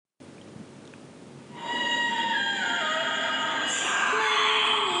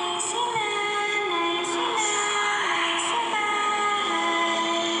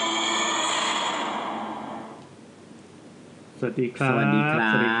สวัสดีครับ สวัสดีครั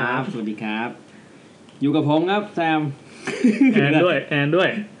บสวัสดีครับสวัสดีครับอยู่กับผมครับแซมแอนด้วย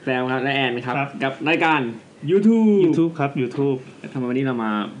แซมครับและแอนครับกับรายการ YouTube ครับ YouTube ทำไมวันนี้เราม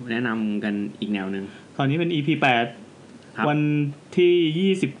าแนะนำกันอีกแนวนึงคราวนี้เป็น Ep.8 วัน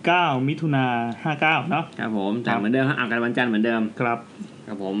ที่29มิถุนายน59เนาะครับผมจากเหมือนเดิมอ่านกันวันจันทร์เหมือนเดิมครับค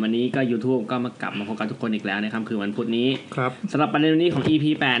รับผมวันนี้ก็ YouTube ก็กลับมาพบกับทุกคนอีกแล้วนะครับคือวันพุธนี้ครับสำหรับประเด็นวันนี้ของ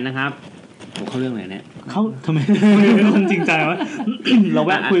EP.8 นะครับเข้าเรื่องไหนเนี่ยทำไมเป็นคนจริงใจวะ เราแ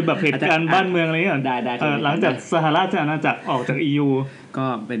วะคุยแบบเหตุการณ์บ้านเมืองอะไรอย่างเงี้ยได้หลังจากสหราชอาณาจักรออกจาก EU ก็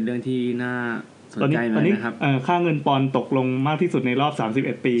เป็นเรื่องที่น่าสนใจเลยนะครับค่าเงินปอนด์ตกลงมากที่สุดในรอบ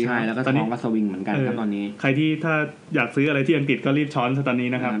31ปีใช่แล้วก็ทองก็สวิงเหมือนกันครับตอนนี้ใครที่ถ้าอยากซื้ออะไรที่อังกฤษก็รีบช้อนตอนนี้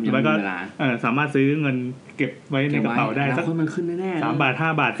นะครับแล้วก็สามารถซื้อเงินเก็บไว้ในกระเป๋าได้สักมันขึ้นแน่ๆ3 บาท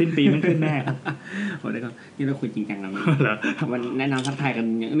 5 บาทสิ้นปีมันขึ้นแน่โอ้ยแล้วนี่เราคุยจริงจังแล้ววันแนะนำทักทายกัน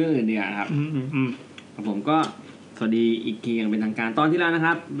เรื่องอื่นดีกว่าครับผมก็สวัสดีอีกทีอย่างเป็นทางการตอนที่แล้วนะค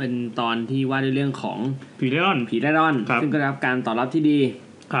รับเป็นตอนที่ว่าด้วยเรื่องของผีเร่ร่อนซึ่งก็ได้รับการตอบรับที่ดี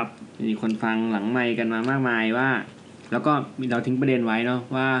ครับมีคนฟังหลังไมค์กันมามากมายว่าแล้วก็เราทิ้งประเด็นไว้เนาะ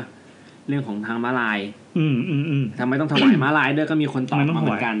ว่าเรื่องของทางม้าลายทำไมต้องถวายม้าลายด้วยก็มีคนตอบมาเห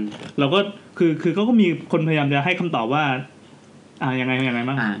มือนกันเราก็คือเขาก็มีคนพยายามจะให้คำตอบว่ายังไง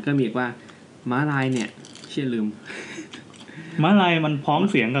บ้างก็มีว่าม้าลายเนี่ยเชื่อลืมม้าลายมันพ้อง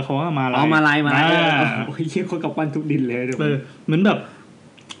เสียงกับเขาว่าม้าลายม้าลายโอ้ยเชี่ยคนกับปั้นทุกดินเลยเหมือนแบบ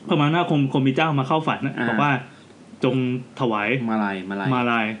ประมาณว่าคมมีเจ้ามาเข้าฝันบอกว่าจงถวายม้าลา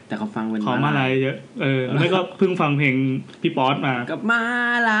ยแต่เขาฟังเป็นม้าลายเยอะไม่ก็เพิ่งฟังเพลงพี่ป๊อตมากับม้า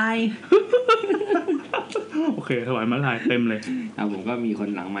ลายโอเคถวายม้าลายเต็มเลยผมก็มีคน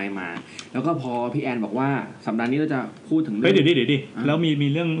หลังไมค์มาแล้วก็พอพี่แอนบอกว่าสัปดาห์นี้เราจะพูดถึงเรื่องเดี๋ยวดิแล้วมี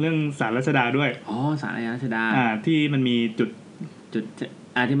เรื่องศาลรัชดาด้วยศาลรัชดาที่มันมีจุด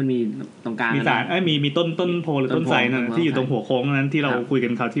ที่มันมีตรงกลางมีศาลมีต้นโพหรือต้นไทรนั่นที่อยู่ตรงหัวโค้งนั้นที่เราคุยกั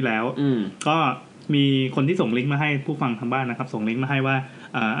นคราวที่แล้วก็มีคนที่ส่งลิงก์มาให้ผู้ฟังทางบ้านนะครับส่งลิงก์มาให้ว่า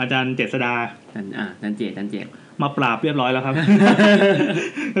อาจารย์เจษฎาอาจารย์เจษมาปราบเรียบร้อยแล้วครับ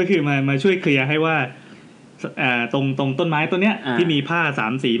ก็คือมาช่วยเคลียร์ให้ว่าตรงต้นไม้ต้นเนี้ยที่มีผ้า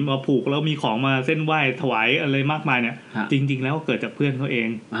3 สีมาผูกแล้วมีของมาเส้นไหว้ถวายอะไรมากมายเนี่ยจริงๆแล้วเกิดจากเพื่อนเขาเอง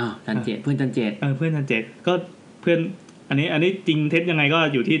จันเจษเพื่อนจันเจษเพื่อนจันเจษก็เพื่อนอันนี้จริงเท็จยังไงก็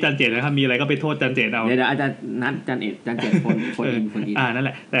อยู่ที่จันเจษนะครับมีอะไรก็ไปโทษจันเจษเอาเดี๋ยวอาจารย์นัดจันเจษคนอินนั่นแห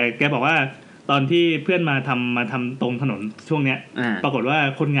ละแต่แกบอกว่าตอนที่เพื่อนมาทำตรงถนนช่วงเนี้ยปรากฏว่า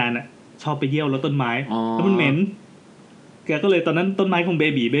คนงานชอบไปเยี่ยวรถต้นไม้แล้วมันเหม็นแกก็เลยตอนนั้นต้นไม้คงเบ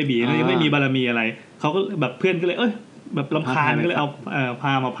บีนะยังไม่มีบารมีอะไรเขาก็แบบเพื่อนก็เลยแบบรำคาญก็เลยเอาพ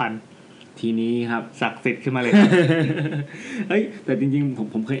ามาพันทีนี้ครับศักดิ์สิทธิ์ขึ้นมาเลยแต่จริง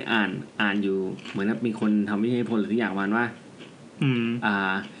ๆผมเคยอ่านอยู่เหมือนมีคนทำวิทยาพลหรืออย่างวันว่า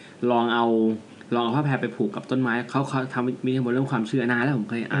ลองเอาผ้าแพรไปผูกกับต้นไม้เขาทำมีเรื่องความเชื่อนานแล้วผม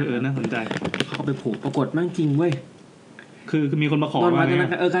เคยอ่านน่าสนใจเขาไปผูกปรากฏมั่งจริงเว้ยคือมีคนมาขอมาเนี่ย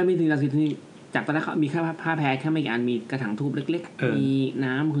การมีสิ่งศักดิ์สิทธิ์ที่จากตอนแรกเขามีแค่ผ้าแพรแค่ไม่กี่อันมีกระถางธูปเล็กๆมี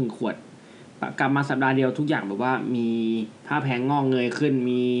น้ำขวดกลับมาสัปดาห์เดียวทุกอย่างแบบว่ามีผ้าแพรงอกเงยขึ้น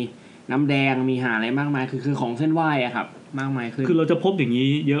มีน้ำแดงมีหาอะไรมากมายคือของเส้นไหว้อะครับมากมายขึ้นคือเราจะพบอย่างนี้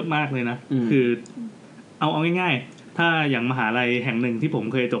เยอะมากเลยนะคือเอาง่ายๆถ้าอย่างมหาลัยแห่งหนึ่งที่ผม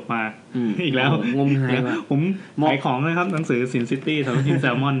เคยจบมาอีกแล้วงมงายผมขายของนะครับหนังสือซินซิตี้สำหรับกินแซ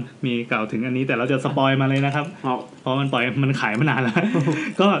ลมอนมีกล่าวถึงอันนี้แต่เราจะสปอยมาเลยนะครับเพราะมันขายมานานแล้ว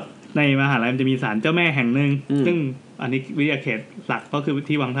ก็ในมหาลัยมันจะมีศาลเจ้าแม่แห่งหนึ่งซึ่งอันนี้วิทยาเขตหลักก็คือ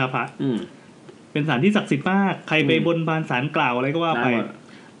ที่วังท่าพระเป็นศาลที่ศักดิ์สิทธิ์มากใครไปบนบานศาลกล่าวอะไรก็ว่าไป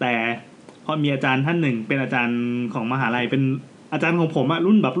แต่พอมีอาจารย์ท่านหนึ่งเป็นอาจารย์ของมหาลัยเป็นอาจารย์ของผม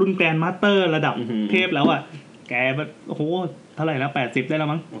รุ่นแกรนด์มาสเตอร์ระดับเทพแล้วแกแบบโอ้โหเท่าไหร่แล้ว80ได้แล้ว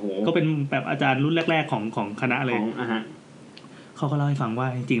มั้งก็เป็นแบบอาจารย์รุ่นแรกๆของคณะเลยเขาก็เล่าให้ฟังว่า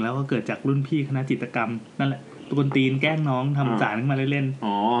จริงๆแล้วก็เกิดจากรุ่นพี่คณะจิตรกรรมนั่นแหละตกนตีนแกล้งน้องทำสารขึ้นมาเล่น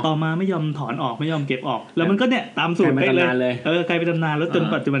ๆต่อมาไม่ยอมถอนออกไม่ยอมเก็บออกแล้วมันก็เนี่ยตามสูตรไปเลยกลายเป็นตำนานแล้วจน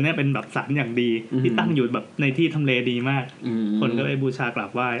ปัจจุบันเนี่ยเป็นแบบสารอย่างดีที่ตั้งอยู่แบบในที่ทำเลดีมากคนก็ไปบูชากรา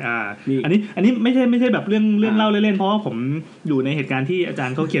บไหว้อันนี้ไม่ใช่แบบเรื่องเล่าเล่นๆเพราะว่าผมอยู่ในเหตุการณ์ที่อาจาร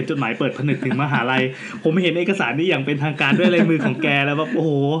ย์เขาเขียนจดหมายเปิดผนึกถึงมหาลัยผมเห็นเอกสารนี้อย่างเป็นทางการด้วยลายมือของแกแล้วแบบโอ้โ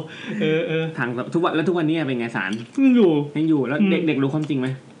หทางทุกวันนี้เป็นไงสารยังอยู่แล้วเด็กรู้ความจริงไหม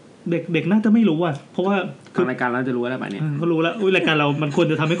เด็กน่าจะไม่รู้เพราะว่าคือรายการเราจะรู้แล้วป่ะเนี่ยเขารู้แล้วรายการเรามันควร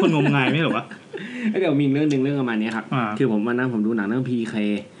จะทำให้คนงมงายไม่หรอวะเดี๋ยวมีเรื่องประมาณนี้ครับคือผมวันนั้นผมดูหนังเรื่อง PK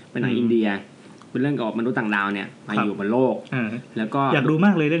เป็นหนังอินเดียเป็นเรื่องเกี่ยวกับมนุษย์ต่างดาวเนี่ยมาอยู่บนโลกแล้วก็อยากดูม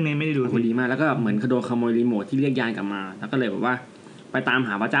ากเลยเรื่องนี้ไม่ได้ดูดีมากแล้วก็เหมือนโดนขโมยรีโมทที่เรียกยานกลับมาแล้วก็เลยแบบว่าไปตามห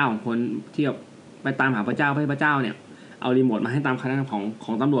าพระเจ้าของคนที่ไปตามหาพระเจ้าให้พระเจ้าเนี่ยเอารีโมทมาให้ตามคณะข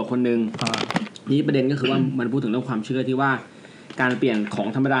องตำรวจคนนึง นี่ประเด็นก็คือว่ามันพูดถึงเรื่องความเชื่อที่ว่าการเปลี่ยนขอ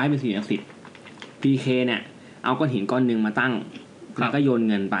งธรรมดาให้เป็นสิ่งศักดิ์สิทธิ์ PK เนี่ยเอาก้อนหินก้อนนึงมาตั้งแล้วก็โย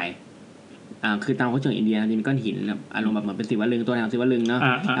นเงินไปคือตามเขาเชิงอินเดียจะมีก้อนหินแบบอารมณ์แบบเหมือนเป็นศิวลึงตัวแทนศิวลึงเนาะ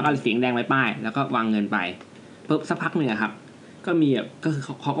แล้วก็เสียงแดงไว้ป้ายแล้วก็วางเงินไปปุ๊บสักพักนึงอะครับก็มีแบบก็คื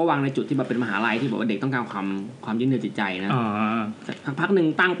อเขาก็วางในจุดที่แบบเป็นมหาลัยที่บอกว่าเด็กต้องการความยึดเหนี่ยวจิตใจนะสักพั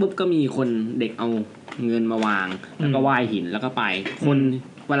กนึงตั้งปุ๊บก็มีคนเด็กเอาเงินมาวางแล้วก็ไหว้หินแล้วก็ไปค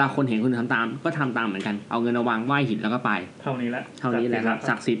นเวลาคนเห็นคนทำตามก็ทำตามเหมือนกันเอาเงินมาวางไหว้หินแล้วก็ไปเท่านี้แหละครับ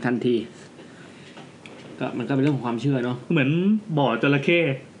ศักดิ์สิทธิ์ทันทีก็มันก็เป็นเรื่องของความเชื่อเนาะเหมือนบ่อจระ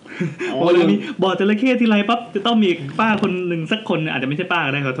เข้เวลามีบ่อจระเข้ทีไรปั๊บจะต้องมีป้าคนนึงสักคนอาจจะไม่ใช่ป้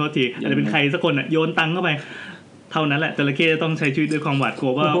าก็ได้ขอโทษทีอาจจะเป็นใครสักคนโยนตังเข้าไปเท่านั้นแหละจระเข้ต้องใช้ชีวิตด้วยความหวาด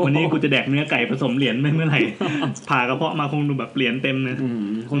กลัวว่าวันนี้กูจะแดกเนื้อไก่ผสมเหรียญไม่เมื่อไหร่ผ่ากระเพาะมาคงดูแบบเหรียญเต็มนะ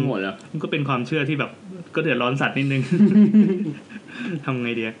คนโหดเหรอมันก็เป็นความเชื่อที่แบบก็เดือดร้อนสัตว์นิดนึงทำไ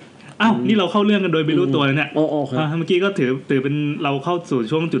งดีอ้าวนี่เราเข้าเรื่องกันโดยไม่รู้ตัวเลยเนี่ยเมื่อกี้ก็ถือเป็นเราเข้า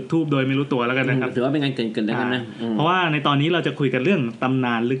สู่ช่วงจุดธูปโดยไม่รู้ตัวแล้วกันนะครับถือว่าเป็นงานเกินๆแล้วกันนะเพราะว่าในตอนนี้เราจะคุยกันเรื่องตำ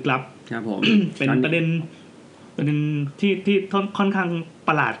นานลึกลับครับผมเป็นประเด็นที่ค่อนข้างป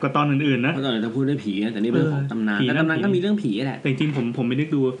ระหลาดกว่าตอนอื่นๆนะเพราะตอนอื่นจะพูดเรื่องผีนะแต่นี่เป็นของตำนานแต่ตำนานก็มีเรื่องผีแหละแต่จริงๆผมไม่นึ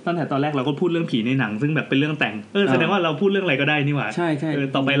กดูตั้งแต่ตอนแรกเราก็พูดเรื่องผีในหนังซึ่งแบบเป็นเรื่องแต่งแสดงว่าเราพูดเรื่องอะไรก็ได้นี่หว่า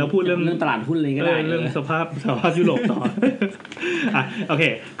ใช่ต่อไปเราพูดเรื่องตลาดหุ้นเลยก็ได้เรื่องสภาพยุโรปต่อโอ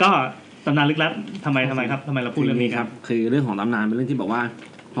เคก็ตำนานลึกลับทำไมครับทำไมเราพูดเรื่องนี้ครับคือเรื่องของตำนานเป็นเรื่องที่บอกว่า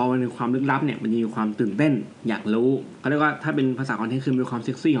พอมันมีความลึกลับเนี่ยมันมีความตื่นเต้นอยากรู้เขาเรียกว่าถ้าเป็นภาษาคอนเทนต์คือมีความเ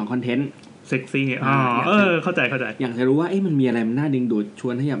ซ็กซี่ของคอนเทนต์เซ็กซี่เข้าใจอยากจะรู้ว่ามันมีอะไรมันน่าดึงดูดช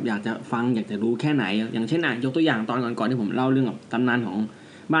วนให้อยากจะฟังอยากจะรู้แค่ไหนอย่างเช่นยกตัวอย่างตอนก่อนที่ผมเล่าเรื่องกับตำนานขอ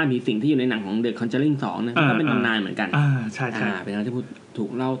งบ้านผีสิงที่อยู่ในหนังของ The Conjuring 2นะก็เป็นตำนานเหมือนกันใช่เป็นอะไรที่ถู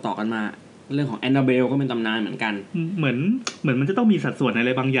กเล่าต่อกันมาเรื่องของแอนนาเบลก็เป็นตำนานเหมือนกันเหมือนมันจะต้องมีสัดส่วนอะ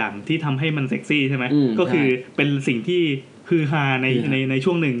ไรบางอย่างที่ทำให้มันเซ็กซี่ใช่ไหมก็คือเป็นสิ่งที่คือฮาใ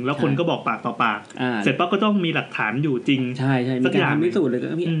นช่วงหนึ่งแล้วคนก็บอกปากต่อปากเสร็จปั๊บก็ต้องมีหลักฐานอยู่จริงใช่มีการพิสูจน์เลย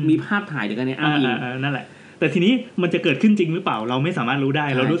ก็มีภาพถ่ายเดี๋ยวกันเนี่ยอ้างอิงนั่นแหละแต่ทีนี้มันจะเกิดขึ้นจริงหรือเปล่าเราไม่สามารถรู้ได้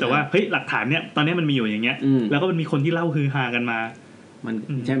เรารู้แต่ว่าเฮ้ยหลักฐานเนี่ยตอนนี้มันมีอยู่อย่างเงี้ยแล้วก็มันมีคนที่เล่าคือฮากันมามัน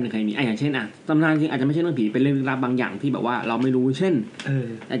ใช่มันเคยมีอย่างเช่นตำนานจริงอาจจะไม่ใช่เรื่องผีเป็นเรื่องลึกลับบางอย่างที่แบบว่าเราไม่รู้เช่น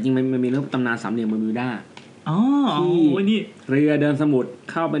แต่จริงมันมีเรื่องตำนานสามเหลี่ยมเบอร์มิวดาที่นี่เรือเดินสมุทร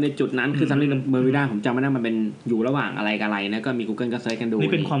เข้าไปในจุดนั้นคือสามเหลี่ยมเบอร์มิวดาผมจำไม่ได้มันเป็นอยู่ระหว่างอะไรกับอะไรนะก็มี Google ก็เซิร์ชกั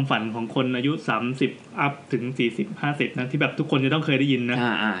นดูนี่เป็นความฝันของคนอายุ30อัพถึง40 50นะที่แบบทุกคนจะต้องเคยได้ยินนะ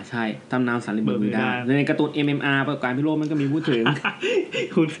ใช่ตำนานสามเหลี่ยมเบอร์มิวดาในการ์ตูน MMR ประการพิโรจน์มันก็มีพูดถึง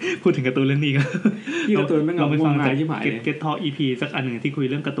พูดถึงการ์ตูนเรื่องนี้ก็ที่การ์ตูนมันเราไปฟังจาก Get Talk EP สักอันนึงที่คุ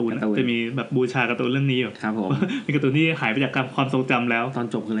ยเรื่องการ์ตูนจะมีแบบบูชาการ์ตูนเรื่องนี้อยู่ครับผมเป็นการ์ตูนที่หายไปจากความทรงจำแล้วตอ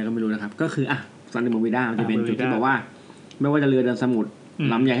นจบคืออะไรก็ไม่รู้นะครับก็คือซันเดอร์มูวิด้ามันจะเป็นจุดที่บอกว่าไม่ว่าจะเรือเดินสมุทร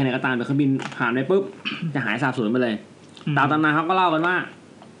ลำใหญ่แค่ไหนก็ตามแต่เครื่องบินผ่านไปปุ๊บจะหายสาบสูญไปเลยตามตำนานเขาก็เล่ากันว่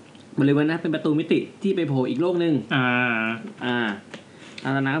าบริเวณนั้นเป็นประตูมิติที่ไปโผล่อีกโลกนึง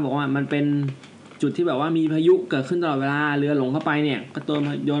ตามตำนานเขาบอกว่ามันเป็นจุดที่แบบว่ามีพายุเกิดขึ้นตลอดเวลาเรือหลงเข้าไปเนี่ยก็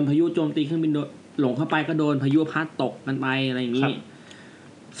โดนพายุโจมตีเครื่องบินหลงเข้าไปก็โดนพายุพัดตกกันไปอะไรอย่างนี้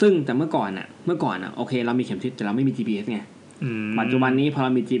ซึ่งแต่เมื่อก่อนโอเคเรามีเข็มทิศแต่เราไม่มี GPS ไงปัจจุบันนี้พอเรา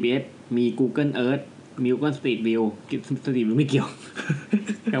มี GPS มี Google Earth มี Google Street View Street View ไม่เกี่ย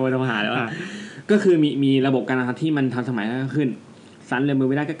วแค่ว่าต้องหาแล้วก็คือมีระบบการทำที่มันทันสมัยมากขึ้นซันเรือมื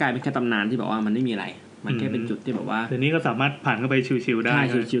อไม่ได้ก็กลายเป็นแค่ตำนานที่บอกว่ามันไม่มีอะไรมันแค่เป็นจุดที่แบบว่าเดี๋ยวนี้ก็สามารถผ่านเข้าไปชิวๆได้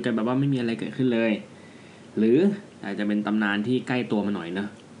ใช่ชิวๆกันแบบว่าไม่มีอะไรเกิดขึ้นเลยหรืออาจจะเป็นตำนานที่ใกล้ตัวมาหน่อยเนอ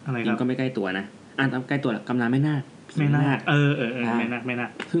ะจริงก็ไม่ใกล้ตัวนะใกล้ตัวตำนานไม่น่าแม่นาคแม่นา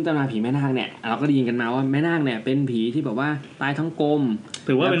คซึ่งตำนานผีแม่นาคเนี่ยเราก็ได้ยินกันมาว่าแม่นาคเนี่ยเป็นผีที่แบบว่าตายทั้งกลม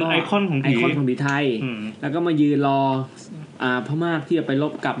ถือว่าเป็นไอคอนของผีไทยแล้วก็มายืนรอพม่าที่จะไปล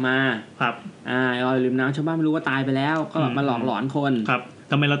บกลับมาครับรอริมน้ำชาวบ้านไม่รู้ว่าตายไปแล้วก็มาหลอกหลอนคนครับ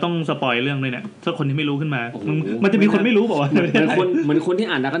ทำไมเราต้องสปอยเรื่องด้วยเนี่ยถ้าคนที่ไม่รู้ขึ้นมามันจะมีคนไม่รู้บอกว่าเหมือนคนที่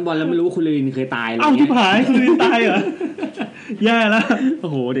อ่านดราก้อนบอลแล้วไม่รู้ว่าคุณลินเคยตายอะไรเงี้ยที่ผายคุณลินตายเหรอแย่แล้ว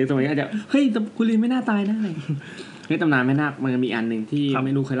โอ้โหเด็กสมัยนี้อาจจะเฮ้ยคุณลินไม่น่าตายนะอะไรนี่ตำนานแม่นาคมันมีอันนึงที่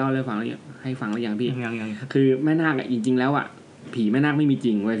ไม่รู้เคยเล่าให้ฟังแล้วยังพี่ยังคือแม่นาคจริงๆแล้วผีแม่นาคไม่มีจ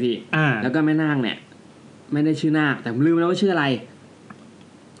ริงเว้ยพี่แล้วก็แม่นาคเนี่ยไม่ได้ชื่อนาคแต่ผมลืมแล้วว่าชื่ออะไ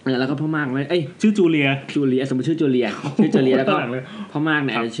รแล้วก็พ่อมากชื่อจูเลียสมมติชื่อจูเลียแล้วก็พ่อมาก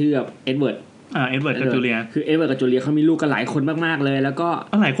เนี่ยจะชื่อเอ็ดเวิร์ดเอ็ดเวิร์ดกับจูเลียคือเอ็ดเวิร์ดกับจูเลียเขามีลูกกันหลายคนมากๆเลยแล้วก็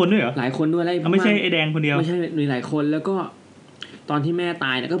หลายคนด้วยเหรอหลายคนด้วยไม่ใช่ไอ้แดงคนเดียวไม่ใช่มีหลายคนแล้วก็ตอนที่แม่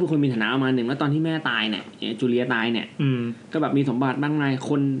ตายเนี่ยก็เป็นคนมีฐานะประมาณนึงแล้วตอนที่แม่ตายเนี่ยจูเลียตายเนี่ยก็แบบมีสมบัติบ้างไ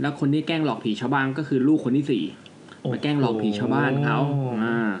งแล้วคนที่แกล้งหลอกผีชาวบ้านก็คือลูกคนที่4มาแกล้งหลอกผีชาวบ้านเข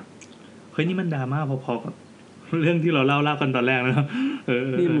าเฮ้ยนี่มันดราม่าพอๆกับเรื่องที่เราเล่ากันตอนแรกนะครับ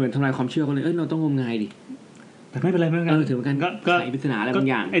นี่เหมือนทำลายความเชื่อเขาเลยเราต้องงมงายดิแต่ไม่เป็นไรไม่เป็นไรถือเหมือนกันก็ไขปริศนาอะไรบาง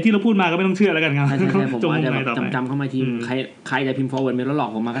อย่างไอ้ที่เราพูดมาก็ไม่ต้องเชื่อแล้วกันครับใช่ผมอาจจะจำเข้ามาทีใครจะพิมพ์ forward เมลแล้วหลอ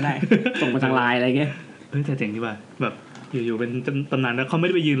กผมมาก็ได้ส่งมาทางไลน์อะไรเงี้ยแต่เจ๋งดีว่ะแบบอยู่ๆเป็นตำนานแล้วเขาไม่ไ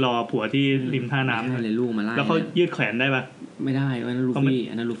ด้ไปยืนรอผัวที่ริมท่าน้ำเลยลูกมาไล่แล้วเขายืดแขนได้ป่ะไม่ได้อันนั้น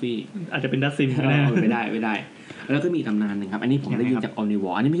ลูฟี่อาจจะเป็นดัซซิมก็ได้ไม่ได้แล้วก็มีตำนานนึงครับอันนี้ผมได้ยินจากออมนิว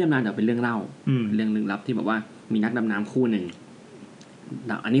อร์อันนี้ไม่ใช่ตำนานแต่เป็นเรื่องเล่าเรื่องลึกลับที่แบบว่ามีนักดำน้ำคู่หนึ่ง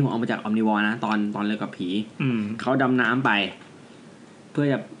อันนี้ผมเอามาจากออมนิวอร์นะตอนเลิกกับผีเขาดำน้ำไปเพื่อ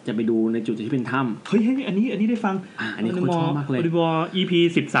จะไปดูในจุดที่เป็นถ้ำเฮ้ยอันนี้ได้ฟังอันนี้คนชอบมากเลยออมนิวอร์ EP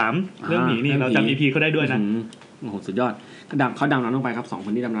 13เรื่องผีนี่เราจำ EP เขาได้ด้วยนะโอ้โหสุดยอดเขาดำน้ำลงไปครับ2ค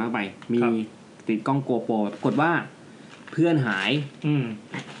นที่ดำน้ำลงไปมีติดกล้องโกโปรกดว่าเพื่อนหาย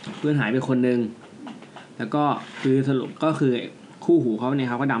ไปคนนึงแล้วก็คือสรุปก็คือคู่หูเขาเนี่ย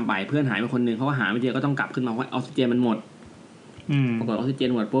เขาก็ดำไปเพื่อนหายไปคนนึงเขาก็หาไม่เจอก็ต้องกลับขึ้นมาเพราะออกซิเจนมันหมดปรากฏออกซิเจ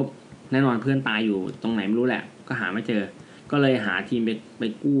นหมดปุ๊บแน่นอนเพื่อนตายอยู่ตรงไหนไม่รู้แหละก็หาไม่เจอก็เลยหาทีมไป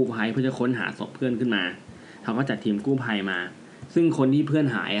กู้ภัยเพื่อจะค้นหาศพเพื่อนขึ้นมาเขาก็จัดทีมกู้ภัยมาซึ่งคนที่เพื่อน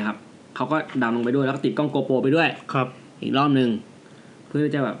หายครับเขาก็ดำลงไปด้วยแล้วก็ติดกล้องโกโปรไปด้วยครับอีกรอบนึงเพื่อ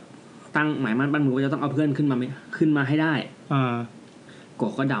จะแบบตั้งหมายมั่นปั้นมือว่าจะต้องเอาเพื่อนขึ้นมาให้ได้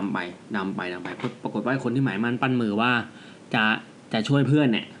ก็ดำไปปรากฏว่าคนที่หมายมั่นปั้นมือว่าจะช่วยเพื่อน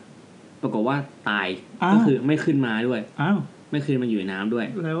เนี่ยปรากฏว่าตายก็คือไม่ขึ้นมาด้วยไม่ขึ้นมาอยู่ในน้ำด้วย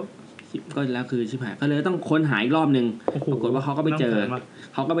แล้วคือชิบหายก็เลยต้องค้นหาอีกรอบนึงปรากฏว่าเขาก็ไปเ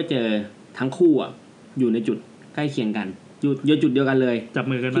จอทั้งคู่อยู่ในจุดใกล้เคียงกันอยู่จุดเดียวกันเลยจับ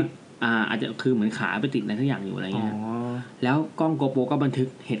มือกันมั้ยอาจจะคือเหมือนขาไปติดอะไรทั้งอย่างอยู่อะไรเงี้ยแล้วกล้องโกโปรก็บันทึก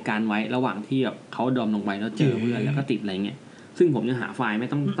เหตุการณ์ไว้ระหว่างที่แบบเขาดอมลงไปแล้วเจอเพื่อนแล้วก็ติดอะไรเงี้ยซึ่งผมยังหาไฟล์ไม่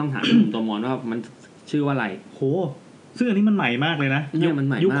ต้องถามตัวมอนว่ามันชื่อว่าอะไรโหซึ่งอันนี้มันใหม่มากเลยนะ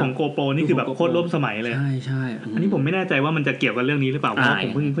ยุคของโกโปรนี่คือแบบโคตรล้มสมัยเลยใช่อันนี้ผมไม่แน่ใจว่ามันจะเกี่ยวกับเรื่องนี้หรือเปล่าเพราะผ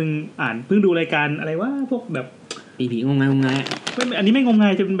มเพิ่งดูรายการอะไรว่าพวกแบบผีงมงายอันนี้ไม่งมงา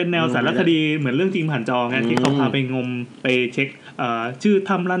ยจะเป็นแนวสารคดีเหมือนเรื่องจริงผ่านจอไงที่เขาพาไปงมไปเช็คชื่อ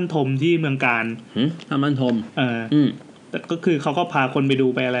ถ้ำลั่นทมที่เมืองการถ้ำลั่นทมแต่ก็คือเขาก็พาคนไปดู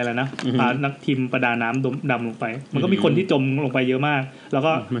ไปอะไรแล้วนะพานักทีมประดาน้ำดำลงไปมันก็มีคนที่จมลงไปเยอะมากแล้ว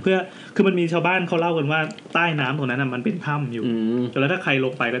ก็คือมันมีชาวบ้านเขาเล่ากันว่าใต้น้ำตรงนั้นมันเป็นถ้ำอยู่แล้วถ้าใครล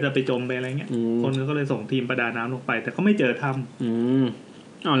งไปก็จะไปจมไปอะไรเงี้ยคนก็เลยส่งทีมประดาน้ำลงไปแต่ก็ไม่เจอถ้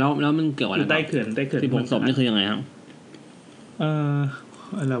ำแล้วมันเกี่ยวอะไรใต้เขื่อนที่ผมศพนี่คือยังไงครับ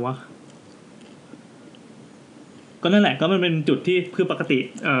อะไรวะก็นั่นแหละก็มันเป็นจุดที่คือปกติ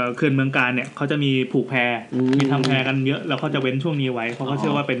เขื่อนเมืองการเนี่ยเขาจะมีผูกแพมีทำแพกันเยอะแล้วเขาจะเว้นช่วงนี้ไว้เพราะเขาเชื่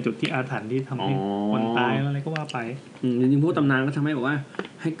อว่าเป็นจุดที่อาถรรพ์ที่ทำให้คนตายอะไรก็ว่าไปจริงๆพวกตำนานก็ทำให้บอกว่า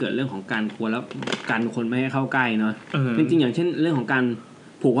ให้เกิดเรื่องของการกลัวแล้วการคนไม่ให้เข้าใกล้เนาะจริงๆอย่างเช่นเรื่องของการ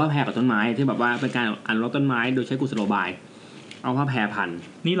ผูกผ้าแพกับต้นไม้ที่แบบว่าเป็นการอนุรักษ์ต้นไม้โดยใช้กุศโลบายเอาผ้าแพพัน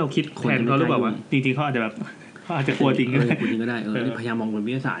นี่เราคิดแทนเขาหรือเปล่าวะจริงๆเขาอาจจะแบบอาจจะกลัวจริงก็ได้ก็ได้นี่พยายามมองเป็น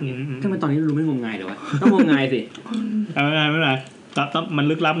วิทยาศาสตร์ทำไมตอนนี้รู้ไม่งมงายเลยวะต้องงมงายสิไม่เป็นไรมัน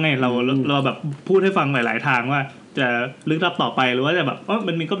ลึกลับไงเราแบบพูดให้ฟังหลายๆทางว่าจะลึกลับต่อไปหรือว่าจะแบบ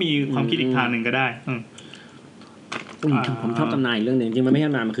มันก็มีความคิดอีกทางหนึ่งก็ได้ผมชอบตำนานเรื่องนึงจริงมันไม่ใช่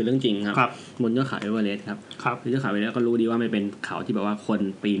ตำนานมันคือเรื่องจริงครับบนยอดเขาเอเวอเรสต์ครับยอดเขาเอเวอเรสต์ก็รู้ดีว่ามันเป็นเขาที่แบบว่าคน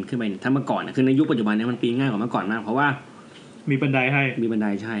ปีนขึ้นไปถ้าเมื่อก่อนคือในยุคปัจจุบันนี้มันปีนง่ายกว่าเมื่อก่อนมากเพราะว่ามีบันไดให้มีบันได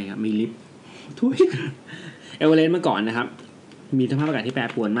ใช่ครับมีลิฟต์เอเวอเรสต์เมื่อก่อนนะครับมีสภาพอากาศที่แปร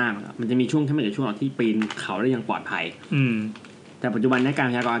ปรวนมากมันจะมีช่วงที่ไม่ได้ช่วงที่ปีนเขาได้อย่างปลอดภัยแต่ปัจจุบันนี้การ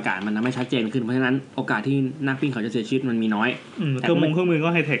พยากรณ์อากาศมันทำให้ชัดเจนขึ้นเพราะฉะนั้นโอกาสที่นักปีนเขาจะเสียชีวิตมันมีน้อยเครื่องมือก็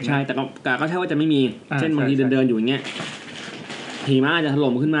ไฮเทคใช่แต่ก็ใช่ว่าจะไม่มีเช่นบางทีเดินอยู่อย่างเงี้ยหิมะอาจจะถ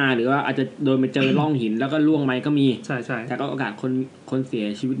ล่มขึ้นมาหรือว่าอาจจะโดนไปเจอร่องหินแล้วก็ล่วงไปก็มีใช่แต่ก็โอกาสคนเสีย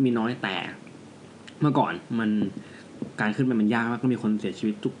ชีวิตมีน้อยแต่เมื่อก่อนมันการขึ้นไปมันยากมากก็มีคนเสียชี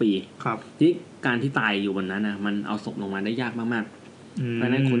วิตทุกปีที่การที่ตายอยู่บนนั้นนะมันเอาศพลงมาได้ยากมากๆเพราะฉ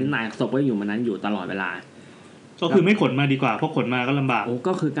ะนั้นคนที่ตายศพก็อยู่บนนั้นอยู่ตลอดเวลาก็คือไม่ขนมาดีกว่าเพราะขนมาก็ลำบาก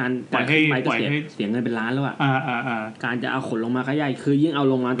ก็คือการปล่อยให้เสียเงินเป็นล้านแล้วการจะเอาขนลงมาก็ยากคือยิ่งเอา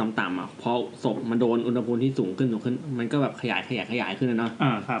ลงมาต่ำๆพอศพมันโดนอุณหภูมิที่สูงขึ้นมันก็แบบขยายขึ้นนะเนาะ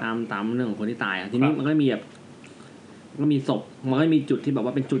ตามเรื่องของคนที่ตายทีนี้มันก็มีแบบก็มีศพมันก็มีจุดที่แบบว่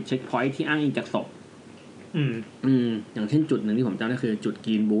าเป็นจุดเช็คพอยท์ที่อ้างอิงจากศพอย่างเช่นจุดหนึ่งที่ผมจำได้คือจุดก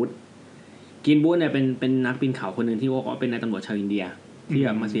รีนบูธเนี่ยเป็นนักปีนเขาคนหนึ่งที่ว่าเป็นนายตำรวจชาวอินเดียที่แบ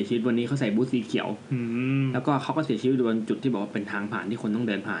บมาเสียชีวิตวันนี้เขาใส่บูทสีเขียวแล้วก็เขาก็เสียชีวิตบนจุดที่บอกว่าเป็นทางผ่านที่คนต้องเ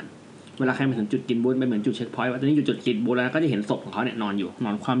ดินผ่านเวลาใครมาถึงจุดกรีนบูธเป็นเหมือนจุดเช็คพอยต์ว่าตอนนี้อยู่จุดกรีนบูธแล้วก็จะเห็นศพของเขาเนี่ยนอ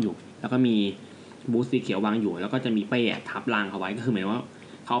นคว่ำอยู่แล้วก็มีบูทสีเขียววางอยู่แล้วก็จะมีเป้ทับรางเขาไว้ก็คือหมายว่า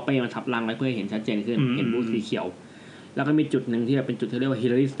เขาเป้มาทับรางไว้เพื่อให้เห็นชัดเจนขึ้นเห็นบูทสีเขียวแล้วก็มีจุดนึงที่เป็นจุดที่เรียกว่าฮิล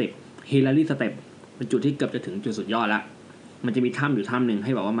ลารีสเต็ปเป็นจุดที่เกือบจะถึงจุดสุดยอดละ มันจะมีถ้ำอยู่ถ้ำหนึ่งใ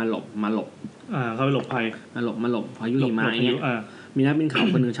ห้แบบว่ามาหลบเขาไปหลบภัยมาหลบพายุหิมะอย่างเงี้ยมีนักบินเขา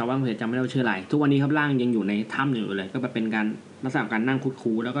คนหนึ่งชาวบ้านจำไม่ได้ว่าชื่ออะไรทุกวันนี้ครับร่างยังอยู่ในถ้ำอยู่เลยก็แบบเป็นการลักษณะการนั่งคุด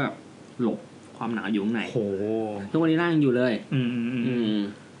คูแล้วก็หลบความหนาวอยู่ข้างในทุกวันนี้ร่างยังอยู่เลย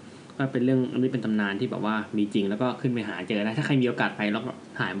ก็เป็นเรื่องอันนี้เป็นตำนานที่แบบว่ามีจริงแล้วก็ขึ้นไปหาเจอได้ถ้าใครมีโอกาสไปแล้วก็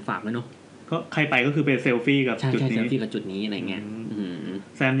ถ่ายมาฝากไว้เนาะก็ใครไปก็คือไปเซลฟี่กับจุดนี้เซลฟี่กับจุดนี้อะไรเงี้ย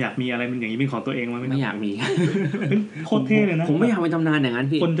แซมอยากมีอะไรมันอย่างนี้เป็นของตัวเองมั้ยไม่อยากมีโคตรเท่เลยนะผมไม่อยากไปตำนานอย่างนั้น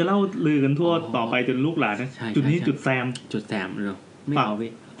พี่คนจะเล่าลือกันทั่วต่อไปจนลูกหลานนะจุดนี้จุดแซมเนาะไม่เอา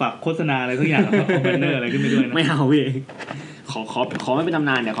พี่ฝากโฆษณาอะไรทุกอย่างครับคอมเมนเนอร์อะไรขึ้นไปด้วยนะไม่เอาพี่ขอไม่เป็นตำ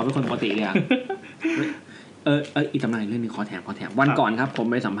นานเดี๋ยวขอเป็นคนปกติเลยอ่ะอีกตำนานเรื่องนึงขอแถมวันก่อนครับผม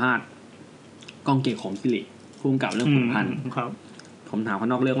ไปสัมภาษณ์ก้องเกียรติขมสิริผู้กำกับเรื่องขุนพันธ์ครับผมถามเขา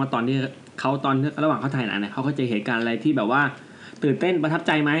นอกเรื่องว่าตอนระหว่างเขาถ่ายหนังเนี่ยเขาเจอเหตุการณ์อะไรที่แบบว่าตื่นเต้นประทับใ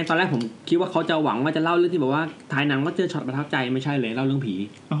จไหมตอนแรกผมคิดว่าเขาจะหวังว่าจะเล่าเรื่องที่แบบว่าถ่ายหนังว่าเจอช็อตประทับใจไม่ใช่เลยเล่าเรื่องผี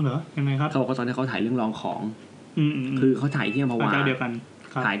เหรอยังไงครับเขาบอกว่าตอนที่เขาถ่ายเรื่องรองของคือเขาถ่ายที่อัมพวาเดียวกัน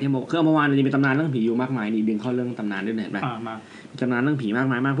ถ่ายที่คืออัมพวาจะมีตำนานเรื่องผีอยู่มากมายนี่ดึงเข้าเรื่องตำนานด้วยเห็นไหมมีตำนานเรื่องผีมาก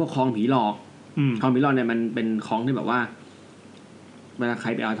มายมากพวกคลองผีหลอกคลองผีหลอกเนี่ยมันเป็นคลองที่แบบว่าเวลาใคร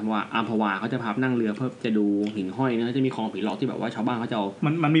ไปอัมพวาเขาจะพานั่งเรือเพื่อจะดูหิ่งห้อยเนี่ยจะมีคลองผีหลอกที่แบบว่าชาวบ้านเขาจะเอา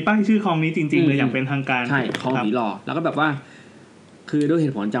มันมีป้ายชื่อคลองนี้จริงๆเลยอย่างเป็นทางการใช่คลองผีหลอกแล้วก็แบบว่าคือด้วยเห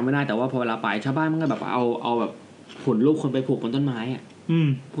ตุผลจำไม่ได้แต่ว่าพอเวลาไปชาวบ้านมันก็แบบเอาแบบหุ่นรูปคนไปผูกบนต้นไม้อ่ะ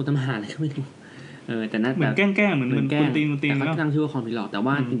ผูกต้นไม้อะไรก็ไม่รู้แต่นั่นเหมือนแกล้งเหมือนคนตีนแต่เขาตั้งชื่อว่าคลองผีหลอกแต่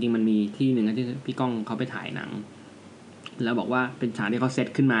ว่าจริงๆมันมีที่หนึ่งที่พี่ก้องเขาไปถ่ายหนังแล้วบอกว่าเป็นฉากที่เขาเซต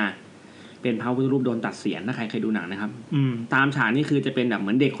ขึ้นมาเป็นพระพุทธรูปโดนตัดเสียนถ้าใครเคยดูหนังนะครับตามฉากนี่คือจะเป็นแบบเห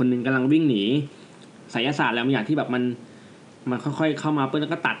มือนเด็กคนนึงกำลังวิ่งหนีไสยศาสตร์แล้วบางอย่างที่แบบมันค่อยๆเข้ามาเปิ้ลแล้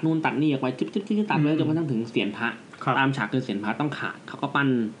วก็ตัดนู่นตัดนี่ออกไปจิ๊บตัดไว้จนกระทั่งถึงเสียนพระตามฉากคือเสียนพระต้องขาดเขาก็ปั้น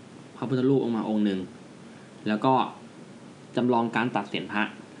พระพุทธรูปออกมาองค์นึงแล้วก็จำลองการตัดเสียนพระ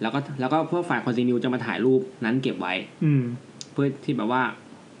แล้วก็เพื่อฝ่ายคอนซินิวจะมาถ่ายรูปนั้นเก็บไว้เพื่อที่แบบว่า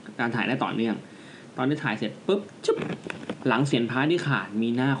การถ่ายได้ต่อเนื่องตอนที่ถ่ายเสร็จปุ๊บชุบหลังเสียนพระที่ขาดมี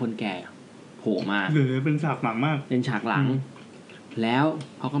หน้าคนแก่โผล่มาเป็นฉากหลังมากเป็นฉากหลังแล้ว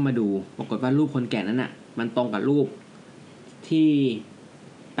เขาก็มาดูปรากฏว่ารูปคนแก่นั้นน่ะมันตรงกับรูปที่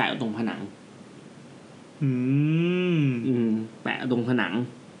แปะตรงผนังแปะตรงผนัง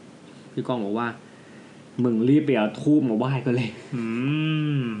พี่ก้องบอกว่ามึงรีบไปเอาธูปมาไหว้ก็เลย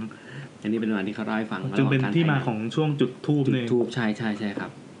อันนี้เป็นวันที่เขาเล่าให้ฟังจึงเป็นที่มาของช่วงจุดธูปเลยธูปใช่ครั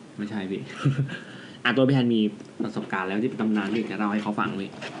บไม่ใช่พี่ตัวพี่แทนมีประสบการณ์แล้วที่เป็นตำนานที่จะเล่าให้เขาฟังเลย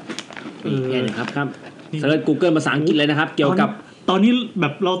ครับเซิร์ช Google ภาษาอังกฤษเลยนะครับเกี่ยวกับตอนนี้แบ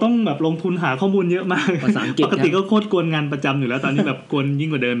บเราต้องแบบลงทุนหาข้อมูลเยอะมากภาษาอังกฤษปกติก็โคตรกวนงานประจำอยู่แล้วตอนนี้แบบกวนยิ่ง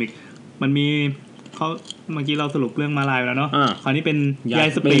กว่าเดิมอีกมันมีเขาเมื่อกี้เราสรุปเรื่องมาลายแล้วเนาะคราวนี้เป็นยาย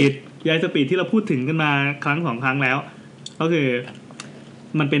สปีดที่เราพูดถึงกันมาครั้ง2ครั้งแล้วก็คือ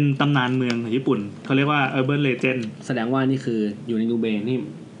มันเป็นตำนานเมืองของญี่ปุ่นเขาเรียกว่า Urban Legend แสดงว่านี่คืออยู่ในนูเบนี่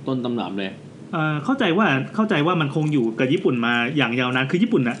ต้นตำรับเลยเข้าใจว่ามันคงอยู่กับญี่ปุ่นมาอย่างยาวนานคือญี่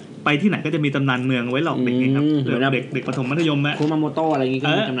ปุ่นน่ะไปที่ไหนก็จะมีตำนานเมืองไว้หลอกเด็กครับเด็กประถมมัธยมแม่คุมาโมโตะอะไรอย่างงี้ก็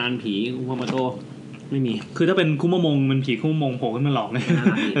มีตำนานผีคุมาโมโตะไม่มีคือถ้าเป็นคุโมมงมันผีคุโมมงโผล่ขึ้นมาหลอกเลย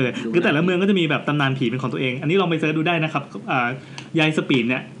คือแต่ละเมืองก็จะมีแบบตำนานผีเป็นของตัวเองอันนี้ลองไปเสิร์ชดูได้นะครับยายสปีด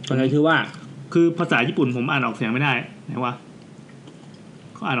เนี่ยอะไรคือภาษาญี่ปุ่นผมอ่านออกเสียงไม่ได้ไหนวะ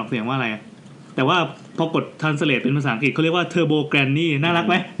เขาอ่านออกเสียงว่าอะไรแต่ว่าพอกด translate เป็นภาษาอังกฤษเขาเรียกว่า turbo granny น่ารัก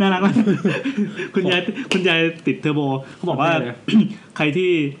ไหมคุณยายติดเทอร์โบเขาบอกว่าใครที่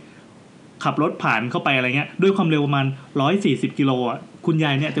ขับรถผ่านเข้าไปอะไรเงี้ยด้วยความเร็วประมาณ140กิโลอ่ะคุณย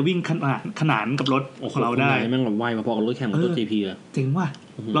ายเนี่ยจะวิ่งขนานกับรถของเราได้แม่งแบบไวมาพอกับรถแข่งรถ GP อ่ะเจ๋งว่ะ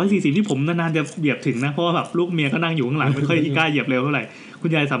140ที่ผมนานๆจะเหยียบถึงนะเพราะว่าแบบลูกเมียก็นั่งอยู่ข้างหลังไม่ค่อยกล้าเหยียบเร็วเท่าไหร่คุณ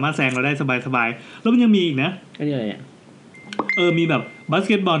ยายสามารถแซงเราได้สบายๆแล้วมันยังมีอีกนะอันนี้อะไรอ่ะมีแบบบาสเ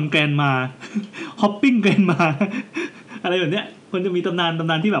กตบอลแกรนมาฮอปปิ้งแกรนมาอะไรแบบเนี้ยคนจะมีตำ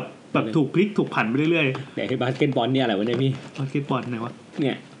นานที่แบบถูกพลิกถูกผันไปเรื่อยๆแต่บาสเกตบอลเนี่ยอะไรวะเนี่ยพี่บาสเกตบอลไหนวะเ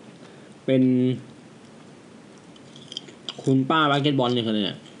นี่ยเป็นคุณป้าบาสเกตบอลเนี่ยคนเ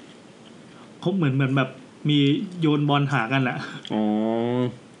นี่ยเขาเหมือนแบบมีโยนบอลหากันแหละ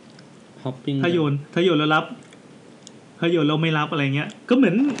ฮอปปิ้งถ้าโยนแล้วรับถ้าโยนแล้วไม่รับอะไรเงี้ยก็เหมื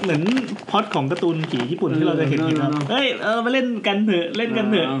อนพล็อตของการ์ตูนผีญี่ปุ่นที่เราจะเห็นครับเฮ้ยมาเล่นกันเถอะ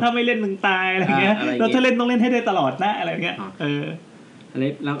ถ้าไม่เล่นมึงตายอะไรเงี้ยแล้วถ้าเล่นต้องเล่นให้ได้ตลอดนะอะไรเงี้ยอะไร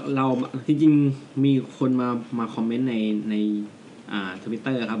แล้วเราจริงๆมีคนมาคอมเมนต์ใน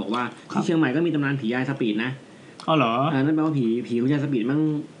Twitter ครับบอกว่าที่เชียงใหม่ก็มีตำนานผียายสปีดนะอ๋อเหรอนั่นแปลว่าผีคุณยายสปีดมั่ง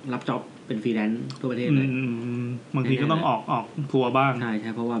รับจ็อบไป เป็นฟรีแลนซ์ทั่วประเทศเลยบางทีก็ต้องออกทัวร์บ้างใ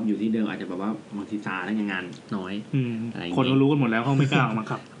ช่เพราะว่าอยู่ที่เดิมอาจจะแบบว่าบางทีซาแล้วงานน้อยอะไรคนก็รู้กันหมดแล้วเขาไม่กล้าออกมา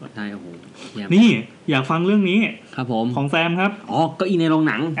ขับใช่โอ้โหนี่อยากฟังเรื่องนี้ครับผมของแซมครับก็อีในโรง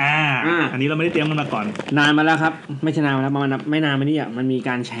หนังอันนี้เราไม่ได้เตรียมมันมาก่อนนานมาแล้วครับไม่ใช่นานมาแล้วประมาณไม่นานมานี้มันมีก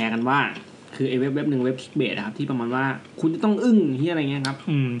ารแชร์กันว่าคือไอ้เว็บนึงเว็บคลิกเบสครับที่ประมาณว่าคุณจะต้องอึ้งที่อะไรเงี้ยครับ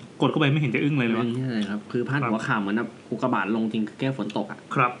กดเข้าไปไม่เห็นจะอึ้งเลยไม่ใช่ครับคือพาดหัวข่าวเหมือนแบบอุกกาบาตลงจริงคือแก้ฝนตกอ่ะ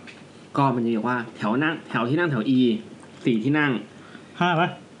ครับก็มันจะบอกว่าแถวที่นั่งแถว E 4ที่นั่ง5ป่ะ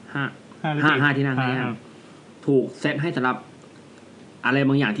5ที่นั่งถูกเซตให้สำหรับอะไร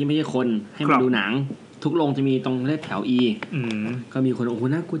บางอย่างที่ไม่ใช่คนให้มาดูหนังทุกโรงจะมีตรงเลขแถว E ก็มีคนโอ้โห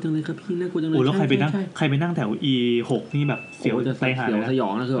น่ากลัวจังเลยครับพี่น่ากลัวจังเลยโอ้แล้วใครไปนั่งแถว E6 นี่แบบเสียวจะเสียวสยอ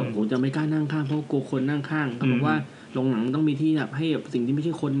งนะคือแบบโหจะไม่กล้านั่งข้างเพราะกลัวคนนั่งข้างเขาบอกว่าโรงหนังต้องมีที่แบบให้แบบสิ่งที่ไม่ใ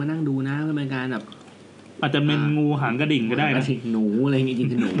ช่คนมานั่งดูนะเพื่อเป็นการแบบอาจจะเป็นงูหางกระดิ่งก็ได้นะหนูอะไรอย่างงี้จ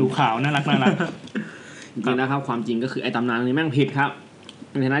ริงๆหนูขาวน่ารักจริงๆนะครับความจริงก็คือไอ้ตำนานนี้แม่งผิดครับ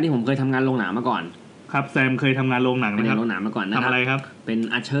ในฐานะที่ผมเคยทำงานโรงหนังมาก่อนครับแซมเคยทำงานโรงหนังนะครับโรงหนังมาก่อนนะครับทำอะไรครับเป็น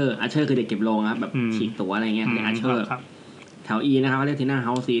อาเชอร์คือเด็กเก็บโรงครับแบบฉีกตั๋วอะไรเงี้ยเป็นอาเชอร์แถว E นะครับเรียกที่นั่งเฮ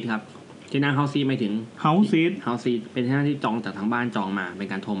าส์ซีทครับที่นั่งเฮาส์ซีทหมายถึงเฮาส์ซีทเป็นที่นั่งที่จองจากทางบ้านจองมาเป็น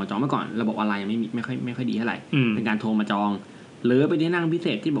การโทรมาจองเมื่อก่อนระบบออนไลน์ยังไม่ค่อยดีเท่าไหร่เป็นการโทรมาจองหรือเป็นที่นั่งพิเศ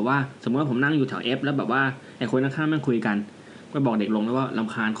ษที่บอกว่าสมมติว่าผมนั่งอยู่แถว F แล้วแบบว่าไอ้คนข้างๆมันคุยกันก็บอกเด็กลงแล้วว่าร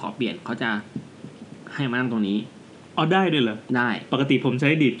ำคาญขอเปลี่ยนเขาจะให้มานั่งตรงนี้ได้ด้วยเหรอได้ปกติผมใช้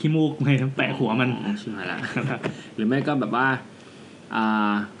ดีดขี้มูกให้แปะหัวมันใช่ละหรือไม่ก็แบบว่า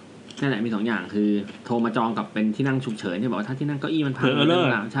นั่นแหละมี2อย่างคือโทรมาจองกับเป็นที่นั่งฉุกเฉินที่บอกว่าถ้าที่นั่งเก้าอี้มันพัง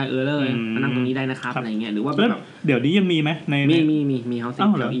ใช่เลยมานั่งตรงนี้ได้นะครับอะไรเงี้ยหรือว่าแบบเดี๋ยวนี้ยังมีไหมในมีเฮาส์ซีท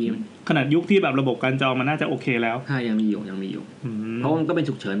เก้าอี้ขนาดยุคที่แบบระบบการจองมันน่าจะโอเคแล้วใช่ยังมีอยู่เพราะมันก็เป็น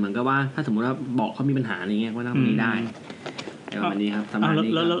ฉุกเฉินเหมือนกับว่าถ้าสมมติว่าบอกเขามีปัญหาอะไรเงี้ยก็นั่งตรงนี้ได้วันนี้ครับ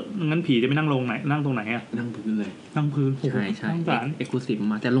แล้วงั้นผีจะไปนั่งโรงไหนนั่งตรงไหนอะนั่งพื้นเลยนั่งพื้นใช่เอ็กซ์คลูซีฟ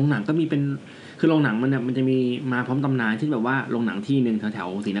มาแต่โรงหนังก็มีเป็นคือโรงหนังมันจะมีมาพร้อมตำนานที่แบบว่าโรงหนังที่นึงแถว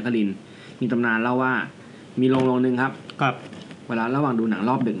ศรีนครินทร์มีตำนานเล่าว่ามีโรงนึงครับเวลาระหว่างดูหนัง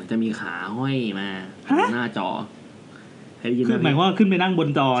รอบดึกจะมีขาห้อยมาหน้าจอคือหมายว่าขึ้นไปนั่งบน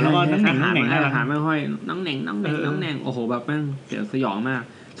จอแล้วก็นั่งแหน่งขาไม่ห้อยน้องแหน่งโอ้โหแบบแม่งเสียสยองมาก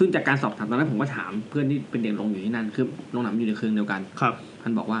ซึ่งจากการสอบถามตอนนั้นผมก็ถามเพื่อนที่เป็นเด็กโรงอยู่ที่นั่นคือโรงหนังอยู่ในเครื่องเดียวกันท่า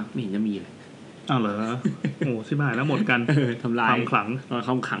นบอกว่าไม่เห็นจะมีเลยเหรอโอ้ชิบหายแล้วหมดกันทำลายความข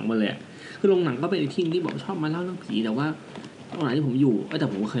ลังมาเลยคือโรงหนังก็เป็นที่ที่บอกชอบมาเล่าเรื่องผีแต่ว่าโรงหนังที่ผมอยู่แต่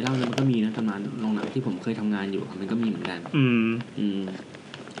ผมก็เคยเล่ามันก็มีนะตำนานโรงหนังที่ผมเคยทำงานอยู่มันก็มีเหมือนกัน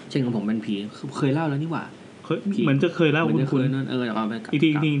เช่นของผมเป็นผีเคยเล่าแล้วนี่หว่าเหมือนจะเคยเล่าคุณนั่นเอาไปอีกที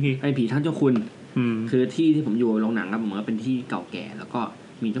ไอ้ผีท่านเจ้าคุณคือที่ผมอยู่โรงหนังครับผมก็เป็นที่เก่าแก่แล้วก็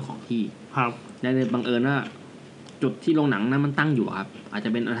มีเจ้าของที่ครับและในบังเอิญว่าจุดที่โรงหนังนั้นมันตั้งอยู่ครับอาจจะ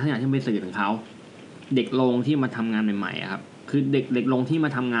เป็นอะไรทั้งอย่างที่ไปสื่อถึงเขาเด็กโรงที่มาทำงานใหม่ๆครับคือเด็กโรงที่มา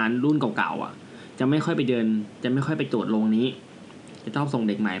ทำงานรุ่นเก่าๆจะไม่ค่อยไปเดินจะไม่ค่อยไปตรวจโรงนี้จะชอบส่ง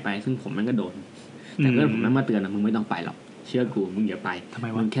เด็กใหม่ไปซึ่งผมมันก็โดนแต่เพื่อนผมมันมาเตือนมึงไม่ต้องไปหรอกเชื่อกูมึงอย่าไป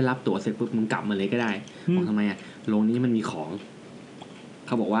มึงแค่รับตั๋วเสร็จปุ๊บมึงกลับมาเลยก็ได้บอกทำไมโรงนี้มันมีของเ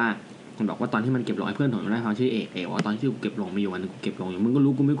ขาบอกว่าตอนที่มันเก็บลงไอ้เพื่อนผมมันได้ฟังชื่อเอกว่าตอนที่กูเก็บลงไม่อยู่วันนึงกูเก็บลงอยู่มึงก็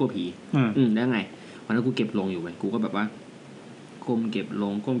รู้กูไม่กลัวผีได้ไงวันนั้นกูเก็บลงอยู่ไว้กูก็แบบว่าก้มเก็บล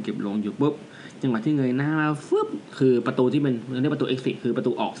งอยู่ปุ๊บจังหวะที่เงยหน้าฟึบคือประตูที่มันเรียกประตู exit คือประ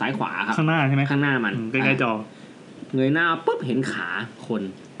ตูออกซ้ายขวาครับข้างหน้าใช่ไหมข้างหน้ามันใกล้ๆจอเงยหน้าปุ๊บเห็นขาคน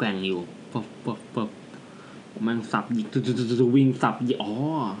แกว่งอยู่ปุ๊บมันสับยิกวิ่งสับยิก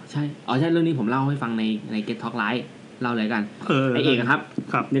ใช่เรื่องนี้ผมเล่าให้ฟังใน Get Talk Live เล่าเลยกันไอเอกครับ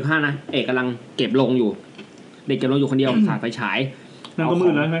นึกภาพนะเอกกำลังเก็บลงอยู่เด็กเก็บลงอยู่คนเดียวสาดไฟฉายนั่นก็มื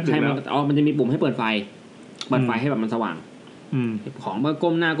ดแล้วใช่ไหมมันจะมีปุ่มให้เปิดไฟให้แบบมันสว่างเก็บของเมื่อ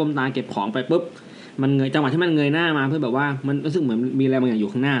ก้มหน้าก้มตาเก็บของไปปุ๊บมันเงยจังหวะที่มันเงยหน้ามาเพื่อแบบว่ามันรู้สึกเหมือนมีอะไรบางอย่างอยู่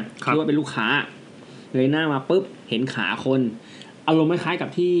ข้างหน้าคิดว่าเป็นลูกค้าเงยหน้ามาปุ๊บเห็นขาคนอารมณ์คล้ายๆกับ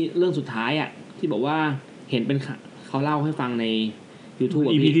ที่เรื่องสุดท้ายที่บอกว่าเห็นเป็นขาเขาเล่าให้ฟังใน YouTube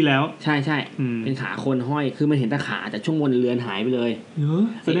EP ที่แล้วใช่ๆเป็นขาคนห้อยคือมันเห็นแต่ขาแต่ช่วงบนเรือนหายไปเลย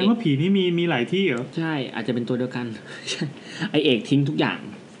แสดงว่าผีนี่มีหลายที่เหรอใช่อาจจะเป็นตัวเดียวกันใช่ไอเอกทิ้งทุกอย่าง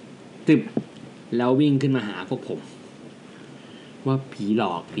ตึบแล้ววิ่งขึ้นมาหาพวกผมว่าผีหล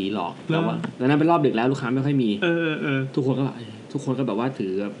อกแล้วว่าแล้วนั้นเป็นรอบดึกแล้วลูกค้าไม่ค่อยมีทุกคนก็แบบว่าถื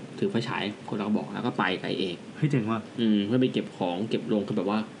อไฟฉายคนเราบอกแล้วก็ไปไกลเอกเฮ้ยเจ๋งว่ะเพื่อไปเก็บของเก็บลงคือแบบ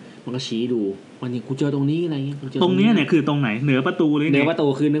ว่า มันก็ชี้ดูวันนี้กูเจอตรงนี้อะไรเงี้ยตรงนี้เนี่ยคือตรงไหนเหนือประตูหรือเหนือประตู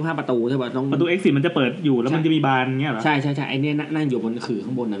คือนึกภาพประตูใช่ป่ะตรงประตู exit มันจะเปิดอยู่แล้วมันจะมีบานเงี้ยเหรอใช่ๆๆไอ้เนี่ยนั่งอยู่บนขื่อข้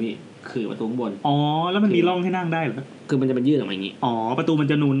างบนนะพี่ขื่อประตูข้างบนอ๋อแล้วมันมีร่องให้นั่งได้เหรอคือมันจะเป็นยื่นออกมาอย่างงี้อ๋อประตูมัน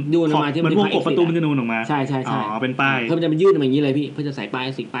จะนูนออกมาที่มันวงกบประตูมันจะนูนออกมาใช่ๆๆอ๋อเป็นป้ายคือมันจะเป็นยื่นออกมาอย่างงี้เลยพี่เพื่อจะใส่ป้าย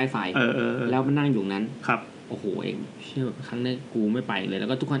สิป้ายไฟแล้วมันนั่งอยู่นั้นครับโอ้โหเองเชื่อครั้งนี้กูไม่ไปเลยแล้ว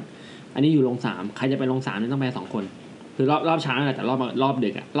ก็ทุกคนอันนี้อยู่โรง3ใครจะไปโรง3นี่ต้องไป2คนคือรอบเช้าแหละแต่รอบดึ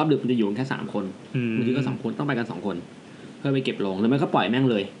กอ่ะรอบดึกมันจะอยู่แค่3คนบางทีก็2คนต้องไปกัน2คนเพื่อไปเก็บโรงแล้วมันก็ปล่อยแม่ง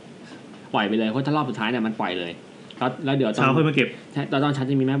เลยปล่อยไปเลยเพราะถ้ารอบสุดท้ายเนี่ยมันปล่อยเลยแล้วเดี๋ยวเช้าค่อยมาเก็บใช่ตอนเช้า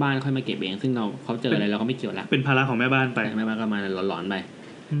จะมีแม่บ้านค่อยมาเก็บเองซึ่งเขาเจออะไรเราก็ไม่เกี่ยวแล้วเป็นภาระของแม่บ้านไปแม่บ้านก็มาหลอนๆไป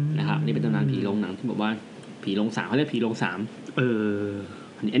นะครับนี่เป็นตำนานผีโรงหนังที่บอกว่าผีโรง3เขาเรียกผีโรง3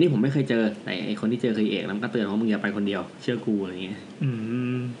อันนี้ผมไม่เคยเจอแต่ไอคนที่เจอเคยเอกแล้วมันก็เตือนว่ามึงอย่าไปคนเดียวเชื่อกูอะไรเงี้ย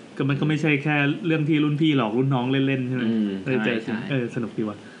ก็มันก็ไม่ใช่แค่เรื่องที่รุ่นพี่หลอกรุ่นน้องเล่นๆใช่ไหมเจอสนุกดี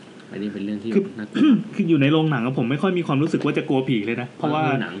ว่ะอันนี้เป็นเรื่องที่คืออยู่ในโรงหนังผมไม่ค่อยมีความรู้สึกว่าจะกลัวผีเลยนะเพราะว่า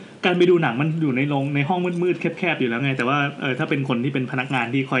การไปดูหนังมันอยู่ในโรงในห้องมืดๆแคบๆอยู่แล้วไงแต่ว่าถ้าเป็นคนที่เป็นพนักงาน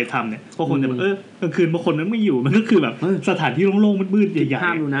ที่คอยทำเนี่ยก็คนจะแบบกลางคืนบางคนนั้นไม่อยู่มันก็คือแบบสถานที่โล่งๆมืดๆใหญ่ๆภ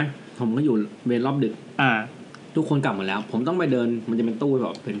าพดูนะผมก็อยู่เวรรอบดึกทุกคนกลับหมดแล้วผมต้องไปเดินมันจะเป็นตู้แบ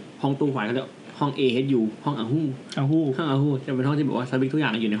บเป็นห้องตู้ไฟเขาเรียกห้อง A.H.U ห้องอาฮู้ห้องอาฮู้จะเป็นห้องที่บอกว่าสวิตช์ทุกอย่า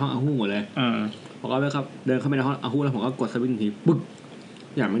งอยู่ในห้องอาฮู้หมดเลยผมก็เลยครับเดินเข้าไปในห้องอาฮู้แล้วผมก็กดสวิตช์ทีปึ๊ก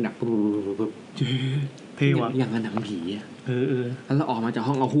อย่างมันดับปึ๊บเท่ว่ะอย่างหนังผีอ่ะแล้วเราออกมาจาก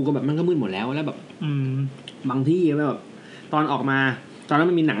ห้องอาฮู้ก็แบบมันก็มืดหมดแล้วแล้วแบบบางที่แบบตอนออกมาตอนนั้น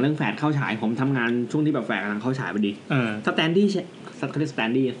มันมีหนังเรื่องแฝดเข้าฉายผมทำงานช่วงที่แบบแฝดกำลังเข้าฉายพอดีสแตนดี้เขาเรียกสแต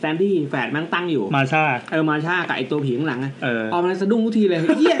นดี้แฝดนั่งตั้งอยู่มาช่ามาช่ากับไอตัวผีข้างหลังอ่ะออกมาสะดุ้งทุกทีเลย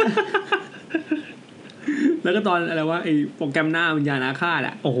เหี้ยแล้วก็ตอนอะไรวะไอโปรแกรมหน้าวิญญาณอาฆาต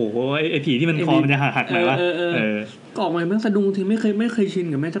อ่ะโอ้โหไอผีที่มันคอมันจะหักๆหน่อยวะก็ออกมาแม่งสะดุ้งทีไม่เคยชิน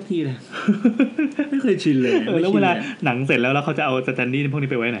กับแม่สักทีเลยไม่เคยชินเลยแล้วเวลาหนังเสร็จแล้วเขาจะเอาสแตนดี้พวกนี้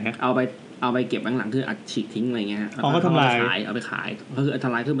ไปไว้ไหนฮะเอาไปเก็บข้างหลังคืออัดฉีกทิ้งอะไรเงี้ยก็ทำลายเอาไปขายก็คือท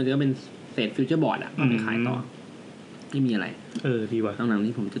ำลายคือมันก็เป็นเศษฟิวเจอร์บอร์ดอ่ะเอาไปขายต่อไม่มีอะไรดีว่ะหนัง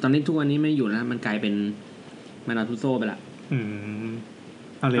ที่ผมตอนนี้ทุกวันนี้ไม่อยู่แล้วมันกลายเป็นมานาทุโซ่ไปละ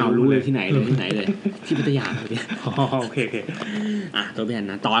เอารู้เลยที่ไหนเลยที่พัทยาเลยโอเคตัวพี่แอน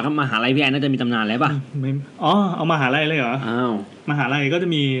นะต่อครับมหาลัยพี่แอนน่าจะมีตำนานแล้วป่ะไม่เอามหาลัยเลยเหรอมหาลัยก็จะ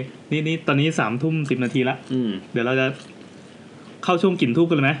มีนี่ตอนนี้ 3:10 นาทีละเดี๋ยวเราจะเข้าช่วงกลิ่นทูบ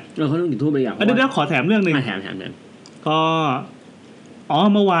กันเลยไหมเข้าช่วงกลิ่นทูบไปอย่างเดี๋ยวขอแถมเรื่องนึงแถมก็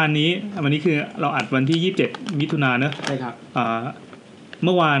เมื่อวานนี้วันนี้คือเราอัดวันที่27มิถุนายนเนอะใช่ครับเ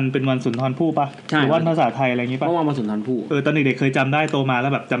มื่อวานเป็นวันสุนทรภู่ป่ะหรือว่าภาษาไทยอะไรอย่างงี้ป่ะเมื่อวานวันสุนทรภู่ตอนเด็กๆเคยจำได้โตมาแล้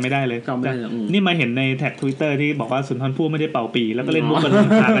วแบบจำไม่ได้เลยนี่มาเห็นในแท็ก Twitter ที่บอกว่าสุนทรภู่ไม่ได้เป่าปีแล้วก็เล่นมุกกัน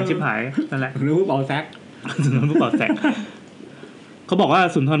หากันชิบหายนั่นแหละรู้เป่าแซกสุนทรภู่เป่าแซกเขาบอกว่า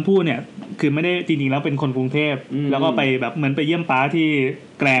สุนทรภู่เนี่ยคือไม่ได้จริงๆแล้วเป็นคนกรุงเทพแล้วก็ไปแบบเหมือนไปเยี่ยมป้าที่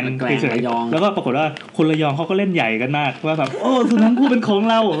แกลงเฉยๆแล้วก็ปรากฏว่าคนระยองเขาก็เล่นใหญ่กันมากว่าแบบโอ้สุนทรภู่เป็นของ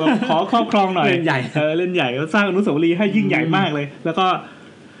เราแบบขอครอบครองหน่อยเล่นใหญ่เล่นใหญ่สร้างอนุสาวรีย์ให้ยิ่งใหญ่มากเลยแล้วก็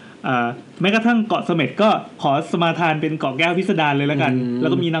แม้กระทั่งเกาะเสม็ดก็ขอสมาทานเป็นเกาะแก้วพิสดารเลยแล้วกันแล้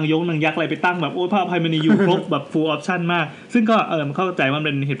วก็มีนางยักษ์อะไรไปตั้งแบบโอ้พระอภัยมณีอยู่ครบแบบ full option มากซึ่งก็มันเข้าใจว่ามันเ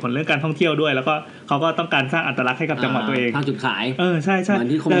ป็นเหตุผลเรื่องการท่องเที่ยวด้วยแล้วก็เขาก็ต้องการสร้างอัตลักษณ์ให้กับจังหวัดตัวเองทางจุดขายใช่เหมือ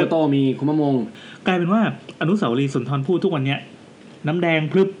นที่โคโมโตมีคุมะมงกลายเป็นว่าอนุสาวรีย์สุนทรภู่ทุกวันนี้น้ำแดง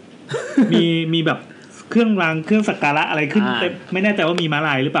พรึบมีแบบเครื่องสักการะอะไรขึ้นไม่แน่ใจว่ามีม้าล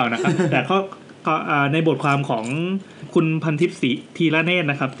ายหรือเปล่านะครับแต่ก็ในบทความของคุณพันทิพย์ศรีธีรเนตร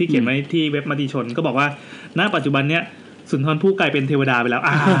นะครับที่เขียนไว้ที่เว็บมติชนก็บอกว่าณปัจจุบันเนี้ยสุนทรภู่กลายเป็นเทวดาไปแล้ว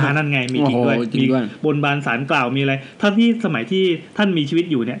นั่นไงมีจริงด้วยมีบนบานศาลกล่าวมีอะไรท่านที่สมัยที่ท่านมีชีวิต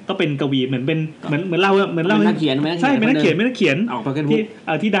อยู่เนี่ยก็เป็นกวีเหมือนเล่าใช่เป็นนักเขียน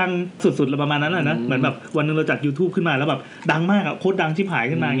ที่ดังสุดๆประมาณนั้นแหละนะเหมือนแบบวันนึงเราจาก YouTube ขึ้นมาแล้วแบบดังมากโคตรดังชิบหาย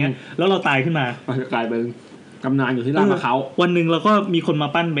ขึ้นมาอย่างเงี้ยแล้วเราตายขึ้นมากลายเป็นกำนานอยู่ที่ลาดมะเขาวันนึงเราก็มีคนมา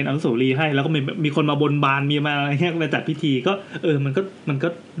ปั้นเป็นอนุสาวรีย์ให้แล้วก็มีคนมาบนบานมีมาอะไรเงี้ยมาจัดพิธีก็มันก็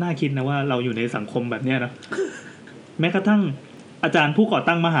น่าคิดนะว่าเราอยู่ในสังคมแบบเนี้ยนะแม้กระทั่งอาจารย์ผู้ก่อ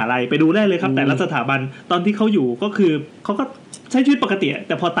ตั้งมหาลัยไปดูได้เลยครับแต่ละสถาบันตอนที่เขาอยู่ก็คือเขาก็ใช้ชีวิตปกติแ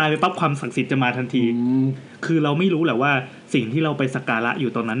ต่พอตายไปปั๊บความศักดิ์สิทธิ์จะมาทันทีคือเราไม่รู้แหละว่าสิ่งที่เราไปสักการะอ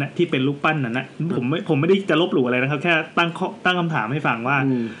ยู่ตรงนั้นน่ะที่เป็นรูปปั้นนั้นน่ะผมไม่ได้จะลบหลู่อะไรนะครับแค่ตั้งคำถามให้ฟังว่า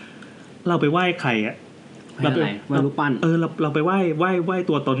เราไปไหว้ใครอ่ะเราไปไหว้รูปปั้นเราไปไหว้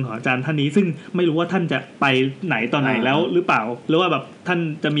ตัวตนของอาจารย์ท่านนี้ซึ่งไม่รู้ว่าท่านจะไปไหนตอนไหนแล้วหรือเปล่าหรือว่าแบบท่าน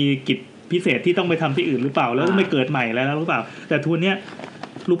จะมีกิจพิเศษที่ต้องไปทำที่อื่นหรือเปล่าแล้วต้องไปเกิดใหม่แล้วหรือเปล่าแต่ทุกวันนี้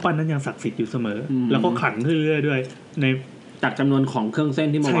รูปปั้นนั้นยังศักดิ์สิทธิ์อยู่เสมอแล้วก็ขลังขึ้นเรื่อยๆด้วยใน จากจำนวนของเครื่องเส้น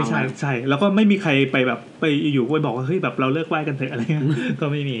ที่มาวางใช่แล้วก็ไม่มีใครไปแบบไปอยู่ๆไปบอกว่าเฮ้ยแบบเราเลิกไหว้กันเถอะอะไรเงี้ยก็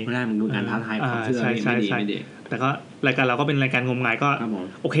ไม่มีไม่ได้มันดูงานท้าทายความเชื่อไม่ดีแต่ก็รายการเราก็เป็นรายการงมงายก็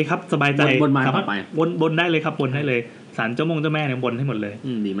โอเคครับสบายใจบนมาต่อไปบนได้เลยครับบนได้เลยศาลเจ้าแม่เนี่ยบนให้หมดเลย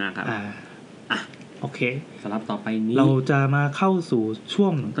ดีมากครับโอเคสำหรับต่อไปนี้เราจะมาเข้าสู่ช่ว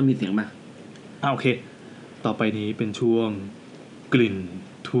งต้องมีเสียงป่ะโอเคต่อไปนี้เป็นช่วงกลิ่น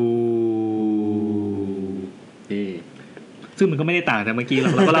ทูซึ่งมันก็ไม่ได้ต่างจากเมื่อกี้เรา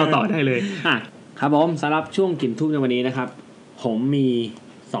ก็เล่าต่อได้เลยครับผมสำหรับช่วงกลิ่นทูบในวันนี้นะครับผมมี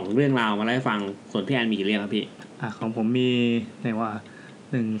2เรื่องราวมาเล่าให้ฟังส่วนพี่แอนมีกี่เรื่องครับพี่ของผมมีไหนว่า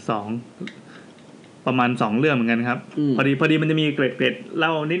1 2ประมาณ2เรื่องเหมือนกันครับพอดีมันจะมีเกร็ดเล่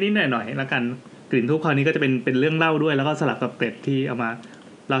านิดๆหน่อยๆแล้วกันกลิ่นทูบคราวนี้ก็จะเป็นเรื่องเล่าด้วยแล้วก็สลับกับเกร็ดที่เอามา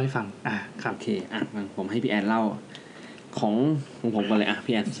เล่าให้ฟังครับโอเคผมให้พี่แอนเล่าของผมก่อนเลย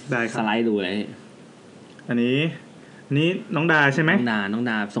พี่แอนได้สไลด์ดูเลยอันนี้น้องดาใช่ไหมน้อง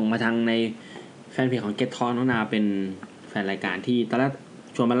ดาส่งมาทางในแฟนเพจของ Get Talk น้องดาเป็นแฟนรายการที่ตอนแรก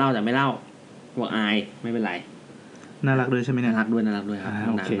ชวนมาเล่าแต่ไม่เล่าบอกอายไม่เป็นไรน่ารักด้วยใช่ไหมเนี่ยน่ารักด้วยครับ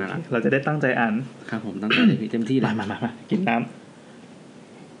โอเคเราจะได้ตั้งใจอ่านครับผมตั้งใจเต็มที่เลยมากินน้ำ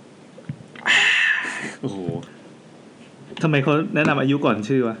โอ้โหทำไมเขาแนะนำอายุก่อน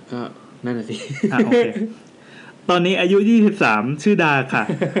ชื่อวะก็นั่นแหละสิโอเคตอนนี้อายุ23ชื่อดาค่ะ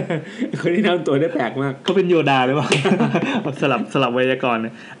คนที่ทำตัวได้แปลกมากเขาเป็นโยดาหรือเปล่าสลับไวยากรณ์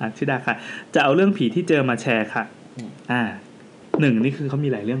ชื่อดาค่ะจะเอาเรื่องผีที่เจอมาแชร์ค่ะ1นี่คือเขามี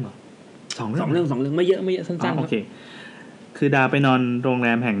หลายเรื่องเหรอ2เรื่องไม่เยอะสั้นๆโอเคคือดาไปนอนโรงแร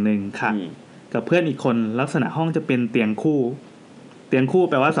มแห่งหนึ่งค่ะกับเพื่อนอีกคนลักษณะห้องจะเป็นเตียงคู่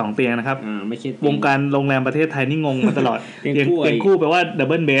แปลว่า2เตียงนะครับไม่ใช่วงการโรงแรมประเทศไทยนี่งงมาตลอดเตียงคู่แปลว่าดับเ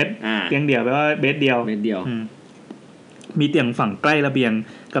บิลเบดเตียงเดี่ยวแปลว่าเบดเดียวมีเตียงฝั่งใกล้ระเบียง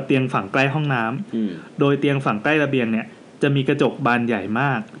กับเตียงฝั่งใกล้ห้องน้ำโดยเตียงฝั่งใกล้ระเบียงเนี่ยจะมีกระจกบานใหญ่ม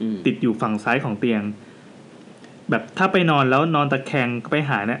ากติดอยู่ฝั่งซ้ายของเตียงแบบถ้าไปนอนแล้วนอนตะแคงไป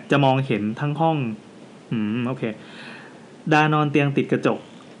หาเนี่ยจะมองเห็นทั้งห้องโอเคดานอนเตียงติดกระจก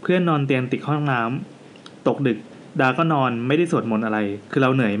เพื่อนนอนเตียงติดห้องน้ำตกดึกดาก็นอนไม่ได้สวดมนต์อะไรคือเรา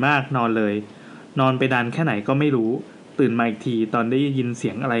เหนื่อยมากนอนเลยนอนไปนานแค่ไหนก็ไม่รู้ตื่นมาอีกทีตอนได้ยินเสี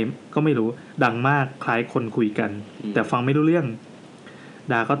ยงอะไรก็ไม่รู้ดังมากคล้ายคนคุยกันแต่ฟังไม่รู้เรื่อง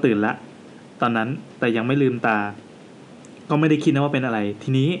ดาก็ตื่นละตอนนั้นแต่ยังไม่ลืมตาก็ไม่ได้คิดนะว่าเป็นอะไรที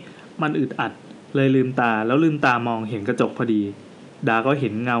นี้มันอึดอัดเลยลืมตาแล้วลืมตามองเห็นกระจกพอดีดาก็เห็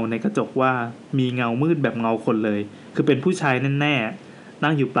นเงาในกระจกว่ามีเงามืดแบบเงาคนเลยคือเป็นผู้ชายแน่ๆ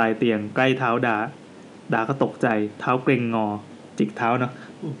นั่งอยู่ปลายเตียงใกล้เท้าดาก็ตกใจเท้าเกร็งงอจิกเท้าเนาะ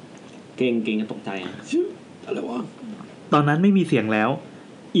เกร็งก็ตกใจอะไรวะตอนนั้นไม่มีเสียงแล้ว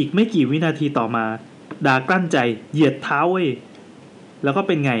อีกไม่กี่วินาทีต่อมาดากลั้นใจเหยียดเท้าเว้ยแล้วก็เ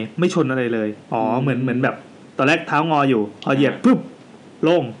ป็นไงไม่ชนอะไรเลยเหมือนแบบตอนแรกเท้างออยู่พอเหยียบปุ๊บโ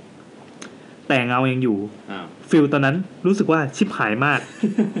ล่งแต่เงายังอยู่ฟิลตอนนั้นรู้สึกว่าชิบหายมาก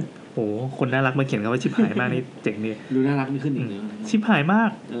โอ้คนน่ารักมาเขียนคำว่าชิบหายมากนี่เจ๋งดีดูน่ารักไม่ขึ้นอีกเลยชิบหายมา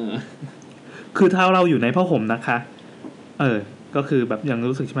กคือเท้าเราอยู่ในผ้าห่มนะคะก็คือแบบยัง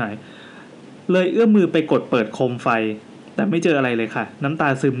รู้สึกชิบหายเลยเอื้อมมือไปกดเปิดโคมไฟแต่ไม่เจออะไรเลยค่ะน้ำตา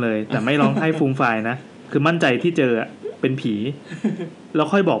ซึมเลยแต่ไม่ร้องไห้ฟูมฟายนะคือมั่นใจที่เจอเป็นผีแล้ว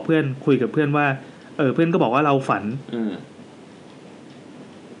ค่อยบอกเพื่อนคุยกับเพื่อนว่าเพื่อนก็บอกว่าเราฝัน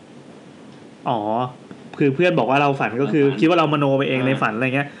คือเพื่อนบอกว่าเราฝันก็คือคิดว่าเรามโนไปเองในฝันอะไร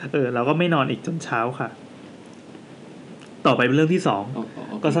เงี้ยเราก็ไม่นอนอีกจนเช้าค่ะต่อไปเป็นเรื่องที่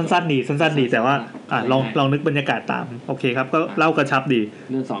2ก็สั้นๆดีแต่ว่าลองนึกบรรยากาศตามโอเคครับก็เล่ากระชับดี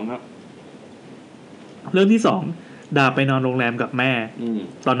เรื่อง2ครับเรื่องที่2ดาไปนอนโรงแรมกับแม่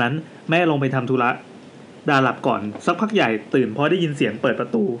ตอนนั้นแม่ลงไปทำธุระดาหลับก่อนสักพักใหญ่ตื่นเพราะได้ยินเสียงเปิดปร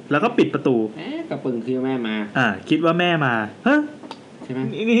ะตูแล้วก็ปิดประตูกระปึงคือแม่มาคิดว่าแม่มาฮะใช่ไหม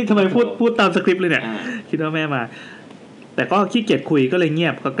นี่ทำไมพูดตามสคริปต์เลยเนี่ยคิดว่าแม่มาแต่ก็ขี้เกียจคุยก็เลยเงี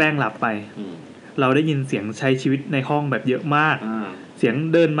ยบก็แกล้งหลับไปเราได้ยินเสียงใช้ชีวิตในห้องแบบเยอะมากเสียง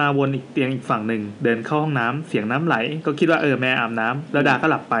เดินมาวนอีกเตียงอีกฝั่งหนึ่งเดินเข้าห้องน้ำเสียงน้ำไหลก็คิดว่าแม่อาบน้ำแล้วดาก็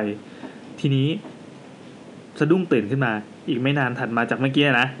หลับไปทีนี้สะดุ้งตื่นขึ้นมาอีกไม่นานถัดมาจากเมื่อกี้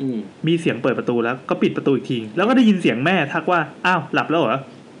นะมีเสียงเปิดประตูแล้วก็ปิดประตูอีกทีแล้วก็ได้ยินเสียงแม่ทักว่าอ้าวหลับแล้วเหรอ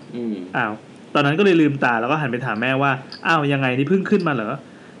ตอนนั้นก็เลยลืมตาแล้วก็หันไปถามแม่ว่าอ้าวยังไงนี่เพิ่งขึ้นมาเหรอ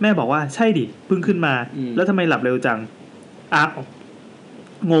แม่บอกว่าใช่ดิเพิ่งขึ้นมาแล้วทำไมหลับเร็วจัง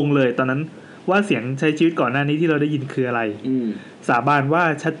งงเลยตอนนั้นว่าเสียงใช้ชีวิตก่อนหน้านี้ที่เราได้ยินคืออะไรสาบานว่า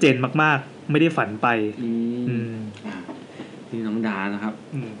ชัดเจนมากๆไม่ได้ฝันไปนี่น้องดานะครับ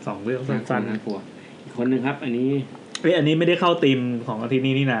2เรื่องสั้นๆน่ากลัวคนนึงครับอันนี้ไม่ได้เข้าธีมของอาทิตย์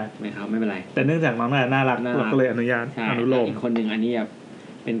นี้นี่นะไม่ครับไม่เป็นไรแต่เนื่องจากน้องน่ารักเราก็เลยอนุญาตอนุโลมอีกคนนึงอันนี้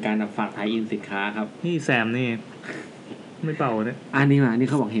เป็นการฝากขายอินสินค้าครับนี่แซมนี่ ไม่เป่าเนี่ยอันนี้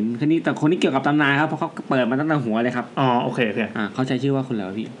เขาบอกเห็นคนนี้แต่คนนี้เกี่ยวกับตำนานครับเพราะเขาเปิดมาตั้งแต่หัวเลยครับอ๋อโอเคเขาใช้ชื่อว่าคนแล้ว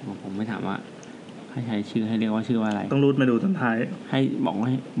พี่ผมไม่ถามว่าให้ใช้ชื่อให้เรียกว่าชื่อว่าอะไรต้องรูดมาดูตอนท้ายให้บอ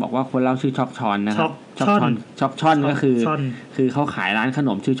กว่าคนเล่าชื่อช็อกชอนนะครับช็อกชอนก็คือเขาขายร้านขน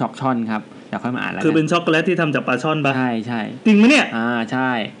มชื่อช็อกชอนครับเดี๋ยวค่อยมาอ่านแล้วคือเป็นช็อกโกแลตที่ทำจากปลาช่อนป่ะใช่จริงมั้ยเนี่ยใ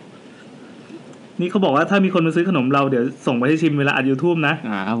ช่นี่เขาบอกว่าถ้ามีคนมาซื้อขนมเราเดี๋ยวส่งไปให้ชิมเวลาอัด YouTube นะ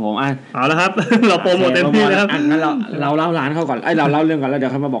ครับผมเอาละครับ เราโปรโมทเต็มที่แล้วครับงั้นเราเล่าร้านเขาก่อนเราเล่าเรื่องก่อนแล้วเดี๋ย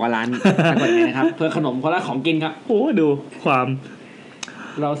วค่อยมาบอกว่าร้านก่อนนะครับเพื่อขนมคนละของกินครับโอ้ดูความ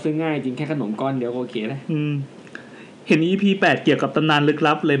เราซื้อง่ายจริงแค่ขนมก้อนเดียวก็โอเคแล้วเห็น EP.8 เกี่ยวกับตำนานลึก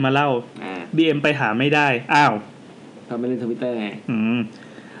ลับเลยมาเล่า BM ไปหาไม่ได้อ้าวเขาไม่เล่น Twitter ไง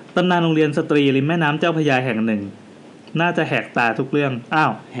ตำนานโรงเรียนสตรีริมแม่น้ำเจ้าพระยาแห่งหนึ่งน่าจะแหกตาทุกเรื่องอ้า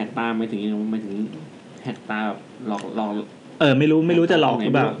วแหกตาไม่ถึงแหกตาแบบหลอกไม่รู้จะหลอกห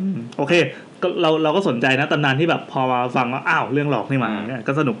รือเปล่าโอเคก็เราก็สนใจนะตำนานที่แบบพอมาฟังว่าอ้าวเรื่องหลอกนี่มา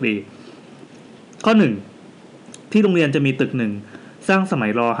ก็สนุกดีข้อ1ที่โรงเรียนจะมีตึกหนึ่งสร้างสมั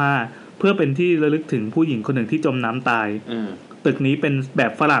ยร.5 เพื่อเป็นที่ระลึกถึงผู้หญิงคนหนึ่งที่จมน้ำตายตึกนี้เป็นแบ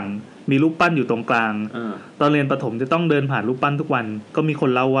บฝรั่งมีรูปปั้นอยู่ตรงกลางตอนเรียนประถมจะต้องเดินผ่านรูปปั้นทุกวันก็มีคน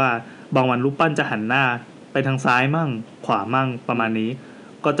เล่าว่าบางวันรูปปั้นจะหันหน้าไปทางซ้ายมั่งขวามั่งประมาณนี้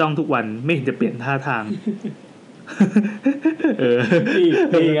ก็จ้องทุกวันไม่เห็นจะเปลี่ยนท่าทาง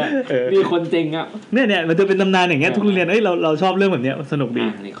นี่คนจริงอ่ะเนี่ยมันจะเป็นตำนานอย่างเงี้ยทุกโรงเรียนเราชอบเรื่องแบบเนี้ยสนุกดี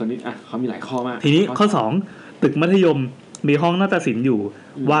นี่คนนี้เขามีหลายข้อมากทีนี้ข้อ2ตึกมัธยมมีห้องนาฏศิลป์อยู่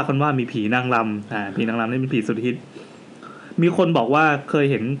ว่ากันว่ามีผีนางรำผีนางรำนี่เป็นผีสุดฮิตมีคนบอกว่าเคย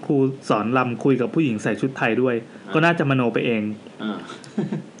เห็นครูสอนรำคุยกับผู้หญิงใส่ชุดไทยด้วยก็น่าจะมโนไปเอง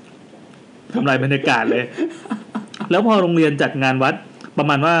ทำลายบรรยากาศเลยแล้วพอโรงเรียนจัดงานวัดประ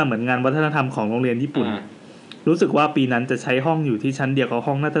มาณว่าเหมือนงานวัฒนธรรมของโรงเรียนญี่ปุ่นรู้สึกว่าปีนั้นจะใช้ห้องอยู่ที่ชั้นเดียวกับ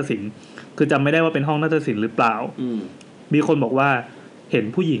ห้องนาฏศิลป์คือจำไม่ได้ว่าเป็นห้องนาฏศิลป์หรือเปล่ามีคนบอกว่าเห็น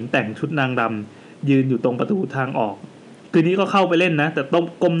ผู้หญิงแต่งชุดนางรำยืนอยู่ตรงประตูทางออกคืนนี้ก็เข้าไปเล่นนะแต่ต้อง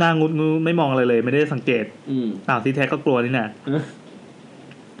ก้มหน้างุดงูไม่มองอะไรเลยไม่ได้สังเกตที่แท้ก็กลัวนี่นะ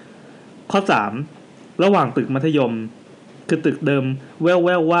ข้อ3ระหว่างตึกมัธยมคือตึกเดิมแว่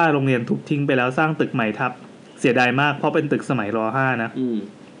วว่าโรงเรียนถูกทิ้งไปแล้วสร้างตึกใหม่ทับเสียดายมากเพราะเป็นตึกสมัยร.5 นะ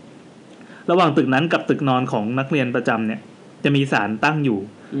ระหว่างตึกนั้นกับตึกนอนของนักเรียนประจำเนี่ยจะมีศาลตั้งอยู่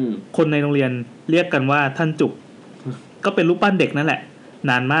คนในโรงเรียนเรียกกันว่าท่านจุกก็เป็นรูปปั้นเด็กนั่นแหละ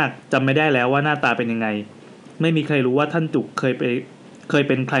นานมากจำไม่ได้แล้วว่าหน้าตาเป็นยังไงไม่มีใครรู้ว่าท่านจุกเคยเ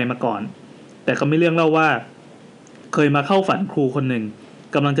ป็นใครมาก่อนแต่ก็ไม่เรื่องเล่าว่าเคยมาเข้าฝันครูคนหนึ่ง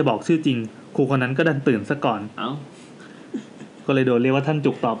กำลังจะบอกชื่อจริงครูคนนั้นก็ดันตื่นซะก่อนก็เลยโดนเรียกว่าท่าน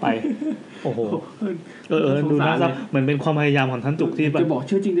จุกต่อไปโอ้โหดูนะครับเหมือนเป็นความพยายามของท่านจุกที่จะบอก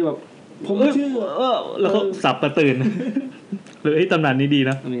ชื่อจริงที่แบบผมชื่อแล้วก็สับประตื่นหรือตำนานนี้ดี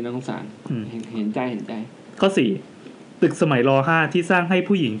นะอันนี้น่าสงสารเห็นใจข้อ4ตึกสมัยร.5 ที่สร้างให้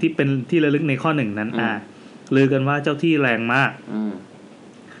ผู้หญิงที่เป็นที่ระลึกในข้อ1นั้นลือกันว่าเจ้าที่แรงมาก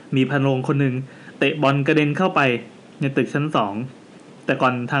มีพนโรงคนนึงเตะบอลกระเด็นเข้าไปในตึกชั้น2แต่ก่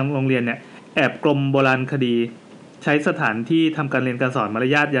อนทางโรงเรียนเนี่ยแอบกรมโบราณคดีใช้สถานที่ทำการเรียนการสอนมาร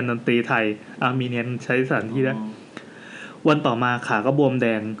ยาทยันดนตรีไทยมีเนียนใช้สถานที่ด้วยวันต่อมาขาก็บวมแด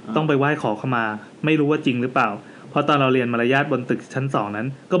งต้องไปไหว้ขอเข้ามาไม่รู้ว่าจริงหรือเปล่าเพราะตอนเราเรียนมารยาทบนตึกชั้น2นั้น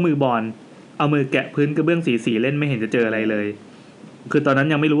ก็มือบอลเอามือแกะพื้นกระเบื้องสีเล่นไม่เห็นจะเจออะไรเลยคือตอนนั้น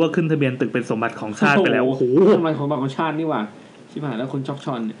ยังไม่รู้ว่าขึ้นทะเบียนตึกเป็นสมบัติของชาติไปแล้วโอ้โหสมบัติของชาตินี่หว่าชิบหายแล้วคนช็อกช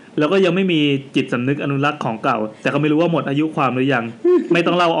อนแล้วก็ยังไม่มีจิตสำนึกอนุรักษ์ของเก่าแต่ก็ไม่รู้ว่าหมดอายุความหรือยังไม่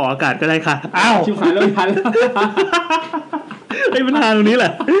ต้องเล่าออกอากาศก็ได้ค่ะอ้าวชิบหายแล้วทันไอ้ปัญหาตรงนี้แหล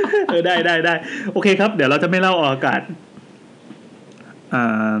ะได้โอเคครับเดี๋ยวเราจะไม่เล่าออกอากาศ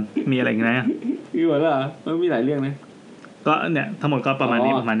มีอะไรอีกนะมีหมดแล้วมันมีหลายเรื่องนะก็เนี่ยทั้งหมดก็ประมาณ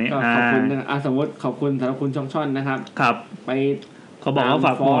นี้ขอบคุณนะสมมติขอบคุณสำหรับคุณช่องช่อนนะครับครับไปเขาบอกว่าฝ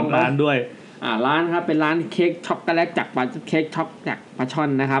ากโปรโมทร้านด้วยร้านครับเป็นร้านเค้กช็อกโกแลตจากเค้กช็อกจากปลาช่อน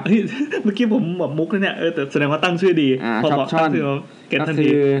นะครับเมื่อกี้ผมแบบมุกเนี่ยแต่แสดงว่าตั้งชื่อดีพอบอกช่อนก็คื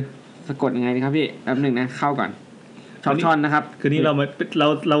อสะกดยังไงนะครับพี่แป๊บนึงนะเข้าก่อนช็อกช่อนนะครับคือนี่เร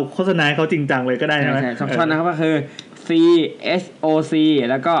าโฆษณาให้เขาจริงจังเลยก็ได้ใช่ไหมช็อกช่อนนะครับก็คือ CHOC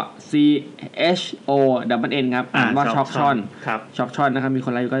แล้วก็ CHO double N ครับอ่านว่าช็อกช่อนช็อกช่อนนะครับมีค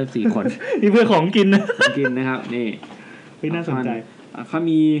นไลค์อยู่ก็4คนนี่เพื่อของกินนะกินนะครับนี่น่าสนใจเขา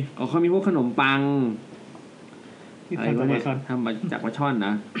มีพวกขนมปังอะไรพวกนี้ทำมาจากปลาช่อนน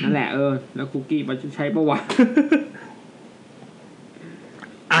ะนั่นแหละแล้วคุกกี้ใช้ปะวะ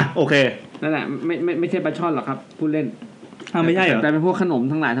โอเคนั่นแหละไม่ใช่ปลาช่อนหรอกครับพูดเล่นไม่ใช่เหรอแต่เป็นพวกขนม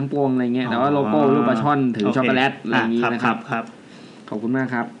ทั้งหลายทั้งปวงอะไรเงี้ยแต่ว่าโลโก้รูปปลาช่อนถือช็อกโกแลตอะไรอย่างงี้นะครับขอบคุณมาก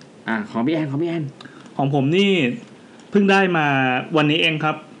ครับของพี่แอนของผมนี่เพิ่งได้มาวันนี้เองค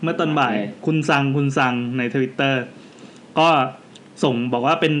รับเมื่อตอนบ่ายคุณซังใน Twitter ก็ส่งบอก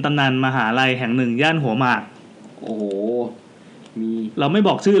ว่าเป็นตำนานมหาลัยแห่งหนึ่งย่านหัวหมากโอ้โหมีเราไม่บ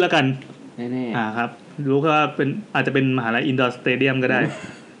อกชื่อแล้วกันแน่ๆครับรู้แค่ว่าเป็นอาจจะเป็นมหาลัยอินดอร์สเตเดียมก็ได้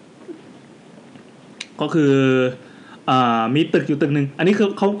ก็คือมีตึกอยู่ตึกนึงอันนี้คือ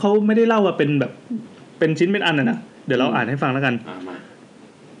เขาไม่ได้เล่าว่าเป็นแบบเป็นชิ้นเป็นอันนะเดี๋ยวเราอ่านให้ฟังแล้วกันมา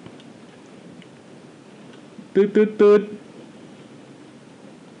ตืด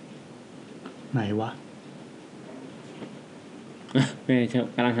ไหนวะไม่ใช่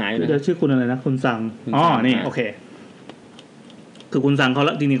กำลังหายเลยเดี๋ยวชื่อคุณอะไรนะคุณสังนี่โอเคคือคุณสังเขา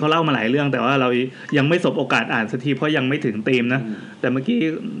จริงๆเขาเล่ามาหลายเรื่องแต่ว่าเรายังไม่สบโอกาสอ่านสักทีเพราะยังไม่ถึงธีมนะแต่เมื่อกี้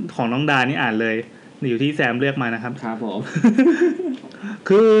ของน้องดานี่อ่านเลยอยู่ที่แซมเลือกมานะครับครับผม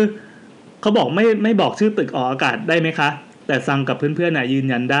คือเขาบอกไม่บอกชื่อตึกออกอากาศได้ไหมคะแต่ซังกับเพื่อนๆน่ะยืน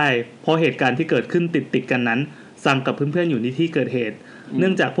ยันได้เพราะเหตุการณ์ที่เกิดขึ้นติดกันนั้นซังกับเพื่อนๆอยู่ในที่เกิดเหตุเนื่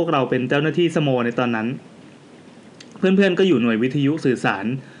องจากพวกเราเป็นเจ้าหน้าที่สโมในตอนนั้นเพื่อนๆก็อยู่หน่วยวิทยุสื่อสาร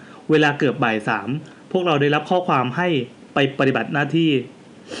เวลาเกือบบ่าย 3พวกเราได้รับข้อความให้ไปปฏิบัติหน้าที่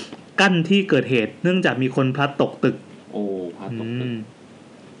กั้นที่เกิดเหตุเนื่องจากมีคนพลัดตกตึกโอ้พลัดตกตึก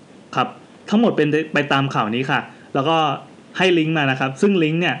ครับทั้งหมดเป็นไปตามข่าวนี้ค่ะแล้วก็ให้ลิงก์มานะครับซึ่งลิ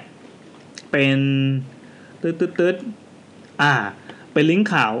งก์เนี่ยเป็นตืดเป็นลิงก์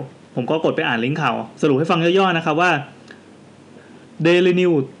ข่าวผมก็กดไปอ่านลิงก์ข่าวสรุปให้ฟังย่อๆนะครับว่า Daily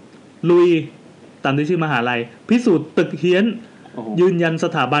News ลุยตามที่ชื่อมหาลัยพิสูจน์ตึกเฮี้ยนยืนยันส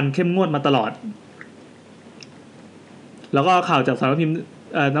ถาบันเข้มงวดมาตลอดแล้วก็ข่าวจากสำนักพิมพ์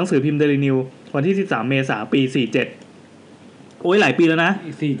หนังสือพิมพ์ Daily News วันที่13เมษายนปี47โอ้ยหลายปีแล้วนะ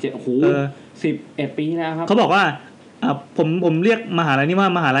47โอ้โห11ปีแล้วครับเขาบอกว่าผมเรียกมหาลัยนี้ว่า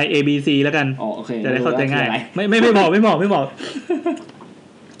มหาลัย ABC แล้วกันโอเคจะได้เข้าใจง่ายไม่บอก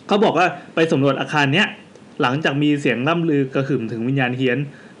เขาบอกว่าไปสำรวจอาคารเนี้ยหลังจากมีเสียงร่ำลือกระหึ่มถึงวิญญาณเฮี้ยน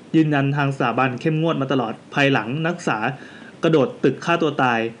ยืนยันทางสถาบันเข้มงวดมาตลอดภายหลังนักศึกษากระโดดตึกฆ่าตัวต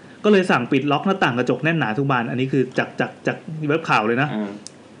ายก็เลยสั่งปิดล็อกหน้าต่างกระจกแน่นหนาทุกบานอันนี้คือจากเว็บข่าวเลยนะ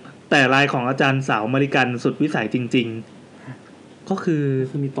แต่รายของอาจารย์สาวอเมริกันสุดวิสัยจริงๆก็คือ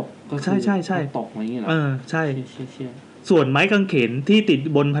มีตกใช่ตกอะไรอย่างเงี้ยเหรอใช่ส่วนไม้กางเขนที่ติด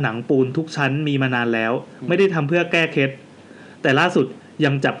บนผนังปูนทุกชั้นมีมานานแล้วไม่ได้ทำเพื่อแก้เคล็ดแต่ล่าสุดยั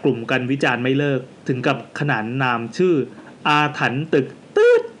งจับกลุ่มกันวิจารณ์ไม่เลิกถึงกับขนานนามชื่ออาถรรพ์ตึกตื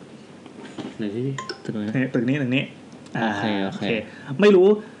ดไหนที่ตึกนี้โอเคไม่รู้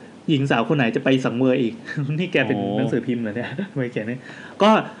หญิงสาวคนไหนจะไปสังเวยอีกนี่แกเป็นหนังสือพิมพ์เหรอเนี่ยไม่เขียนนี่ก็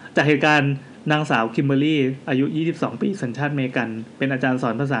จากเหตุการณ์นางสาวคิมเบอร์รี่อายุ22ปีสัญชาติอเมริกันเป็นอาจารย์สอ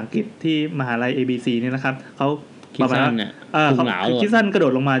นภาษาอังกฤษที่มหาลัย ABC เนี่ยนะครับเขาคิดสั้นเนี่ยเขาคิดสั้นกระโด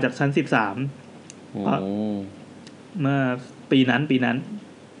ดลงมาจากชั้น13เมื่อปีนั้น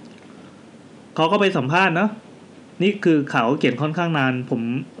เขาก็ไปสัมภาษณ์เนาะนี่คือข่าวเขียนค่อนข้างนานผม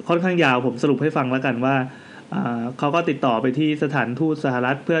ค่อนข้างยาวผมสรุปให้ฟังแล้วกันว่าเขาก็ติดต่อไปที่สถานทูตสห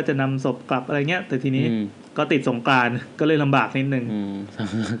รัฐเพื่อจะนำศพกลับอะไรเงี้ยแต่ทีนี้ก็ติดสงกรานต์ก็เลยลำบากนิดนึง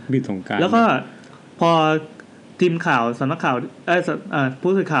ติดสงกรานต์แล้วก็พอทีมข่าวสำนักข่าว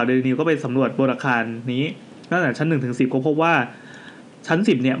ผู้สื่อข่าวเดลินิวก็ไปสำรวจบนอาคารนี้ตั้งแต่ชั้น1ถึง10ก็พบว่าชั้น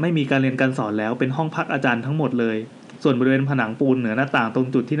10เนี่ยไม่มีการเรียนการสอนแล้วเป็นห้องพักอาจารย์ทั้งหมดเลยส่วนบริเวณผนังปูนเหนือหน้าต่างตรง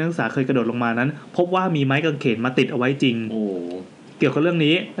จุดที่นักศึกษาเคยกระโดดลงมานั้นพบว่ามีไม้กางเขนมาติดเอาไว้จริงเกี่ยวกับเรื่อง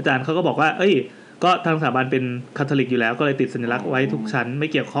นี้อาจารย์เขาก็บอกว่าก็ทางสถาบันเป็นคาทอลิกอยู่แล้วก็เลยติดสัญลักษณ์ไว้ทุกชั้นไม่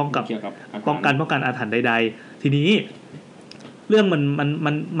เกี่ยวข้องกับป้องกันอาถรรพ์ใดๆทีนี้เรื่อง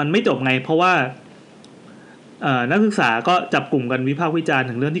มันไม่จบไงเพราะว่านักศึกษาก็จับกลุ่มกันวิพากษ์วิจารณ์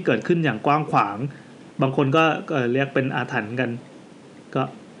ถึงเรื่องที่เกิดขึ้นอย่างกว้างขวางบางคนก็เรียกเป็นอาถรรพ์กันก็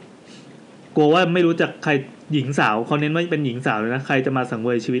กลัวว่าไม่รู้จักใครหญิงสาวเขาเน้นว่าเป็นหญิงสาวเลยนะใครจะมาสังเว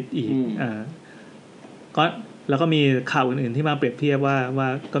ยชีวิตอีกก็แล้วก็มีข่าวอื่นๆที่มาเปรียบเทียบว่า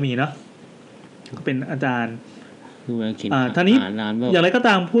ก็มีเนาะก็เป็นอาจารย์ท่านี้อย่างไรก็ต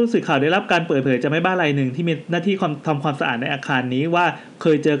ามผู้สื่อข่าวได้รับการเปิดเผยจากแม่บ้านรายหนึ่งที่มีหน้าที่ทำความสะอาดในอาคารนี้ว่าเค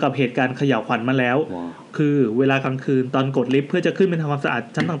ยเจอกับเหตุการณ์เขย่าขวัญมาแล้วคือเวลากลางคืนตอนกดลิฟต์เพื่อจะขึ้นไปทำความสะอาด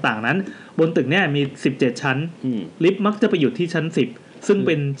ชั้นต่างๆนั้นบนตึกเนี่ยมี17ชั้นลิฟต์มักจะไปหยุดที่ชั้น10ซึ่งเ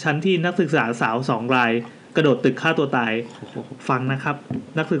ป็นชั้นที่นักศึกษาสาว2รายกระโดดตึกฆ่าตัวตายฟังนะครับ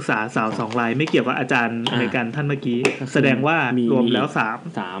นักศึกษาสาว2รายไม่เกี่ยวกับอาจารย์อเมริกันท่านเมื่อกี้แสดงว่ารวมแล้ว3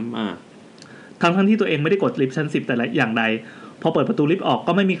ทั้งที่ตัวเองไม่ได้กดลิฟต์ชั้น10แต่ละอย่างใดพอเปิดประตูลิฟต์ออก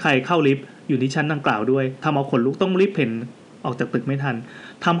ก็ไม่มีใครเข้าลิฟต์อยู่ที่ชั้นดังกล่าวด้วยทำเอาขนลุกต้องรีบเพ่นออกจากตึกไม่ทัน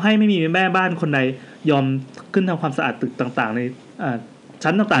ทำให้ไม่มีแม่บ้านคนใดยอมขึ้นทำความสะอาดตึกต่างๆใน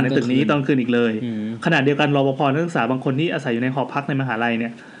ชั้นต่างๆในตึกนี้ตอนคืนอีกเลยขณะเดียวกันรปภ.นักศึกษาบางคนที่อาศัยอยู่ในหอพักในมหาลัยเนี่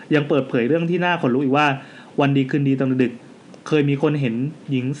ยยังเปิดเผยเรื่องที่น่าขนลุกอีกว่าวันดีคืนดีตอนดึกเคยมีคนเห็น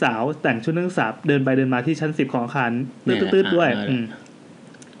หญิงสาวแต่งชุดนักศึกษาเดินไปเดินมาที่ชั้น10ของอาคารตืดๆด้วย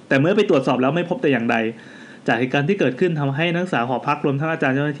แต่เมื่อไปตรวจสอบแล้วไม่พบแต่อย่างใด จากเหตุการณ์ที่เกิดขึ้นทำให้นักศึกษาหอพักรวมทั้งอาจา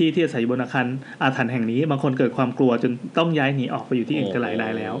รย์เจ้าหน้าที่ที่อาศัยอยู่บนอาคารอาถรรพ์แห่งนี้บางคนเกิดความกลัวจนต้องย้ายหนีออกไปอยู่ที่อื่นกันหลายรา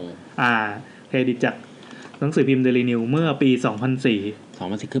ยแล้วเครดิตจากหนังสือพิมพ์ Daily News เมื่อปี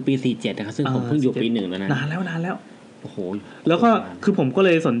 2004คือปี47นะครับซึ่งผมเพิ่งอยู่ปี1แล้วนะนานแล้วโอ้โหแล้วก็คือผมก็เล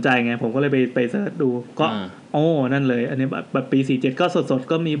ยสนใจไงผมก็เลยไปเสิร์ชดูก็นั่นเลยอันนี้แบบปี47ก็สด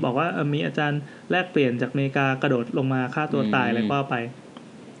ๆก็มีบอกว่ามีอาจารย์แลกเปลี่ยนจากอเมริกากระโดดลงมาฆ่าตัวตายอะไรก็ไป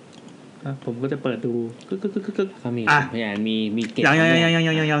ผมก็จะเปิดดูก็มีพยานมีเก็บ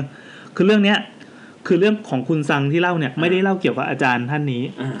ยังคือเรื่องเนี้ยคือเรื่องของคุณซังที่เล่าเนี่ยไม่ได้เล่าเกี่ยวกับอาจารย์ท่านนี้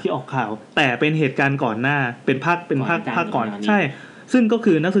ที่ออกข่าวแต่เป็นเหตุการณ์ก่อนหน้าเป็นภาคก่อนใช่ซึ่งก็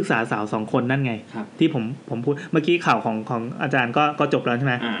คือนักศึกษาสาว2คนนั่นไงที่ผมพูดเมื่อกี้ข่าวของอาจารย์ก็จบแล้วใช่ไ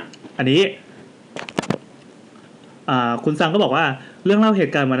หมอันนี้คุณซังก็บอกว่าเรื่องเล่าเห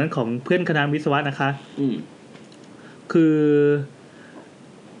ตุการณ์วันนั้นของเพื่อนคณะวิศวะนะคะคือ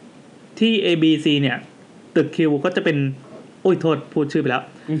ที่ ABC เนี่ยตึกคิวก็จะเป็นโอ้ยโทษพูดชื่อไปแล้ว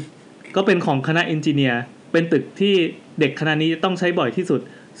ก็เป็นของคณะเอนจิเนียร์เป็นตึกที่เด็กคณะนี้ต้องใช้บ่อยที่สุด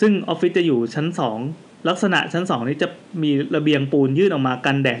ซึ่งออฟฟิศจะอยู่ชั้น2ลักษณะชั้น2นี้จะมีระเบียงปูนยื่นออกมา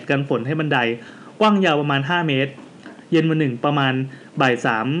กันแดดกันฝนให้บันไดกว้างยาวประมาณ5เมตรเย็นวันหนึ่งประมาณบ่าย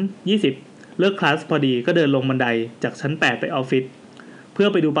 3:20 เลิกคลาสพอดีก็เดินลงบันไดจากชั้น8ไปออฟฟิศเพื่อ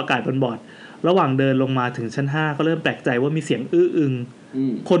ไปดูประกาศบนบอร์ดระหว่างเดินลงมาถึงชั้น5ก็เริ่มแปลกใจว่ามีเสียงอื้ออึง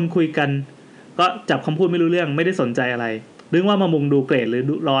คนคุยกันก็จับคำพูดไม่รู้เรื่องไม่ได้สนใจอะไรนึกว่ามามุงดูเกรดหรือ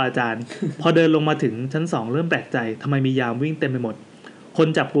รออาจารย์ พอเดินลงมาถึงชั้น2เริ่มแปลกใจทำไมมียามวิ่งเต็มไปหมดคน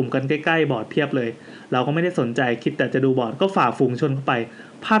จับกลุ่มกันใกล้ๆบอร์ดเพียบเลยเราก็ไม่ได้สนใจคิดแต่จะดูบอร์ดก็ฝ่าฝูงชนเข้าไป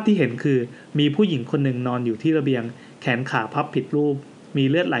ภาพที่เห็นคือมีผู้หญิงคนหนึ่งนอนอยู่ที่ระเบียงแขนขาพับผิดรูปมี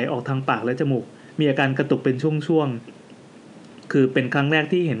เลือดไหลออกทางปากและจมูกมีอาการกระตุกเป็นช่วงๆคือเป็นครั้งแรก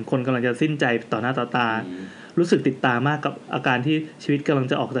ที่เห็นคนกำลังจะสิ้นใจต่อหน้าต่อตารู้สึกติดตามากกับอาการที่ชีวิตกำลัง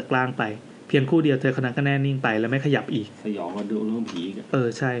จะออกจากร่างไปเพียงครู่เดียวเธอคนนั้นก็แน่นิ่งไปและไม่ขยับอีกสยองมาดูเรื่องผีกัน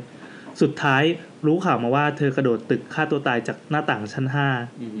ใช่สุดท้ายรู้ข่าวมาว่าเธอกระโดดตึกฆ่าตัวตายจากหน้าต่างชั้น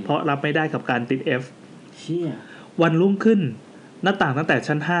5เพราะรับไม่ได้กับการติด F เชี่ยวันรุ่งขึ้นหน้าต่างตั้งแต่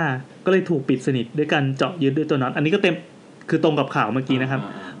ชั้น5ก็เลยถูกปิดสนิทด้วยการเจาะยึดด้วยตัวน็อตอันนี้ก็เต็มคือตรงกับข่าวเมื่อกี้นะครับ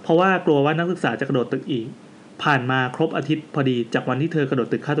เพราะว่ากลัวว่านักศึกษาจะกระโดดตึกอีกผ่านมาครบอาทิตย์พอดีจากวันที่เธอกระโดด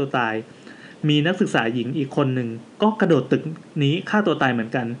ตึกฆ่าตัวตายมีนักศึกษาหญิงอีกคนหนึ่งก็กระโดดตึกนี้ฆ่าตัวตายเหมือ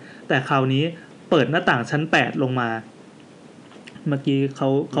นกันแต่คราวนี้เปิดหน้าต่างชั้น8ลงมาเมื่อกี้เ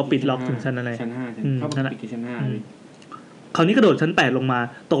ขาปิดล็อกถึงชั้นอะไรชั้น5เขาปิดที่ชั้น5เลยคราวนี้กระโดดชั้น8ลงมา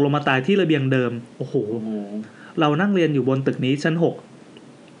ตกลงมาตายที่ระเบียงเดิมโอ้โหเรานั่งเรียนอยู่บนตึกนี้ชั้น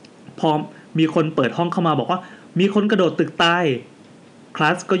6พอมีคนเปิดห้องเข้ามาบอกว่ามีคนกระโดดตึกตายคลา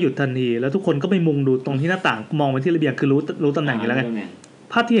สก็หยุดทันทีแล้วทุกคนก็ไปมุงดูตรงที่หน้าต่างมองไปที่ระเบียงคือรู้ตำแหน่งอยู่แล้วไง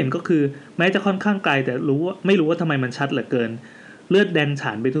ภาพที่เห็นก็คือแม้จะค่อนข้างไกลแต่ไม่รู้ว่าทำไมมันชัดเหลือเกินเลือดแดงฉ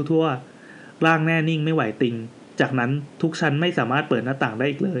านไปทั่วๆร่างแน่นิ่งไม่ไหวติงจากนั้นทุกชั้นไม่สามารถเปิดหน้าต่างได้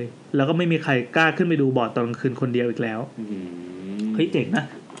อีกเลยแล้วก็ไม่มีใครกล้าขึ้นไปดูบอร์ดตอนกลางคืนคนเดียวอีกแล้วเฮ้ยเจ๋งนะ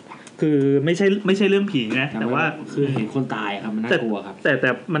คือไม่ใช่เรื่องผีนะแต่ว่าคือเห็นคนตายครับมันน่ากลัวครับแต่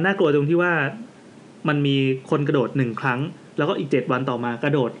มันน่ากลัวตรงที่ว่ามันมีคนกระโดด1ครั้งแล้วก็อีก7วันต่อมากร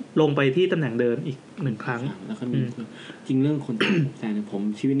ะโดดลงไปที่ตำแหน่งเดิมอีก1ครั้งแล้วก็มีจริงเรื่องคนตายแต่ผม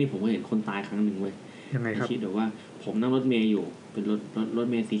ชีวิตนี้ผมก็เห็นคนตายครั้งหนึ่งเว้ยยังไงครับคิดดูว่าผมนั่งรถเมล์อยู่เป็นรถ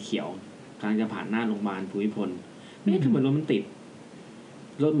เมล์สีเขียวกำลังจะผ่านหน้าโรงพยาบาลภูมิพลทำไมรถมันติด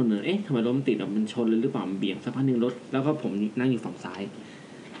รถมันทำไมรถมันติดมันชนเลยหรือเปล่ามันเบี่ยงสักพักนึงรถแล้วก็ผมนั่งอยู่ฝั่งซ้าย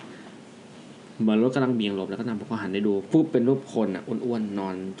เหมือนรถกำลังเบี่ยงหลบแล้วก็นำผมก็หันไปดูปุ๊บเป็นรูปคนอ้วนๆนอ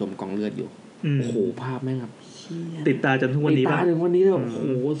นจมกองเลือดอยู่โอ้โหภาพแม่งครับติดตาจนทุกวันนี้ป่ะติดตาจนวันนี้เลยโอ้โห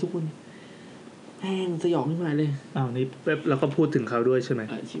ทุกวันแม่งสยองขึ้นมาเลยนี่แล้วก็พูดถึงเขาด้วยใช่ไหม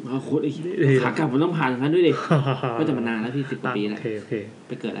ชิบหายโคตรขากลับมันต้องผ่านงั้นด้วยดิก็จะมานานแล้วพี่10 กว่าปีแล้วโอเคไ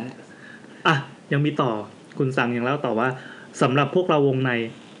ปเกิดแล้วยังมีต่อคุณสั่งยังเล่าต่อว่าสำหรับพวกเราวงใน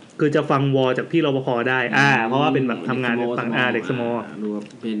คือจะฟังวอจากพี่รปภได้เพราะว่าเป็นแบบทำงานฝั่งเด็กสมอหรือว่า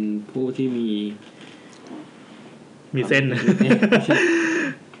เป็นผู้ที่มีเส้น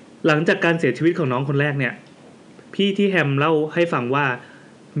หลังจากการเสียชีวิตของน้องคนแรกเนี่ยพี่ที่แฮมเล่าให้ฟังว่า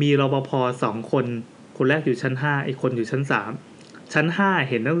มีรปภ2คนแรกอยู่ชั้น5อีกคนอยู่ชั้น3ชั้น5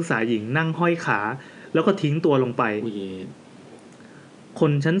เห็นนักศึกษาหญิงนั่งห้อยขาแล้วก็ทิ้งตัวลงไปค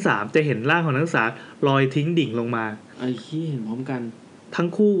นชั้น3จะเห็นร่างของนักศึกษาลอยทิ้งดิ่งลงมาไอ้ขี้เห็นพร้อมกันทั้ง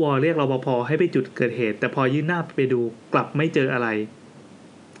คู่วอเรียกรปภให้ไปจุดเกิดเหตุแต่พอยื่นหน้าไปดูกลับไม่เจออะไร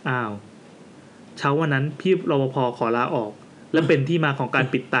เช้าวันนั้นพี่รปภขอลาออกและเป็นที่มาของการ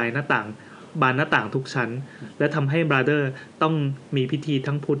ปิดตายหน้าต่างบานหน้าต่างทุกชั้นและทำให้บราเดอร์ต้องมีพิธี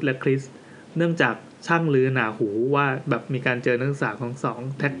ทั้งพุทธและคริสต์เนื่องจากช่างลือหนาหูว่าแบบมีการเจอนักศึกษาของ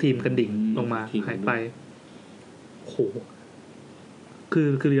2แท็กทีมกันดิ่งลงมาหายไปโห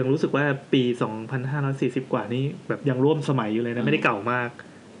คือยังรู้สึกว่าปี2540กว่านี้แบบยังร่วมสมัยอยู่เลยนะไม่ได้เก่ามาก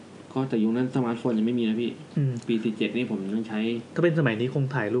ก็แต่ยุคนั้นสมาร์ทโฟนยังไม่มีนะพี่ปี47นี่ผมยังใช้ถ้าเป็นสมัยนี้คง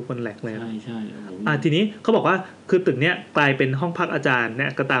ถ่ายรูปบนแหลกเลยใช่ทีนี้เขาบอกว่าคือตึกเนี้ยกลายเป็นห้องพักอาจารย์เนี่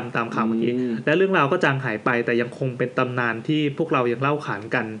ยก็ตามข่าวเมื่อกี้และเรื่องราวก็จางหายไปแต่ยังคงเป็นตำนานที่พวกเรายังเล่าขาน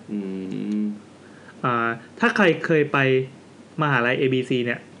กันถ้าใครเคยไปมหาลัย ABC เ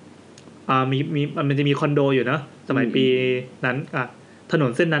นี่ยมันจะมีคอนโดอยู่เนาะสมัยปีนั้นถน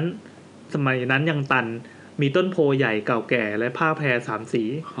นเส้นนั้นสมัยนั้นยังตันมีต้นโพใหญ่เก่าแก่และผ้าแพร3 สี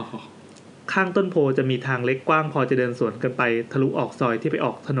ข้างต้นโพจะมีทางเล็กกว้างพอจะเดินสวนกันไปทะลุออกซอยที่ไปอ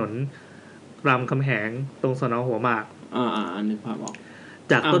อกถนนรามคำแหงตรงสน.หัวหมากนึกภาพออก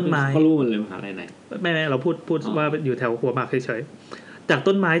จากต้นไม้ก็รู้มันเลยมหาลัยไหนไม่เราพูดว่าอยู่แถวหัวหมากเฉยๆจาก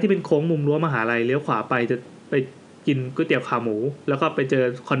ต้นไม้ที่เป็นโค้งมุมรั้วมหาลัยเลี้ยวขวาไปจะไปกินก๋วยเตี๋ยวขาหมูแล้วก็ไปเจอ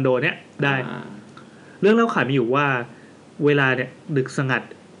คอนโดเนี้ยได้เรื่องเล่าขานมีอยู่ว่าเวลาเนี่ยดึกสงัด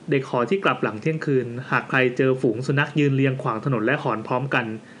เด็กหอที่กลับหลังเที่ยงคืนหากใครเจอฝูงสุนัขยืนเรียงขวางถนนและหอนพร้อมกัน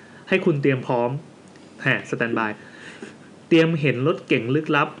ให้คุณเตรียมพร้อมสแตนด์บายเตรียมเห็นรถเก๋งลึก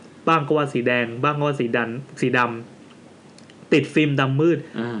ลับบ้างก็ว่าสีแดงบ้างก็ว่าสีดำติดฟิล์มดำมืด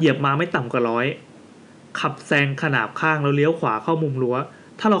เหยียบมาไม่ต่ำกว่า100ขับแซงขนาบข้างแล้วเลี้ยวขวาเข้ามุมรั้ว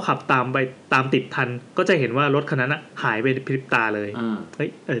ถ้าเราขับตามติดทันก็จะเห็นว่ารถคันนั้นหายไปพริบตาเลย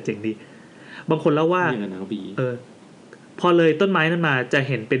เจ๋งดีบางคนเล่าว่าพอเลยต้นไม้นั้นมาจะ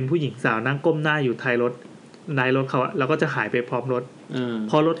เห็นเป็นผู้หญิงสาวนั่งก้มหน้าอยู่ท้ายรถเขาแล้วก็จะหายไปพร้อมรถ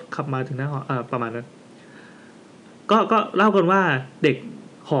พอรถขับมาถึงหน้าหอประมาณนั้นก็เล่ากันว่าเด็ก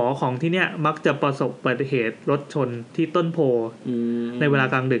หอของที่เนี้ยมักจะประสบอุบัติเหตุรถชนที่ต้นโพในเวลา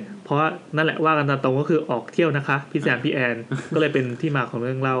กลางดึกเพราะนั่นแหละว่ากันตามตรงก็คือออกเที่ยวนะคะพี่แซมพี่แอนก็เลยเป็นที่มาของเ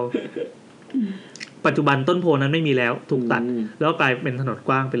รื่องเล่าปัจจุบันต้นโพนั้นไม่มีแล้วถูกตัดแล้วกลายเป็นถนนก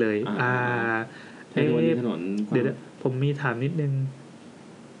ว้างไปเลยเดี๋ยวผมมีถามนิดนึง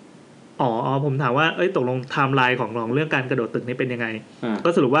ผมถามว่าตกลงไทม์ไลน์ของเรื่องการกระโดดตึกนี้เป็นยังไงก็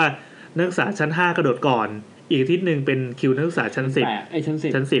สรุปว่านักศึกษาชั้น5กระโดดก่อนอีกอาทิตย์นึงเป็นคิวนักศึกษาชั้น10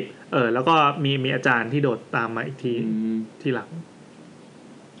ชั้น10แล้วก็มีอาจารย์ที่โดดตามมาอีกทีหลัง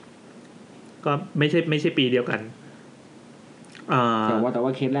ก็ไม่ใช่ปีเดียวกันแต่ว่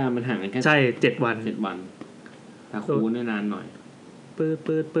าเคสแรกมันห่างกันแค่ใช่7 วันแต่คูณนานหน่อย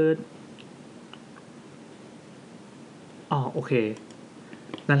ปืดโอเค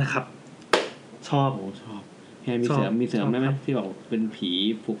นั่นแหละครับชอบมีเสริมได้ไหมที่บอกเป็นผี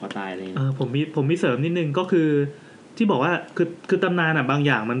ผูกคอตายอะไรผมมีเสริมนิดนึงก็คือที่บอกว่าคือตำนานบางอ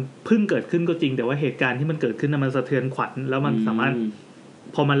ย่างมันเพิ่งเกิดขึ้นก็จริงแต่ว่าเหตุการณ์ที่มันเกิดขึ้นมันสะเทือนขวัญแล้วมันสามารถ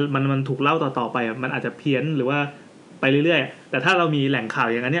พอมันถูกเล่าต่อไปมันอาจจะเพี้ยนหรือว่าไปเรื่อยๆแต่ถ้าเรามีแหล่งข่าว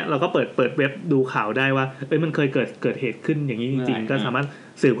อย่างนั้นเนี่ยเราก็เปิดเว็บดูข่าวได้ว่ามันเคยเกิดเหตุขึ้นอย่างนี้จริงๆก็สามารถ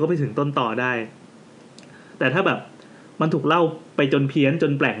สืบเข้าไปถึงต้นต่อได้แต่ถ้าแบบมันถูกเล่าไปจนเพี้ยนจ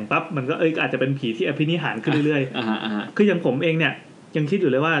นแปลงปั๊บมันก็อาจจะเป็นผีที่อภินิหารขึ้นเรื่อยๆคืออย่างผมเองเนี่ยยังคิดอ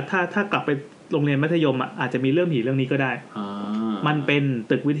ยู่เลยว่าถ้ากลับไปโรงเรียนมัธยมอาจจะมีเรื่องผีเรื่องนี้ก็ได้มันเป็น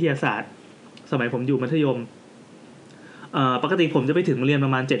ตึกวิทยาศาสตร์สมัยผมอยู่มัธยมปกติผมจะไปถึงโรงเรียนปร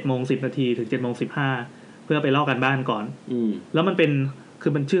ะมาณ 7:10 นาทีถึง 7:15 เพื่อไปลอกกันบ้านก่อนแล้วมันเป็นคื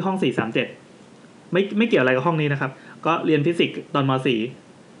อมันชื่อห้อง437ไม่เกี่ยวอะไรกับห้องนี้นะครับก็เรียนฟิสิกส์ตอนม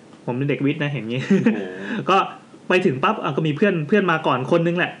.4 ผมเป็นเด็กวิทย์นะเห็นงี้ ก็ไปถึงปั๊บก็มีเพื่อนมาก่อนคน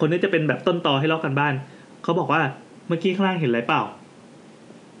นึงแหละคนนี้จะเป็นแบบต้นตอให้ลอกกันบ้านเขาบอกว่าเมื่อกี้ข้างล่างเห็นอะไรเปล่า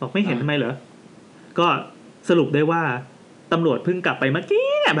บอกไม่เห็นทำไมเหรอก็สรุปได้ว่าตำรวจเพิ่งกลับไปเมื่อกี้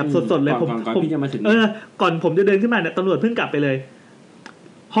เนี่ยแบบสดๆเลยผมก่อนผมจะเดินขึ้นมาเนี่ยตำรวจเพิ่งกลับไปเลย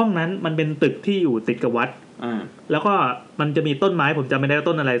ห้องนั้นมันเป็นตึกที่อยู่ติดกับวัดแล้วก็มันจะมีต้นไม้ผมจำไม่ได้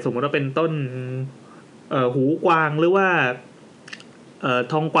ต้นอะไรสมมติว่าเป็นต้นหูกวางหรือว่า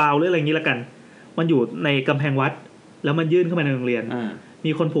ทองกวาวหรืออะไรอย่างนี้ละกันมันอยู่ในกำแพงวัดแล้วมันยื่นเข้ามาในโรงเรียน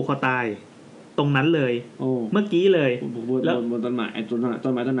มีคนผูกคอตายตรงนั้นเลยเมื่อกี้เลยแล้วบนต้นไม้ต้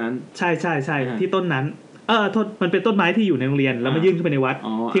นไม้ต้นนั้นใช่ที่ต้นนั้นโทษมันเป็นต้นไม้ที่อยู่ในโรงเรียนแล้วมันยื่นขึ้นไปในวัด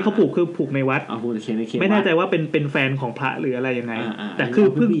ที่เขาผูกในวัดไม่แน่ใจว่าเป็นแฟนของพระหรืออะไรยังไงแต่คือ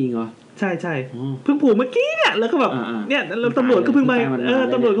เพิ่งใช่เพิ่งผูกเมื่อกี้เนี่ยแล้วก็แบบเนี่ยแล้วตำรวจก็เพิ่งมา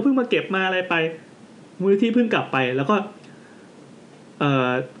ตำรวจก็เพิ่งมาเก็บมาอะไรไปมูลนิธิเพิ่งกลับไปแล้วก็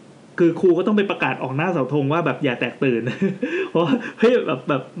คือครูก็ต้องไปประกาศออกหน้าเสาธงว่าแบบอย่าแตกตื่น เพราะเฮ้ย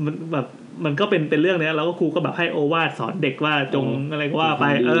แบบมันก็เป็นเรื่องนี้แล้วก็ครูก็แบบให้โอวาทสอนเด็กว่าจงอะไรก็ว่าไป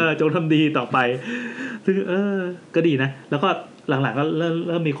จงทำดีต่อไปซึ่งก็ดีนะแล้วก็หลังๆก็เ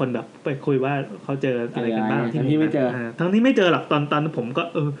ริ่มมีคนแบบไปคุยว่าเขาเจออะไรกันบ้างที่ไม่เจอทั้งที่ไม่เจอหรอกตอนผมก็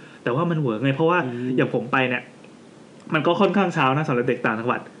แต่ว่ามันเหวอไงเพราะว่าอย่างผมไปเนี่ยมันก็ค่อนข้างเช้านะสำหรับเด็กต่างจัง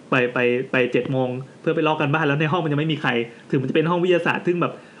หวัดไป 7:00 นเพื่อไปลอกกันบ้านแล้วในห้องมันยังไม่มีใครถึงมันจะเป็นห้องวิทยาศาสตร์ซึ่งแบ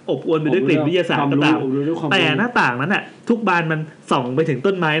บ อบอวลไปด้วยกลิ่นวิทยาศาสตร์ก็ตามแต่หน้าต่างนั้นน่ะทุกบานมันส่องไปถึง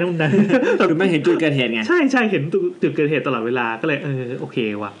ต้นไม้ตรงนั้นแต่ไม่เห็นจุดเกิดเหตุไงใช่ๆเห็นจุดเกิดเหตุตลอดเวลาก็เลยโอเค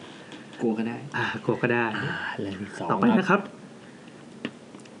ว่ะกลัวก็ได้กลัวก็ได้เรื่องที่2ต่อไปนะครับ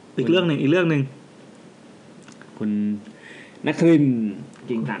อีกเรื่องนึงคุณนักครินทร์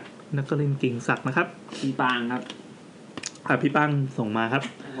กิ่งศักดิ์นะครับพี่ปางครับพี่ปังส่งมาครับ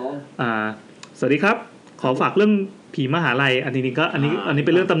สวัสดีครับขอฝากเรื่องผีมหาลัยอันนี้เ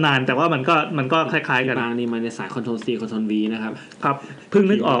ป็นเรื่องตำนานแต่ว่ามันก็คล้ายๆกันพี่ปังนี่มาในสายคอนโทรล C คอนโทรล V นะครับเพิ่ง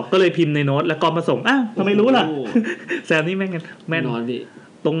นึกออกก็เลยพิมพ์ในโน้ตแล้วก็มาส่งทำไมรู้ล่ะแซมนี่แม่น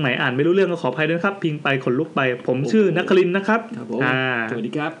ตรงไหนอ่านไม่รู้เรื่องก็ขออภัยด้วยครับพิงไปขนลุกไปผมชื่อนักครินทร์นะครับสวัส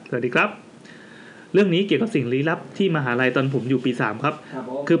ดีครับเรื่องนี้เกี่ยวกับสิ่งลี้ลับที่มหาลัยตอนผมอยู่ปี3ครับ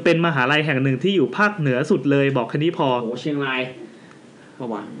คือเป็นมหาลัยแห่งหนึ่งที่อยู่ภาคเหนือสุดเลยบอกแค่นี้พอเชียงรายป่า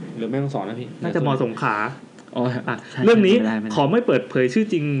วะหรือแม่ฮ่องสอนนะพี่น่าจะม.สงขลาเรื่องนี้ขอไม่เปิดเผยชื่อ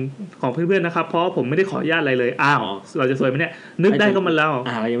จริงของเพื่อนๆนะครับเพราะผมไม่ได้ขออนุญาตอะไรเลยเราจะซวยไหมเนี่ยนึกได้ก็มันแล้ว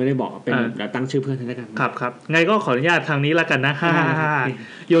เรายังไม่ได้บอกเป็นเดี๋ยวตั้งชื่อเพื่อนให้แล้วกันครับไงก็ขออนุญาตทางนี้ละกันนะ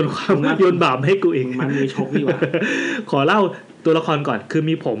โยนบาปให้กูอีกมันมีชกนี่ว่ะขอเล่าตัวละครก่อนคือ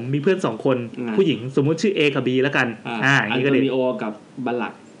มีเพื่อน2คนผู้หญิงสมมุติชื่อ A กับ B แล้วกันอย่างนี้ก็ได้โอกับบลั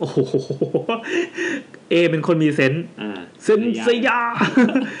กโอ้โห A เป็นคนมีเซนส์สยา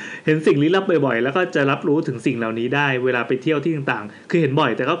เห็นสิ่งลี้ลับบ่อยๆแล้วก็จะรับรู้ถึงสิ่งเหล่านี้ได้เวลาไปเที่ยวที่ต่างๆคือเห็นบ่อ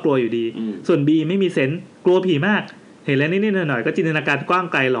ยแต่ก็กลัวอยู่ดีส่วน B ไม่มีเซนส์กลัวผีมากเห็นแล้วนิดๆหน่อยๆก็จินตนาการกว้าง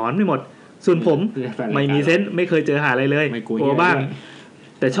ไกลหลอนไม่หมดส่วนผมไม่มีเซนส์ไม่เคยเจอหาอะไรเลยกลัวบ้าง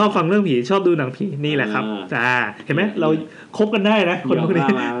แต่ชอบฟังเรื่องผีชอบดูหนังผีนี่แหละครับเห็นไหมเราคบกันได้นะคนพวกนี้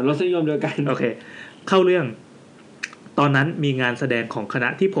รสนิยมเดียวกันโอเคเข้าเรื่องตอนนั้นมีงานแสดงของคณะ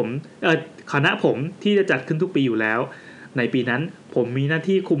ผมที่จะจัดขึ้นทุกปีอยู่แล้วในปีนั้นผมมีหน้า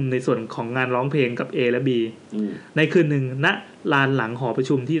ที่คุมในส่วนของงานร้องเพลงกับ A และ B ในคืนหนึ่งณลานหลังหอประ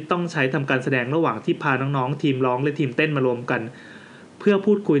ชุมที่ต้องใช้ทำการแสดงระหว่างที่พาน้องๆทีมร้องและทีมเต้นมารวมกันเพื่อ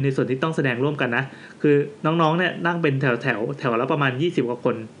พูดคุยในส่วนที่ต้องแสดงร่วมกันนะคือน้องๆเนี่ยนั่งเป็นแถวละประมาณ20กว่าค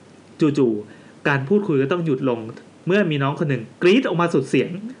นจู่ๆการพูดคุยก็ต้องหยุดลงเมื่อมีน้องคนหนึ่งกรี๊ดออกมาสุดเสีย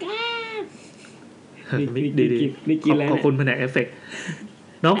งดีขอบคุณแผนกเอฟเฟกต์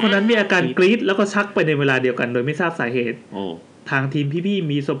น้องคนนั้นมีอาการกรี๊ดแล้วก็ชักไปในเวลาเดียวกันโดยไม่ทราบสาเหตุทางทีมพี่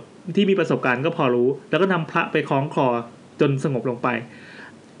ๆที่มีประสบการณ์ก็พอรู้แล้วก็นำพระไปคล้องคอจนสงบลงไป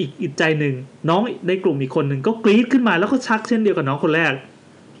อีกใจหนึ่งน้องในกลุ่มอีกคนหนึ่งก็กรี๊ดขึ้นมาแล้วก็ชักเช่นเดียวกับน้องคนแรก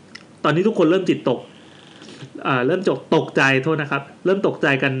ตอนนี้ทุกคนเริ่มจิตตกเริ่มตกใจโทษนะครับเริ่มตกใจ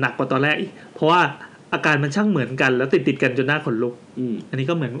กันหนักกว่าตอนแรกเพราะว่าอาการมันช่างเหมือนกันแล้วติดกันจนหน้าขนลุกอันนี้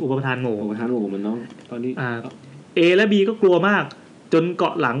ก็เหมือนอุปทานหมู่เหมือนน้องตอนนี้A และ B ก็กลัวมากจนเกา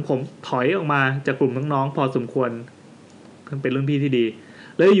ะหลังผมถอยออกมาจากกลุ่มน้องๆพอสมควรเป็นรุ่นพี่ที่ดี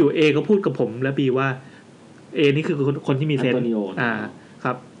แล้วอยู่ A ก็พูดกับผมและ B ว่า A นี่คือคนที่มีเซนส์ค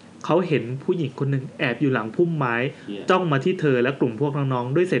รับเขาเห็นผู้หญิงคนหนึ่งแอบอยู่หลังพุ่มไม้จ้องมาที่เธอและกลุ่มพวกน้อง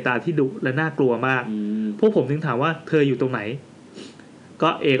ๆด้วยสายตาที่ดุและน่ากลัวมากพวกผมจึงถามว่าเธออยู่ตรงไหนก็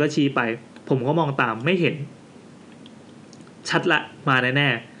A ก็ชี้ไปผมก็มองตามไม่เห็นชัดละมาแน่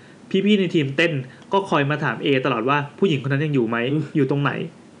ๆพี่ๆในทีมเต้นก็คอยมาถาม A ตลอดว่าผู้หญิงคนนั้นยังอยู่ไหมอยู่ตรงไหน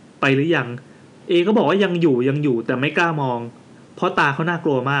ไปหรือยัง A ก็บอกว่ายังอยู่แต่ไม่กล้ามองเพราะตาเขาน่าก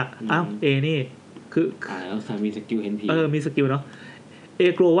ลัวมากA นี่คือแล้วมีสกิลเห็นผีมีสกิลเนาะA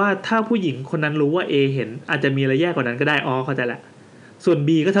กลัวว่าถ้าผู้หญิงคนนั้นรู้ว่า A เห็นอาจจะมีอะไรแย่กว่านั้นก็ได้เข้าใจละส่วน B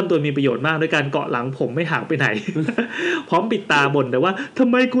ก็ทำตัวมีประโยชน์มากด้วยการเกาะหลังผมไม่ห่างไปไหน พร้อมปิดตาบ่นแต่ว่าทำ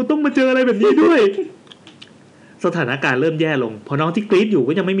ไมกูต้องมาเจออะไรแบบนี้ด้วย สถานการณ์เริ่มแย่ลงเพราะน้องที่กรี๊ดอยู่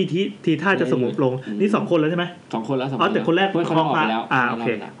ก็ยังไม่มีทีท่าจะสงบลงนี่2คนแล้วใช่ไหม2คนแล้วแต่คนแรกเขาออกไปแล้วโอเค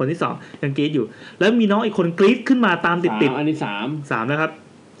คนที่2ยังกรี๊ดอยู่แล้วมีน้องอีกคนกรี๊ดขึ้นมาตามติดอันนี้3นะครับ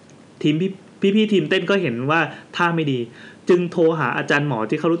ทีมพี่ทีมเต้นก็เห็นว่าท่าไม่ดีจึงโทรหาอาจารย์หมอ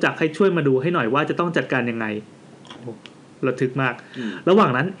ที่เขารู้จักให้ช่วยมาดูให้หน่อยว่าจะต้องจัดการยังไงระทึกมากระหว่า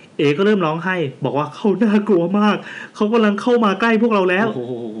งนั้นเอก็เริ่มร้องไห้บอกว่าเขาน่ากลัวมากเขากำลังเข้ามาใกล้พวกเราแล้ว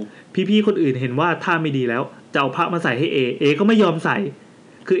พี่ๆคนอื่นเห็นว่าท่าไม่ดีแล้วจะเอาพระมาใส่ให้เอก็ไม่ยอมใส่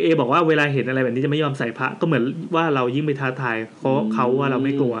คือเอบอกว่าเวลาเห็นอะไรแบบนี้จะไม่ยอมใส่พระก็เหมือนว่าเรายิ่งไปท้าทายเขาว่าเราไ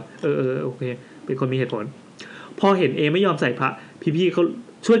ม่กลัวโอเคเป็นคนมีเหตุผลพอเห็นเอไม่ยอมใส่พระพี่ๆเขา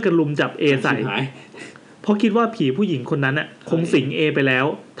ช่วยกันลุมจับเอใส่เพราะคิดว่าผีผู้หญิงคนนั้นน่ะคงสิงเอไปแล้ว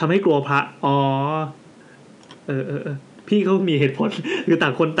ทำให้กลัวพระพี่เขามีเหตุผลคือต่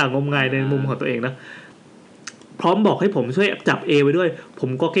างคนต่างงมงายในมุมของตัวเองนะพร้อมบอกให้ผมช่วยจับเอไว้ด้วยผม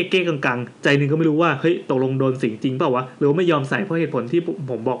ก็เก้ๆกังๆใจนึงก็ไม่รู้ว่าเฮ้ยตกลงโดนสิงจริงเปล่าวะหรือว่าไม่ยอมใส่เพราะเหตุผลที่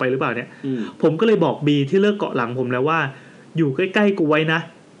ผมบอกไปหรือเปล่าเนี่ยผมก็เลยบอกบีที่เลิกเกาะหลังผมแล้วว่าอยู่ใกล้ๆกูไว้นะ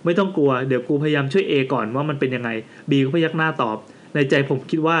ไม่ต้องกลัวเดี๋ยวกูพยายามช่วยเอก่อนว่ามันเป็นยังไงบีก็พยักหน้าตอบในใจผม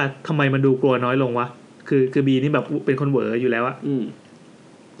คิดว่าทำไมมันดูกลัวน้อยลงวะคือบีนี่แบบเป็นคนเหวออยู่แล้วอะ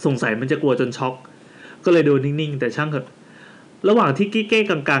สงสัยมันจะกลัวจนช็อกก็เลยโดนนิ่งๆแต่ช่างเถอะระหว่างที่เก้ๆ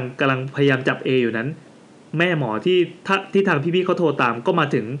กังๆกำลังพยายามจับเออยู่นั้นแม่หมอที่ทางพี่ๆเขาโทรตามก็มา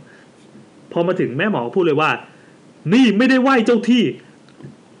ถึงพอมาถึงแม่หมอพูดเลยว่านี่ไม่ได้ไหว้เจ้าที่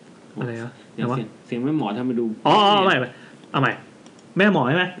อะไรวะเสียงแม่หมอทำมาดูอ๋อไม่เอาใหม่แม่หมอ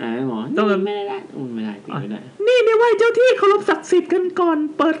ใช่ไหมแม่หมอต้องไม่ได้ไม่ได้นี่ไม่ไหว้เจ้าที่เคารพศักดิ์สิทธิ์กันก่อน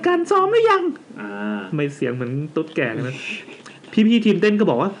เปิดการซ้อมหรือยังไม่เสียงเหมือนตุ๊ดแก่เลยนะพี่ทีมเต้นก็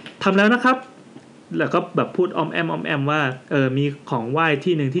บอกว่าทำแล้วนะครับแล้วก็แบบพูดออมแอมว่ามีของไหว้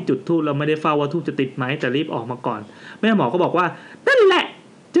ที่หนึ่งที่จุดธูปเราไม่ได้เฝ้าว่าธูปจะติดไหมแต่รีบออกมาก่อนแม่หมอก็บอกว่านั่นแหละ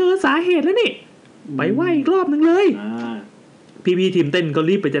เจอสาเหตุแล้วนี่ไปไหว้อีกรอบนึงเลยพี่ทีมเต้นก็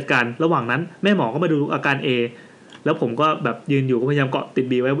รีบไปจัดการระหว่างนั้นแม่หมอก็มาดูอาการ A แล้วผมก็แบบยืนอยู่ก็พยายามเกาะติด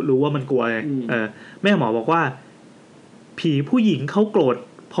B ไว้รู้ว่ามันกลัวไงแม่หมอบอกว่าผีผู้หญิงเขาโกรธ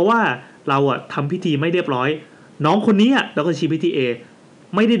เพราะว่าเราอะทำพิธีไม่เรียบร้อยน้องคนนี้อะแล้วก็ชี้ไปที่ A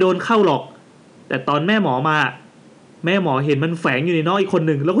ไม่ได้โดนเข้าหรอกแต่ตอนแม่หมอมาแม่หมอเห็นมันแฝงอยู่ในน้องอีกคนห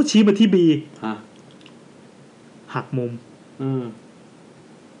นึ่งแล้วก็ชี้มาที่ B หักมุม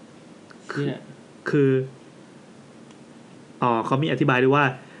คือเขามีอธิบายด้วยว่า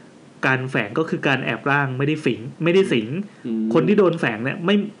การแฝงก็คือการแอบร่างไม่ได้สิงคนที่โดนแฝงเนี่ยไ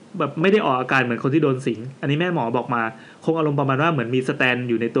ม่ได้ออกอาการเหมือนคนที่โดนสิงอันนี้แม่หมอบอกมาคงอารมณ์ประมาณว่าเหมือนมีสแตน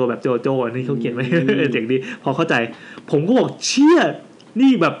อยู่ในตัวแบบโจโจ้อันนี้เขาเขียนไว้เจ๋งดีพอเข้าใจผมก็บอกเชี่ย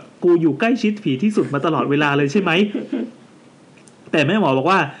นี่แบบกูอยู่ใกล้ชิดผีที่สุดมาตลอดเวลาเลยใช่ไหมแต่แม่หมอบอก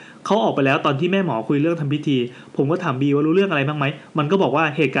ว่าเขาออกไปแล้วตอนที่แม่หมอคุยเรื่องทำพิธีผมก็ถามบีว่ารู้เรื่องอะไรบ้างไหมมันก็บอกว่า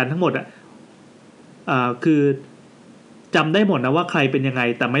เหตุการณ์ทั้งหมดคือจำได้หมดนะว่าใครเป็นยังไง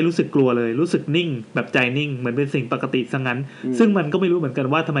แต่ไม่รู้สึกกลัวเลยรู้สึกนิ่งแบบใจนิ่งเหมือนเป็นสิ่งปกติซะงั้นซึ่งมันก็ไม่รู้เหมือนกัน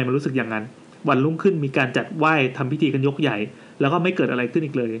ว่าทำไมมันรู้สึกอย่างนั้นวันรุ่งขึ้นมีการจัดไหว้ทำพิธีกันยกใหญ่แล้วก็ไม่เกิดอะไรขึ้น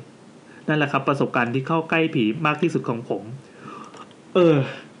อีกเลยนั่นแหละครับประสบการณ์ที่เข้าใกล้ผีมากที่สุดของผม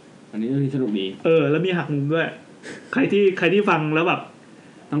อันนี้เรื่องที่สนุกดีแล้วมีหักมุมด้วยใครที่ฟังแล้วแบบ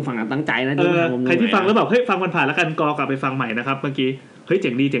ต้องฟังตั้งใจนะใครที่ฟังแล้วแบบเฮ้ยฟังผ่านๆแล้วกันกลับไปฟังใหม่นะครับเมื่อกี้เฮ้ยเ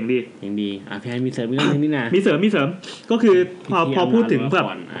จ๋งดีพี่ให้มีเสริมเรื่องนี้นะมีเสริมก็คือพอพูดถึงแบบ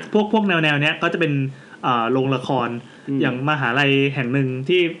พวกแนวเนี้ยก็จะเป็นโรงละครอย่างมหาลัยแห่งหนึ่ง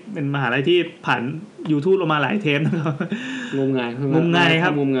ที่เป็นมหาลัยที่ผ่าน YouTube ลงมาหลายเทปนะครับงมงายครั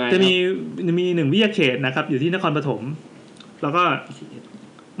บจะมี1วิทยาเขตนะครับอยู่ที่นครปฐมแล้วก็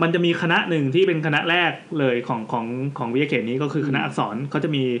มันจะมีคณะหนึ่งที่เป็นคณะแรกเลยของวิทยาเขตนี้ก็คือคณะอักษรเขาจะ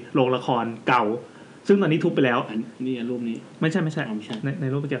มีโรงละครเก่าซึ่งตอนนี้ทุบไปแล้วนี่รูปนี้ไม่ใช่ใน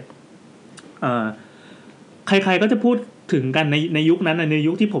รูปเมื่อกี้ใครๆก็จะพูดถึงกันในยุคนั้นใน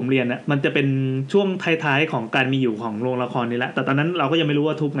ยุคที่ผมเรียนน่ะมันจะเป็นช่วงท้ายๆของการมีอยู่ของโรงละครนี่แหละแต่ตอนนั้นเราก็ยังไม่รู้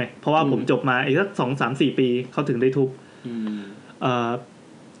ว่าทุบไงเพราะว่าผมจบมาอีกสัก 2-3-4 ปีเขาถึงได้ทุบ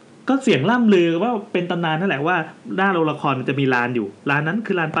ก็เสียงล่ำลือว่าเป็นตำนานนั่นแหละว่าหน้าโรงละครมันจะมีลานอยู่ลานนั้น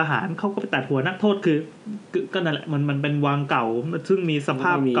คือลานประหารเขาก็ไปตัดหัวนักโทษคือก็นั่นแหละมันเป็นวังเก่าซึ่งมีสภ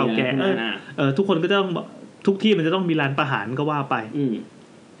าพเก่าแก่ทุกคนก็ต้องทุกที่มันจะต้องมีลานประหารก็ว่าไป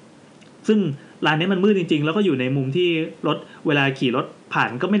ซึ่งลานนี้มันมืดจริงๆแล้วก็อยู่ในมุมที่รถเวลาขี่รถผ่าน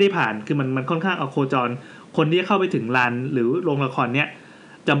ก็ไม่ได้ผ่านคือมันค่อนข้างเอาโคจรคนที่เข้าไปถึงลานหรือโรงละครเนี้ย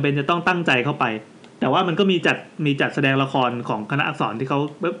จำเป็นจะต้องตั้งใจเข้าไปแต่ว่ามันก็มีจัดแสดงละครของคณะอักษรที่เขา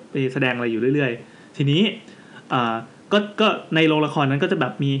ไปแสดงอะไรอยู่เรื่อยๆทีนี้ก็ในโรงละครนั้นก็จะแบ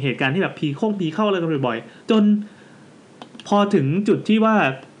บมีเหตุการณ์ที่แบบผีเข้าอะไรกันบ่อยๆจนพอถึงจุดที่ว่า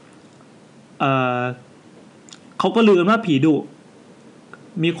เขาก็ลือว่าผีดุ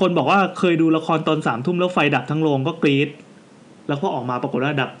มีคนบอกว่าเคยดูละครตอน 3 ทุ่มแล้วไฟดับทั้งโรงก็กรี๊ดแล้วพอออกมาปรากฏว่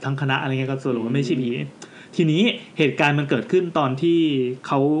าดับทั้งคณะอะไรเงี้ยก็สรุปว่าไม่ใช่ผีทีนี้เหตุการณ์มันเกิดขึ้นตอนที่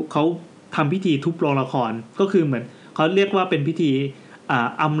เขาทำพิธีทุบโรงละครก็คือเหมือนเขาเรียกว่าเป็นพิธี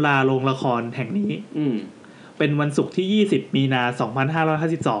อำลาโรงละครแห่งนี้เป็นวันศุกร์ที่20มีนา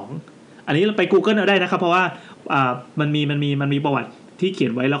2552อันนี้เราไป Google เอาได้นะครับเพราะว่ามันมีประวัติที่เขีย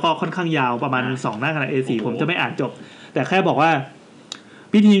นไว้แล้วก็ค่อนข้างยาวประมาณ2หน้ากระดาษ A4 ผมจะไม่อ่านจบแต่แค่บอกว่า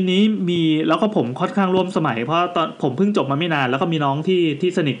พิธีนี้มีแล้วก็ผมค่อนข้างร่วมสมัยเพราะตอนผมเพิ่งจบมาไม่นานแล้วก็มีน้องที่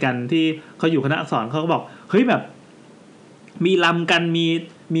สนิทกันที่เขาอยู่คณะอักษรเขาก็บอกเฮ้ยแบบมีลำกัน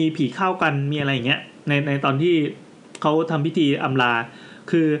มีผีเข้ากันมีอะไรอย่างเงี้ยในตอนที่เขาทำพิธีอำลา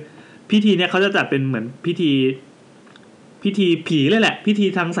คือพิธีเนี้ยเขาจะจัดเป็นเหมือนพิธีผีเลยแหละพิธี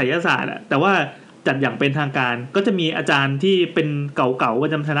ทางไสยศาสตร์แต่ว่าจัดอย่างเป็นทางการก็จะมีอาจารย์ที่เป็นเก่าๆปร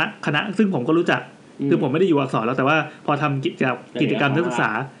ะจำคณะซึ่งผมก็รู้จักคือผมไม่ได้อยู่อักษรแล้วแต่ว่าพอทำกิจกรรมนักศึกษา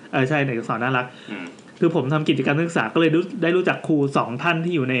ใช่ในอักษรน่ารักคือผมทำกิจกรรมนักศึกษาก็เลยได้รู้จักครู2ท่าน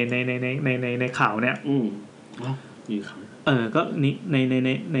ที่อยู่ในข่าวเนี่ยก็นี่ใน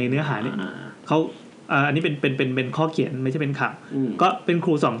เนื้อหาเนี่ยเขาอันนี้เป็นข้อเขียนไม่ใช่เป็นข่าวก็เป็นค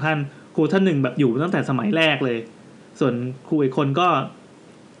รู2ท่านครูท่านหนึ่งแบบอยู่ตั้งแต่สมัยแรกเลยส่วนครูอีกคน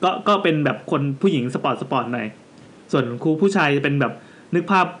ก็ ก็เป็นแบบคนผู้หญิงสปอร์ตหน่อยส่วนครูผู้ชายจะเป็นแบบนึก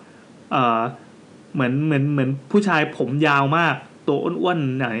ภาพเหมือนผู้ชายผมยาวมากตัวอ้วน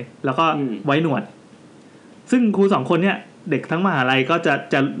ๆหน่อยแล้วก็ไว้หนวดซึ่งครู2คนเนี่ยเด็กทั้งมหาลัยก็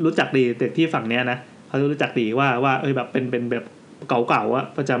จะรู้จักดีเด็กที่ฝั่งเนี้ยนะเขาจะรู้จักดีว่าแบบเป็นแบบเก่าๆอะ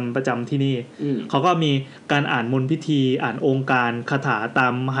ประจำที่นี่เขาก็มีการอ่านมนต์พิธีอ่านองค์การคาถาตา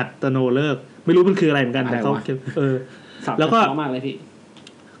มมหัตตโนฤกษ์ไม่รู้มันคืออะไรเหมือนกันแต่เขาแล้วก็มากเลยพี่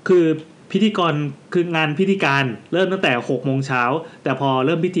คือพิธีกรคืองานพิธีการเริ่มตั้งแต่ 6:00 น.แต่พอเ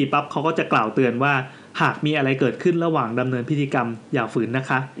ริ่มพิธีปั๊บเขาก็จะกล่าวเตือนว่าหากมีอะไรเกิดขึ้นระหว่างดำเนินพิธีกรรมอย่าฝืนนะ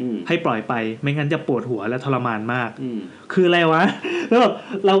คะให้ปล่อยไปไม่งั้นจะปวดหัวและทรมานมากคืออะไรวะแล้วแบบ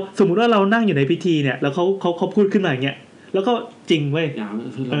เราสมมุติว่าเรานั่งอยู่ในพิธีเนี่ยแล้วเขาพูดขึ้นมาอย่างเงี้ยแล้วก็จริงเว้ย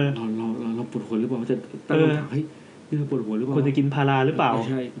เราปวดหัวหรือเปล่าจะตั้งคำถามเฮ้ยเราปวดหัวหรือเปล่าควรจะกินพาราหรือเปล่า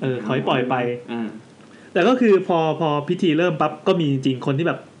ขอให้ปล่อยไปแต่ก็คือพอพิธีเริ่มปั๊บก็มีจริงคนที่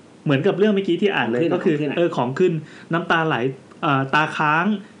แบบเหมือนกับเรื่องเมื่อกี้ที่อ่านเลยก็คือของขึ้นน้ำตาไหลตาค้าง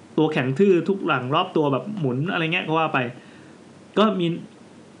ตัวแข็งทื่อทุกหลังรอบตัวแบบหมุนอะไรเงี้ยก็ว่าไปก็มี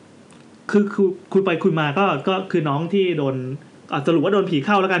คือคุยไปคุยมาก็คือน้องที่โดนสรุปว่าโดนผีเ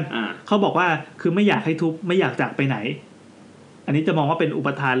ข้าแล้วกันเขาบอกว่าคือไม่อยากให้ทุบไม่อยากจากไปไหนอันนี้จะมองว่าเป็นอุป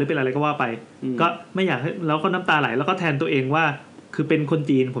ทานหรือเป็นอะไรก็ว่าไปก็ไม่อยากให้แล้วก็น้ำตาไหลแล้วก็แทนตัวเองว่าคือเป็นคน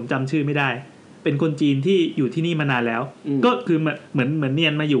จีนผมจำชื่อไม่ได้เป็นคนจีนที่อยู่ที่นี่มานานแล้วก็คือเหมือนเนีย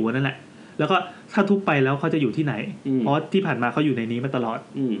นมาอยู่นั่นแหละแล้วก็ถ้าทุบไปแล้วเขาจะอยู่ที่ไหนเพราะที่ผ่านมาเขาอยู่ในนี้มาตลอด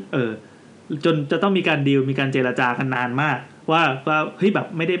จนจะต้องมีการดีลมีการเจรจากันนานมากว่าเฮ้ยแบบ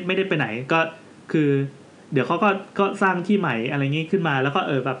ไม่ได้ไปไหนก็คือเดี๋ยวเขาก็สร้างที่ใหม่อะไรงี้ขึ้นมาแล้วก็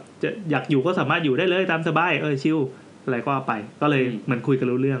แบบจะอยากอยู่ก็สามารถอยู่ได้เลยตามสบายชิลอะไรก็ไปก็เลยเหมือนคุยกัน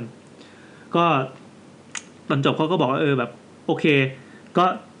รู้เรื่องก็ตอนจบเขาก็บอกว่าแบบโอเคก็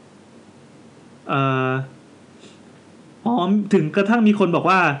ถึงกระทั่งมีคนบอก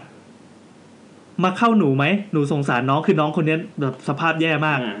ว่ามาเข้าหนูไหมหนูสงสารน้องคือน้องคนนี้แบบสภาพแย่ม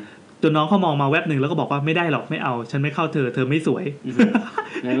ากจนน้องเขามองมาแวบหนึ่งแล้วก็บอกว่าไม่ได้หรอกไม่เอาฉันไม่เข้าเธอไม่สวย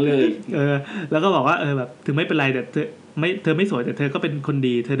นั่นเลยแล้วก็บอกว่าแบบถึงไม่เป็นไรแต่เธอไม่สวยแต่เธอก็เป็นคน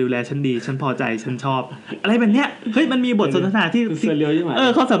ดีเธอดูแลฉันดีฉันพอใจฉันชอบอะไรแบบเนี้ยเฮ้ยมันมีบทสนทนาที่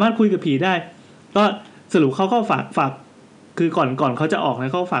เขาสามารถคุยกับผีได้ก็สรุปเขาก็ฝากคือก่อนเขาจะออกน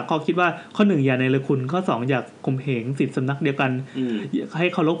ะเขาฝากข้อคิดว่าข้อ1อย่าในละคุณข้อ2อย่าข่มเหงศิษย์สำนักเดียวกันให้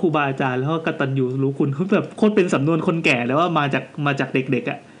เคารพครูบาอาจารย์แล้วก็กตัญญูรู้คุณแบบโคตรเป็นสำนวนคนแก่แล้วว่ามาจากเด็กๆ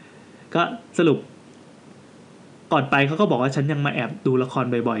อ่ะก็สรุปก่อนไปเขาก็บอกว่าฉันยังมาแอบดูละคร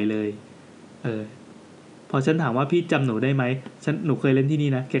บ่อยๆเลยพอฉันถามว่าพี่จำหนูได้ไหมหนูเคยเล่นที่นี่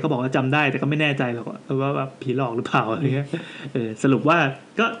นะแกก็บอกว่าจำได้แต่ก็ไม่แน่ใจหรอกว่าผีหลอกหรือเปล่าอะไรเงี้ยสรุปว่า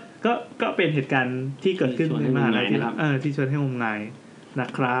ก็เป็นเหตุการณ์ที่เกิดขึ้นในมหาลัยที่ชวนให้งมงายนะ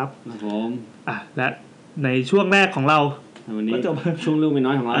ครับผมและในช่วงแรกของเราวันนี้ช่วงลูกมี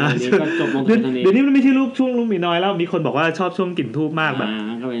น้อยของเราวันนี้ก็จบลงตรงนี้เดี๋ยวนี้มันไม่ใช่ช่วงลูกมีน้อยแล้วมีคนบอกว่าชอบช่วงกลิ่นทูบมากแบบ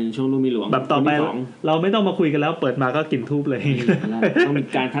ก็เป็นช่วงลูกมีหลวงแบบต่อไปเราไม่ต้องมาคุยกันแล้วเปิดมาก็กลิ่นทูบเลยต้องมี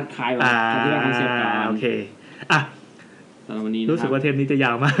การทักทายว่าที่เราคอนเซ็ปต์ก่อนโอเควันนี้รู้สึกว่าเทปนี้จะย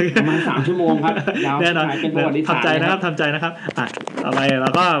าวมากประมาณ3 ชั่วโมงครับยาวแน่นอนทำใจนะครับต่อไปเรา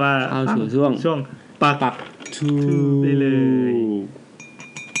ก็มาเอาช่วงปักทูได้เลย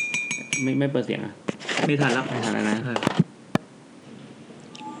ไม่เปิดเสียงไม่ทันแล้วนะ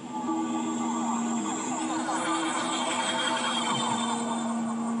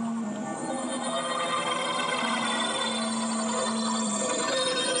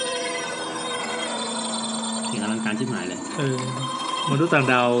อลังการชิบหายเลยมนุษย์ต่าง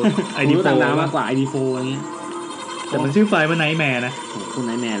ดาว ID4 ต่างดาวมากกว่า ID4 อย่างเงี้ยแต่มันชื่อไฟล์ว่าไนท์แมร์นะโอ้โหไ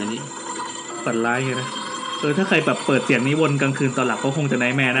นท์แมร์เลยพี่ฝันร้ายไงนะถ้าใครแบบเปิดเสียงนี้วนกลางคืนตอนหลับก็คงจะไน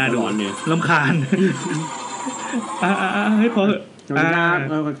ท์แมร์น่าดูรำคาญให้พอ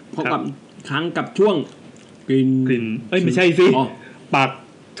พอกับครั้งกับช่วงกลิ่นไม่ใช่สิปัก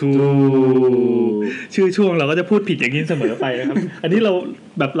ทูชื่อช่วงเราก็จะพูดผิดอย่างนี้เสมอไปนะครับอันนี้เ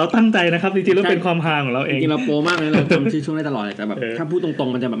ราตั้งใจนะครับจริงๆแล้วเป็นความฮาของเราเองจริงๆเราโปรมากเลยเราจำชื่อช่วงได้ตลอดแต่แบบถ้าพูดตรง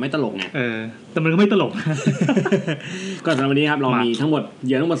ๆมันจะแบบไม่ตลกไงแต่มันก็ไม่ตลกก็สำหรับวันนี้ครับเรามีทั้งหม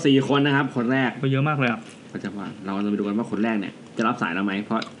ด4 คนนะครับคนแรกก็เยอะมากเลยอ่ะก็จะว่าเราจะไปดูกันว่าคนแรกเนี่ยจะรับสายเราไหมเพ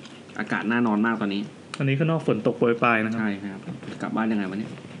ราะอากาศน่านอนมากตอนนี้ข้างนอกฝนตกโปรยปลายนะครับใช่ครับกลับบ้านยังไงวันนี้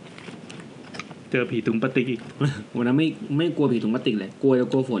เจอผีถุงพลาสติกอีกวันนั้นไม่กลัวผีถุงพลาสติกเลยก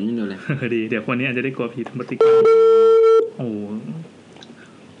ลัวฝนอย่างเดียวเลยดีเดี๋ยววันนี้อาจจะได้กลัวผีถุงพลาสติกโอ้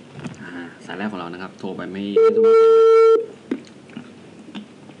สายแรกของเรานะครับโทรไปไม่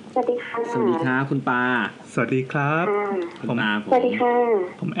สวัสดีค่ะสวัสดีครับคุณปาสวัสดีครับผมอาสวัสดีค่ะ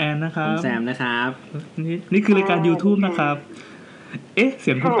ผมแอนนะครับผมแซมนะครับนี่คือรายการ YouTube นะครับเ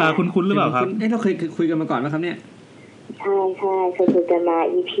สียงคุณปาคุ้นๆหรือเปล่าครับเราเคยคุยกันมาก่อนไหมครับเนี่ย ใช่ใช่เคยคุยกันมา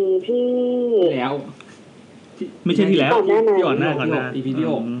EP ที่แล้วไม่ใช่ที่แล้วที่ก่อนหน้า EP ที่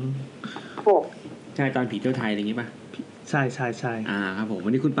6ใช่ตอนผีเจ้าไทยอะไรอย่างงี้ป่ะใช่ครับผมวั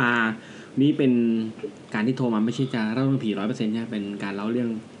นนี้คุณปานี่เป็นการที่โทรมาไม่ใช่จะเล่าเรื่องผี 100% ใช่เป็นการเล่าเรื่อง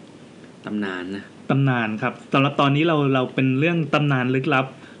ตำนานนะตำนานครับสำหรับตอนนี้เราเป็นเรื่องตำนานลึกลับ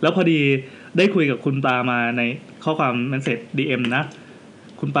แล้วพอดีได้คุยกับคุณปามาในข้อความเมสเสจ DM นะ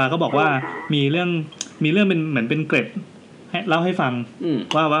คุณปาก็บอกว่ามีเรื่องเป็นเหมือนเป็นเกร็ดให้เล่าให้ฟัง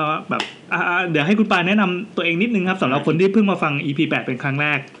ว่าแบบเดี๋ยวให้คุณปาแนะนำตัวเองนิดนึงครับสำหรับคนที่เพิ่งมาฟัง EP.8 เป็นครั้งแร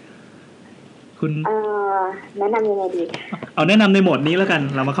กคุณแนะนำยังไงดีเอาแนะนำในโหมดนี้แล้วกัน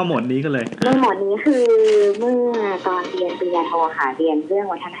เรามาเข้าโหมดนี้กันเลยในโหมดนี้คือเมื่อตอนเรียนปริญญาโทค่ะเรียนเรื่อง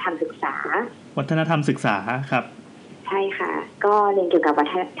วัฒนธรรมศึกษาครับใช่ค่ะก็เรียนเกี่ยวกับวั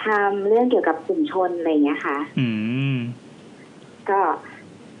ฒนธรรมเรื่องเกี่ยวกับกลุ่มชนอะไรอย่างเงี้ยค่ะ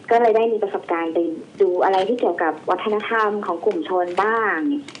ก็เลยได้มีประสบการณ์ไปดูอะไรที่เกี่ยวกับวัฒนธรรมของกลุ่มชนบ้าง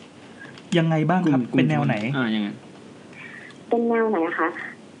ยังไงบ้างครับเป็นแนวไหนยังไงเป็นแนวไหนนะคะ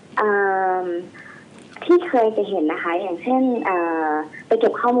ที่เคยจะเห็นนะคะอย่างเช่นไปเก็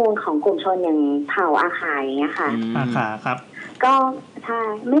บข้อมูลของกลุ่มชนอย่างเผ่าอาขาอย่างเงี้ยค่ะอาขาครับก็ใช่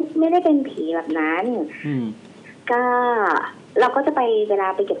ไม่ได้เป็นผีแบบนั้นก็เราก็จะไปเวลา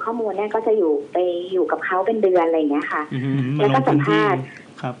ไปเก็บข้อมูลเนี่ยก็จะอยู่กับเขาเป็นเดือนอะไรอย่างเงี้ยค่ะแล้วก็สัมภาษณ์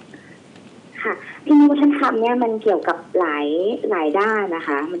ครับค่ะที่วัฒนธรรมเนี่ยมันเกี่ยวกับหลายด้านนะค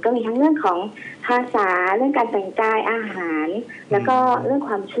ะมันก็มีทั้งเรื่องของภาษาเรื่องการแต่งกายอาหารแล้วก็เรื่องค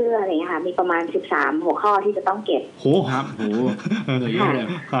วามเชื่ออะไรอย่างเงี้ยค่ะมีประมาณ13หัวข้อที่จะต้องเก็บโหครับโหเยอะเลย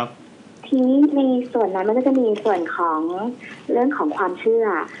ครับทีนี้ในส่วนนั้นมันก็จะมีส่วนของเรื่องของความเชื่อ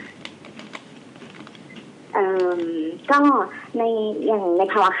ก็ในอย่างใน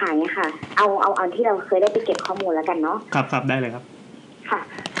ภาวะขายเนี่ยค่ะเอาที่เราเคยได้ไปเก็บข้อมูลแล้วกันเนาะครับได้เลยครับค่ะ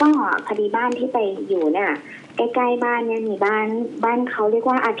ก็พอดีบ้านที่ไปอยู่เนี่ยใกล้ๆบ้านเนี่ยมีบ้านเขาเรียก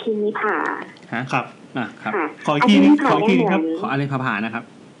ว่าอาทีมีผาครับครับขออีกทีครับขออะไรผานะครับ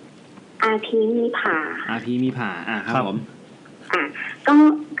อาทีมีผาครับผม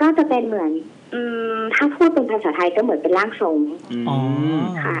ก็จะเป็นเหมือนถ้าพูดเป็นภาษาไทยก็เหมือนเป็นร่างทรง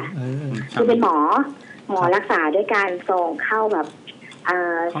ค่ะคือเป็นหมอรักษาด้วยการส่งเข้าแบบ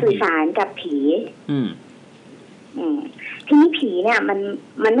สื่อสารกับผีทีนี้ผีเนี่ย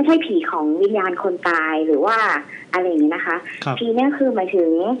มันไม่ใช่ผีของวิญญาณคนตายหรือว่าอะไรอย่างนี้นะคะผีเนี่ยคือหมายถึ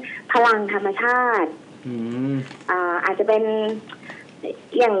งพลังธรรมชาติอาจจะเป็น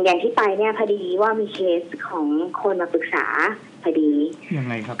อย่างที่ไปเนี่ยพอดีว่ามีเคสของคนมาปรึกษาพอดียัง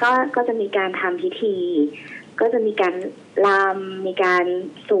ไงครับก็จะมีการทำพิธีก็จะมีการรำมีการ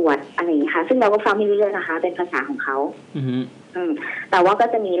สวดอะไรอย่างนี้ค่ะซึ่งเราก็ฟังไม่รู้เรื่องนะคะเป็นภาษาของเขาแต่ว่าก็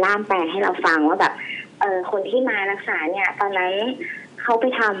จะมีล่ามแปลให้เราฟังว่าแบบคนที่มารักษาเนี่ยตอนนั้นเขาไป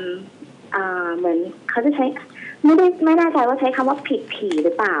ทำเหมือนเขาจะใช้ไม่แน่ใจว่าใช้คำว่าผิดผีห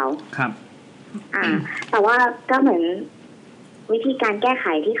รือเปล่าครับแต่ว่าก็เหมือนวิธีการแก้ไข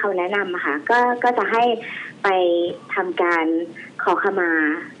ที่เขาแนะนำอะค่ะก็จะให้ไปทำการขอขมา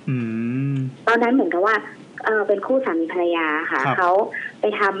ตอนนั้นเหมือนกับว่าเป็นคู่สามีภรรยาค่ะเขาไป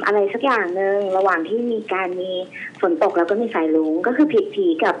ทำอะไรสักอย่างนึงระหว่างที่มีฝนตกแล้วก็มีสายรุ้งก็คือผิดผี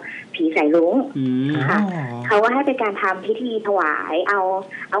กับผีสายรุ้งค่ะเขาก็ให้เป็นการทำพิธีถวายเอ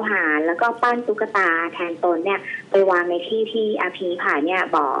าหารแล้วก็ปั้นตุ๊กตาแทนตนเนี่ยไปวางในที่อาภีผาเนี่ย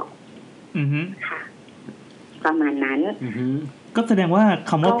บอกค่ะประมาณนั้นก็แสดงว่า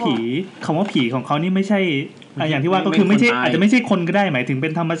คำว่าผีของเขานี่ไม่ใช่อย่างที่ว่าก็คือไม่ใช่อาจจะไม่ใช่คนก็ได้หมายถึงเป็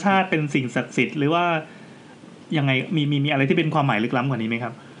นธรรมชาติเป็นสิ่งศักดิ์สิทธิ์หรือว่ายังไงมีอะไรที่เป็นความหมายลึกล้ำกว่านี้ไหมค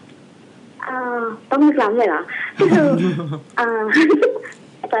รับต้องลึกล้ำเลยเหรอคือ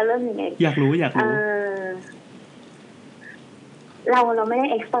จะเริ่มยังไงอยากรู้เราไม่ได้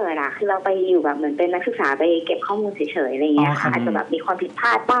เอ็กซ์เพิร์ตอะคือเราไปอยู่แบบเหมือนเป็นนักศึกษาไปเก็บข้อมูลเฉยๆอะไรเงี้ยค่ะอาจจะแบบมีความผิดพล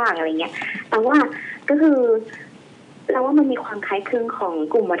าดบ้างอะไรเงี้ยแต่ว่าก็คือเราว่ามันมีความคล้ายคลึงของ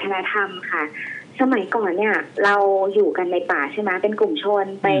กลุ่มวัฒนธรรมค่ะสมัยก่อนเนี่ยเราอยู่กันในป่าใช่ไหมเป็นกลุ่มชน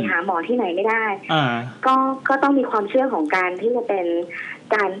ไปหาหมอที่ไหนไม่ได้ก็ต้องมีความเชื่อของการที่จะเป็น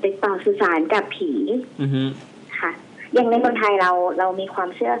การติดต่อสื่อสารกับผีค่ะอย่างในเมืองไทยเรามีความ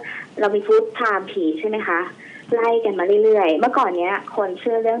เชื่อเรามีฟู้ดไทม์ผีใช่ไหมคะไล่กันมาเรื่อยๆเมื่อก่อนเนี้ยคนเ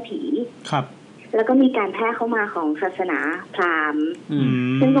ชื่อเรื่องผีครับแล้วก็มีการแพร่เข้ามาของศาสนาพราหมณ์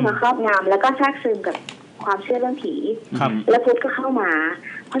ซึ่งก็มาครอบงำแล้วก็แทรกซึมกับความเชื่อเรื่องผีแล้วพุทธก็เข้ามา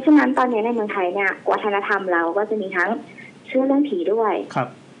เพราะฉะนั้นตอนนี้ในเมืองไทยเนี่ยวัฒนธรรมเราก็จะมีทั้งเชื่อเรื่องผีด้วย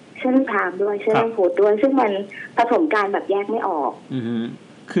เชื่อเรื่องพราหมณ์ด้วยเชื่อเรื่องพุทธด้วยซึ่งมันผสมกันแบบแยกไม่ออก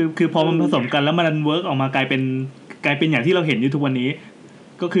คือพอมันผสมกันแล้วมันเวิร์กออกมากลายเป็นอย่างที่เราเห็นอยู่ทุกวันนี้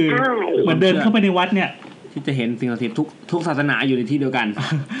ก็คือเหมือนเดินเข้าไปในวัดเนี่ยที่จะเห็นสิ่งศักดิ์สิทธิ์ทุกศาสนาอยู่ในที่เดียวกัน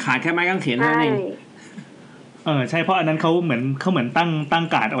ขาดแค่ไม้กางเขนเท่านั้นเอง ใช่เพราะอันนั้นเขาเหมือนตั้ง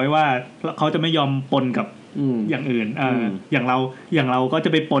การ์ดเอาไว้ว่าเขาจะไม่ยอมปนกับอย่างอื่นอย่างเราก็จะ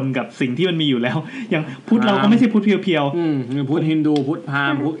ไปปนกับสิ่งที่มันมีอยู่แล้วอย่างพุทธเราก็ไม่ใช่พุทธเพียวๆพุทธฮินดูพุทธพราห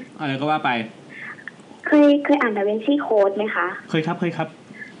มณ์พุทธอะไรก็ว่าไปเคยอ่านดาวินชีโค้ดไหมคะเคยครับ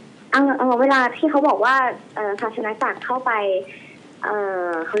เวลาที่เขาบอกว่าศาสนาจักรเข้าไป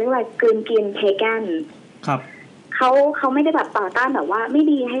เขาเรียกว่ากินเพแกนครับเขาไม่ได้แบบต่อต้านแบบว่าไม่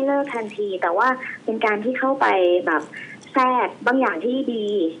ดีให้เลิกทันทีแต่ว่าเป็นการที่เข้าไปแบบแทรกบางอย่างที่ดี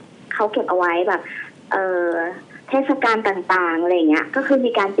เขาเก็บเอาไว้แบบเทศกาลต่างๆอะไรเงี้ยก็คือ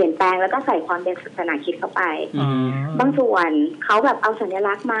มีการเปลี่ยนแปลงแล้วก็ใส่ความเป็นศาสนาคริสต์เข้าไปบางส่วนเขาแบบเอาสัญ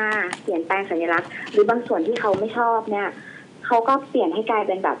ลักษณ์มาเปลี่ยนแปลงสัญลักษณ์หรือบางส่วนที่เขาไม่ชอบเนี่ยเขาก็เปลี่ยนให้กลายเ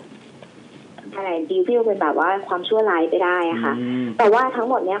ป็นแบบอะไรดีวิลเป็นแบบว่าความชั่วร้ายไปได้อะค่ะแต่ว่าทั้ง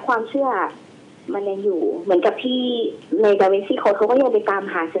หมดเนี้ยความเชื่อมันยังอยู่เหมือนกับที่ในดาวินชีโค้ดเขาก็ยังไปตาม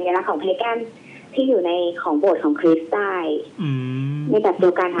หาสัญลักษณ์ของเพแกนที่อยู่ในของโบสถ์ของคริสต์ได้ในแบบเดี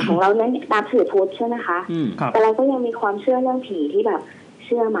ยวกันค่ะของเรานั้นตามสื่อพุทธใช่ไหมคะแต่เราก็ยังมีความเชื่อเรื่องผีที่แบบเ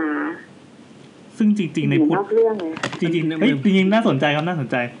ชื่อมาซึ่งจริงๆในพุทธเรื่องเลยจริงๆน่าสนใจครับน่าสน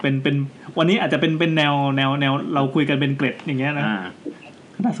ใจเป็นวันนี้อาจจะเป็นแนวเราคุยกันเป็นเกร็ดอย่างเงี้ยนะ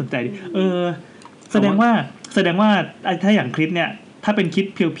น่าสนใจแสดงว่าถ้าอย่างคริสต์เนี่ยถ้าเป็นคริส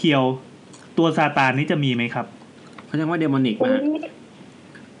ต์เพียวๆตัวซาตานนี่จะมีไหมครับเขาเรียกว่าเดโมนิกนะ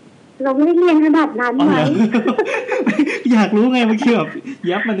เราไม่ได้เรียนขนาดนั้นไหมอยากรู้ไงเมื่อกี้แบบ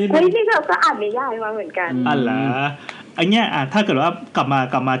ยับมานิดนึงที่เราก็อ่านนิยายมาเหมือนกันล่ะอันเนี้ยถ้าเกิดว่ากลับ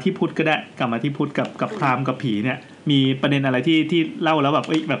มาที่พุทธก็ได้กลับมาที่พุทธกับพราหมณ์กับผีเนี่ยมีประเด็นอะไรที่เล่าแล้วแบบ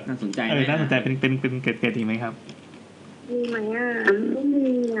แบบน่าสนใจน่าสนใจเป็นเกร็ดๆไหมครับมีไหมไม่มี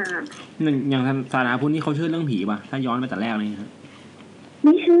อย่างศาสนาพุทธนี่เขาเชื่อเรื่องผีป่ะถ้าย้อนไปแต่แรกเลยครับไ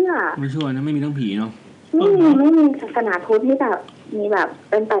ม่เชื่อนะไม่มีเรื่องผีเนาะไม่มีศาสนาพุทธที่แบบมีแบบ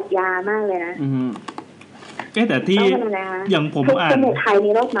เป็นปรัชญามากเลยนะแต่ที่อย่างผมอ่านสมุทรไทย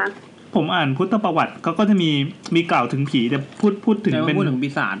นี่รอบมากผมอ่านพุทธประวัติก็จะมีกล่าวถึงผีแต่พูดถึงเป็นพูดถึงปี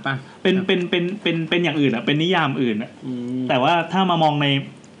ศาจป่ะเป็นอย่างอื่นเป็นนิยามอื่นแต่ว่าถ้ามามองใน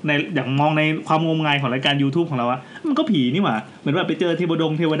อย่างมองในความงมงายของรายการ YouTube ของเราอะมันก็ผีนี่หว่าเหมือนว่าไปเจอเ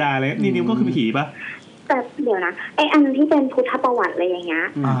ทวดาอะไรนี่ก็คือผีป่ะแต่เดี๋ยวนะไออันที่เป็นพุทธประวัติอะไรอย่างเงี้ย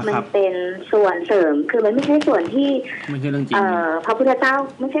มันเป็นส่วนเสริมคือมันไม่ใช่ส่วนที่ไม่ใช่เรื่องจริงพระพุทธเจ้า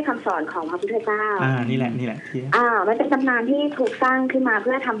ไม่ใช่คำสอนของพระพุทธเจ้านี่แหละมันเป็นตำนานที่ถูกสร้างขึ้นมาเ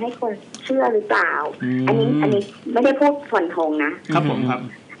พื่อทำให้คนเชื่อหรือเปล่าอันนี้ไม่ได้พูดส่วนทงนะครับผมครับ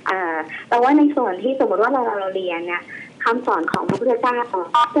แต่ว่าในส่วนที่สมมติว่าเราเรียนเนี่ยคำสอนของพระพุทธเจ้า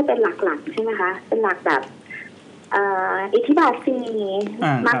จะเป็นหลักๆใช่ไหมคะเป็นหลักแบบอิทธิบาท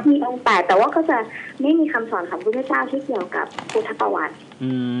4มักมีองค์8แต่ว่าก็จะไม่มีคำสอนของพระพุทธเจ้าที่เกี่ยวกับพุทธประวัติ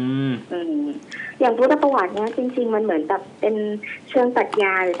อย่างพุทธประวัติเนี่ยจริงๆมันเหมือนแบบเป็นเชิงปรัชญ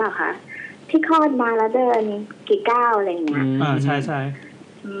าหรือเปล่าคะที่คลอดมาแล้วเดินกี่ก้าวอะไรอย่างเงี้ยใช่ใช่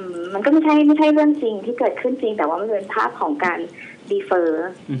มันก็ไม่ใช่เรื่องจริงที่เกิดขึ้นจริงแต่ว่ามันเป็นภาพของการดีเฟอร์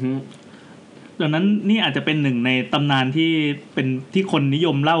ดังนั้นนี่อาจจะเป็นหนึ่งในตำนานที่เป็นที่คนนิย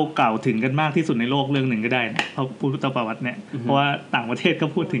มเล่ากล่าวถึงกันมากที่สุดในโลกเรื่องหนึ่งก็ได้เพราะพุทธประวัติเนี่ยเพราะว่าต่างประเทศก็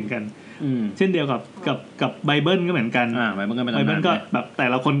พูดถึงกันเช่นเดียวกับไบเบิลก็เหมือนกันไบเบิลก็แบบแต่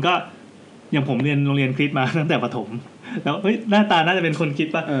ละคนก็อย่างผมเรียนโรงเรียนคริสต์มาตั้งแต่ประถมแล้วหน้าตาน่าจะเป็นคนคิด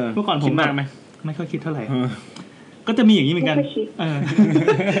ป่ะเมื่อก่อนผมมากไหมไม่ค่อยคิดเท่าไหร่ก็จะมีอย่างนี้เหมือนกัน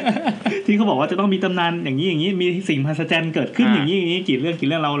ที่เขาบอกว่าจะต้องมีตำนานอย่างนี้มีสิ่งมหัศจรรย์เกิดขึ้นอย่างนี้กี่เรื่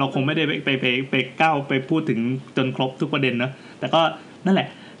องเราคงไม่ได้ไปก้าวไปพูดถึงจนครบทุกประเด็นนะแต่ก็นั่นแหละ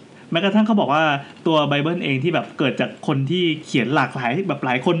แม้กระทั่งเขาบอกว่าตัวไบเบิลเองที่แบบเกิดจากคนที่เขียนหลากหลายแบบห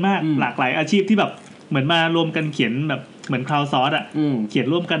ลายคนมากหลากหลายอาชีพที่แบบเหมือนมารวมกันเขียนแบบเหมือนคราวซอสอ่ะเขียน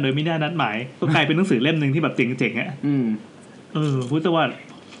ร่วมกันโดยไม่ได้นัดหมายก็กลายเป็นหนังสือเล่มนึงที่แบบเจ๋งๆอ่ะพุทธว่า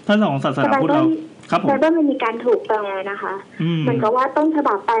ถ้าสองศาสนาพุทธเราแต่ว่ามันมีการถูกแปลนะคะมันก็ว่าต้นฉ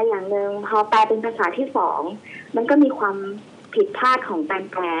บับแปลอย่างนึงพอแปลเป็นภาษาที่2มันก็มีความผิดพลาดของการ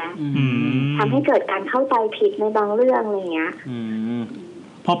แปลทำให้เกิดการเข้าใจผิดในบางเรื่องอะไรเงี้ย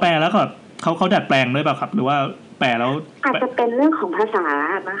พอแปลแล้วก็เขาดัดแปลงด้วยป่ะครับหรือว่าแปลแล้วอาจจะเป็นเรื่องของภาษา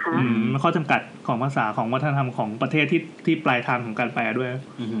นะคะข้อจำกัดของภาษาของวัฒนธรรมของประเทศที่ปลายทางของการแปลด้วย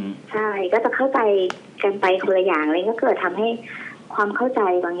ใช่ก็จะเข้าใจกันไปคนละอย่างเลยก็เกิดทำให้ความเข้าใจ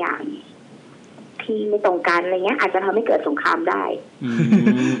บางอย่างที่ไม่ตรงกันอะไรเงี้ยอาจจะทำให้เกิดสงครามได้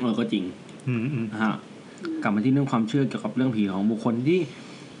ก็จริงกลับมาที่เรื่องความเชื่อเกี่ยวกับเรื่องผีของบุคคล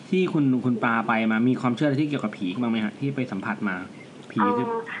ที่คุณปาไปมามีความเชื่ออะไรที่เกี่ยวกับผีบ้างไหมฮะที่ไปสัมผัสมาผี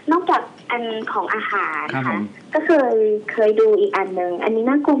นอกจากอันของอาหารนะคะก็เคยดูอีกอันนึงอันนี้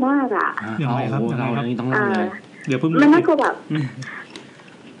น่ากลัวมากอ่ะยังไงครับเราอันนี้ต้องเล่าเลยเดี๋ยวเพิ่งมันน่ากลัวแบบ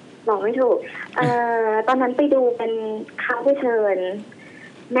บอกไม่ถูกตอนนั้นไปดูเป็นเขาไปเชิญ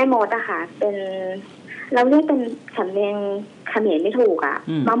แม่มดอะค่ะเป็น เราเรียกเป็นสำเนียงเขมรไม่ถูกอ่ะ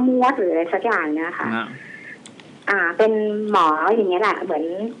มะมวดหรืออะไรสักอย่างเนี่ยค่ะเป็นหมออย่างเงี้ยแหละเหมือน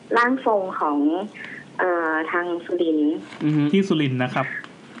ร่างทรงของทางสุรินทร์ที่สุรินทร์นะครับ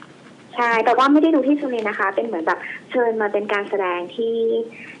ใช่แต่ว่าไม่ได้ดูที่สุรินทร์นะคะเป็นเหมือนแบบเชิญมาเป็นการแสดง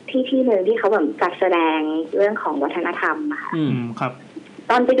ที่หนึ่งที่เขาแบบจัดแสดงเรื่องของวัฒนธรรมอะค่ะครับ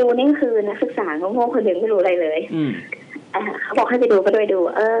ตอนไปดูนี่คือนักศึกษาโง่ๆคนหนึ่งไม่รู้อะไรเลยเขาบอกให้ไปดูก็ด้วยดู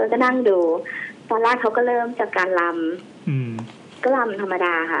ก็นั่งดูตอนแรกเขาก็เริ่มจากการรำก็รำธรรมด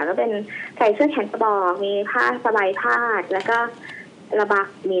าค่ะก็เป็นใส่เสื้อแขนกระบอกมีผ้าสบายพาดแล้วก็ระบัก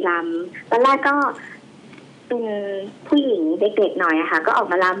มีรำตอนแรกก็เป็นผู้หญิงเด็กๆหน่อยอะค่ะก็ออก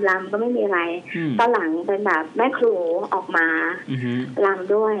มารำก็ไม่มีอะไรตอนหลังเป็นแบบแม่ครูออกมาร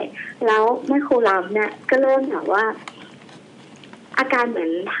ำด้วยแล้วแม่ครูรำเนี่ยก็เริ่มแบบว่าอาการเหมือน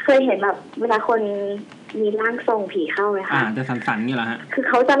เคยเห็นแบบเวลาคนมีร่างทรงผีเข้าไหมคะจะสั่นๆนี่เหรอฮะคือ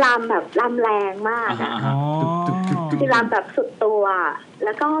เขาจะรำแบบรำแรงมากอะคือรำแบบสุดตัวแ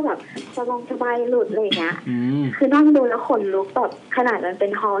ล้วก็แบบสบายหลุดอะไรเงี้ยคือนั่งดูแล้วขนลุกแบบขนาดมันเป็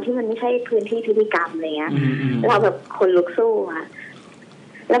นฮอลล์ที่มันไม่ใช่พื้นที่พิธีกรรมอะไรเงี้ยเราแบบขนลุกสู้อะ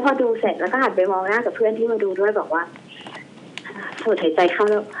แล้วพอดูเสร็จแล้วก็หันไปมองหน้ากับเพื่อนที่มาดูด้วยบอกว่าสูดหายใจเข้า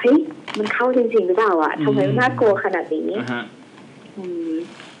แล้วเฮ้ยมันเข้าจริงๆหรือเปล่าอะทำไมน่ากลัวขนาดนี้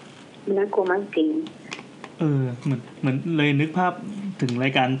มันน่ากลัวมากจริงเหมือนเลยนึกภาพถึงรา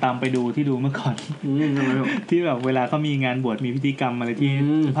ยการตามไปดูที่ดูเมื่อก่อนที่แบบเวลาเขามีงานบวชมีพิธีกรรมอะไรที่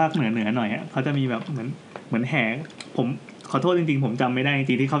ภาคเหนือหน่อยอ่ะเขาจะมีแบบเหมือนแห่ผมขอโทษจริงๆผมจำไม่ได้จ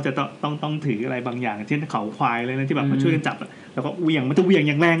ริงๆที่เขาจะต้องถืออะไรบางอย่างเช่นเขาควายเลยนะที่แบบมาช่วยกันจับแล้วก็เหวี่ยงมันจะเหวี่ยง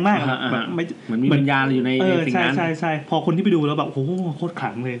อย่างแรงมากแบบไม่เหมือนมีวิญญาณอยู่ในสิ่งนั้นใช่พอคนที่ไปดูแล้วแบบโอ้โหโคตรขลั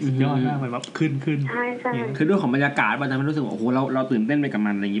งเลยสุดยอดมากแบบขึ้นใช่คือด้วยของบรรยากาศมันทำให้รู้สึกว่าโอ้โหเราตื่นเต้นไปกับ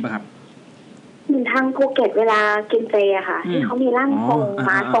มันอะไรอย่างนี้ป่ะครับเหมือนทางภูเก็ตเวลากินเจอะค่ะที่เขามีร่างทรง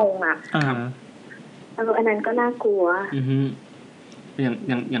ม้าทรงอะอันนั้นก็น่ากลัวอ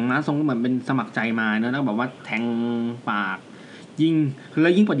ย่างม้าทรงก็เหมือนเป็นสมัครใจมาเนอะแล้วแบบว่าแทงปากแล้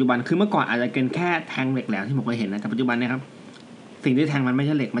วยิ่งปัจจุบันคือเมื่อก่อนอาจจะเป็นแค่แทงเหล็กแหลมที่ผมเคยเห็นนะแต่ปัจจุบันเนี่ยครับสิ่งที่แทงมันไม่ใ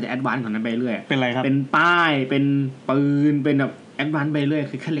ช่เหล็กมันจะแอดวานซ์ของนั้นไปเรื่อยเป็นอะไรครับเป็นป้ายเป็นปืนเป็นแบบแอดวานซ์ไปเรื่อย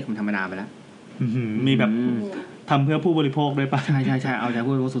คือแค่เหล็กมันธรรมดาไปแล้วมีแบบทำเพื่อผู้บริโภคด้วยป่ะใช่เอาใจ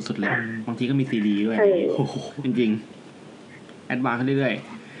ผู้บริโภคสุดๆเลยบางทีก็มีซีดีด้วยจริงๆแอดวานซ์ขึ้นเรื่อย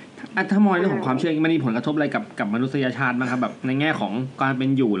ๆถ้ามองเรื่องของความเชื่อมันมีผลกระทบอะไรกับมนุษยชาติบ้างครับแบบในแง่ของการเป็น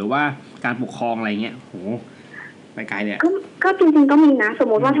อยู่หรือว่าการปกครองอะไรเงี้ยโหไปไกลเลยก็จริงๆก็มีนะสม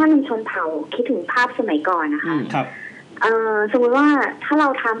มติว่าถ้าในชนเผ่าคิดถึงภาพสมัยก่อนนะคะครับสมมติว่าถ้าเรา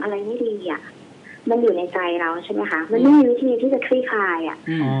ทำอะไรไม่ดีอ่ะมันอยู่ในใจเราใช่ไหมคะมันไม่มีวิธีที่จะคลี่คลายอ่ะ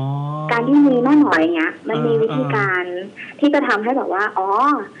การที่มีแม่หมออย่างเงี้ยมันมีวิธีการที่จะทำให้แบบว่า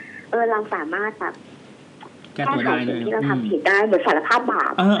เราสามารถแบบแก้ตัวได้เลยที่เราทำผิดได้เหมือนสารภาพบา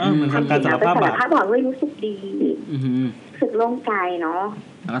ปเหมือนการสารภาพบาปรู้สึกดีรู้สึกโล่งใจเนาะ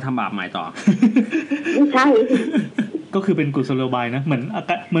แล้วก็ทำบาปใหม่ต่อไม่ใช่ก็คือเป็นกุศโลบายนะเห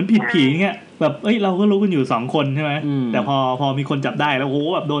มือนผิดผีเงี้ยแบบเราก็รู้กันอยู่2คนใช่ไหมแต่พอมีคนจับได้แล้วโห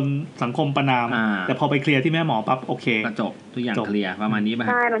แบบโดนสังคมประณามแต่พอไปเคลียร์ที่แม่หมอปั๊บโอเคก็จบทุกอย่างเคลียร์ประมาณนี้ป่ะ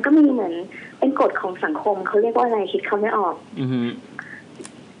ใช่มันก็มีเหมือนเป็นกฎของสังคมเขาเรียกว่าอะไรคิดเขาไม่ออก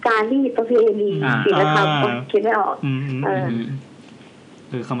จารีตประเพณีศีลธรรมคิดไม่ออก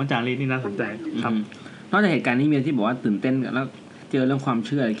คำว่าจารีตนี่น่าสนใจครับนอกจากเหตุการณ์นี้มีที่บอกว่าตื่นเต้นแล้วเจอเรื่องความเ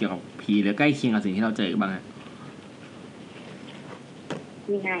ชื่ออะไรเกี่ยวกับผีหรือใกล้เคียงกับสิ่งที่เราเจอบ้าง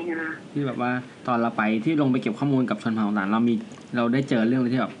ยังไงนะที่แบบว่าตอนเราไปที่ลงไปเก็บข้อมูลกับชนเผ่าต่างเราได้เจอเรื่องอะไร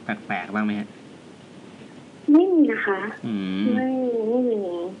ที่แบบแปลกๆบ้างไหมฮะไม่มีนะคะไม่มี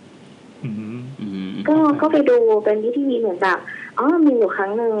ก็ไปดูเป็นพิธีเหมือนแบบมีอยู่ครั้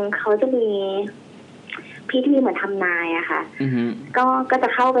งหนึ่งเขาจะมีพิธีเหมือนทำนายอะค่ะก็จะ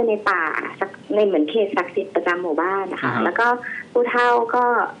เข้าไปในป่าในเหมือนเขตศักดิ์สิทธิ์ประจำหมู่บ้านนะคะแล้วก็ผู้เฒ่า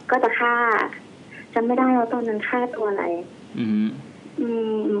ก็จะฆ่าจำไม่ได้แล้วตอนนั้นฆ่าตัวอะไร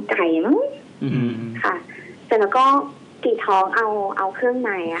ไก่มั้งค่ะแต่แล้วก็กรีดท้องเอาเครื่องใ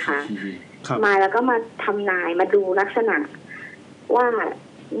นอะค่ะมาแล้วก็มาทำนายมาดูลักษณะว่า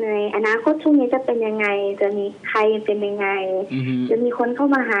ในอนาคตช่วงนี้จะเป็นยังไงจะมีใครเป็นยังไงจะมีคนเข้า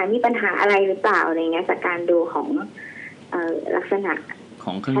มาหามีปัญหาอะไรหรือเปล่าอะไรเงี้ยจากการดูของลักษณะข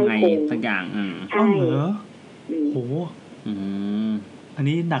องเครื่องในสักอย่างใช่โหอัน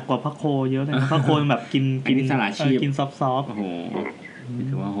นี้หนักกว่าพระโคเยอะเลยพระโคแบบกินสลัดชีพกินซอฟๆโอ้โห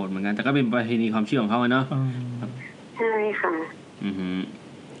ถือว่าโหดเหมือนกันแต่ก็เป็นประเพณีความเชื่อของเขาเนาะใช่ค่ะ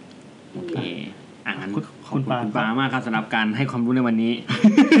โอเคงั้นขอบคุณปามากครับสำหรับการให้ความรู้ในวันนี้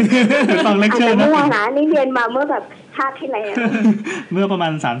ฟังเลคเชอร์นะนี่เรียนมาเมื่อแบบชาติที่แล้วเมื่อประมา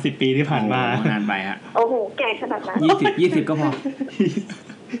ณ30 ปีที่ผ่านมานานไปฮะโอ้โหแก่ขนาดนั้น20ก็พอ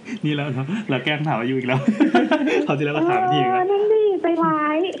นี่แล้วเนาะเราแกล้งถามอายุอีกแล้วเขาที่แล้วก็ถามทีอีกแล้วนั่นดิไปร้า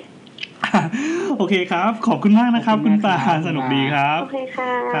ยโอเคครับขอบคุณมากนะครับคุณปาสนุกดีครับโอเคค่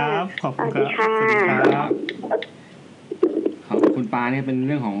ะครับขอบคุณครับ สวัสดีครับคุณปาเนี่ยเป็นเ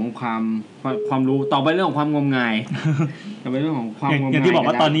รื่องของความรู้ต่อไปเรื่องของความงมงายต่อไปเรื่องของความงมงายอย่างที่บอก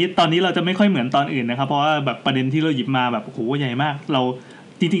ว่าตอนนี้เราจะไม่ค่อยเหมือนตอนอื่นนะครับเพราะว่าแบบประเด็นที่เราหยิบมาแบบโอ้โหใหญ่มากเรา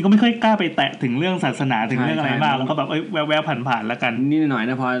จริงๆก็ไม่ค่อยกล้าไปแตะถึงเรื่องศาสนาถึงเรื่องอะไรมากแล้วก็แบบแววๆผ่านๆแล้วกันนิดหน่อย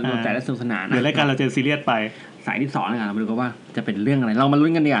นะพอเราแต่ละสนุกสนานเดี๋ยวรายการเราจะซีเรียสไปสายที่2แล้วกันเรามาดูกันว่าจะเป็นเรื่องอะไรเรามาลุ้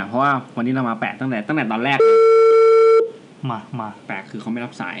นกันดีกว่าเพราะว่าวันนี้เรามาแปะตั้งแต่ตอนแรกมาแปะคือเขาไม่รั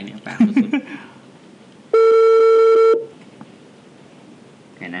บสายเนี่ยแปะสุด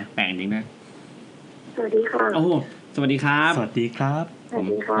เห็นนะแปลกจริงนะสวัสดีค่ะโอ้โหสวัสดีครับสวัสดีครับผม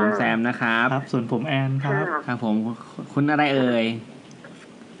แซมนะครับครับส่วนผมแอนครับครับผมคุณอะไรเอ่ย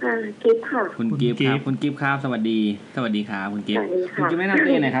กิฟต์ค่ะคุณกิฟต์ครับคุณกิฟต์ครับสวัสดีครับคุณกิฟต์คุณกิฟต์แนะนำตั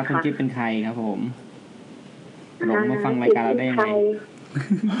วเองหน่อยครับคุณกิฟต์เป็นใครครับผมบอกมาฟังรายการเราได้ยังไง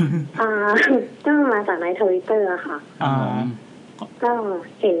ก็มาจากใน Twitter ค่ะก็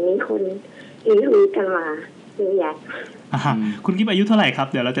เห็นมีคุณรีทวีตกันมาเยอะแยะคุณกิฟต์อายุเท่าไหร่ครับ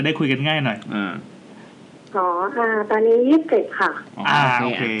เดี๋ยวเราจะได้คุยกันง่ายหน่อยตอนนี้27ค่ะโอ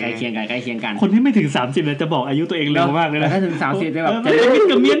เคใกล้เคียงกันคนที่ไม่ถึง30เนี่ยจะบอกอายุตัวเองเร็วมากเลยนะถ้าถึง30จะแบบจะมิด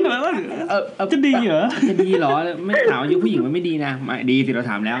กับเมียนแบบว่าจะดีเหรอจะดีเหรอไม่ถามอายุผู้หญิงมันไม่ดีนะไม่ดีสิเรา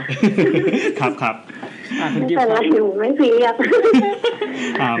ถามแล้วครับคุณกิ๊บแต่อยู่ไม่เพียบ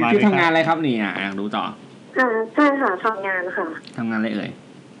คุณทำงานอะไรครับนี่อยากรู้ต่อใช่ค่ะทำงานค่ะทำงานอะไรเอ่ย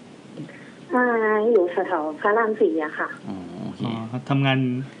อยู่แถวพระราม4อะค่ะโอเคทำงาน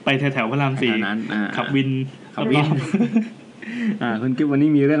ไปแถวพระราม4นั้นขับวินคุณกิ๊บวันนี้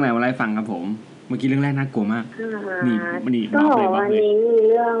มีเรื่องอะไรมาเล่าให้ฟังครับผมเมื่อกี้เรื่องแรกน่ากลัวมากนี่ก็วันนี้มี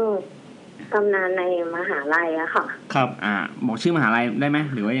เรื่องตำนานในมหาลัยอะค่ะครับบอกชื่อมหาลัยได้ไหม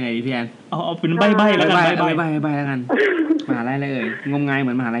หรือว่ายังไงดีพี่แอนเอาเป็นใบ้แล้วกันใบ้แล้วกันมหาลัยอะไรเอ่ยงมงายเห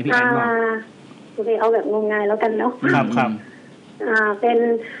มือนมหาลัยพี่แอนบอกจะไปเอาแบบงมงายแล้วกันเนาะครับเป็น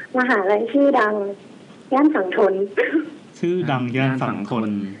มหาลัยชื่อดังย่านฝั่งทนชื่อดังย่านฝั่งทน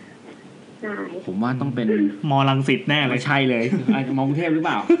ผมว่าต้องเป็นม.รังสิตแน่เลยใช่เลยมอกรุงเทพหรือเป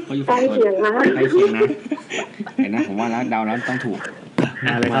ล่าเขาอยู่ฝั่งทนใกล้เคียงนะเห็นนะผมว่าแล้วเดาแล้วต้องถูกม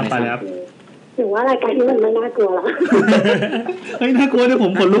าเลยครับไปแล้วถึงว่ารายการที่มันไม่น่ากลัวหรอเฮ้ยน่ากลัวเนี่ยผ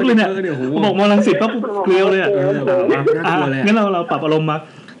มขนลุกเลยเนี่ยบอกม.รังสิตปั๊บเกลียวเลยงั้นเราปรับอารมณ์มา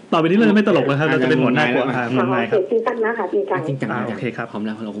ต่อไปนี้เราจะไม่ตลกแล้วครับเราจะเป็นหมดน่ากลัวงมงายครับจริงจังนะคะจริงจังโอเคครับพร้อมแ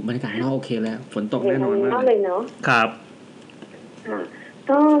ล้วเราบรรยากาศโอเคแล้วฝนตกแน่นอนมากเลยเนาะครับ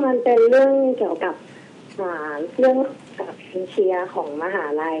ก็มันเป็นเรื่องเกี่ยวกับเรื่องกับเพลงเชียร์ของมหา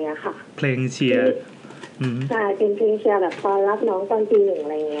ลัยอะค่ะเพลงเชียร์ใช่เป็นเพลงเชียร์แบบตอนรับน้องตอนปี 1อะ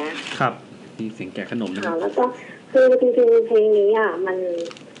ไรเงี้ยครับมีเสียงแกะขนมนะแล้วก็คือจริงๆเพลงนี้อ่ะมัน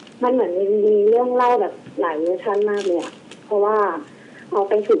เหมือนมีเรื่องเล่าแบบหลายเวอร์ชันมากเลยอะเพราะว่าเอา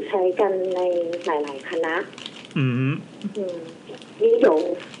ไปฝึกใช้กันในหลายๆคณะนี่เดี๋ยว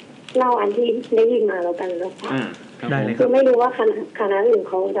เล่าอันที่ได้ยินมาแล้วกันเนาะได้เลยคือไม่รู้ว่าคณะอื่น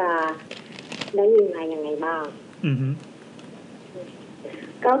เขาจะได้ยินมายังไงบ้าง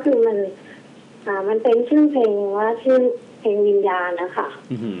ก็คือมันเป็นชื่อเพลงว่าชื่อเพลงวิญญาณนะคะ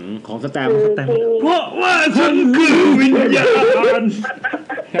ของสแตมเพราะว่าฉันคือวิญญาณ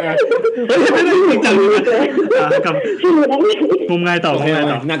ใช่ไหมไม่ได้จริงจังเลยกับงมงายต่อ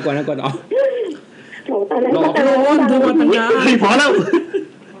น่ากลัวต่อหลอกลวงทวงงานพอแล้ว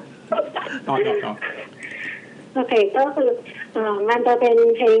ต่อโอเคก็คือมันจะเป็น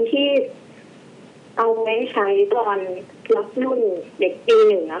เพลงที่เอาไว้ใช้ตอนรับรุ่นเด็กปี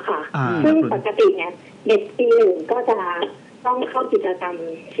 1นะคะซึ่งปกติเนี่ยเด็กปี 1ก็จะต้องเข้ากิจกรรม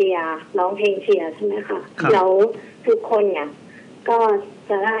เชียร์ร้องเพลงเชียร์ใช่ไหมคะแล้วทุกคนเนี่ยก็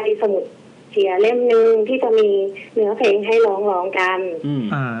จะได้สมุดเชียร์เล่มนึงที่จะมีเนื้อเพลงให้ร้องกัน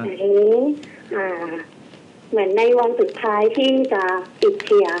แต่ทีนี้เหมือนในวันสุดท้ายที่จะปิดเ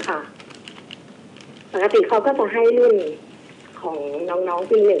ชียร์ค่ะปกติเขาก็จะให้รุ่นของน้อง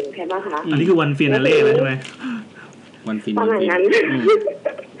ๆปี 1ใช่ไหมคะอันนี้คือวันฟินาเล่เลยใช่ไหมวันฟินาเล่ประมาณนั้น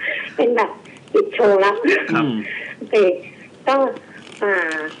เป็นแบบปิดโชว์แล้วโอเคก็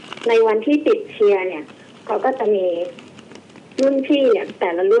ในวันที่ปิดเชียร์เนี่ยเขาก็จะมีรุ่นพี่เนี่ยแต่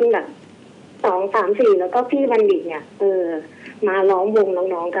ละรุ่นแบบ2, 3, 4แล้วก็พี่บัณฑิตเนี่ยมาล้อมวง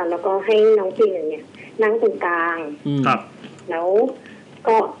น้องๆกันแล้วก็ให้น้องปี 1เนี่ยนั่งตรงกลางครับแล้ว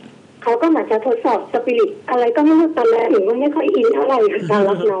ก็เขาก็มาจะทดสอบสปิริตอะไรก็ไม่รู้ตอนแรกหนูก็ไม่ค่อยอินเท่าไหร่กับการ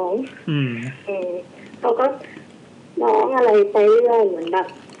รับน้องเขาก็ร้องอะไรไปเรื่อยเหมือนแบบ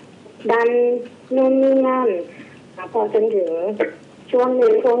ดันนู่นนี่นั่นพอจนถึงช่วงนึ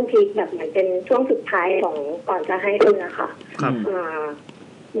งช่วงพีคแบบเหมือนเป็นช่วงสุดท้ายของก่อนจะให้คุณนะคะ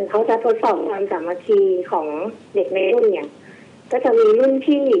เหมือนเขาจะทดสอบความสามัคคีของเด็กในรุ่นเนี่ยก็จะมีรุ่น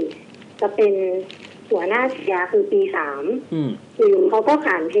ที่จะเป็นหัวหน้าเชียร์คือปี3อยู่เขาก็ข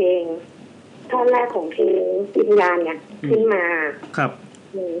านเพลงท่อนแรกของเพลงวิญญาณเนี่ยขึ้นมาครับ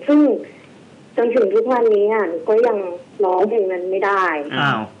ซึ่งจนถึงทุกวันนี้อ่ะก็ยังร้องเพลงนั้นไม่ได้อ้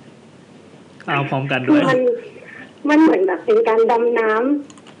าวพร้อมกันด้วยมันเหมือนแบบเป็นการดำน้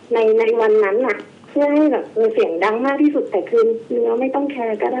ำในวันนั้นน่ะเพื่อให้แบบเสียงดังมากที่สุดแต่คือเนื้อไม่ต้องแค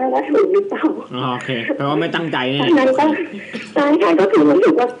ร์ก็ได้ว่าถูกหรือเปล่าโอเคแปลว่าไม่ตั้งใจเนี่ยนั้นก็ใช่ก็คือรู้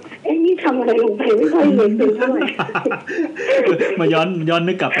สึกว่านี่ทำอะไรลงไปไม่ค่อยเห็นเป็นเท่าไหร่มาย้อน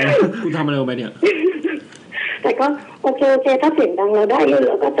นึกกลับไปกูทำอะไรลงไปเนี่ยแต่ก็โอเคถ้าเสียงดังเราได้เ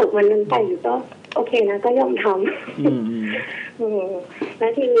ราก็จบมันนั้นไปอยู่ก็โอเคนะก็ยอมทำแล้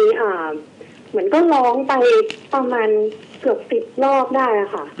วทีนี้เหมือนก็ร้องไปประมาณเกือบ10 รอบได้อ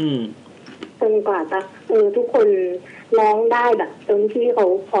ะค่ะจนกว่าจะทุกคนร้องได้แบบจนที่เขา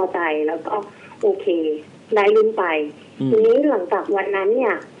พอใจแล้วก็โอเคได้ลุ้นไปทีนี้หลังจากวันนั้นเนี่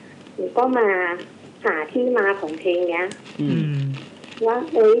ยหนูก็มาหาที่มาของเพลงเนี้ยว่า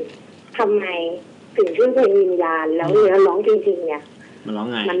ทำไมถึงชื่อเพลงวิญญาณแล้วเนื้อร้องจริงๆเนี่ยมันร้อง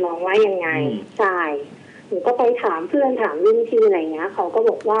ไงมันร้องว่ายังไงใช่หนูก็ไปถามเพื่อนถามรุ่นพี่อะไรเงี้ยเขาก็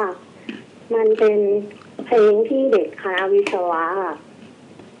บอกว่ามันเป็นเพลงที่เด็กคณะวิศวะ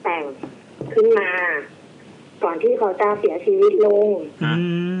แต่งขึ้นมาก่อนที่เขาจะเสียชีวิตลง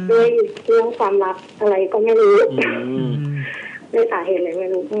ด้วยเรื่องความลับอะไรก็ไม่รู้ด้วยสาเหตุอะไรไม่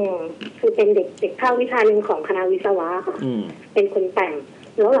รู้คือเป็นเด็กภาควิชาหนึ่งของคณะวิศวะค่ะเป็นคนแต่ง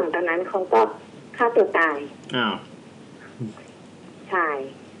แล้วหลังจากนั้นเขาก็ฆ่าตัวตายใช่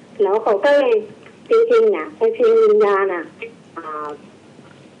แล้วเขาก็เลยจริงๆเนี่ยเพลงวิญญาณ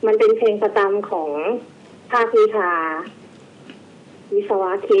มันเป็นเพลงประจำของภาควิชาวิศว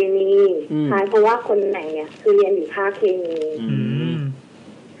ะเคมีใช่เพราะว่าคนไหนเนี่ยคือเรียนอยู่ภาคเคมี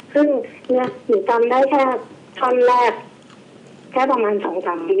ซึ่งเนี่ยหนูจำได้แค่ท่อนแรกแค่ประมาณ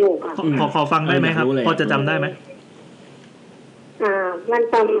2-3 ประโยคค่ะขอฟังได้ไหมครับพอจะจำได้ไหมมัน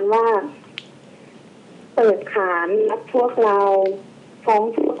จำว่าเปิดขานรับพวกเราฟ้อง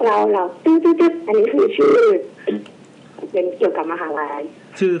พวกเราตึ๊ดอันนี้คือชื่อเป็นเกี่ยวกับมหาลัย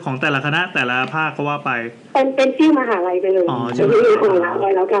ชื่อของแต่ละคณะแต่ละภาคก็ว่าไปเป็นชื่อมหาลัยไปเลยชื่อมหาลั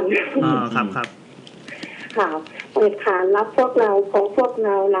ยแล้วกันครับค่ะเปิดขานรับพวกเราฟ้องพวกเร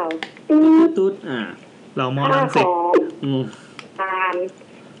าตุ๊ดเรามอลังสิการ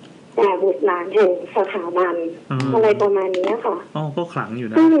แต่บุตรหลานแห่งสถาบันอะไรประมาณนี้ค่ะก็ขลังอยู่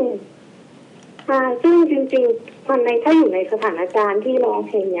นะซึ่งจริงๆมันถ้าอยู่ในสถานการณ์ที่ร้องเ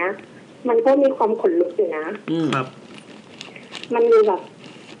พลงเนี้ยมันก็มีความขนลุกอยู่นะครับมันดูแบบ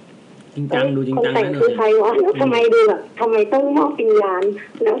จริงจังดูจริงจังแต่งคือใครวะแล้วทำไมดูแบบทำไมต้องมอบวิญญาณ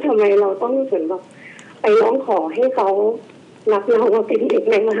แล้วทำไมเราต้องเหมือนแบบไปร้องขอให้เขารับเราเป็นเด็ก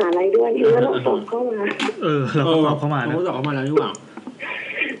ในมหาลัยด้วยที่ว่าเราสอบเข้ามาเราก็สอบเข้ามาเราสอบเข้ามาแล้วนี่หว่า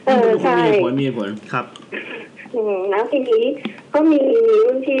ใช่มีผลครับแล้วทีนี้ก็มี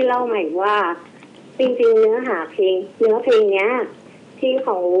รุ่นที่เล่าใหม่ว่าจริงๆเนื้อเพลงเนี้ยที่เข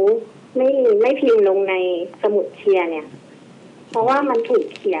าไม่พิมพ์ลงในสมุดเชียร์เนี่ยเพราะว่ามันถูก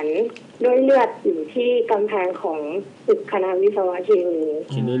เขียนด้วยเลือดอยู่ที่กำแพงของตึกคณะวิศวะเคมี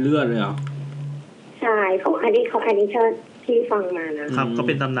เขียนด้วยเลือดเลยเหรอใช่อันนี้เชิดที่ฟังมานะครับก็เ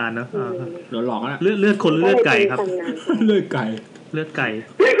ป็นตำนานนะโดนหลอกนะเลือดคนเลือดไก่ครับเลือดไก่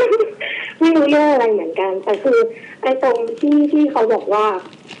ไม่รู้เรื่องอะไรเหมือนกันแต่คือไอ้ตรงที่เขาบอกว่า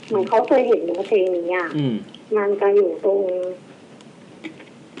เหมือนเขาเคยเห็นเนื้อเพลงนี้มันก็อยู่ตรง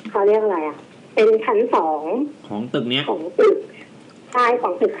เขาเรียกอะไรเป็นชั้น2ของตึกเนี้ยของตึกใช่ขอ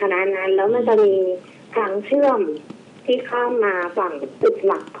งตึกคณะนั้นแล้วมันจะมีทางเชื่อมที่ข้ามมาฝั่งตึก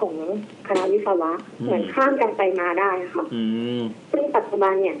หลักของคณะวิศวะเหมือนข้ามกันไปมาได้ค่ะซึ่งปัจจุบั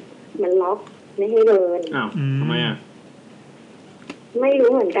นเนี่ยมันล็อกไม่ให้เดินทำไมไม่รู้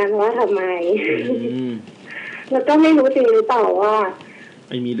เหมือนกันว่าทำไมแล้วก็ไม่รู้จริงหรือเปล่าว่า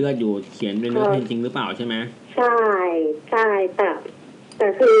มีเลือดอยู่เขียนเป็นเนื้อเพลงจริงหรือเปล่าใช่ไหมใช่แต่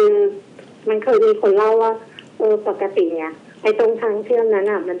คือมันเคยมีคนเล่าว่าปกติเนี่ยไอ้ตรงทางเชื่อมนั้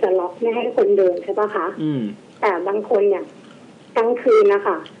นมันจะล็อกไม่ให้คนเดินใช่ปะคะแต่บางคนเนี่ยกลางคืนนะค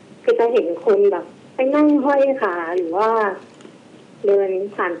ะคือจะเห็นคนแบบไปนั่งห้อยขาหรือว่าเดิน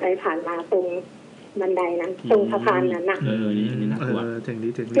ผ่านไปผ่านมาตรงบันไดนั้นตรงสะพานนั้นนี่น่ากลัวถึง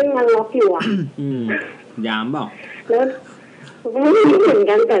นี้ซึ่งมันล็อกอยู่ยามเปล่าแล้วไม่รู้เหมือน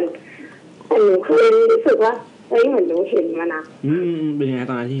กันแต่หนูเคยรู้สึกว่าเหมือนหนูเห็นมันเป็นยังไง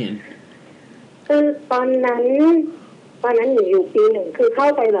ตอนนั้นที่เห็นคือตอนนั้นหนูอยู่ปี 1คือเข้า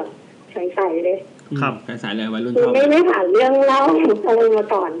ไปแบบใส่เลยครับใส่เลยวัยรุ่นชอบไม่ผ่านเรื่องเล่าอะไรมา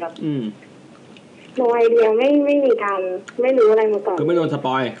ก่อนแบบ โนไอเดียไม่มีการไม่รู้อะไรมาก่อนคือไม่โดนสป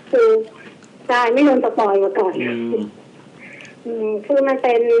อยคือใช่ไม่โดนสปอยมาก่อนคือมันเ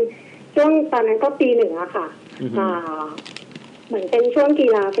ป็นช่วงตอนนั้นก็ปีหนึ่งอะค่ะเหมือนเป็นช่วงกี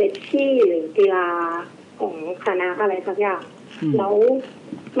ฬาเฟสชี่หรือกีฬาของคณะอะไรสักอย่างแล้ว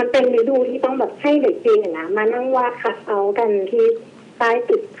มันเป็นฤดูที่ต้องแบบให้เด็กปีหนึ่งนะมานั่งวาดคัทเอาท์กันที่ใต้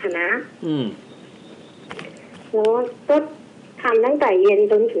ตึกคณะแล้วก็ทำตั้งแต่เย็น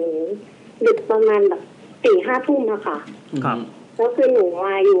จนถึงดึกประมาณแบบ 4-5 ทุ่มอะค่ะครับแล้วคือหนู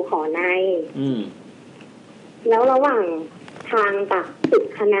อยู่หอในแล้วระหว่างทางจากตึก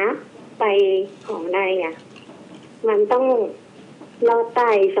คณะไปหอในเนี่ยมันต้องลอดใต้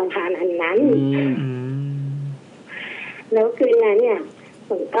สะพานอันนั้นแล้วคืนนั้นเนี่ย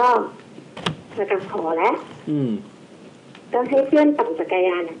ผมก็จะกลับหอแล้วก็ให้เพื่อนปั่นจักรย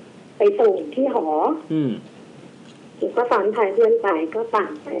านไปส่งที่หอผมก็สอนถ่ายเพื่อนไปก็ปั่น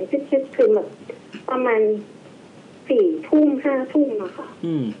ไปชิดๆคือแบบประมาณ 4 ทุ่ม 5 ทุ่มอะค่ะ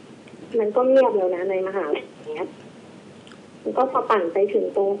มันก็เงียบแล้วนะในมหาลัยอย่างเงี้ยมันก็พอปั่นไปถึง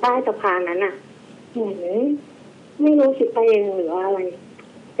ตรงใต้สะพานนั้นอะเหมือนไม่รู้คิดไปเองหรือว่าอะไร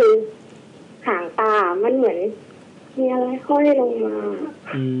คือหางตามันเหมือนมีอะไรค่อยลงมา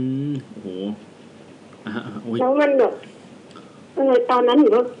โอ้โหแล้วมันแบบตอนนั้นหนู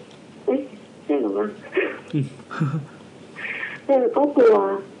ก็ใช่หรอวะก็กลัว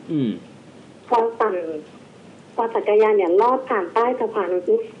พอจักรยานเนี่ยลอดผ่านใต้สะพาน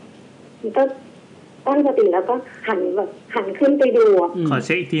ปุ๊บมันก็ตั้งสติแล้วก็หันขึ้นไปดูขอเ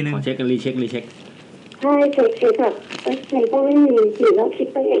ช็คอีกทีนึงขอเช็คกันรีเช็คใช่เช็คแบบใครก็ไม่มีหรือเราคิด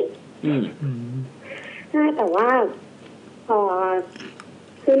ไปเองใช่แต่ว่าพอ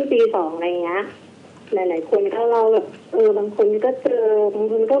ขึ้นปี 2อะไรเงี้ยหลายๆคนก็เราแบบบางคนก็เจอบาง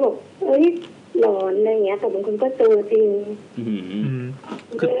คนก็แบบหลอนอะไรเงี้ยแต่บางคนก็เจอจริง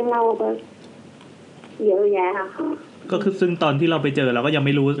คือเราก็เยอะแยะค่ะก็คือซึ่งตอนที่เราไปเจอเราก็ยังไ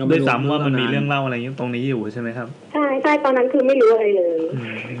ม่รู้ด้วยซ้ำว่ามันมีเรื่องเล่าอะไรตรงนี้อยู่ใช่ไหมครับใช่ตอนนั้นคือไม่รู้อะไรเลย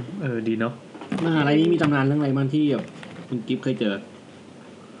ดีเนาะมหาลัยนี้มีตำนานเรื่องอะไรบ้างที่แบบคุณกิฟต์เคยเจอ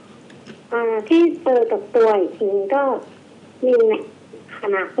ที่เจอกับตัวอีกทีก็มีในค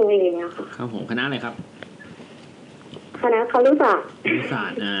ณะตัวเองอะค่ะครับผมคณะอะไรครับคณะครุศาสตร์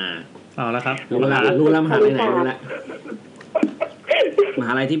เอาละครับรู้แล้วมหาลัยไหนรู้แล้วมห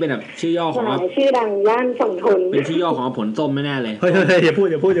าลัยที่เป็นแบบชื่อย่อของชื่อดังย่านฝั่งทนเป็นชื่อย่อของผลส้มไม่แน่เลยเฮ้ยอย่าพูด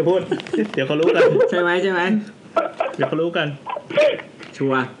เดี๋ยวเขารู้กันใช่ไหมเดี๋ยวเขารู้กันชั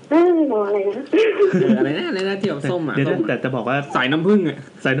วร์บอกอะไรนะอะไรนะที่ส้มอ่ะเดี๋ยวแต่จะบอกว่าสายน้ำผึ้งอ่ะ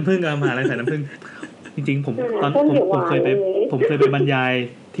สายน้ำผึ้งมหาลัยสายน้ำผึ้งจริงๆผมเคยไปบรรยาย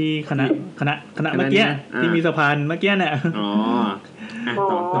ที่คณะเมื่อกี้ที่มีสะพานเมื่อกี้เนี่ย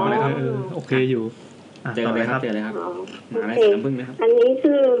ต่อเลยครับโอเคอยู่เจอเลยครับมาอะไรน้ำผึ้งนะครับอันนี้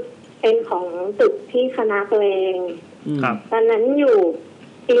คือเป็นของตึกที่คณะตัวเองตอนนั้นอยู่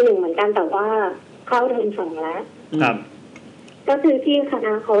ปี 1เหมือนกันแต่ว่าเข้าเทอม 2แล้วก็คือที่คณ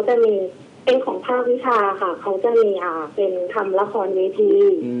ะเขาจะมีเป็นของภาควิชาค่ะเขาจะมีเป็นทำละครเวที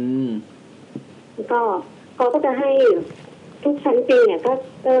ก็เขาก็จะให้ทุกชั้นปีเนี่ยก็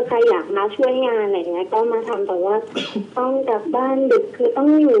ใครอยากมาช่วยงานอะไรเงี้ยก็มาทำแต่ว่าต้องกลับบ้านดึกคือต้อง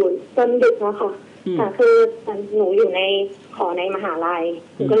อยู่จนดึกแล้วค่ะแต่คือหนูอยู่ในขอในมหาลัย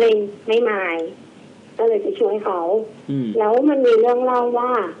หนูก็เลยไม่มาก็เลยไปช่วยเขาแล้วมันมีเรื่องเล่าว่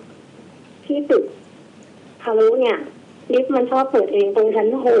าที่ตึกทะลุเนี่ยลิฟต์มันชอบเปิดเองตรงชั้น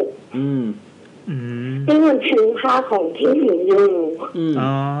 6ซึ่งมันเป็นภาคของที่หนูอยู่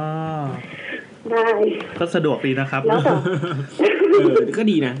ได้ก็สะดวกดีนะครับแล้วแต่ก็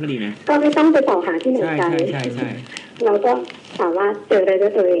ดีนะก็ไม่ต้องไปต่อหาที่ไหนไกลใช่เราก็สามารถเจอได้ด้ว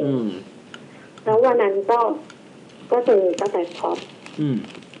ยตัวเองแล้ววันนั้นก็เจอตั้งแต่พอ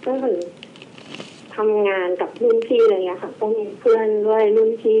ก็คือทำงานกับรุ่นพี่อะไรเงี้ยค่ะต้องมีเพื่อนด้วยรุ่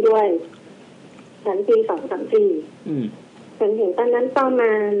นพี่ด้วยชั้นปี 2 3 4จนถึงตอนนั้นประม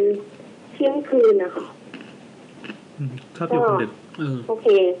าณเที่ยงคืนนะคะก็โอเค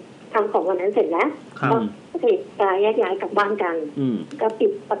ทำของวันนั้นเสร็จแล้วก็โอเคจะแยกย้ายกลับบ้านกันก็ปิ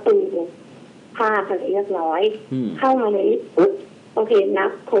ดประตูผ้ากันเรียบร้อยเข้ามาในปุ๊บโอเคนั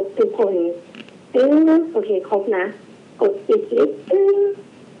บครบทุกคนโอเคครบนะกดปิดลิฟต์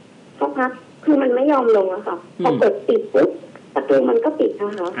สักพักคือมันไม่ยอมลงอะค่ะพอกดปิดปุ๊บประตูมันก็ปิดน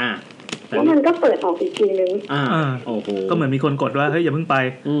ะคะแล้วมันก็เปิดออกอีกทีนึงโอ้โหก็เหมือนมีคนกดว่าเฮ้ยอย่าเพิ่งไป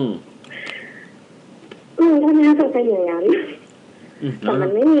ถ้าน่าจะเป็นอย่างนั้นแต่มั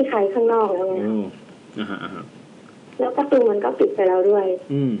นไม่มีใครข้างนอกแล้วไงแล้วประตูมันก็ปิดไปแล้วด้วย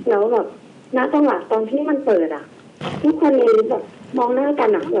แล้วแบบณจังหวะตอนที่มันเปิดทุกคนเลยแบบมองหน้ากัน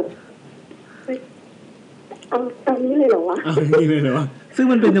แบบ ตอนนี้เลยเหรอวะนี่เลยเหรอวะซึ่ง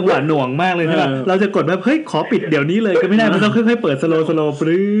มันเป็นจังหวะหน่วงมากเลยนะเราจะกดแบบเฮ้ยขอปิดเดี๋ยวนี้เลยก็ไม่ได้มันต้องค่อยๆเปิดสโลว์ป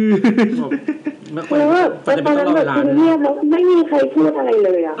รื้อแต่ตอนนั้นแบบเงียบแล้วไม่มีใครพูดอะไรเล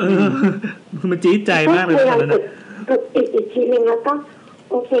ยอ่ะมันจี๊ดใจมากเลยตอนนั้นกดปิดอีกทีนึงแล้วก็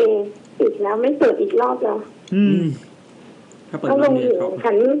โอเคปิดแล้วไม่เปิดอีกรอบแล้วก็ลงถึง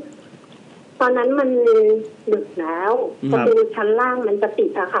ชั้นตอนนั้นมันดึกแล้วประตูชั้นล่างมันจะปิ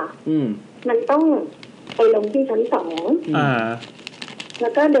ดอะค่ะมันต้องไปลงที่ชั้น2แล้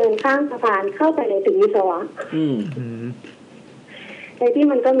วก็เดินข้ามสะพานเข้าไปในตึกวิศวะในที่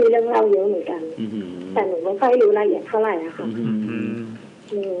มันก็มีเรื่องเล่าเยอะเหมือนกันแต่หนูไม่ค่อยรู้รายละเอียดเท่าไหร่อะค่ะ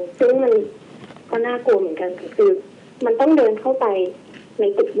ซึ่งมันก็น่ากลัวเหมือนกันคือมันต้องเดินเข้าไปใน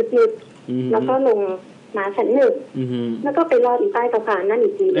ตึกมืดๆแล้วก็ลงมาชั้น1แล้วก็ไปรอดอีใต้สะพานนั่นอี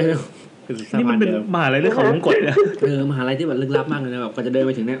กทีนี่มันเป็นมหาลัยเรื่องเขาวงกตเนี่ยมหาลัยที่แบบลึกลับมากเลยนะแบบก็จะเดินไ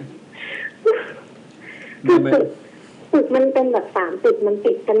ปถึงเนี้ยคือตึกมันเป็นแบบ3ตึกมัน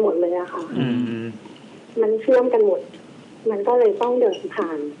ติดกันหมดเลยอะค่ะมันเชื่อมกันหมดมันก็เลยต้องเดินผ่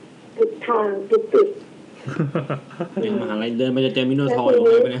านทุกทางทุกตึกอย่างมหาลัยเดินไปจะเจอมิโนทอร์อยู่ไ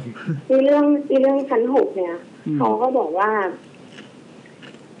หมเนี่ยมีเรื่องชั้น6เนี่ยเขาก็บอกว่า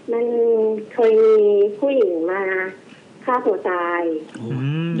มันเคยมีผู้หญิงมาฆ่าตัวตาย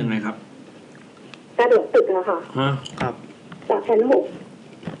ยังไงครับกระโดดตึกอะค่ะครับจากชั้น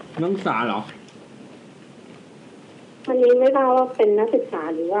6นักศึกษาเหรอวันนี้ไม่ทราบว่าเป็นนักศึกษา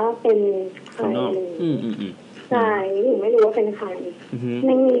หรือว่าเป็นใครเลยใช่หนูไม่รู้ว่าเป็นใครไ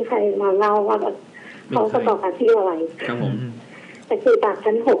ม่มีใครมาเล่าว่าเขาประกอบอาชีพอะไรครับผมแต่คือจาก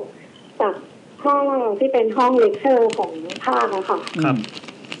ชั้น6จากห้องที่เป็นห้องเลคเชอร์ของภาคอะค่ะครับ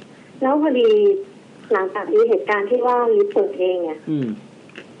แล้วพอดีหลังจากที่เหตุการณ์ที่ว่าลิฟต์เปิดเองเนี่ย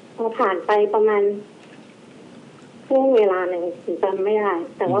พอผ่านไปประมาณช่วงเวลาหนึ่งจำไม่ได้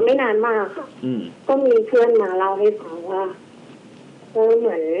แต่ว่าไม่นานมากค่ะก็มีเพื่อนมาเล่าให้ฟังว่าเห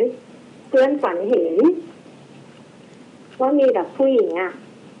มือนเพื่อนฝันเห็นว่ามีแบบผู้หญิงอะ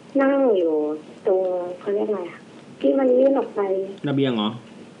นั่งอยู่ตรงเขาเรียกไงที่มันยื่นออกไประเบียงเหรอ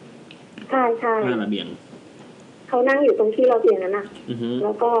ใช่ใช่ระเบียงเขานั่งอยู่ตรงที่ระเบียงนั้นนะแ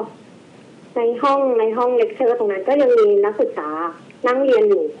ล้วก็ในห้องเลคเชอร์ตรงนั้นก็ยังมีนักศึกษานั่งเรียน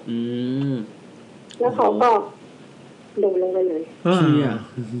อยู่แล้วเขาก็โดดลงไปเลย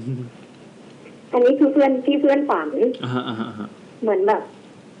อันนี้คือเพื่อนฝันเหมือนแบบ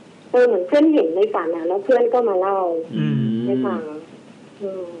เหมือนเพื่อนเห็นในฝันนะแล้วเพื่อนก็มาเล่าให้ฟัง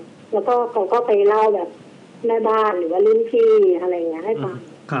แล้วก็เขาก็ไปเล่าแบบแม่บ้านหรือว่ารุ่นพี่อะไรเงี้ยให้ฟัง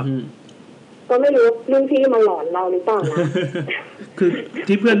ครับก็ไม่รู้รุ่นพี่มาหลอนเราหรือเปล่านะคือ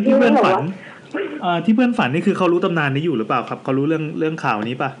ที่เพื่อนฝันที่เพื่อนฝันนี่คือเขารู้ตำนานนี้อยู่หรือเปล่าครับเขารู้เรื่องข่าว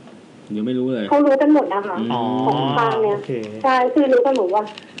นี้ป่ะยังไม่รู้เลยเขารู้กันหมดนะคะของทางเนี่ยใช่คือรู้กันหมดว่า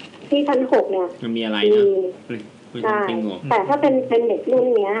ที่ชั้น6เนี่ยมันมีอะไรนะใช่แต่ถ้าเป็นเด็กรุ่น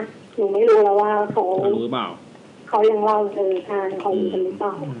เนี้ยหนูไม่รู้แล้วว่าเขารู้หรือเปล่าเขายังเล่าใช่เขารู้กันหรือเป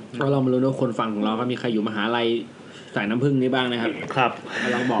ล่าก็เราไม่รู้นะคนฟังของเราก็มีใครอยู่มหาลัยสายน้ำผึ้งนี้บ้างนะครับครับ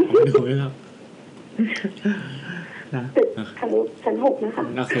ลองบอกมาดูนะครับนะชั้น6นะคะ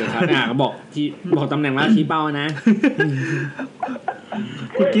โอเคครับก็บอกตำแหน่งแล้วชี้เป้านะ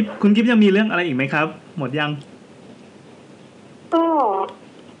คุณกิ๊บยังมีเรื่องอะไรอีกไหมครับหมดยังก็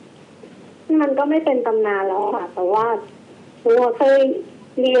มันก็ไม่เป็นตำนานแล้วค่ะแต่ว่าหนูเคย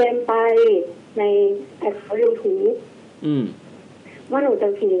เรียนไปในแอป YouTube ว่าหนูจะ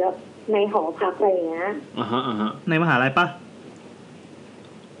ขี่แบบในหอพักอะไรอย่างเงี้ยในมหาลัยปะ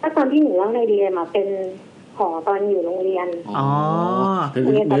ถ้าตอนที่หนูเล่าในดีเอ็มเป็นหอตอนอยู่โรงเรียนห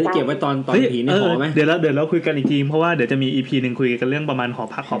รือเก็บไว้ตอนผีในหอไหมเดี๋ยวเราคุยกันอีกทีเพราะว่าเดี๋ยวจะมี EP นึงคุยกันเรื่องประมาณหอ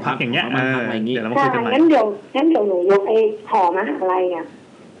พักอย่างเงี้ยเดี๋ยวเรามาคุยกันใหม่งั้นเดี๋ยวหนูยกไอ้หอมหาลัยเนี่ย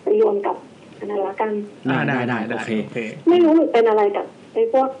ไปรวมกับอะไรละกันได้โอเคไม่รู้หนูเป็นอะไรกับไอ้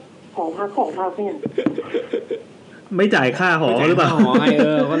พวกหอพักเนี่ยไม่จ่ายค่าหอหรือเปล่าหอไง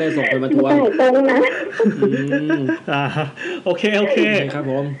ก็เลยส่งคนมาทวงตรงนะโอเคครับ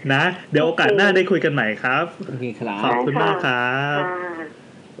ผมนะเดี๋ยวโอกาสหน้าได้คุยกันใหม่ครับโอเคครับขอบคุณมากครับ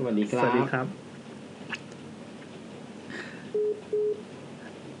สวัสดีครับ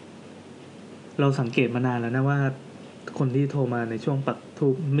เราสังเกตมานานแล้วนะว่าคนที่โทรมาในช่วงปักทู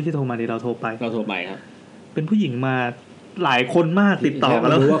บไม่ใช่โทรมาดิเราโทรไปครับเป็นผู้หญิงมาหลายคนมากติดต่อกัน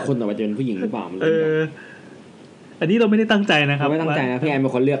แล้วรู้ว่าคนต่อไปจะเป็นผู้หญิงหรือเปล่าอันนี้เราไม่ได้ตั้งใจนะครับไม่ตั้งใจนะพี่แอนเป็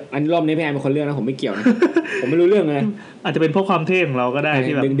นคนเลือกอันรอบนี้พี่แอนเป็นคนเลือกนะผมไม่เกี่ยวนะผมไม่รู้เรื่องเลยอาจจะเป็นเพราะความเท่ของเราก็ได้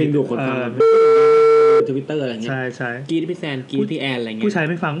ที่แบบดึงดูดคนฟังTwitter อะไรเงี้ยใช่กรีดพี่แซนกรีดพี่แอนอะไรเงี้ยผู้ชาย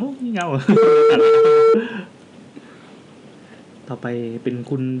ไม่ฟังโอ้เงาต่อไปเป็น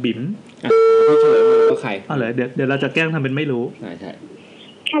คุณบิ๋มพี่เฉลยว่าใครเหรอเดี๋ยวเราจะแกล้งทำเป็นไม่รู้ใช่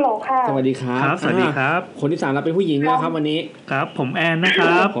ฮัลโหลค ค่ะสวัสดีครับ สวัสดีครับคนที่3เราเป็นผู้หญิงแล้วครับวันนี้ครับผมแอนนะค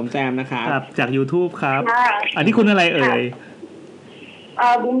รับผมแซมนะครับจาก YouTube ครับอันนี้คุณอะไรเอ่ย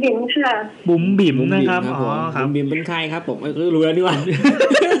บุ๋มบิ่มค่ะบุ๋มบิ่มนะครับอ๋อครับบุ๋มบิ่มเป็นใครครับผมรู้แล้วนี่ว่า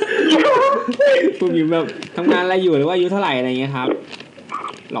บุ๋มบิ่มแบบทำงานอะไรอยู่หรือว่าอายุเท่าไหร่อะไรเงี้ยครับ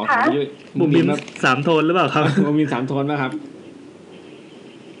หลอกถามอายุบุ๋มบิ่ม3 โทนหรือเปล่าครับบุ๋มบิ่ม3 โทนป่ะครับ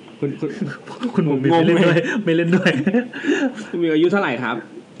คุณบุ๋มบิ่มไม่เล่นด้วยคุณมีอายุเท่าไหร่ครับ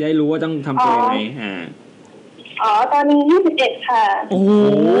จะได้รู้ว่าต้องทำตัวยังไงตอนนี้21ค่ะโอ้โห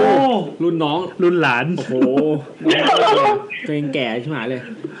รุ่นน้องรุ่นหลานโอ้โหตัวเองแก่ใช่ไหมเลย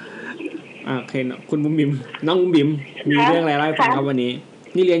โอเคคุณบุ๋มบิ่มน้องบุ๋มบิ่มมีเรื่องอะไรเล่าให้ฟังครับวันนี้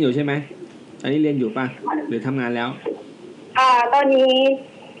นี่เรียนอยู่ใช่ไหมตอนนี้เรียนอยู่ป่ะหรือทำงานแล้วตอนนี้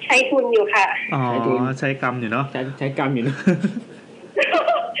ใช้ทุนอยู่ค่ะใช้กรรมอยู่เนาะใช้กรรมอยู่เนาะ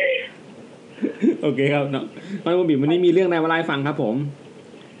โอเคครับเนาะน้องบุ๋มบิ่มวันนี้มีเรื่องอะไรมาเล่าให้ฟังครับผม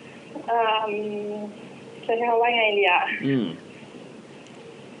จะใช้คำว่าไงดี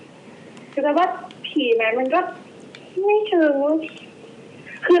คือแต่ว่าผีมันก็ไม่เชิง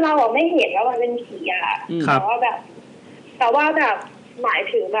คือเราไม่เห็นแล้วมันเป็นผีแต่ว่าแบบหมาย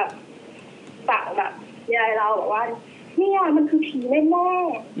ถึงแบบฝั่งแบบยายเราบอกว่าเนี่ยมันคือผีแน่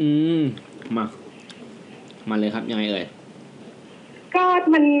มาเลยครับยังไงเอ่ยก็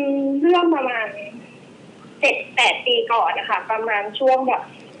มันเรื่องประมาณ7-8 ปีก่อนนะคะประมาณช่วงแบบ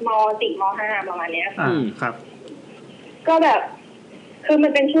ม.4 ม.5 ประมาณเนี้ยครับก็แบบคือมั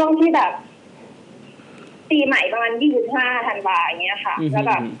นเป็นช่วงที่แบบปีใหม่ประมาณ25 ธันวาคมอย่างเงี้ยค่ะแล้ว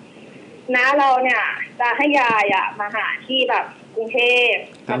แบบน้าเราเนี่ยจะให้ยายมาหาที่แบบกรุงเทพ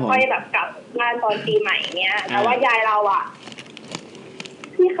แล้วค่อยแบบกลับบ้านตอนปีใหม่เงี้ยแต่ว่ายายเรา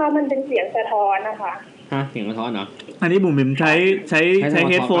ที่เขามันเป็นเสียงสะท้อนนะคะเสียงสะท้อนเหรออันนี้บุ๋มบิ่มใช้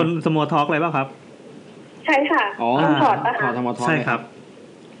เฮดโฟนสมอลท็อกอะไรป่ะครับใช่ค่ะถอดป่ะคะสมอลท็อกใช่ครับ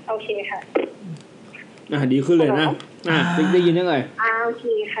โอเคค่ะดีขึ้นเลยนะได้ยินยังไงโอเค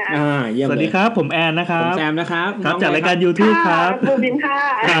ค่ะสวัสดีครับผมแอนนะครับผมแซมนะครับครับจากรายการ YouTube ครับบุ๋มบิ่มค่ะ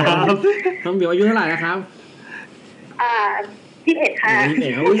น้องบิ่มอายุเท่าไหร่นะครับ21ค่ะ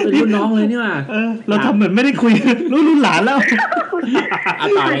21เขาเป็นรุ่นน้องเลยนี่ว่ะเราทำเหมือนไม่ได้คุยรุ่นหลานแล้ว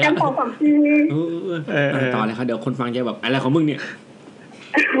ต่อเลยครับต่อเลยครับเดี๋ยวคนฟังจะแบบอะไรของมึงเนี่ย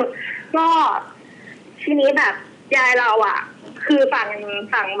ก็ทีนี้แบบยายเราคือฝั่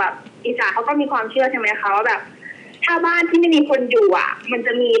งแบบอีสานเขาก็มีความเชื่อใช่ไหมคะว่าแบบถ้าบ้านที่ไม่มีคนอยู่มันจ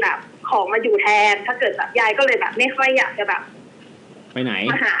ะมีแบบของมาอยู่แทนถ้าเกิดแบบยายก็เลยแบบไม่ค่อยอยากจะแบบไปไหน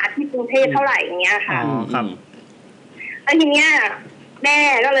มาหาที่กรุงเทพเท่าไหร่อย่างเงี้ยค่ะครับแล้วทีเนี้ยแม่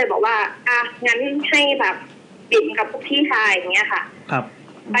ก็เลยบอกว่างั้นให้แบบบิ่มกับพวกพี่ชายอย่างเงี้ยค่ะครับ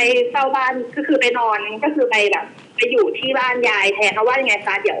ไปเฝ้าบ้านก็คือไปนอนก็คือไปแบบไปอยู่ที่บ้านยายแทนเพราะว่ายังไงซ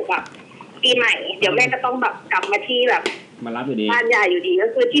ะเดี๋ยวแบบปีใหม่เดี๋ยวแม่ก็ต้องแบบกลับมาที่แบบมารับอยู่ดีบ้านยายอยู่ดีก็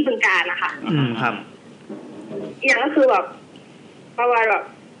คือที่บึงกาฬนะคะครับอย่างก็คือแบบประมาณแบบ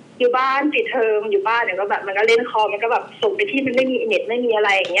อยู่บ้านปิดเทอมอยู่บ้านเนี่ยก็แบบมันก็เล่นคอมมันก็แบบส่งไปที่มันไม่มีเน็ตไม่มีอะไร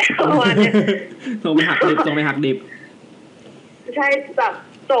อย่างเงี้ยประมาณนี้ส่งไปหักดิบใช่แบบ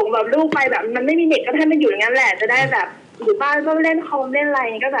ส่งแบบลูกไปแบบมันไม่มีเน็ตก็ให้มันอยู่อย่างนั้นแหละจะได้แบบอยู่บ้านก็เล่นคอมเล่นอะไร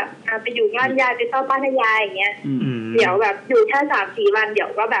ก็แบบไปอยู่บ้านยายไปเฝ้าบ้านยายอย่างเงี้ยเดี๋ยวแบบอยู่แค่3-4 วันเดี๋ยว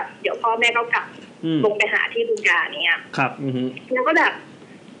ก็แบบเดี๋ยวพ่อแม่ก็กลับลงไปหาที่บึงกาฬเนี้ยครับแล้วก็แบบ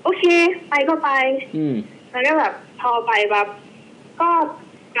โอเคไปก็ไปแล้วก็แบบพอไปแบบก็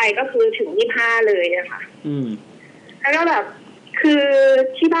ไปก็คือถึง25เลยนะคะแล้วก็แบบคือ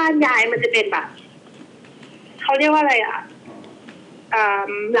ที่บ้านยายมันจะเป็นแบบเขาเรียกว่าอะไร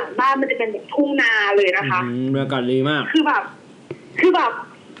หลังบ้านมันจะเป็นแบบทุ่งนาเลยนะคะบรรยากาศดีมากคือแบบคือแบบ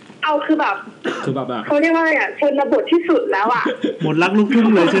เขาเรียกว่าอะไรชนบทที่สุดแล้วมนต์รักลูกทุ่ง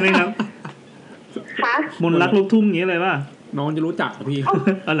เลยใช่ไหมครับคะมนต์รักลูกทุ่งอย่างนี้เลยป่ะน้องจะรู้จักพี่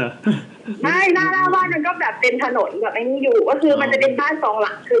เหรอไม่หน้าบ้านมันก็แบบเป็นถนนแบบไอ้นี่อยู่ก็คือมันจะเป็นบ้าน2 ห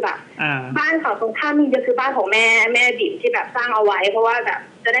ลังคือแบบบ้านฝั่งตรงข้ามนี่จะคือบ้านของแม่ดิบที่แบบสร้างเอาไว้เพราะว่าแบบ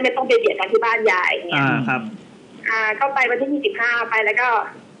จะได้ไม่ต้องไปเบียดกันที่บ้านยายอย่างเงี้ยครับก็ไปวันที่25ไปแล้วก็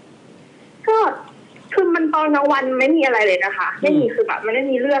คือมันตอนกลางวันไม่มีอะไรเลยนะคะไม่มีคือแบบมันไม่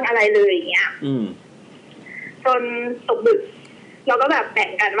มีเรื่องอะไรเลยอย่างเงี้ยจนตกดึกเราก็แบบแบ่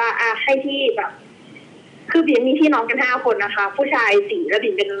งกันว่าให้ที่แบบคือบิ่มมีพี่น้องกัน5 คนนะคะผู้ชาย4แล้ว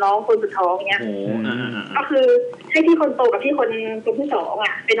บิ่มเป็นน้องคนสุดท้องเงี้ยก็คือให้พี่คนโตกับพี่คนที่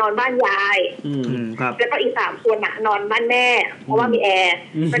2ไปนอนบ้านยายแล้วก็อีก3 คนนอนบ้านแม่เพราะว่ามีแอร์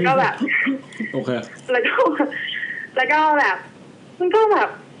แล้วก็แบบโอเคแล้วก็แบบมันก็แบบ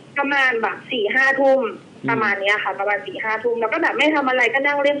ประมาณแบบ4-5 ทุ่มประมาณนี้ค่ะประมาณ4-5 ทุ่มแล้วก็แบบไม่ทำอะไรก็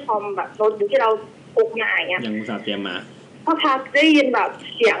นั่งเล่นคอมแบบรถที่เราพกมาอย่างเงี้ยยังอุตส่าห์เตรียมมาพอพักได้ยินแบบ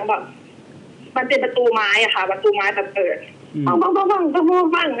เสียงแบบมันเป็นประตูไม้ค่ะประตูไม้แบบเปิด ปังปังปังปังปัง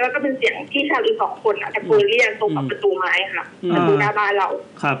ปังแล้วก็เป็นเสียงพี่ชายอีก2 คนตะโกนเรียกตรงกับประตูไม้ค่ะประตูหน้าบ้านเรา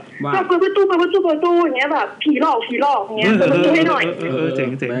ครับเปิดประตูอย่างเงี้ยแบบผีหลอกอย่างเงี้ยเปิดประตูให้หน่อยเจ๋ง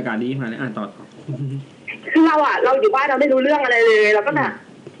บรรยากาศดีมาเลยต่อคือเราอยู่บ้านเราไม่รู้เรื่องอะไรเลยเราก็แบบ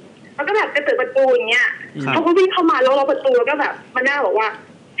จะเปิดประตูอย่างเงี้ยเขาก็วิ่งเข้ามาแล้วเราประตูแล้วก็แบบมาหน้าบอกว่า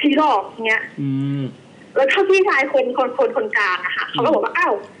ผีหลอกอย่างเงี้ยแล้วถ้าพี่ชายคนกลางอะค่ะเขาก็บอกว่าอ้า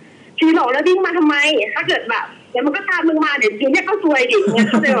วผีหลอกแล้ววิ่งมาทำไมถ้าเกิดแบบเดี๋ยวมันก็ตามมึงมาเดี๋ยวเนี่ยก็ซวยดิเนี่ย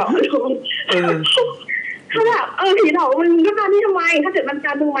เขาเลยบอกเขาแบบผีหลอกมึงก็ตามนี่ทำไมถ้าเกิดมันต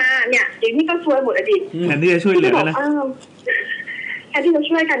ามมึงมาเนี่ยเดี๋ยวนี่ก็ซวยหมดอะดิแทนที่จะช่วยเหลือนะแทนที่จะ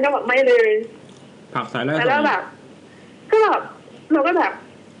ช่วยกันก็แบบไม่เลยผักใส่แล้วแบบก็แบบเราก็แบบ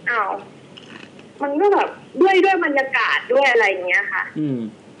อ้าวมันก็แบบด้วยบรรยากาศด้วยอะไรอย่างเงี้ยค่ะ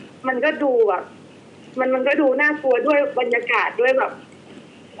มันก็ดูแบบมันก็ดูน่ากลัวด้วยบรรยากาศด้วยแบบ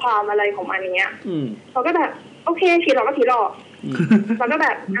ความอะไรของมันอย่างเงี้ยเราก็แบบโอเคผีหลอกก็ผีหลอกเราก็แบ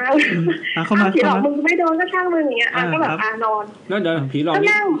บผีหลอกมึงไม่โดนก็ช่างมึงอย่างเงี้ยก็แบบนอนแล้วเดี๋ยวผีหลอก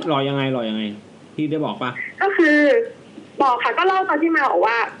หลอกยังไงพี่ได้บอกปะก็คือบอกค่ะก็เล่าตอนที่มาบอก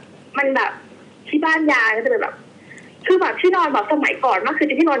ว่ามันแบบที่บ้านยายก็จะเป็นแบบคือแบบที่นอนแบบสมัยก่อนมากคือ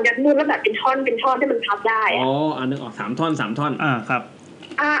ที่นอนยัดนุ่นแล้วแบบเป็นท่อนที่มันพับได้อ๋อนึกออก3 ท่อนครับ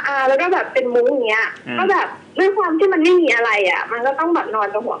แล้วก็แบบเป็นมุ้งอย่างเงี้ยก็แบบด้วยความที่มันไม่มีอะไรมันก็ต้องแบบนอน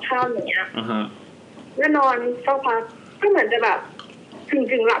ตรงหัวข้ามอย่างเงี้ยแล้วนอนสักพักก็เหมือนจะแบบจ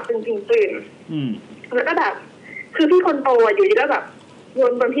ริงหลับจริงตื่นแล้วก็แบบคือพี่คนโตอยู่ดีก็แบบ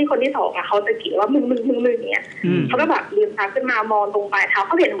บนพี่คนที่2เขาตะกี้ว่ามึงอย่างเงี้ยเขาก็แบบลืมตาขึ้นมามองตรงปลายเท้าเ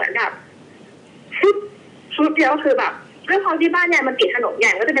ขาเห็นเหมือนแบบชุดเดียวคือแบบด้วยความที่บ้านเนี่ยมันติดถนนให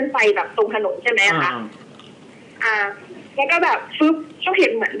ญ่ก็จะเป็นไฟแบบตรงถนนใช่ไหมคะแล้วก็แบบเขาเห็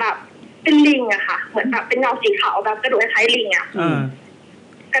นเหมือนแบบเป็นลิงอะค่ะเหมือนแบบเป็นเงาสีขาวแบบกระโดดคล้ายลิงอะ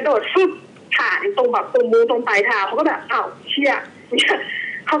กระโดดผ่านตรงแบบตรงมือตรงปลายเท้าเขาก็แบบอ้าวเชี่ย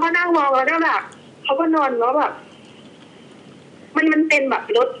เขาก็นั่งมองแล้วก็แบบเขาก็นอนแล้วแบบมันเป็นแบบ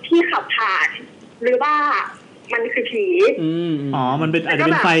รถที่ขับผ่านหรือว่ามันคือผีมันเป็นอาจจะเ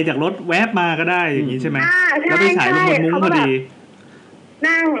ป็นไฟจากรถแวบมาก็ได้อย่างนี้ใช่ไหมแล้วไปฉายลงบนมุ้งพอดี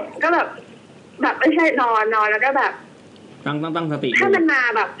นั่งก็แบบไม่ใช่นอนแล้วก็แบบตั้งสติถ้ามันมา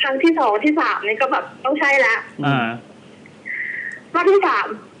แบบครั้งที่2ที่3นี่ก็แบบต้องใช่แล้วรอบที่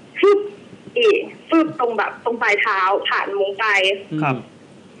3ฟึบตรงแบบตรงปลายเท้าผ่านมุ้งไปครับ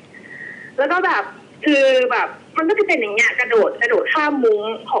แล้วก็แบบคือแบบมันก็จะเป็นอย่างเงี้ยกระโดดข้ามมุ้ง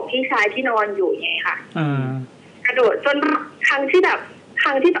ของพี่ชายที่นอนอยู่ไงค่ะกระโดดจนครั้งที่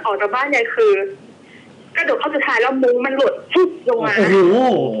ออกจากบ้านยายคือกระโดดเข้าสุดท้ายแล้วมุ้งมันหลุดฟุบลงมาโอ้โห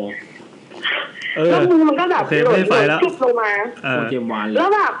แล้วมุ้งมันก็แบบหลุดฟุบลงมาเกมวานแล้ว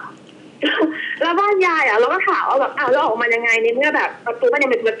แบบแล้วบ้านยายเราก็ถามว่าแบบแล้วออกมายังไงเนี่ยเมื่อแบบประตูมันยั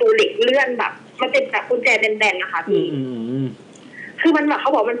งเป็นประตูเหล็กเลื่อนแบบมันเป็นแบบกุญแจแบนๆนะคะพี่คือมันแบบเขา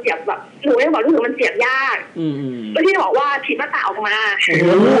บอกมันเสียบแบบหนูยังบอกรู้สึกมันเสียบยากแล้วที่บอกว่าถีบหน้าต่างออกมา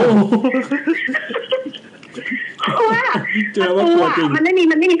เพราะว่าประตูมันไม่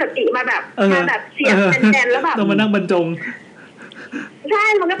มีสติมาแบบเสียบแบนๆแล้วแบบต้องมานั่งบรรจงใช่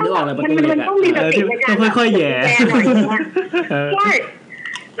มันก็ต้องมันต้องมีสติในการต้องค่อยๆแย่ใช่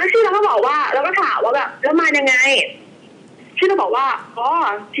แล้วที่เราก็บอกว่าเราก็ถามว่าแบบแล้วมายังไงที่เราบอกว่า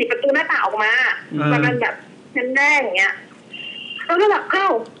ถีบประตูหน้าต่างออกมามันแบบแน่ๆอย่างเงี้ยแล้วก็แบบอ้า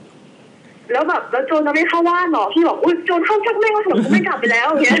วแล้วแบบแล้วโจรจะไม่เข้าบ้านหรอพี่บอกอุ้ยโจรเข้าชักแม่งว่าผมไม่กลับไปแล้ว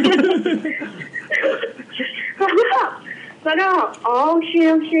อย่างเงี้ยแล้วก็โอเค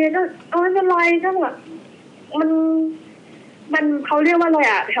ก็ไม่เป็นไรก็แบบมันเขาเรียกว่าอะไร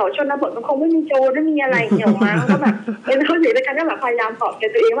แถวชนบทมันคงไม่มีโจรไม่มีอะไรอย่างเงี้ยมาก็แบบเขาอยู่ด้วยกันก็แบบพยายามตอบใจ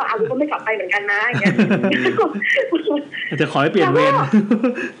ตัวเองว่ากูก็ไม่กลับไปเหมือนกันนะอย่างเงี้ยจะขอให้เปลี่ยนเวร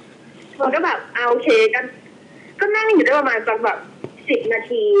เราก็แบบโอเคกันก็นั่งอยู่ได้ประมาณสักแบบ10 นา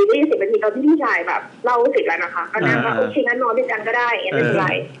ที20 นาทีตอนที่พี่ชายแบบเล่าเสร็จแล้วนะคะก็นั่งว่าโอเคงั้นนอนด้วยกันก็ได้ไม่เป็นไร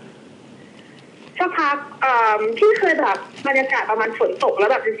สักพักพี่เคยแบบบรรยากาศประมาณฝนตกแล้ว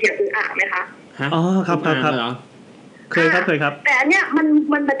แบบเป็นเสียงอึ่งอ่างไหมคะครับเคยครับแต่อันเนี้ย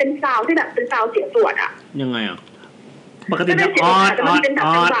มันเป็นซาวที่แบบเป็นซาวเสียงสวดยังไงปกติจะมันเป็นแบบ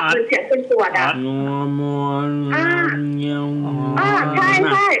จังหวะเป็นเสียงเป็นสวดใ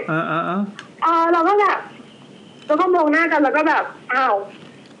ช่เราก็แบบแล้วก็มองหน้ากันแล้วก็แบบ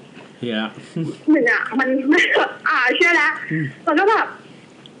เฮียหนึ่งมันเชื่อแล้วแล้วก็แบบ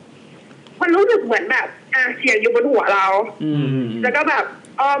มันรู้สึกเหมือนแบบเสียงอยู่บนหัวเราแล้วก็แบบ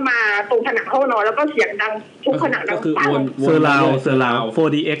มาตรงผนังห้องนอนแล้วก็เสียงดังทุกผนังดังปังเซอร์ราว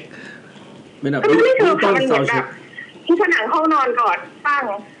 4DX เป็นแบบไม่เชิงค่ะมันเหมือนแบบทุกผนังห้องนอนก่อนปัง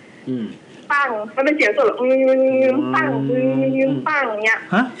มันเป็นเสียงสดปังเงี้ย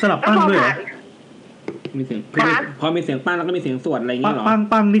สลับปังด้วย มีเสียงพอมีเสียงปั้งแล้วก็มีเสียงสวดอะไรอย่างเงี้ยหรอ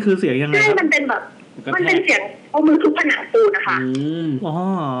ปั้งนี่คือเสียงยังไงใช่มันเป็นแบบมันเป็นเสียงเอามือทุบผนังปูนนะคะอ๋อ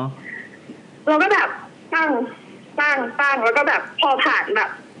เราก็แบบปั้งแล้วก็แบบพอผ่านแบบ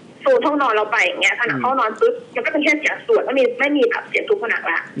โซนห้องนอนเราไปอย่างเงี้ยผนังห้องนอนปุ๊บมันก็เป็นแค่เสียงสวดไม่มีแบบเสียงทุบผนัง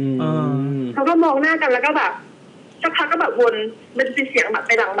ละเขาก็มองหน้ากันแล้วก็แบบสักพักก็แบบวนมันเป็นเสียงแบบไ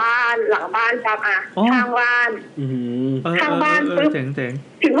ปหลังบ้านปั๊บข้างบ้านปุ๊บ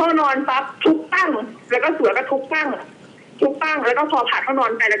ถึงห้องนอนปั๊บทุบปั้งแล้วก็สวดก็ทุบปั้งแล้วก็พอผ่านห้องนอ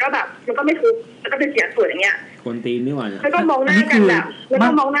นไปแล้วก็แบบมันก็ไม่ทุบแล้วก็เป็นเสียงสวดอย่างเงี้ยคนตีนนี่หว่าแล้วก็มองหน้ากันแบ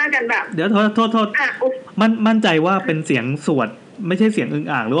บเดี๋ยวโทษมั่นใจว่าเป็นเสียงสวดไม่ใช่เสียงอึ่ง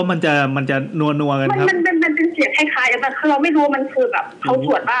อ่างหรือว่ามันจะนัวกันครับมันเป็นเสียงคล้ายๆแบบคือเราไม่รู้มันคือแบบเขาส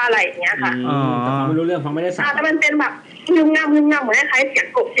วดว่าอะไรอย่างเงี้ยค่ะแต่ฟังไม่รู้เรื่องฟังไม่ได้สักแต่มันเป็นแบบงึมงำเหมือนคล้ายเสียง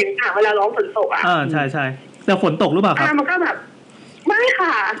กบเสียงอ่างเวลาร้องฝนตกอ่ะใช่แต่ฝนตกหรือเปล่าครับมันก็แบบไม่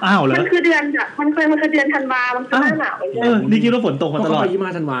ค่ะมันคือเดือนอ่ะมันคือเดือนธันวามันคือหน้าหนาวนี่คิดว่าฝนตกมาตลอด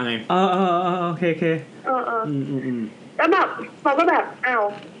25ธันวาไงโอเคแล้วแบบเราก็แบบ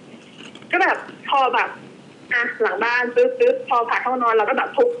ก็แบบพอแบบหลังบ้านปึ๊บพอผ่านห้องนอนเราก็แบบ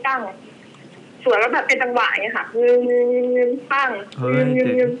ทุบตั้งสวยแล้วแบบเป็นจังหวะอย่างเงี้ยค่ะงึมตั้ง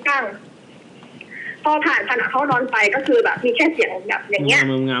ตั้งพอผ่านผนังห้องนอนไปก็คือแบบมีแค่เสียงแบบอย่างเงี้ย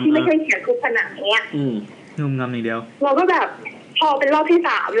ที่ไม่ใช่เสียงทุบผนังอย่างเงี้ยงงอย่างเดียวเราก็แบบพอเป็นรอบที่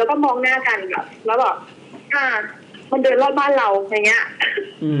3แล้วก็มองหน้ากันแบบแล้วแบบมันเดินรอบบ้านเราอย่างเงี้ย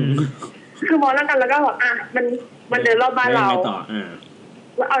คือมองหน้ากันแล้วก็แบบมันเดินรอบบ้านเรา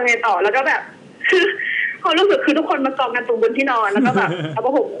แล้วเอาไงต่อแล้วก็แบบคือเขารู้สึกคือทุกคนมากองกันตรงบนที่นอนแล้วก็แบบเอาผ้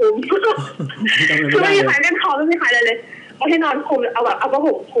าห่มคลุมคือไม่มีใครเล่นคอไม่มีใครเลยเอาที่นอนคลุมเอาแบบเอาผ้า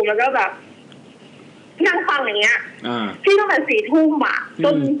ห่มคลุมแล้วก็แบบนั่งฟังอย่างเงี้ยที่ตั้งแต่4 ทุ่มอ่ะ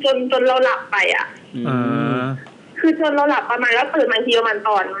จนเราหลับไปอ่ะคือจนเราหลับประมาณแล้วตื่นมาทีประมาณต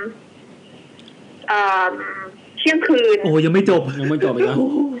อนเที่ยงคืนโอ้ยังไม่จบอีกแล้ว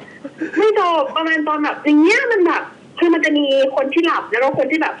ไม่จบประมาณตอนแบบอย่างเงี้ยมันแบบคือมันจะมีคนที่หลับแล้วก็คน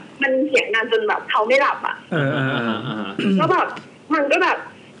ที่แบบมันเสียงนานจนแบบเขาไม่หลับอ่ะแล้วแบบมันก็แบบ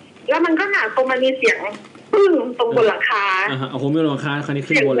แล้วมันก็หนาตรงมันมีเสียงปึ้งตรงบนหลังคาผมมีหลังคาคันนี้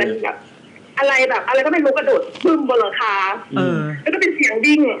ขึ้นบนเลยแบบอะไรก็ไม่รู้กระโดดปึ้งบนหลังคาแล้วก็เป็นเสียง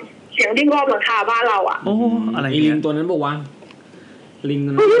ดิ้งรอบหลังคาบ้านเราอ่ะโอ้อะไรลิงตัวนั้นบอกว่าลิง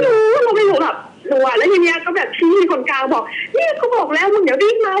นั้นเราไม่รู้แบบรู้อ่ะแล้วทีเนี้ยก็แบบชี้คนกลางบอกนี่ก็บอกแล้วมึงเดี๋ยว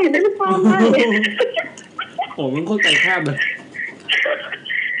ดิ้งมาเห็นไหมมันฟ้องมาโอ้มันโคตรไกลแคบเลย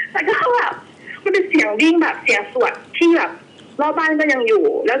แต่ก็แบบมันเป็นเสียงวิ่งแบบเสียงสวดที่แบบรอบบ้านก็ยังอยู่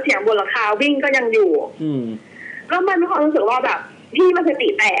แล้วเสียงบนหลังคาวิ่งก็ยังอยู่แล้วมันมีความรู้สึกว่าแบบพี่มันสติ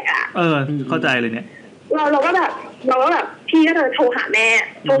แตกอ่ะเข้าใจเลยเนี่ยเราก็แบบพี่ก็เลยโทรหาแม่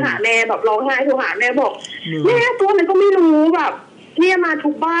แบบร้องไห้โทรหาแม่บอกแม่ตัวมันก็ไม่รู้แบบเนี่ยมาทุ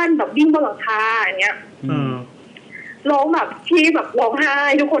กบ้านแบบวิ่งบนหลังคาอย่างเงี้ยร้องแบบพี่แบบร้องไห้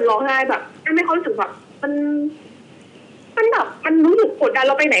ทุกคนร้องไห้แบบไม่เขารู้สึกแบบมันแบบมันรู้สึกกดดันเ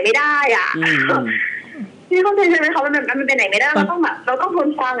ราไปไหนไม่ได้อ่ะพี่เข้าใจใช่ไหมคะมันไปไหนไม่ได้เราต้องแบบเราต้องทน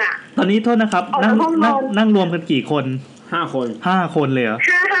ฟังอ่ะตอนนี้โทษนะครับนั่งรวมกันกี่คน5 คน5 คนเลยเหรอ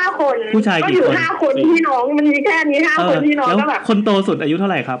5 คนผู้ชายกี่คน5 คนพี่น้องมันมีแค่นี้5 คนพี่น้องก็แบบคนโตสุดอายุเท่า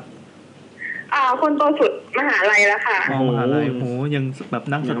ไหร่ครับคนโตสุดมหาลัยแล้วค่ะมหาลัยโหยังแบบ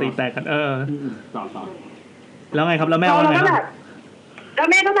นั่งสติแตกกันต่อแล้วไงครับแล้วแม่ว่าไงครับแล้ว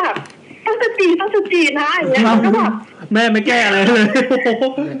แม่ก็แบบต้องสตินะอย่างเงี้ยก็แบบแม่ไม่แก้อะไรเลย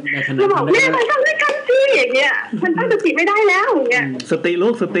เราบอกแม่ไปทำด้วยกันสิอย่างเงี้ยมันตั้งสติไม่ได้แล้วอย่างเงี้ยสติลู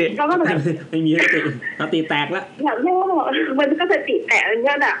กสติเราก็แบบไม่มีสติแตกแล้วแบบแม่บอกมันก็สติแตกอย่างเ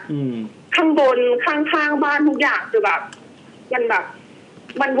งี้ยแบบข้างบนข้างบ้านทุกอย่างคือแบบมันแบบ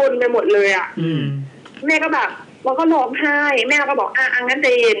มันวนไปหมดเลยอ่ะแม่ก็แบบเราก็ร้องไห้แม่ก็บอกงั้นเจ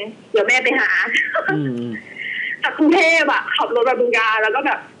นเดี๋ยวแม่ไปหาจากกรุงเทพอะขับรถไปบึงกาฬแล้วก็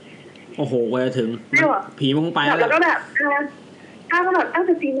แบบโอ้โหกว่าจะถึงผีมันคงไปแล้วก็แบบก็แบบตั้ง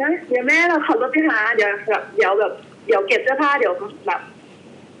สตินะเดี๋ยวแม่เราขับรถไปหาเดี๋ยวเก็บเสื้อผ้าเดี๋ยวแบบ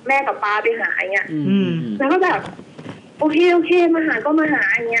แม่กับป้าไปหาอย่างเงี้ยแล้วก็แบบโอเคมาหาก็มาหา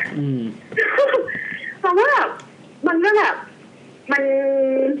อย่างเงี้ยเพราะว่าแบบมันก็แบบ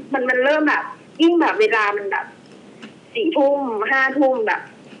มันเริ่มแบบยิ่งแบบเวลามันแบบ4 ทุ่ม5 ทุ่มแบบ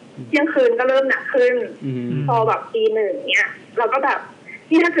เที่ยงคืนก็เริ่มหนักขึ้นพอแบบตี 1เงี้ยเราก็แบบ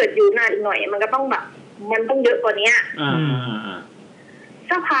ที่ถ้าเกิดอยู่นานอีกหน่อยมันก็ต้องแบบมันต้องเยอะกว่านี้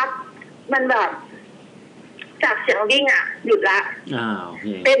สักพักมันแบบจากเสียงวิ่งหยุดละ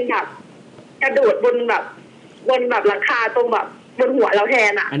เป็นแบบกระโดดบนแบบหลังคาตรงแบบบนหัวเราแท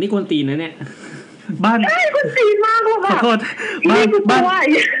นอันนี้คนตีนนะเนี่ยบ้านใช่คนตีนมากเลยแบบ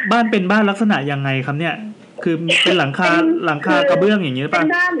บ้านเป็นบ้านลักษณะยังไงครับเนี่ยคือเป็นหลังคากระเบื้องอย่างนี้ป่ะ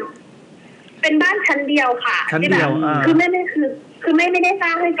เป็นบ้านชั้นเดียวค่ะชั้นเดียวคือไม่ได้สร้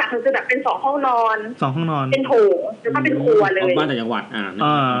างให้กับคือแบบเป็น2 ห้องนอนเป็นโถงแล้วก็เป็นครัวเลยบ้านต่างจังหวัด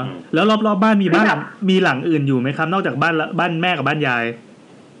แล้วรอบๆบ้านมีบ้านมีหลังอื่นอยู่ไหมครับนอกจากบ้านแม่กับบ้านยาย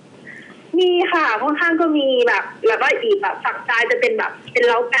มีค่ะข้างๆก็มีแบบแล้วก็อีกแบบฝั่งซ้ายจะเป็นแบบเป็น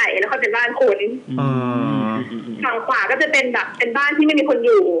เล้าไก่แล้วก็เป็นบ้านคนฝั่งขวาก็จะเป็นแบบเป็นบ้านที่ไม่มีคนอ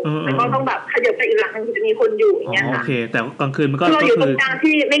ยู่แล้วก็ต้องแบบขยับไปอีกหลังนึงจะมีคนอยู่อย่างเงี้ยค่ะโอเคแต่กลางคืนมันก็เราอยู่ตรงกลาง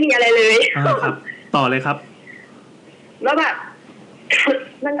ที่ไม่มีอะไรเลยครับต่อเลยครับแล้วแบบ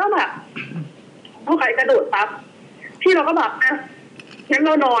มันก็แบบผู้ใครกระโดดปั๊บพี่เราก็แบบอ่ะงั้นเ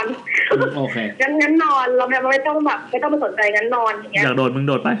รานอนโอเคงั้นนอนเราไม่ต้องแบบไม่ต้องมาสนใจงั้นนอนอย่างเงี้ยอยากโดดมึง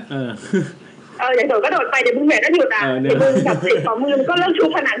โดดไปอยากโดดก็โดดไปเดี๋ยวมึงเหนื่อยก็หยุดอ่ะเดี๋ยวมึงแบบติดต่อมือมันก็เริ่มชู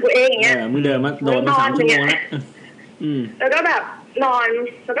ผนังตัวเองอย่างเงี้ยมึงเดินมาโดดมา3 ชั่วโมงแล้วแล้วก็แบบนอน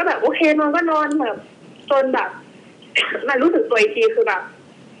แล้วก็แบบโอเคนอนก็นอนแบบจนแบบมันรู้สึกตัวอีกทีคือแบบ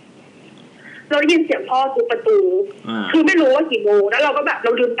เราได้ยินเสียงพ่อทุบประตูคือไม่รู้ว่ากี่โมงแล้วเราก็แบบเร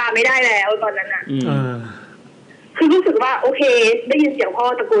าลืมตาไม่ได้แล้วตอนนั้นน่ะคือรู้สึกว่าโอเคได้ยินเสียงพ่อ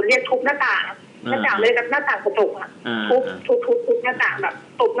ตะโกนเรียกทุบหน้าต่างเลยกับหน้าต่างกระจกอ่ะทุบหน้าต่างแบบ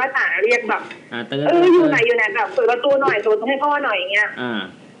ตบหน้าต่างเรียกแบบอยู่ไหนแบบเปิดประตูหน่อยเปิดประตูให้พ่อหน่อยอย่างเงี้ย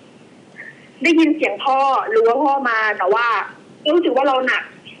ได้ยินเสียงพ่อรู้ว่าพ่อมาแต่ว่ารู้สึกว่าเราหนัก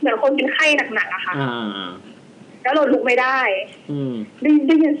เหมือนคนเป็นไข้หนักๆอะค่ะแล้วเราลุกไม่ได้ไ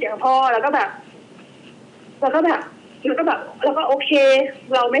ด้ยินเสียงพ่อแล้วก็โอเค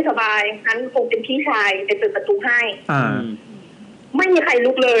เราไม่สบายงั้นคงเป็นพี่ชายไปเปิดประตูให้ไม่มีใคร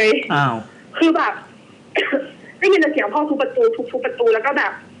ลุกเลยคือแบบ ได้ยินเสียงพ่อทุบประตูแล้วก็แบ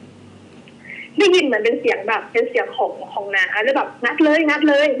บได้ยินเหมือนเป็นเสียงแบบเป็นเสียงของน้าแล้วแบบงัด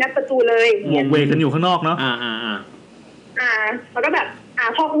ประตูเลยวงเวกันอยู่ข้างนอกเนาะแล้วก็แบบ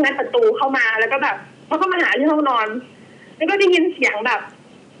พ่อก็งัดประตูเข้ามาแล้วก็แบบพ่อก็มาหาที่ห้องนอนแล้วก็ได้ยินเสียงแบบ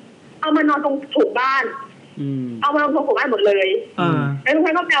เอามานอนตรงถูบ้านเอามานอนตรงถูบ้านหมดเลยแล้วทุกค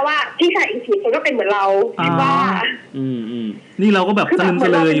นก็แปลว่าพี่ชายอีก4 คนก็เป็นเหมือนเราคิดว่านี่เราก็แบบตะลึงตะ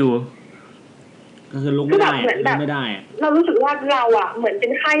เลยอยู่ก็คือลุกไม่ได้เรารู้สึกว่าเราอ่ะเหมือนเป็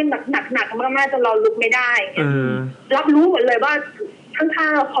นไข้หนักมากๆจนเราลุกไม่ได้รับรู้หมดเลยว่าข้า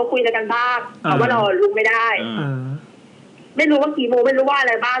งๆเราเขาคุยกันบ้างแต่ว่าเราลุกไม่ได้ไม่รู้ว่ากี่โมงไม่รู้ว่าอะ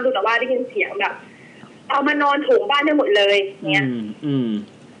ไรบ้างดูแต่ว่าได้ยินเสียงแบบเอามานอนโถงบ้านได้หมดเลยเนี่ย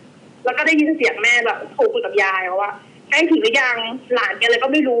แล้วก็ได้ยินเสียงแม่แบบโทรคุยกับยายว่าใกล้ถึงหรือยังหลานแกเลยก็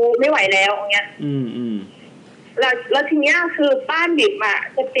ไม่รู้ไม่ไหวแล้วอย่างเงี้ยแล้วทีเนี้ยคือบ้านบิ๊กอ่ะ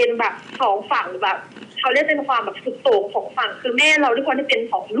จะเป็นแบบ2 ฝั่งแบบเขาเรียกเป็นความแบบสุดโต่งของฝั่งคือแม่เราด้วยความที่เป็น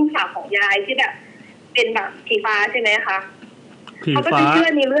ของลูกสาวของยายที่แบบเป็นแบบผีฟ้าใช่ไหมคะเขาก็จะเชื่อ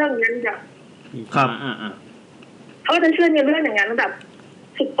ในเรื่องนั้นแบบครับเขาก็จะเชื่อในเรื่องอย่างนั้นแบบ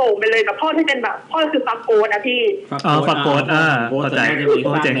สุดโต่งไปเลยกับพ่อที่เป็นแบบพ่อคือฟักโกดอะพี่ฟักโกดเข้าใจ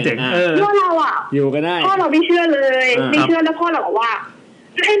เจ๋งพ่อเราอ่ะอยู่กันได้พ่อเราไม่เชื่อเลยไม่เชื่อแล้วพ่อเราบอกว่า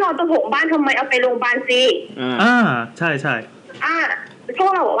ให้นอนตรงโถงบ้านทำไมเอาไปโรงพยาบาลสิใช่พ่อ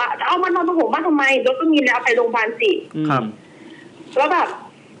เราบอกว่าจะเอามานอนตรงโถงบ้านทำไมรถก็มีแล้วเอาไปโรงพยาบาลสิครับแล้วแบบ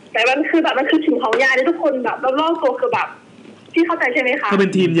แต่มันคือถึงของยายทุกคนแบบรอบๆตัวคือแบบที่เข้าใจใช่ไหมคะก็เป็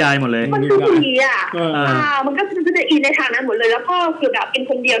นทีมยายหมดเลยมันคือผีอ่ะมันก็จะอินในทางนั้นหมดเลยแล้วพ่อคือแบบเป็น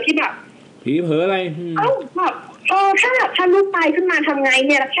คนเดียวที่แบบผีเผลออะไรแบบถ้าลูกตายขึ้นมาทำไงเ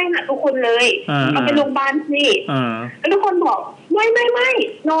นี่ยแค่หนักทุกคนเลยเอาไปโรงพยาบาลสิแล้วทุกคนบอกไม่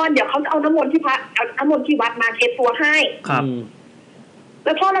นอนเดี๋ยวเขาจะเอาน้ำมนต์ที่พระเอาน้ำมนต์ที่วัดมาเช็ดตัวให้ครับแ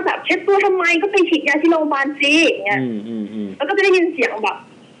ล้วพ่อเราแบบเช็ดตัวทำไมก็ไปฉีดยาที่โรงพยาบาลสิอย่างเงี้ยแล้วก็จะได้ยินเสียงแบบ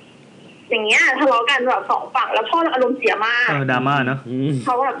อย่างเงี้ยทะเลาะกันแบบ2 ฝั่งแล้วพ่อเราอารมณ์เสียมากดราม่าเนาะเพ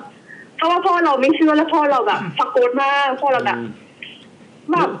ราะว่าพ่อเราไม่เชื่อแล้วพ่อเราแบบฟักโกรธมากพ่อเราแบบ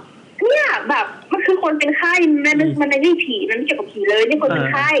เนี่ยแบบมันคือคนเป็นไข้มันไม่ได้ผีมันไม่เกี่ยวกับผีเลยนี่คนเป็น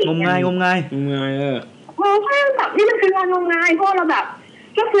ไข้งมงายพ่อแบบนี่มันคืองมงายพ่อเราแบบ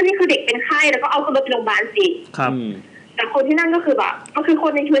ก็คือนี่คือเด็กเป็นไข้แล้วก็เอาคนไปโรงพยาบาลสิครับแต่คนที่นั่นก็คือแบบก็คือค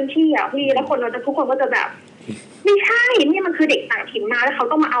นในพื้นที่อ่ะพี่แล้วคนเราจะทุกคนก็จะแบบไม่ใช่นี่มันคือเด็กต่างถิ่นมาแล้วเขา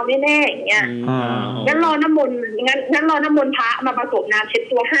ต้องมาเอาแน่ๆอย่างเงี้ยงั้นรอน้ำมนต์งั้นรอน้ำมนต์พระมาผสมน้ำเช็ด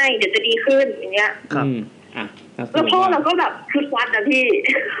ตัวให้เดี๋ยวจะดีขึ้นอย่างเงี้ยครับแล้วพ่อเราก็แบบคือวัดนะพี่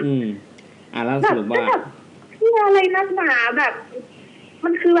แล้วสรุปว่าที่อะไรนักหนาแบบมั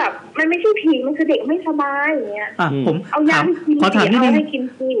นคือแบบมันไม่ใช่ผีมันคือเด็กไม่สบายอย่างเงี้ยผมเอายาให้กินขอถามนิดนึง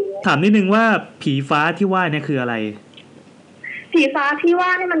ถามนิดนึงว่าผีฟ้าที่ว่าเนี่ยคืออะไรผีฟ้าที่ว่า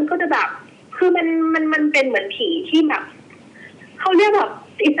นี่มันก็จะแบบคือมันเป็นเหมือนผีที่แบบเขาเรียกแบบ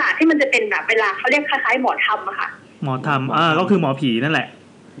อีสานที่มันจะเป็นแบบเวลาเขาเรียกคล้ายๆหมอธรรมอะค่ะหมอธรรมก็คือหมอผีนั่นแหละ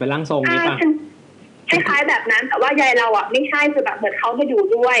เป็นร่างทรงนี่ป่ะคล้ายๆแบบนั้นแต่ว่ายายเราอ่ะไม่ใช่คือแบบเหมือนเขามาอยู่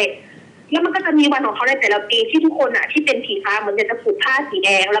ด้วย แล้วมันก็จะมีวันของเขาในแต่ละปีที่ทุกคนอ่ะที่เป็นผีฟ้าเหมือนจะผูกผ้าสีแด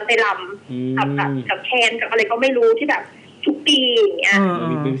งแล้วไปรำกับแคนกับอะไรก็ไม่รู้ที่แบบทุกปีอย่างเงี้ย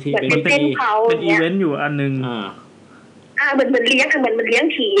เป็นเต้นเขาเป็นอีเวนต์อยู่อันนึงเหมือนเลี้ยงเหมือนเลี้ยง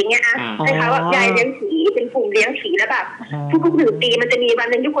ผีอย่างเงี้ยคล้ายๆว่ายายเลี้ยงผีเป็นกลุ่มเลี้ยงผีแล้วแบบทุก1 ปีมันจะมีวัน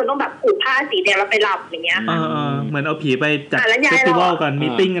นึงทุกคนต้องแบบผูกผ้าสีแดงแล้วไปรำอย่างเงี้ยเหมือนเอาผีไปจัดเฟสติวัลกันมี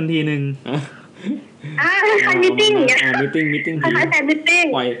ติ้งกันทีนึงคล้ายๆมีติ้งอย่างเงี้ยมีติ้งคล้ายๆแฟนมีติ้ง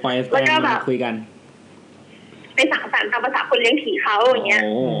ปล่อยแฟนมาคุยกันไปสังสรรค์ตามภาษาคนเลี้ยงผีเขาอย่างเงี้ย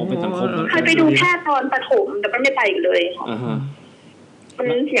เป็นสังคมเคยไปดูแค่ตอนประถมแต่ไม่ไปอีกเลยมัน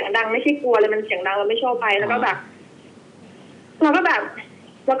เสียงดังไม่ใช่กลัวเลยมันเสียงดังเราไม่ชอบไปแล้วก็แบบแล้ว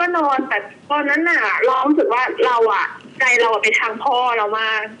ก็นอนแต่ตอนนั้นน่ะเรารู้สึกว่าเราอ่ะใจเราไปทางพ่อเราม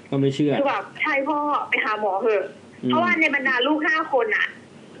ากก็ไม่เชื่อคือแบบใช่พ่อไปหาหมอเถอะเพราะว่าในบรรดาลูก5 คนอ่ะ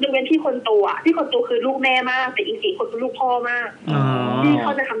ยกเว้นพี่คนโตอ่ะพี่คนโตคือลูกแม่มากแต่อีก4 คนเป็นลูกพ่อมากพี่เข้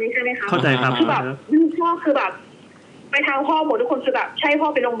าใจคำนี้ใช่ไหมคะเข้าใจครับคือแบบลูกพ่อคือแบบไปทางพ่อหมดทุกคนคือแบบใช่พ่อ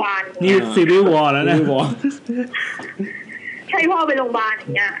ไปโรงพยาบาลนี่ซีรีส์วอร์แล้วนะใช่พ่อไปโรงพยาบาลอย่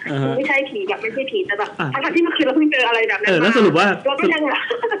างเงี้ยไม่ใช่ผีแบบไม่ใช่ผีแต่แบบทั้งที่เมื่อคืนเราเพิ่งเจออะไรแบบนั้นแล้วสรุปว่า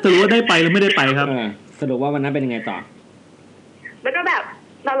ได้ไปหรือไม่ได้ไปครับสรุปว่าวันนั้นเป็นยังไงต่อแล้วก็แบบ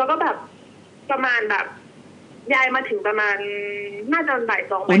เราก็แบบประมาณแบบยายมาถึงประมาณน่าจะบ่าย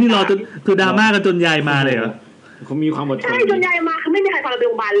2โอ้นี่รอจนคือดราม่ากันจนยายมาเลยเหรอเขามีความอดทนใช่จนยายมาคือไม่มีใครพาเราไปโ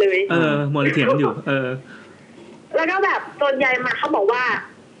รงพยาบาลเลยหมดเถียงอยู่แล้วก็แบบจนยายมาเขาบอกว่า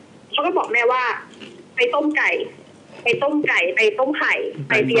เขาก็บอกแม่ว่าไปต้มไก่ไปต้มไข่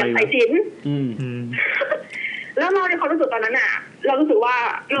ไปเลี้ยงไปชิ้นแล้วเราในความรู้สึกตอนนั้นอ่ะเรารู้สึกว่า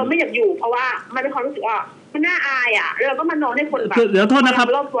เราไม่อยากอยู่เพราะว่ามันเป็นความรู้สึกว่ามันน่าอายอ่ะเราก็มานอนให้คนแบบเดี๋ยวโทษนะครับ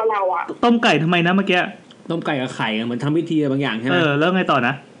รอบตัวเราอ่ะต้มไก่ทำไมนะเมื่อกี้ต้มไก่กับไข่เหมือนทำพิธีบางอย่างใช่ไหมแล้วไงต่อน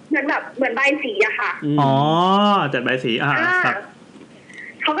ะเหมือนใบสีอะค่ะจัดใบสีครับ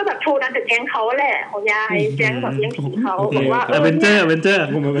เขาก็แบบโชว์นั้นแต่แก๊งเขาแหละของยายแก๊งแบบเลี้ยงผีเขาบอกว่าเวนเจอร์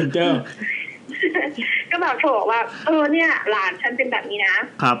ก็แบบโชว์บอกว่าเนี่ยหลานฉันเป็นแบบนี้นะ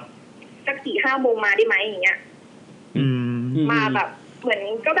ครับสัก 4-5 โมงมาได้ไหมอย่างเงี้ยมาแบบเหมือน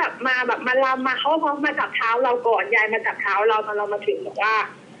ก็แบบมาลำมาเขาพร้อมมาจับเท้าเราก่อนยายมาจับเท้าเราตอนเรามาถึงบอกว่า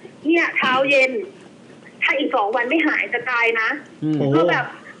เนี่ยเท้าเย็นถ้าอีก2 วันไม่หายจะตายนะก็แบบ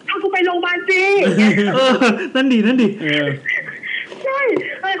ถ้ากูไปโรงพยาบาลสินั่นดีใ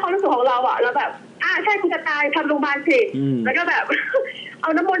ช่ความรู้สึกของเราอ่ะแล้วแบบใช่กูจะตายทำโรงพยาบาลสิแล้วก็แบบเอา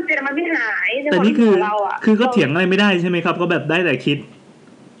น้ำมนต์เจนมันไม่หายแต่นี่คือก็เถียงอะไรไม่ได้ใช่ไหมครับก็แบบได้แต่คิด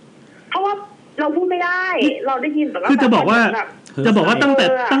เพราะว่าเราพูดไม่ได้เราได้ยินแต่ว่าคือจะบอกว่าตั้ง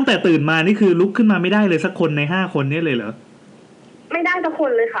แต่ตื่นมานี่คือลุกขึ้นมาไม่ได้เลยสักคนใน5 คนนี่เลยเหรอไม่ได้สักค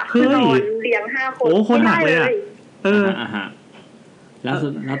นเลยค่ะคือนอนเลี้ยง5 คนโอ้คนหนักเลยอ่ะแล้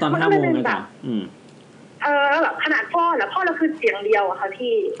วตอน5 โมงเลยต่อแบบขนาดพ่อเราคือเสียงเดียวอะค่ะ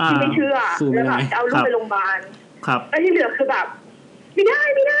ที่ไม่เชื่อแล้วแบบจะเอาลูกไปโรงพยาบาลแล้วที่เหลือคือแบบไม่ได้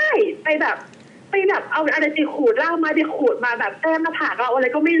ไปแบบเอาอะไรไปขูดเหล้ามาไปขูดมาแบบแต้มหน้าผากเราอะไร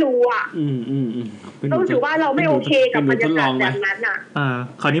ก็ไม่รู้อ่ะต้องถือว่าเราไม่โอเคกับบรรยากาศแบบนั้นอ่ะ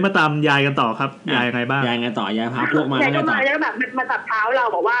คราวนี้มาตามยายกันต่อครับยายยังไงบ้างยายไงต่อยายพาพวกมายายก็มาแล้วแบบมาจับเท้าเรา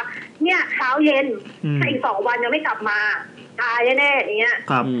บอกว่าเนี่ยเช้าเย็นถ้าอีก2 วันยังไม่กลับมาตายแน่ๆอย่างเงี้ย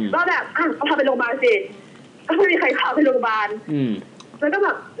ก็แบบเขาพาไปโรงพยาบาลสิก็ไม่มีใครพาไปโรงพยาบาลแล้วก็แบ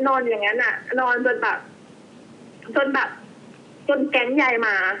บนอนอย่างนั้นอ่ะนอนจนแก๊งยายม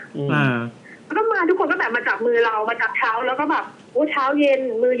าแล้วก็มาทุกคนก็แบบมาจับมือเรามาจับเท้าแล้วก็แบบโอ้เช้าเย็น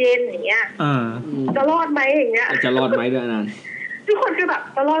มือเย็นอย่างเงี้ยจะรอดไหมอย่างเงี้ยจะรอดไหมด้วยนั้นทุกคนคือแบบ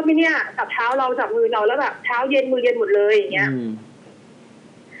จะรอดไหมเนี่ยจับเท้าเราจับมือเราแล้วแบบเช้าเย็นมือเย็นหมดเลยอย่างเงี้ย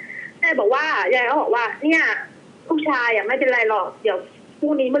แม่บอกว่ายายก็บอกว่าเนี่ยลูกชายไม่เป็นไรหรอกเดี๋ยวพรุ่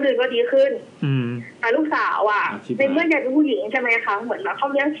งนี้มะรืนก็ดีขึ้นแต่ลูกสาวเป็นเมื่อยายเป็นผู้หญิงใช่ไหมคะเหมือนแบบเขา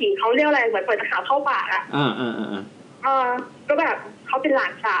เลี้ยงฉี่เขาเรียกอะไรเหมือนเปิดตะขาบเข้าปากก็แบบเขาเป็นหลา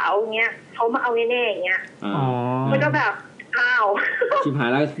นสาวเงี้ยเขามาเอาแน่ๆอย่างเงี้ยมันก็แบบอ้าวชิบหาย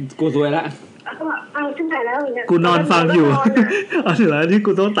แล้วกูซวยแล้วชิบหายแล้วอย่างเงี้ยกูนอนฟังอยู่ถึงแล้วที่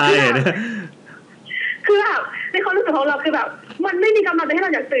กูต้องตายเนี่ยคือแบบในความรู้สึกของเราคือแบบมันไม่มีกำลังใจให้เร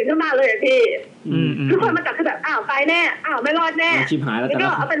าอยากตื่นขึ้นมาเลยพี่ทุกคนมาจับคือแบบตายแน่ไม่รอดแน่ชิบหายแล้วก็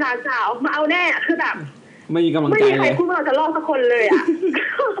เอาเป็นหลานสาวมาเอาแน่คือแบบไม่มีกำลังใจเลยไม่มีใครพูดว่าเราจะรอดสักคนเลย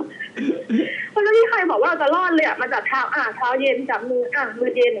เพราะไม่มีใครบอกว่าเราจะรอดเลยมาจับเท้าเย็นจับมือมื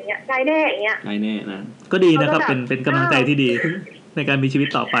อเย็นอย่างเงี้ยใจแน่อย่างเงี้ยใจแน่นะก็ดีนะครับเป็นกำลังใจที่ดีในการมีชีวิต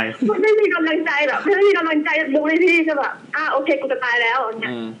ต่อไปมันไม่มีกำลังใจแบบไม่มีกำลังใจดูเลยที่จะแบบโอเคกูจะตายแล้วอย่างเ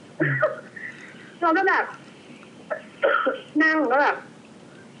งี้ยเราก็แบบนั่งแล้วแบบ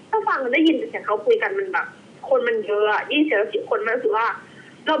ถ้าฟังได้ยินเสียงเขาคุยกันมันแบบคนมันเยอะ20-10 คนมันรู้สึกว่า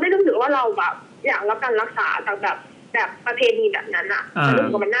เราไม่รู้สึกว่าเราแบบอยากรับการรักษาแต่แบบ แบบประเพณีแบบนั้นอ่ะมันรู้สึ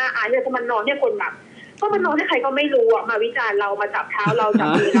กว่ามันน่าอายเนี่ยถ้ามันนอนให้คนแบบก็มันนอนให้ใครก็ไม่รู้อ่ะมาวิจารณ์เรามาจับเท้าเราจับ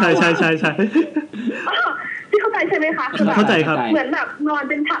มือเราใช่ที่เข้าใจใช่ไหมคะคือแบบเข้าใจครับเหมือนแบบนอน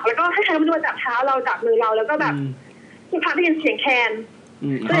เป็นถักแล้วก็ให้ใครก็ไม่รู้มาจับเท้าเราจับมือเราแล้วก็แบบทุกครั้งได้ยินเสียงแคน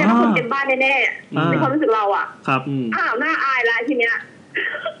ก็เลยว่าคนเป็นบ้านแน่ๆในความรู้สึกเราอ่ะครับน่าอายแล้วทีเนี้ย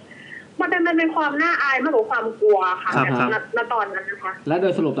มันเป็นความน่าอายมากกว่าความกลัวค่ะณตอนนั้นนะคะแล้วโด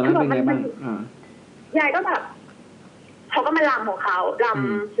ยสรุปตอนนั้นเป็นไงบ้างยายก็แบบเขาก็มาลำของเขาล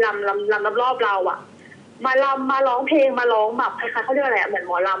ำรอบเราอ่ะมาลำมาร้องเพลงมาร้องแบบคล้ายๆเขาเรียกอะไรเหมือนห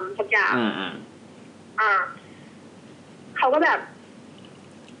มอลำสักอย่างเขาก็แบบ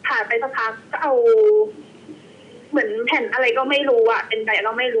ผ่านไปสักพักก็เอาเหมือนแผ่นอะไรก็ไม่รู้อ่ะเป็นอะไร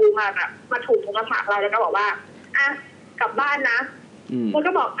ก็ไม่รู้มาแบบมาถูกตรงกระถางเราแล้วก็บอกว่ากลับบ้านนะมัน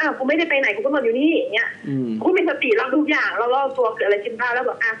ก็บอกกูไม่ได้ไปไหนกูก็นอนอยู่นี่อย่างเงี้ยกูมีสติเราทุกอย่างเราเล่าตัวเกิดอะไรขึ้นบ้างแล้ว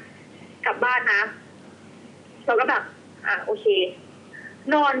บอกกลับบ้านนะเราก็แบบโอเค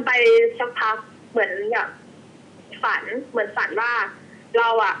นอนไปสักพักเหมือนแบบฝันว่าเรา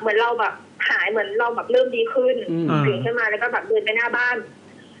อ่ะเหมือนเราแบบหายเหมือนเราแบบเริ่มดีขึ้นตื่นขึ้นมาแล้วก็แบบเดินไปหน้าบ้าน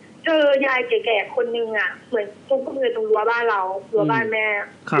เจอยายแก่ๆคนนึงอ่ะเหมือนตรงรั้วบ้านเรารั้วบ้านแม่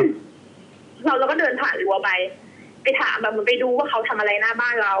เราก็เดินผ่านรั้วไปถามแบบเหมือนไปดูว่าเขาทำอะไรหน้าบ้า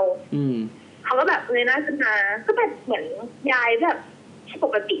นเราเขาก็แบบเลยน่าขึ้นมาก็แบบเหมือนยายแบบป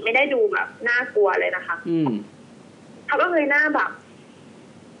กติไม่ได้ดูแบบน่ากลัวเลยนะคะเขาก็เลยหน้าแบบ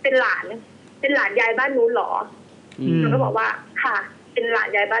เป็นหลานยายบ้านนู้นหรอเขาก็บอกว่าค่ะเป็นหลาน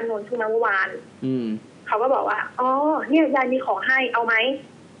ยายบ้านนู้นช่วงเมื่อวานเขาก็บอกว่าอ๋อเนี่ยยายมีของให้เอาไหม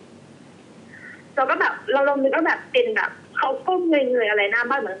เราก็แบบเราลองนึกว่าแบบเป็นแบบเขาก้มเงยอะไรหน้า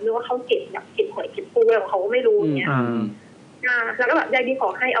บ้านเหมือนนึกว่าเขาเก็บแบบเก็บหอยเก็บปูอะไรของเขาไม่รู้อย่างเงี้ยแล้วก็แบบยายมีขอ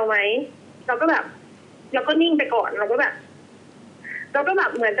งให้เอาไหมเราก็แบบเราก็นิ่งไปก่อนเราก็แบบ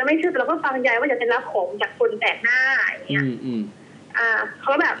เหมือนจะไม่เชื่อแต่เราก็ฟังยายว่าจะเป็นรับของจากคนแปลกหน้าอย่างเงี้ยเข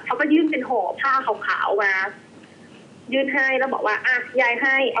าก็ยื่นเป็นห่อผ้าขาวๆมายื่นให้แล้วบอกว่ายายใ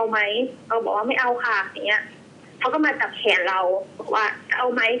ห้เอาไหมเราบอกว่าไม่เอาค่ะอย่างเงี้ยเขาก็มาจับแขนเราบอกว่าเอา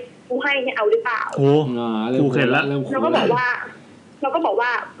ไหมกูให้เนี่ยเอาหรือเปล่าโอ้กูเข็นแล้วเราก็บอกว่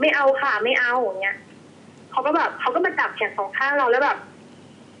าไม่เอาค่ะไม่เอาอย่างเงี้ยเขาก็มาจับแขนสองข้างเราแล้วแบบ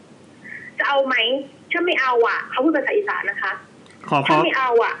จะเอาไหมถ้าไม่เอาเขาพูดภาษาอีสานนะคะถ้าไม่เอา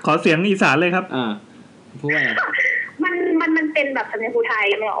ขอเสียงอีสานเลยครับพูดว่ามันเป็นแบบสำเนียงภูไทย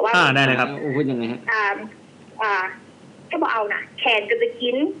ไม่บอกว่าได้เลยครับพูดยังไงฮะก็บอกเอานะแขนก็จะกิ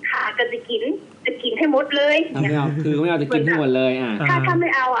นขาก็จะกินให้หมดเลยไม่เอาคือไม่เอาจะกินให้หมดเลยถ้าไม่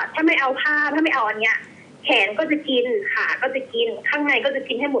เอาถ้าไม่เอาผ้าถ้าไม่เอาอันเนี้ยแขนก็จะกินขาก็จะกินข้างในก็จะ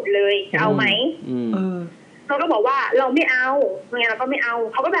กินให้หมดเลยจะเอาไหมเราก็บอกว่าเราไม่เอาไงเราก็ไม่เอา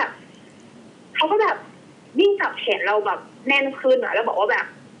เขาก็แบบยิ่งจับแขนเราแบบแน่นขึ้นแล้วบอกว่าแบบ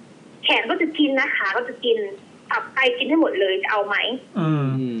แขนก็จะกินนะขาก็จะกินตับไตกินให้หมดเลยจะเอาไหม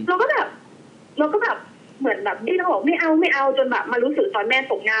เราก็แบบเหมือนแบบที่เราบอกไม่เอาจนแบบมารู้สึกตอนแม่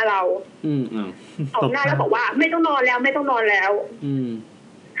ตบหน้าเราตบหน้าแล้วบอกว่าไม่ต้องนอนแล้ว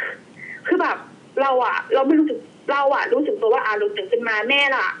คือแบบเราไม่รู้สึกรู้สึกตัวว่าเราตื่นขึ้นมาแม่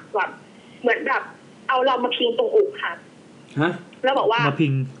ล่ะแบบเหมือนแบบเอาเรามาพิงตรงอกค่ะแล้วบอกว่า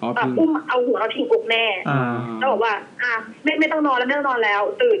อุ้มเอาหัวเราพิงอกแม่แล้วบอกว่าไม่ต้องนอนแล้ว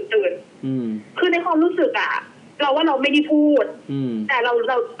ตื่นคือในความรู้สึกเราว่าเราไม่ได้พูดแต่เรา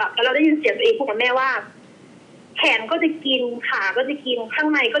แบบเราได้ยินเสียงตัวเองพูดกับแม่ว่าแขนก็จะกินขาก็จะกินข้าง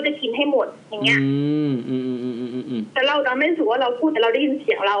ในก็จะกินให้หมดอย่างเงี้ยแต่เราไม่รู้สึกว่าเราพูดแต่เราได้ยินเ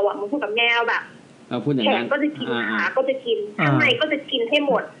สียงเรามันพูดกับแม่แบบแขนก็จะกินขาก็จะกินข้างในก็จะกินให้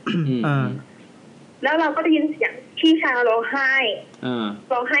หมดแล้วเราก็ได้ยินเสียงพี่ชายร้องไ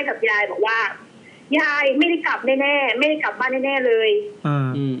ห้กับยายบอกว่ายายไม่ได้กลับแน่ๆไม่ได้กลับบ้านแน่ๆเลย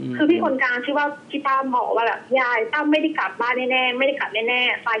คือพี่คนกลางชื่อว่าพี่ตั้มบอกว่าแบบยายตั้มไม่ได้กลับบ้านแน่ๆไม่ได้กลับแน่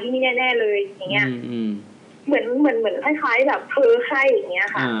ๆตายที่นี่แน่ๆเลยอย่างเงี้ยเหมือนคล้ายๆแบบเพ้อไข้อย่างเงี้ย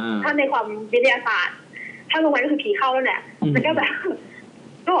ค่ะถ้าในความวิทยาศาสตร์ถ้าลงไปก็คือผีเข้าแล้วแหละแล้วก็แบบ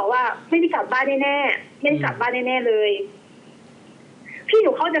ก็บอกว่าไม่ได้กลับบ้านแน่ๆไม่ได้กลับบ้านแน่ๆเลยพี่หนู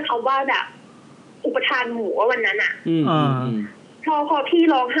เข้าใจคำว่าแบบอุปทานหมู่ว่าวันนั้นพอพี่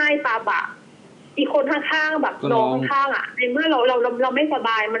ร้องไห้ตาบะอีกคนข้างๆแบบร้องข้างในเมื่อเราไม่สบ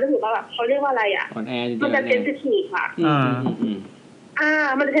ายมันรู้สึกว่าแบบเขาเรียกว่าอะไรมันจะเซนซิทีฟ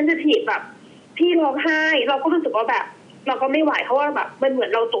มันจะเซนซิทีฟแบบพี่ร้องไห้เราก็รู้สึกว่าแบบเราก็ไม่ไหวเพราะว่าแบบมันเหมือน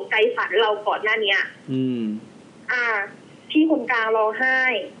เราตกใจฝันเราก่อนหน้านี้พี่คนกลางร้องไห้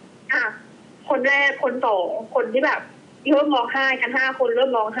คนแรกคนสองคนที่แบบเริ่มร้องไห้กัน5 คนเริ่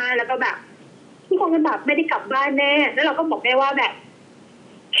มร้องไห้แล้วก็แบบที่คนกันแบบไม่ได้กลับบ้านแน่แล้วเราก็บอกได้ว่าแบบ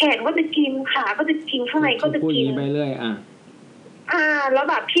แขนก็จะกินขาก็จะกินข้างในก็จะกินไปเรื่อย แล้ว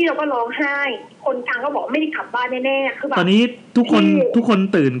แบบพี่เราก็ร้องไห้คนกลางก็บอกไม่ได้กลับบ้านแน่ๆคือแบบตอนนี้ทุกคน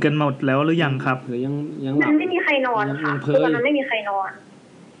ตื่นกันหมดแล้วหรือยังครับหรือยังมันไม่มีใครนอนค่ะคือตอนนั้นไม่มีใครนอน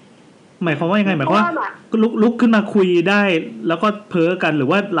หมายความว่ายังไงหมายความว่าลุกขึ้นมาคุยได้แล้วก็เพ้อกันหรือ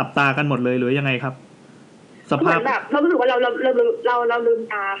ว่าหลับตากันหมดเลยหรือยังไงครับสภาพแบบเรารู้สึกว่าเราลืม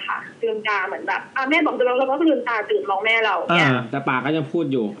ตาค่ะลืมตาเหมือนแบบแม่บอกเราก็ลืมตาตื่นมองแม่เราเนี่ยแต่ปากก็ยังพูด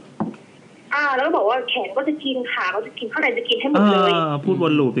อยู่แล้วก็บอกว่าแขนก็จะกินขาก็จะกินข้างในจะกินให้หมดเลยพูดว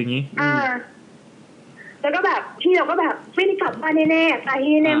นลูปอย่างนี้แล้วก็แบบพี่เราก็แบบไม่ได้กลับบ้านแน่ๆตาย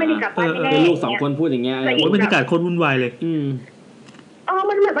แน่ๆไม่ได้กลับบ้านแน่ๆลูก2คนพูดอย่างเงี้ยโอ้ยบรรยากาศโคตรวุ่นวายเลย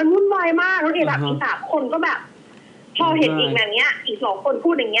มันแบบมันวุ่นวายมากแล้วแบบอีก3คนก็แบบพอเห็นอีกแบบเนี้ยอีก2คนพู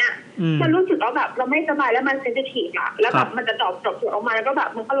ดอย่างเงี้ยมันรู้สึกว่าแบบเราไม่สบายแล้วมันเซนซิทีฟอะแล้วแบบมันจะจบออกมาแล้วก็แบบ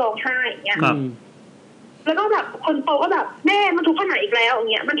มันก็ร้องไห้อย่างเงี้ยแล้วก็แบบคนโตก็แบบแม่มันทุบผนังอีกแล้วอย่า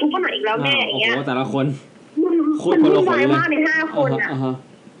งเงี้ยมันทุบผนังอีกแล้วแม่อย่างเงี้ยโอ้โหแต่ละคนมันวุ่นวายมากใน5คนอะ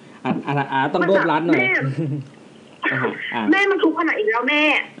ต้องรวบรัดหน่อยแม่มันทุบผนังอีกแล้วแม่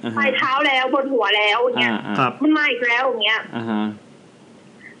ปลายเท้าแล้วบนหัวแล้วอย่างเงี้ยมันมาอีกแล้วอย่างเงี้ย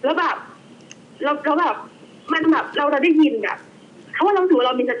แล้วแบบเราแบบมันแบบเราได้ยินแบบเขาว่าเราถือว่าเ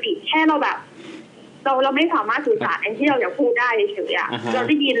รามีสติแค่เราแบบเราไม่สามารถสื่อสารอันที่เราอยากพูดได้เฉยๆเราไ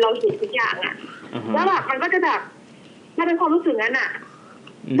ด้ยินเราเห็นทุกอย่างแล้วแบบมันก็จะแบบมันเป็นความรู้สึกนั้น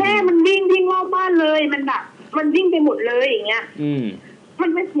แม่มันวิ่งรอบบ้านเลยมันแบบมันวิ่งไปหมดเลยอย่างเงี้ยมัน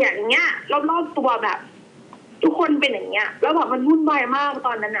เป็นเสียงอย่างเงี้ยรอบๆตัวแบบทุกคนเป็นอย่างเงี้ยแล้วแบบมันวุ่นวายมากต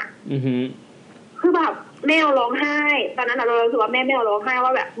อนนั้นคือแบบแม่ร้องไห้ตอนนั้นเรารู้สึกว่าแม่ร้องไห้ว่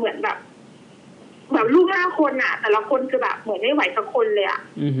าแบบเหมือนแบบลูก5คนแต่ละคนคือแบบเหมือนไม่ไหวสักคนเลย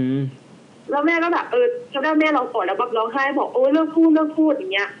แล้วแม่ก็แบบจำได้แม่เราก่อนแล้วแบบร้องไห้บอกเลิกพูดอย่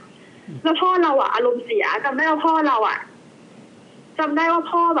างเงี้ยแล้วพ่อเราอารมณ์เสียจำได้ว่าพ่อเราจำได้ว่า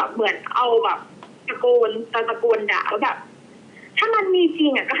พ่อแบบเหมือนเอาแบบตะโกนด่าแล้วแบบถ้ามันมีจริ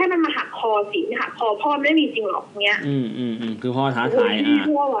งก็ให้มันมาหักคอสิหักคอพ่อไม่มีจริงหรอกเงี้ยคือพ่อท้าทาย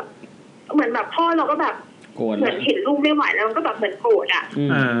พ่อเหมือนแบบพ่อเราก็แบบเหมือนเห็นลูกไม่ไหวแล้วมันก็แบบเหมือนโกรธ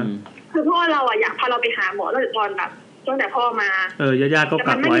คือพ่อเราอยากพาเราไปหาหมอตั้งแต่ตอนแบบตั้งแต่พ่อมาญาติก็ก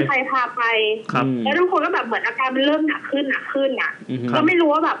ลับไว้แต่มันไม่มีใครพาไปแล้วทุกคนก็แบบเหมือนอาการมันเริ่มหนักขึ้นเราไม่รู้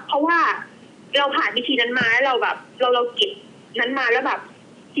ว่าแบบเพราะว่าเราผ่านวิธีนั้นมาแล้วเราแบบเราเก็บนั้นมาแล้วแบบ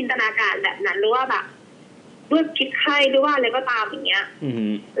จินตนาการแบบนั้นหรือว่าแบบด้วยคิดไข้หรือว่าอะไรก็ตามอย่างเงี้ย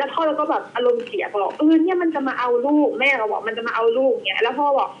แล้วพ่อเราก็แบบอารมณ์เสียบอกเนี่ยมันจะมาเอาลูกแม่เราบอกมันจะมาเอาลูกเงี้ยแล้วพ่อ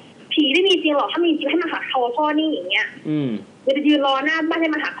บอกผีไม่มีจริงหรอกถ้ามีจริงให้มาหักคอพ่อนี่อย่างเงี้ยจะยืนรอหน้าบ้านให้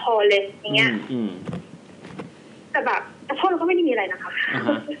มาหักคอเลยอย่างเงี้ยแต่พ่อเราก็ไม่ได้มีอะไรนะคะ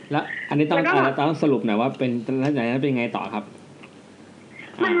แล้วอันนี้ต้องสรุปหน่อยว่าเป็นแล้วจากนั้นเป็นไงต่อครับ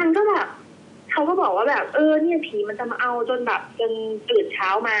มันก็แบบเขาก็บอกว่าแบบเนี่ยผีมันจะมาเอาจนแบบจนตื่นเช้า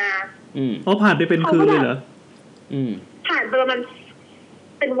มาผ่านไปเป็นคืนเลยเหรอผ่านไปประมาณ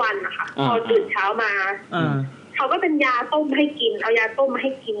เป็นวันนะคะพอตื่นเช้ามาเขาก็เป็นยาต้มให้กินเอายาต้มมาใ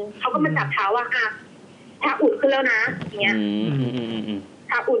ห้กินเขาก็มาจับเท้าว่าชาอุ่นขึ้นแล้วนะอย่างเงี้ย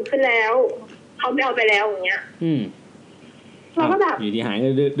ชาอุ่นขึ้นแล้วเขาไม่เอาไปแล้วอย่างเงี้ยเราก็แบบอยู่ดีหายดื้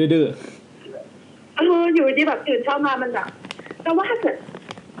ออยู่ดีแบบตื่นเช้ามามันแบบแต่ว่าถ้าเกิด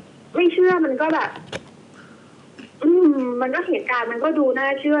ไม่เชื่อมันก็แบบมันก็เหตุการณ์มันก็ดูน่า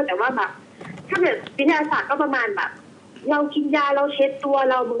เชื่อแต่ว่าแบบถ้าเกิดวิทยาศาสตร์ก็ประมาณแบบเรากินยาเราเช็ดตัว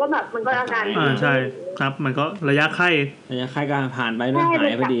เรามันก็แบบมันก็อาการใช่ครับมันก็ระยะไข้การผ่านไปเริ่มหา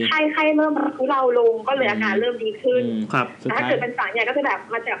ยพอดีไข้เริ่มทุเลาลงก็เลยอาการเริ่มดีขึ้นครับแต่ถ้าเกิดเป็นสารใหญ่ก็จะแบบ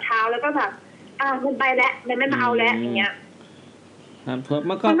มาจับเท้าแล้วก็แบบมันไปแล้วมันไม่มาเอาแล้วอย่างเงี้ยเพิ่ม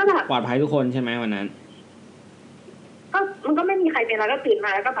มันก็ปลอดภัยทุกคนใช่ไหมวันนั้นก็มันก็ไม่มีใครเป็นแล้วก็ตื่นม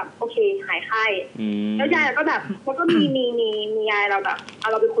าแล้วก็แบบโอเคหายไข้แล้วยายก็แบบมันก็มียายเราแบบเอา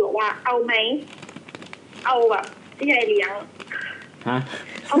เราไปคุยว่าเอาไหมเอาแบบที่ยายเลี้ยง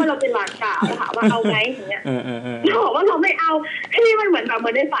เพราะว่าเราเป็นหลานสาวค่ะว่าเอาไหมอย่างเงี้ยเราบอกว่าเราไม่เอาที่มันเหมือนแบบเหมื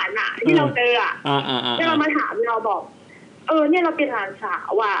อนในฝันที่เราเจอแล้วเรามาถามเราบอกเนี่ยเราเป็นหลานสาว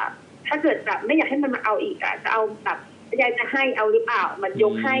ว่าถ้าเกิดแบบไม่อยากให้มันมาเอาอีกจะเอาแบบยายจะให้เอาหรือเปล่ามันย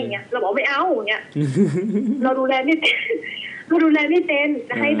กให้เงี้ยเราบอกไม่เอาเงี้ยเราดูแลไม่เป็น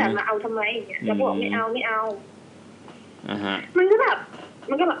จะให้แต่มาเอาทำไมเงี้ยเราบอกไม่เอามันก็แบบ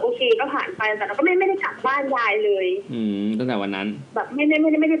โอเคก็ผ่านไปแต่เราก็ไม่ได้กลับบ้านยายเลยตั้งแต่วันนั้นแบบไม่ได้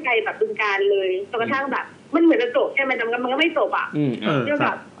ไปแบบบึงการเลยจนกระทั่งแบบมันเหมือนจะจบใช่ไหมแต่มันก็ไม่จบก็แบ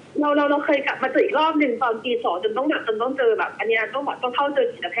บเราเคยกลับมาเจออีกรอบหนึ่งตอนปี 2จนต้องเจอแบบอันนี้ต้องเข้าเจอ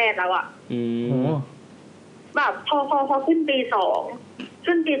จิตแพทย์แล้วแบบพอขึ้นปี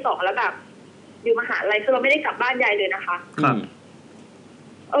 2แล้วแบบอยู่มหาลัยคือเราไม่ได้กลับบ้านยายเลยนะคะครับ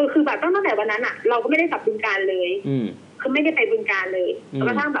คือแบบตั้งแต่วันนั้นเราก็ไม่ได้กลับบึงการเลยคือไม่ได้ไปบึงการเลยจน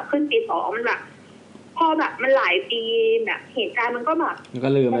กระทั่งแบบขึ้นปี 2มันแบบ พอแบบมันหลายปีแบบเหตุการณ์มันก็แบบ มันก็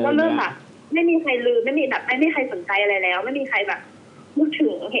ลืม มันก็เริ่มแบบไม่มีใครลืมไม่มีแบบไม่มีใครสนใจอะไรแล้วไม่มีใครแบบนึกถึ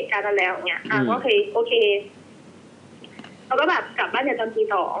งเหตุการณ์นั้นแล้วเงี้ยก็โอเคเราก็แบบกลับบ้านในตอนตี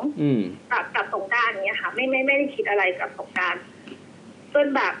 2กลับสงกรานต์อย่างเงี้ยค่ะไม่ได้คิดอะไรกับสงกรานต์จน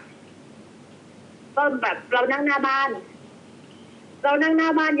แบบเรานั่งหน้าบ้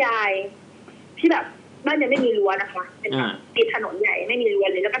านยายที่แบบบ้านยังไม่มีรั้วนะคะเป็นติดถนนใหญ่ไม่มีรั้ว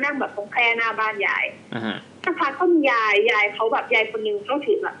เลยแล้วก็นั่งแบบตรงแคร่หน้าบ้านยายสักพักก็มียายเขาแบบยายคนนึงเขา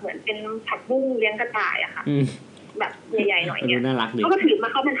ถือแบบเหมือนเป็นผักบุ้งเลี้ยงกระต่ายอะค่ะแบบใหญ่ๆหน่อยเนี่ยเขาก็ถือมา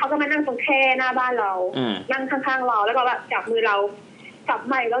เขาก็มานั่งตรงแคร่หน้าบ้านเรานั่งข้างๆเราแล้วก็แบบจับมือเราจับ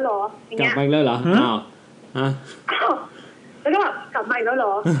ไมค์แล้วเหรออย่างเงี้ยจับไมค์แล้วเหรอแล้วก็แบบจับไมค์แล้วเหร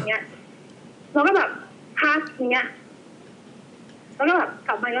ออย่างเงี้ยเราก็แบบค่ะอย่างเงี้ยแล้วก็แบบก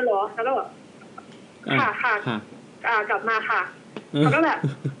ลับมาแล้วเหรอแล้วก็แบบค่ะกลับมาค่ะแล้วก็แบบ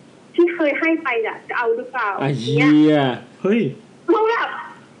ที่เคยให้ไปอ่ะจะเอาหรือเปล่าเนี่ยเฮ้ยเราแบบ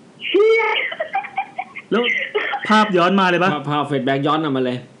เชี่ยแล้วภาพย้อนมาเลยปะภาพเฟซแบ็กย้อนมาเ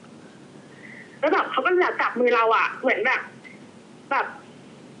ลยแล้วแบบเขาก็จับมือเราอ่ะเหมือนแบบ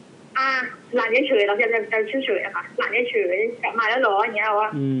หลานเฉยเราจะเฉยๆอะค่ะหลานเฉยกลับมาแล้วเหรออย่างเงี้ยว่า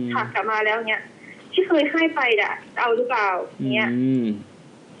ค่ะกลับมาแล้วเงี้ยที่เคยให้ไปอ่ะจะเอาหรือเปล่าเงี้ย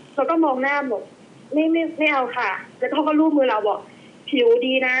เราก็มองหน้าบอกไม่เอาค่ะแล้วเขาก็ลูบมือเราบอกผิว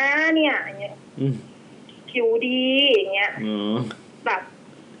ดีนะเนี่ยอย่างเงี้ยผิวดีอย่างเงี้ยแบบ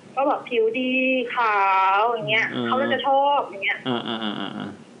ก็บอกผิวดีขาวอย่างเงี้ยเขาจะชอบอย่างเงี้ย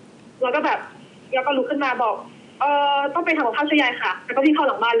เราก็แบบเราก็ลุกขึ้นมาบอกต้องไปทำกับข้าวช่วยยายค่ะแล้วก็วิ่งเข้า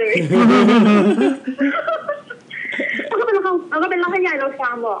หลังบ้านเลยแล้วก็เป็นเล่าให้ยายเราฟั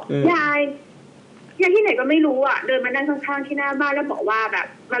งบอกยายที่ไหนก็ไม่รู้อ่ะเดินมานั่งข้างๆที่หน้าบ้านแล้วบอกว่าแบบ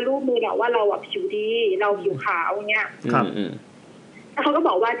มาลูบมือเราว่าเราผิวดีเราผิวขาวเงี้ยครับแล้วเขาก็บ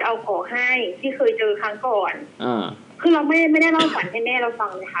อกว่าจะเอาของให้ที่เคยเจอครั้งก่อนคือเราไม่ได้เล่าฝันให้แม่เราฟัง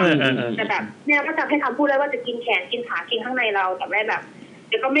เลยค่ะแต่แบบแม่ก็จำให้คำพูดเลยว่าจะกินแขนกินขากินข้างในเราแต่แม่แบบ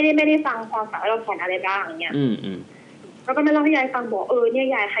แต่ก็ไม่ได้ฟังความฝันเราฝันอะไรบ้างอย่างเงี้ยแล้วก็ไม่เล่าให้ยายฟังบอกเนี่ย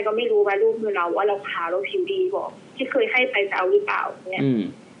ยายใครก็ไม่รู้ว่าลูบมือเราว่าเราขาวเราผิวดีบอกที่เคยให้ไปจะเอาหรือเปล่าเนี่ย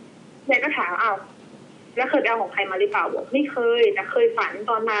ยายก็ถามแล้วเคยไปเอาของใครมาหรือเปล่าบอกไม่เคยแต่เคยฝัน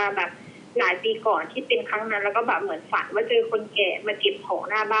ตอนมาแบบหลายปีก่อนที่เป็นครั้งนั้นแล้วก็แบบเหมือนฝันว่าเจอคนแก่มาเก็บของ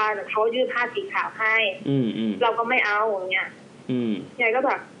หน้าบ้านเขายื่นผ้าสีขาวให้เราก็ไม่เอาอย่างเงี้ยยายก็แ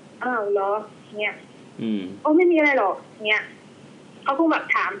บบเหรอเงี้ยไม่มีอะไรหรอกเงี้ยเขาคงแบบ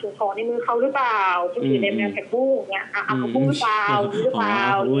ถามถึงของในมือเขาหรือเปล่าที่ถือในแมวแผลบุ้งเงี้ยเขาบุ้งหรือเปล่าหรือเปล่า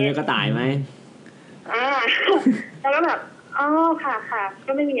เนี่ยก็ตายไหมแล้วก็แบบค่ะ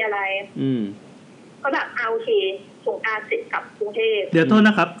ก็ไม่มีอะไรก็แบบโอเคส่งอาเสร็จกับกรุงเทพเดี๋ยวโทษน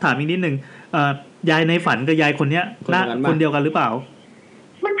ะครับถามอีกนิดนึงยายในฝันกับยายคนเนี้ยหน้าคนเดียวกันหรือเปล่า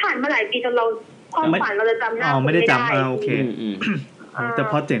มันผ่านมาหลายปีจนเราความฝันเราจะจำหน้าไม่ได้จำโอเคแต่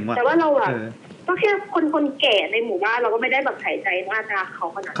พอเจ๋งว่ะแต่ว่าเราก็แค่คนแก่ในหมู่บ้านเราก็ไม่ได้แบบใส่ใจหน้าตาเขา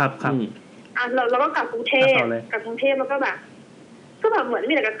ขนาดครับเราก็กลับกรุงเทพแล้วก็แบบเหมือน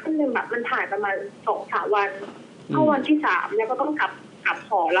มีอะไรกันขึ้นนึงแบบมันผ่านประมาณ 2-3 วันเข้าวันที่ 3แล้วก็ต้องกลับห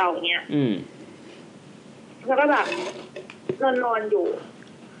อเราเงี้ยแล้วก็แบบนอนอยู่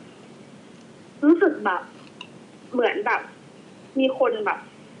รู้สึกแบบเหมือนแบบมีคนแบบ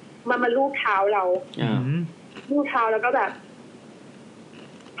มาลูบเท้าเราลูบเท้าแล้วก็แบบ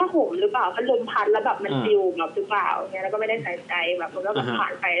ผ้าห่มหรือเปล่าพัดลมพัดแล้วแบบมันปิวแบบหรือเปล่าเนี่ยแล้วก็ไม่ได้ใส่ใจแบบมันก็แบบผ่า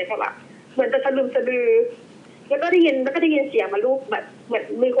นไปแล้วก็แบบเหมือนจะสะลึมสะลือแล้วก็ได้ยินเสียงมาลูบแบบเหมือน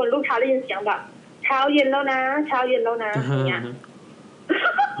มีคนลูบเท้าได้ยินเสียงแบบเช้าเย็นแล้วนะอย่างเงี้ย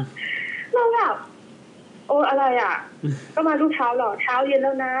เราแบบอะไรอ่ะก็มาลูบเท้าหรอเช้าเย็นแ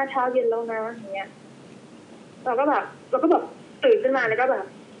ล้วนะอย่างเงี้ยเราก็แบบตื่นขึ้นมาแล้วก็แบบ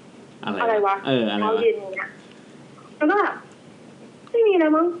อะไรวะเช้าเย็นเนี่ยแล้วก็แบบไม่มีอะไร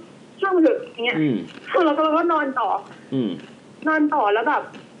มั้งช่างมันเถอะอย่างเงี้ยเราก็นอนต่อแล้วแบบ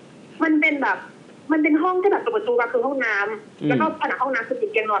มันเป็นห้องที่แบบประตูก็คือห้องน้ำแล้วก็ผนังห้องน้ำคือติด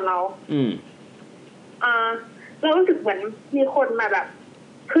เตียงนอนเราเรารู้สึกเหมือนมีคนมาแบบ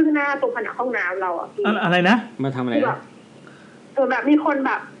ครึ่งหน้าตรงผนังห้องน้ำเราอะไรนะมาทำอะไรแบบแบบมีคนแ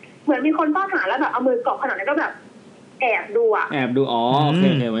บบเหมือนมีคนป้าหาแล้วแบบเอามือเกาะผนังแล้วก็แบบแอบดูโอเค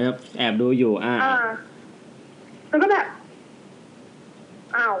เหมือนแอบดูอยู่แล้วก็แบบ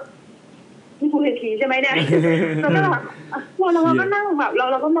นี่กูเห็นผีใช่ไหมเนี่ยแล้วก็แบบเราก็นั่งแบบเ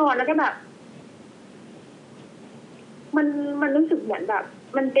ราก็นอนแล้วก็แบบมันรู้สึกเหมือนแบบ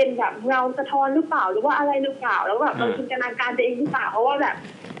มันเป็นแบบเงาสะท้อนหรือเปล่าหรือว่าอะไรหรือเปล่าแล้วแบบเราจินตนาการตัวเองหรือเปล่าเพราะว่าแบบ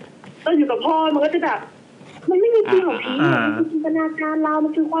เราอยู่กับพ่อมันก็จะแบบมันไม่มีจริงของผีมันคือจินตนาการเรามั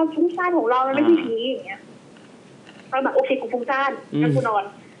นคือความฟุ้งซ่านของเรามันไม่ใช่ผีอย่างเงี้ยเราแบบโอเคกูฟุ้งซ่านแล้วกูนอน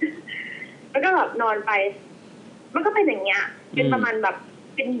แล้วก็แบบนอนไปมันก็เป็นอย่างเงี้ยเป็นประมาณแบบ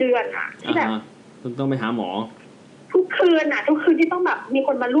เป็นเดือนอ่ะที่แบบต้องไปหาหมอทุกคืนทุกคืนที่ต้องแบบมีค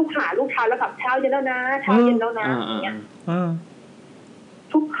นมาลูบขาลูบเท้าแล้วแบบเช้าเย็นแล้วนะเช้าเย็นแล้วนะอย่างเงี้ย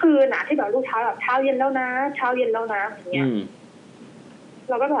ทุกคืนที่แบบลูบเท้าแบบเช้าเย็นแล้วนะเช้าเย็นแล้วนะอย่างเงี้ย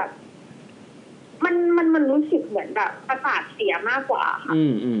เราก็แบบมันรู้สึกเหมือนแบบประสาทเสียมากกว่าค่ะ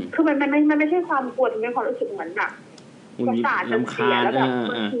คือมันไม่ใช่ความกลัวมันเป็นความรู้สึกเหมือนแบบประสาทมันเสียแล้วแบบ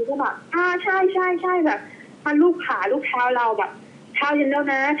บางทีก็แบบใช่แบบมันลูบขาลูบเท้าเราแบบเช้าเย็นแล้ว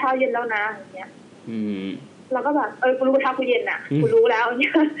นะเช้าเย็นแล้วนะอย่างเงี้ยเราก็แบบกูรู้ว่าเช้ากูเย็นอ่ะกูรู้แล้วเนี่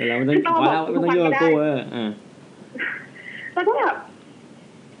ยแล้วมันต้องบอกทุกวันก็ได้แล้วก็แบบ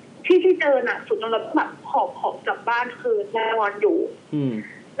ที่เจอน่ะสุดเราแบบหอบกลับบ้านคืนนอนอยู่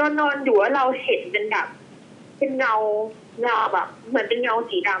นอนอยู่แล้วเราเห็นเป็นแบบเป็นเงาแบบเหมือนเป็นเงา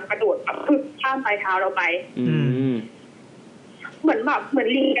สีดำกระโดดแบบพึ่งข้ามปลายเท้าเราไปเหมือนแบบเหมือน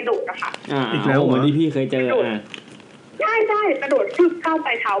ลิงกระโดดอะค่ะอีกแล้วเหมือนที่พี่เคยเจอใช่กระโดดพึ่งข้ามป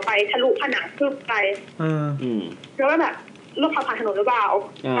ลายเท้าไปทะลุผนังพึ่งไปแล้วก็แบบรถขับผ่านถนนหรือเปล่า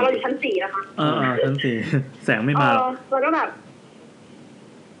เราอยู่ชั้น4นะคะชั้น4แสงไม่มาแล้วก็แบบ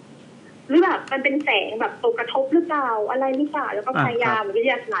หรือแบบมันเป็นแสงแบบตกกระทบหรือเปล่าอะไรหรือเปล่าแล้วก็พยายามวิท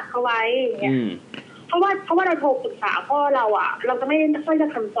ยาศาสตร์เข้าไว้อย่างเงี้ยเพราะว่าเราโทรปรึกษาพ่อเราเราจะไม่ค่อยจะ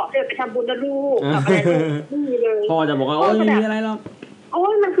คำตอบเลยไปทำบุญนะลูกกับอะไรนี่เลยพ่อจะบอกว่าโอ้ยมีอะไรหรอกโอ้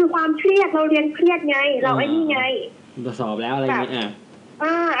ยมันคือความเครียดเราเรียนเครียดไงเราไอ้นี่ไงจะสอบแล้วอะไรอย่างเงี้ย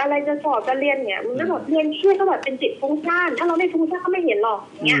อะไรจะสอบจะเรียนเนี่ยมันก็แบบเรียนเครียดก็แบบเป็นจิตฟุ้งซ่านถ้าเราไม่ฟุ้งซ่านก็ไม่เห็นหรอก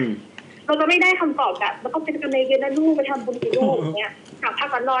เนี่ยเราจะไม่ได้คำตอบแบบแล้วก็เป็นกันในเรียนนะลูกไปทำบุญกับลูกอย่างเงี้ยกลับพัก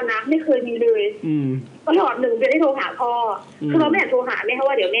กันนอนนะไม่เคยมีเลยตลอด1 เดือนที่โทรหาพ่อคือเราไม่อยากโทรหาแม่เพราะ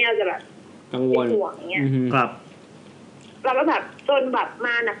ว่าเดี๋ยวแม่จะแบบกังวลห่วงอย่างเงี้ยครับเราก็แบบจนแบบม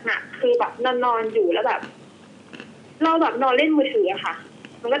าหนักๆคือแบบนอนอยู่แล้วแบบเราแบบนอนเล่นมือถืออะค่ะ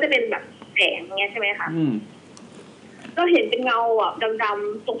มันก็จะเป็นแบบแสงอย่างเงี้ยใช่ไหมคะเราเห็นเป็นเงาด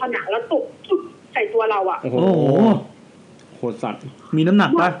ำๆตรงผนังแล้วตกใส่ตัวเราโอ้โหโคตรสัตว์มีน้ำหนั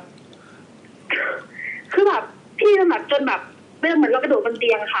กป่ะคือแบบพี่แบบจนแบบเหมือนเรากระโดดบนเ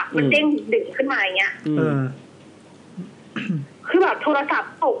ตียงค่ะมันเด้งดึงขึ้นมาอย่างเงี้ยคือแบบโทรศัพ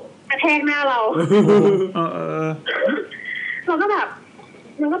ท์ตกกระแทกหน้าเราเราก็แบบ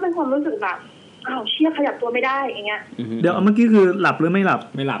มันก็เป็นความรู้สึกแบบเชี่ยขยับตัวไม่ได้อย่างเงี้ยเดี๋ยวเมื่อกี้คือหลับหรือไม่หลับ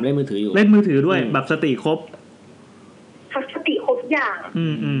ไม่หลับเล่นมือถืออยู่เล่นมือถือด้วยแบบสติครบสติครบทุกอย่าง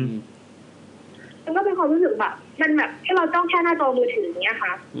มันก็เป็นความรู้สึกแบบมันแบบให้เราจ้องแค่หน้าจอมือถืออย่างเงี้ย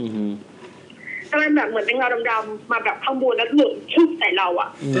ค่ะแต่มันแบบเหมือนเป็นเงาดำๆมาแบบข้างบนแล้วหล่นชุบใส่เรา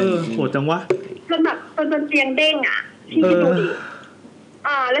โหดจังวะจนแบบจนเตียงเด้งที่ดูดิ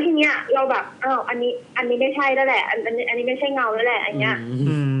แล้วทีเนี้ยเราแบบอันนี้ไม่ใช่แล้วแหละอันนี้ไม่ใช่เงาแล้วแหละอันเนี้ย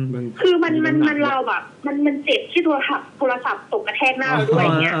คือมันเราแบบมันเจ็บที่โทรศัพท์ตกกระแทกหน้าเราด้วยอ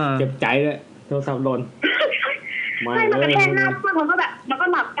ย่างเงี้ยเจ็บใจเลยโทรศัพท์หล่นไม่มันกระแทกหน้ามันก็แบบมันก็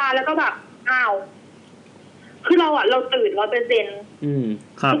หลับตาแล้วก็แบบคือเราตื่น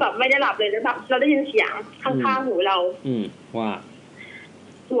100%คือแบบไม่ได้หลับเลยแล้วแบบเราได้ยินเสียงข้างๆหูเราว่า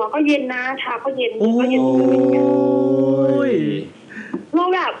หัวก็เย็นนะเท้าก็เย็นก็เย็นเรา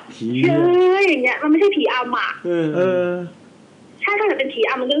แบบเฮ้ยอย่างเงี้ยมันไม่ใช่ผีอำใช่ถ้าเกิดเป็นผี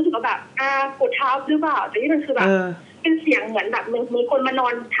อำมันก็รู้สึกว่าแบบปวดเท้าหรือเปล่าแต่ที่มันคือแบบเป็นเสียงเหมือนแบบมีคนมานอ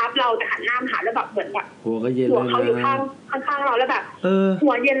นทับเราแต่หันหน้ามาหาแล้วแบบเหมือนแบบหัวก็เย็นหัวเขาอยู่ข้างเราแล้วแบบ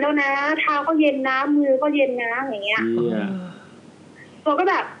หัวเย็นแล้วนะเท้าก็เย็นนะมือก็เย็นนะอย่างเงี้ยเราก็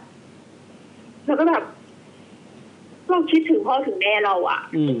แบบเราคิดถึงพ่อถึงแม่เรา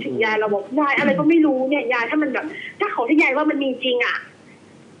ถึงยายเราบอกยายอะไรก็ไม่รู้เนี่ยยายถ้ามันแบบถ้าเขาที่ยายว่ามันมีจริง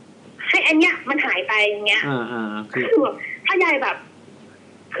ให้อันเนี้ยมันหายไปอย่างเงี้ยคือถ้ายายแบบ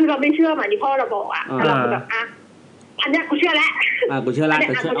คือเราไม่เชื่อเหมือนที่พ่อเราบอกแต่เราแบบอันเนี้ยกูเชื่อแล้วกูเชื่อแล้ว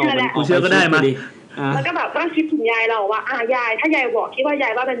กูเชื่อก็ได้มาแล้วก็แบบก็คิดถึงยายเราว่ายายถ้ายายบอกคิดว่ายา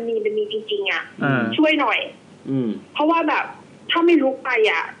ยว่ามันมีจริงๆช่วยหน่อยเพราะว่าแบบถ้าไม่ลุกไป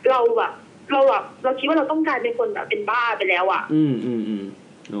เราคิดว่าเราต้องกลายเป็นคนแบบเป็นบ้าไปแล้ว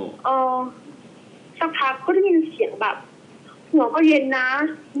สักพักก็ได้ยินเสียงแบบหัวก็เย็นนะ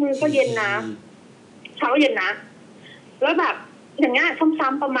มือก็เย็นนะเท้าก็เย็นนะแล้วแบบอย่างเงี้ยซ้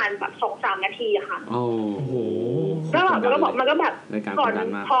ำๆประมาณแบบ 2-3 นาทีอะค่ะโอ้โหแล้วแบบมันก็แบบก่อน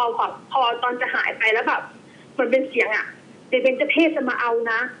พอตอนจะหายไปแล้วแบบมันเป็นเสียงเดี๋ยวเป็นเจ้าเพศจะมาเอา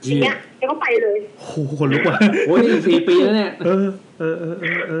นะอย่างเงี้ยแล้วก็ไปเลยโอ้โหคนลุกว่ะโอ้ย4 ปีแล้วเนี่ย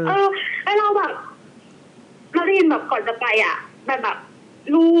แล้วเราแบบเราได้ยินแบบก่อนจะไปแบบ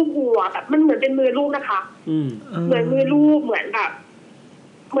ลูบหัวแบบมันเหมือนเป็นมือลูบนะคะเหมือนมือลูบเหมือนแบบ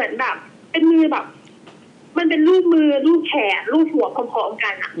เป็นมือแบบมันเป็นรูปมือรูปแขนรูปหัวพร้อมๆกั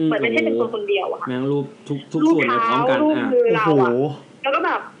นเหมือนไม่ใช่เป็นคนเดียวแม่งรูปทุกส่วนพร้อมกันรูปมือเราแล้วก็แ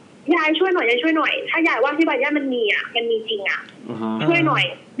บบ ยายช่วยหน่อยถ้ายายว่าที่บ้านยายมันมีจริงช่วยหน่อย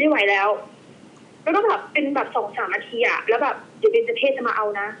ไม่ไหวแล้วแล้วก็แบบเป็นแบบ 2-3 นาทีแล้วแบบเดี๋ยวเบญจเพศจะมาเอา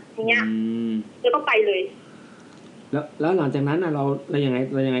นะอย่างเงี้ยแล้วก็ไปเลยแล้วหลังจากนั้นเรายั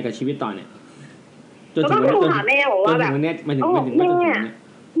งไงกับชีวิตต่อเนี่ยจนถึงวันนี้หาแม่บอกว่าแบบเ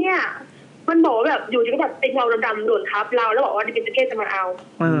นี่ยมันบอกว่าแบบอยู่ดีก็แบบเป็นเงาดำๆโดนทับเราแล้วบอกว่าเบญจเพศจะมาเอา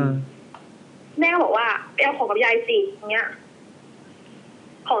แม่ก็บอกว่าไปเอาของกับยายสิอย่างเงี้ย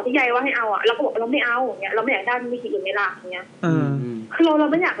ของที่ยายว่าให้เอาเราก็บอกเราไม่เอาอย่างเงี้ยเราไม่อยากได้มีกี่อื่นไม่รักอย่างเงี้ยคือเรา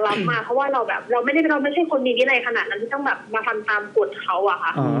ไม่อยากรับมาเพราะว่าเราแบบเราไม่ใช่คนมีวินัยขนาดนั้นที่ต้องแบบมาทำตามกฎเขาอะค่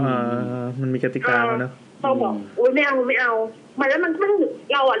ะมันมีกติกาแล้วนะเราบอกอุ้ยไม่เอามันแล้วมัน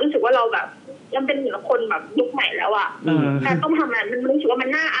เราอะรู้สึกว่าเราแบบยังเป็นเหมือนคนแบบยุคใหม่แล้วอะแต่ต้องทำมันรู้สึกว่ามัน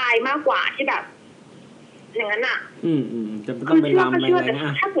น่าอายมากกว่าที่แบบอย่างนั้นอะจะต้องไปรำอะไรน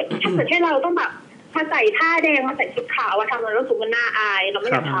ะถ้าเกิดให้เราต้องแบบมาใส่ท่าแดงมาใส่ชุดขาวทำแล้วรู้สึกมันน่าอายเราไม่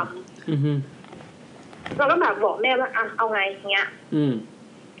อยากทำเราก็แบบบอกแม่ว่าเอาไงเงี้ย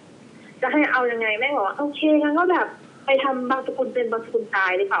จะให้เอายังไงแม่บอกว่าโอเคงั้นก็แบบไปทำบางสกุลเป็นบางสกุลตา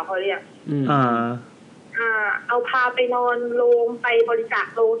ยหรือเปล่าเขาเรียกเอาพาไปนอนโรงไปบริจาค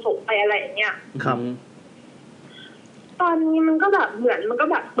โลงศพไปอะไรอย่างเงี้ยครับตอนนี้มันก็แบบเหมือน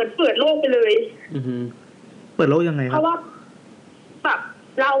เปิดโลกไปเลยเปิดโลกยังไงครับเพราะว่าแบบ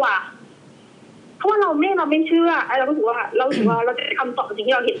เราเพราะว่าเราไม่เชื่อเราก็ถือว่าเราจะทำต่อสิ่ง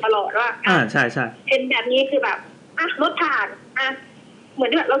ที่เราเห็นตลอดว่าใช่ใช่เป็นแบบนี้คือแบบรถผ่านเหมือน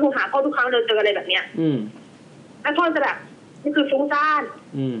ที่แบบเราโทรหาพ่อทุกครั้งเราเจออะไรแบบเนี้ยแล้วพ่อจะแบบนี่คือฟุ้งซ่าน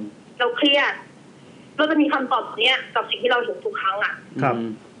เราเครียดเราจะมีคำตอบเนี้ยกับสิ่งที่เราเห็นทุกครั้งครับ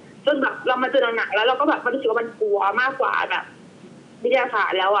จนแบบเรามาเจอหนักแล้วเราก็แบบรู้สึกว่ามันกลัวมากกว่าแบบวิทยาศาส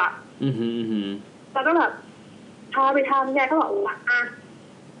ตร์แล้วแล้วก็แบบพาไปทำยายก็บอกว่า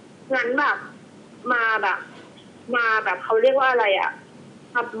งั้นแบบมาแบบเขาเรียกว่าอะไร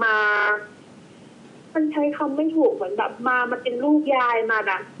มามันใช้คำไม่ถูกเหมือนแบบมาเป็นลูกยายมาแ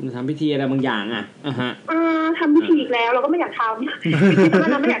บบทำพิธีอะไรบางอย่างทำพิธีอีกแล้วเราก็ไม่อยากท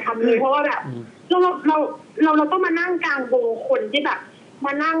ำเราไม่อยากทำเลยเพราะว่าแบบเราต้องมานั่งกลางวงคนที่แบบม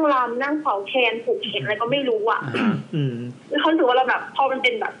านั่งรำนั่งเป่าแคนผูกเข็มอะไรก็ไม่รู้แล้วเขาถือว่าเราแบบพอมันเป็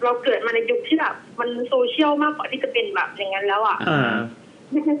นแบบเราเกิดมาในยุคที่แบบมันโซเชียลมากกว่าที่จะเป็นแบบอย่างนั้นแล้ว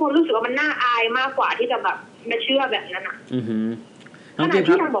มีคนรู้สึกว่ามันน่าอายมากกว่าที่จะแบบมาเชื่อแบบนั้นน้องเกียร์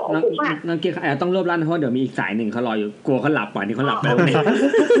ครับน้องเกียร์ต้องรวบรัดเพราะเดี๋ยวมีอีกสายหนึ่งเขารออยู่กลัวเขาหลับก่อนที่เขาหลับไป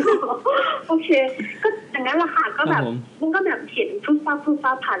โอเคก็อย่างนั้นแหละค่ะก็แบบมันก็แบบเห็นฟุ่ฟ้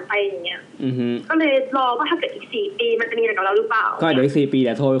าผ่านไปอย่างเงี้ยก็เลยรอว่าถ้าเกิดอีก4 ปีมันจะมีอะไรกับเราหรือเปล่าก็เดี๋ยวอีก4 ปีเ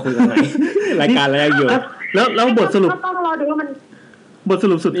ดี๋ยวโทรไปคุยกันใหม่รายการอะไรอยู่แล้วบทสรุปก็ต้องรอดูว่ามันบทส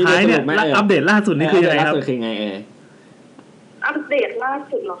รุปสุดท้ายเนี่ยอัปเดตล่าสุดนี่คืออะไรครับคือไงอัปเดตล่า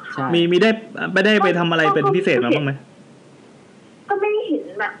สุดหรอคะมีได้ไม่ได้ไปทำอะไรเป็นพิเศษมาบ้างไหมก็ไม่เห็น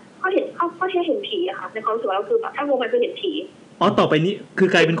แบบเขาแค่เห็นผีอะค่ะในความรู้สึกเราคือแบบถ้าวงมันคือเห็นผีต่อไปนี้คือ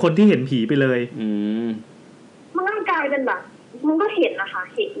กลายเป็นคนที่เห็นผีไปเลยมันก็กลายเป็นแบบมันก็เห็นนะคะ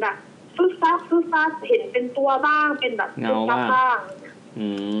เห็นแบบฟุ๊บเห็นเป็นตัวบ้างเป็นแบบเงาบ้าง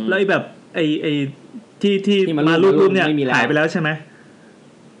แล้วแบบไอ้ที่มารูปเนี่ยหายไปแล้วใช่ไหม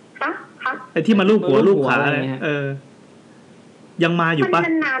คะไอ้ที่มารูปหัวรูปขาอะไรยังมาอยู่ปะ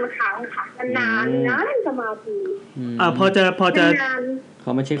นานๆครั้งค่ะนานจะมาทีพอ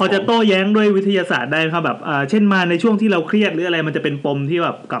จะโต้แย้งด้วยวิทยาศาสตร์ได้ครับแบบเช่นมาในช่วงที่เราเครียดหรืออะไรมันจะเป็นปมที่แบ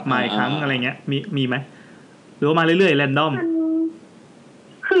บกลับมาอีกครั้งอะไรเงี้ยมีไหมหรือว่ามาเรื่อยๆแรนดอม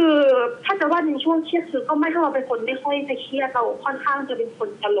คือถ้าจะว่าในช่วงเครียดคือก็ไม่ถ้าเราเป็นคนไม่ค่อยจะเครียดเราค่อนข้างจะเป็นคน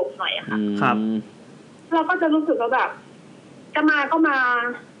ตลกหน่อยอะค่ะครับเราก็จะรู้สึกว่าแบบจะมาก็มา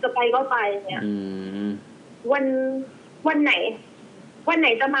จะไปก็ไปเนี่ยวันไหน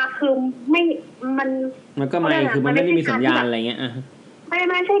จะมาคือไม่มันก็ไม่คือมันไม่ได้มีสัญญาณอะไรเงี้ยไ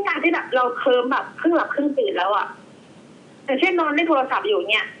ม่ใช่การที่แบบเราเคิร์มแบบครึ่งหลับครึ่งตื่นแล้วอย่างเช่นนอนเล่นโทรศัพท์อยู่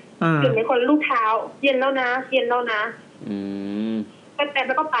เนี่ยตื่นในคนลูกเท้าเย็นแล้วนะแป๊บแ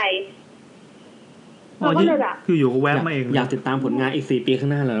ล้วก็ไปเราก็เลยแบบคืออยู่ก็แวบมาเองอยากติดตามผลงานอีก4 ปีข้า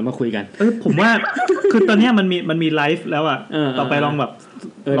งหน้าเรามาคุยกันผมว่าคือตอนนี้มันมีไลฟ์แล้วต่อไปลองแบบ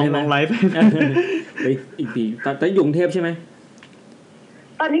ลองไลฟ์อีกปีตอนอยู่กรุงเทพใช่ไหม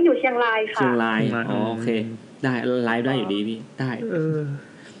ตอนนี้อยู่เชียงรายค่ะเชียงรายโอเคได้ไลฟ์ได้อยู่ดีพี่ได้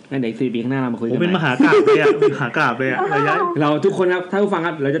งั้นเดี๋ยว4 ปีข้างหน้าเรามาคุยกันเป็นมหากาพย์เลยมหากาพย์เลยเราทุกคนครับถ้าผู้ฟังค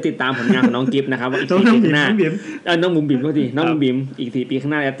รับเราจะติดตามผลงานของน้องกิฟต์นะครับว่าอีก4 ปีข้างหน้าน้องบุ๋มบิ๋มก็ดีน้องบุ๋มบิ๋มอีก4 ปีข้า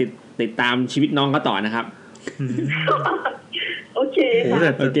งหน้าจะติดตามชีวิตน้องก็ต่อนะครับโอเคค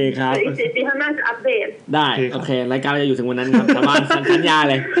รับอีก4 ปีข้างหน้าจะอัปเดตได้โอเครายการเราจะอยู่ถึงวันนั้นครับสบายสัญญา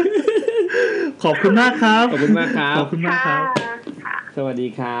เลยขอบคุณมากครับขอบคุณมากครับขอบคุณมากครับสวัสดี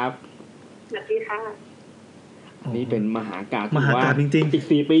ครับสวัสดีค่ะ นี่เป็นมหากาพย์จริงๆอีก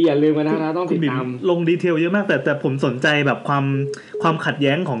4ปีอย่าลืมกันนะต้องติดตามลงดีเทลเยอะมากแต่ผมสนใจแบบความขัดแ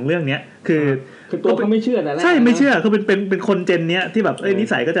ย้งของเรื่องเนี้ยคือตัวเขาไม่เชื่อแต่แรกใช่ไม่เชื่อคือเป็นคนเจนเนี้ยที่แบบนิ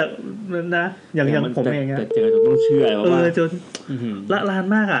สัยก็จะนะอย่างผมเองแต่เจอจนต้องเชื่อว่าจนละลาน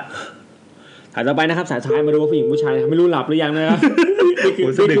มากอ่ะถ่ายต่อไปนะครับสายท้ายมาดูว่าผู้หญิงผู้ชายไม่รู้หลับหรือยังนะครับนี่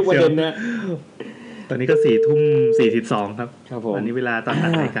คือประเด็นนะตอนนี้ก็4:42ครับวันนี้เวลาตอนอั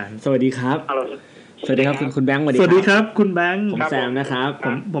ดรายการสวัสดีครับสวัสดีครับคุณแบงค์สวัสดีครับคุณแบงค์ผมแซมนะครับ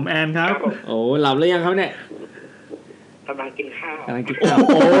ผมแอนครับโอ้หลับหรือยังครับเนี่ยกำลังกินข้าวโ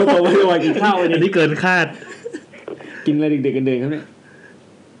อ้โตไม่ไหวกินข้าวอันนี้เกินคาดกินอะไรดึกๆกันเดินครับเนี่ย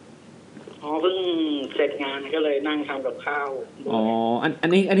เพิ่งเสร็จงานก็เลยนั่งทำกับข้าวอัน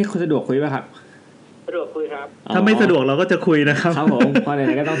นี้คุณสะดวกคุยป่ะครับสะดวกคุยครับถ้าไม่สะดวกเราก็จะคุยนะครับครับผมพอไห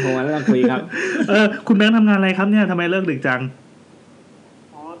นๆก็ต้องโทรมาแล้วต้องคุยครับคุณแบงค์ทำงานอะไรครับเนี่ยทำไมเลิกดึกจัง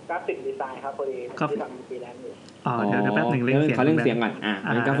กราฟิกดีไซน์ครับพอดีที่ทำฟรีแลนซ์อยู่เดี๋ยวแป๊บนึงเล่นเสียงเขาเล่นเสียงก่อน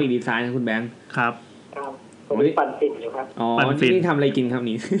เป็นกราฟิกดีไซน์นะคุณแบงค์ครับผมปั่นฟินอยู่ครับนี่ทำอะไรกินครับ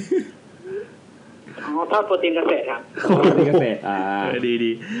นี่ทอดโปรตีนเกษตรครับโปรตีนเกษตร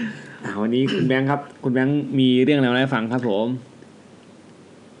ดีวันนี้คุณแบงค์ครับคุณแบงค์มีเรื่องอะไรให้ฟังครับผม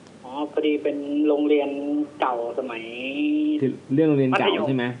พอดีเป็นโรงเรียนเก่าสมัยเรื่องโรงเรียนเก่าใ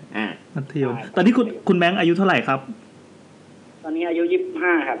ช่ไหมมัธยมตอนนี้คุณแบงค์อายุเท่าไหร่ครับตอนนี้อายุ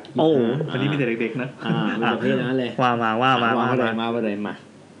25ครับโอ้วันนี้มีแต่เด็กๆนะประเภทนั้นเลยว่ามา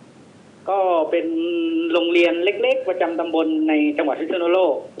ก็เป็นโรงเรียนเล็กๆประจำตำบลในจังหวัดพิษณุโล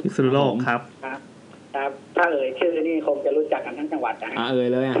กครับถ้าชื่อนี่คงจะรู้จักกันทั้งจังหวัดนะเลย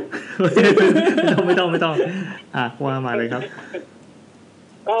ไม่ต้องว่ามาเลยครับ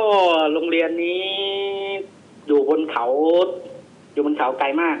ก็โรงเรียนนี้อยู่บนเขาไกล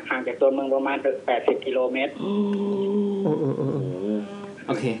มากห่างจากตัวเมืองประมาณ80กิโลเมตรโ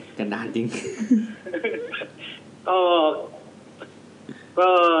อเคกันดารจริงก็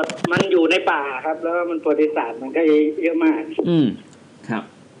มันอยู่ในป่าครับแล้วมันประวัติศาสตร์มันก็เยอะมากครับ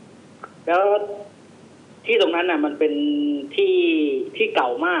แล้วที่ตรงนั้นน่ะมันเป็นที่เก่า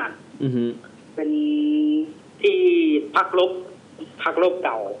มากเป็นที่พักรบเ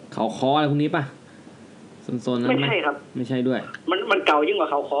ก่าเขาค้ออะไรพวกนี้ป่ะโซนๆนั้นไม่ใช่ครับไม่ใช่ด้วยมันเก่ายิ่งกว่า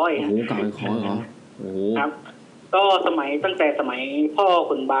เขาค้ออีกเก่าค้อเหรอครับก็ตั้งแต่สมัยพ่อ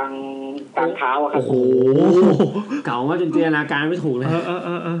ขุนบางกลางเท้าอะครับเก่ามาจนจินตนาการไม่ถูกเลย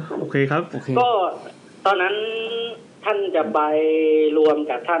โอเคครับก็ตอนนั้นท่านจะไปรวม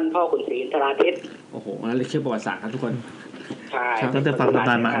กับท่านพ่อขุนศรีอินทราทิตย์โอ้โหนั่นเรียกชื่อประวัติศาสตร์ครับทุกคนใช่ตั้งแต่ฟังตำ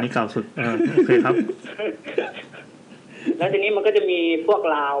นานมาอันนี้เก่าสุดโอเคครับแล้วทีนี้มันก็จะมีพวก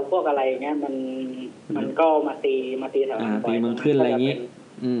ลาวพวกอะไรเงี้ยมันก็มาตีแถวนั้นตีเมืองขึ้นอะไรอย่างงี้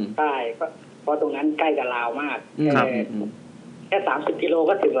ใช่ก็เพราะตรงนั้นใกล้กับลาวมากแค่30กิโล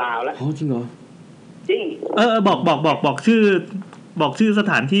ก็ถึงลาวแล้วจริงเหรอจริงบอกชื่อส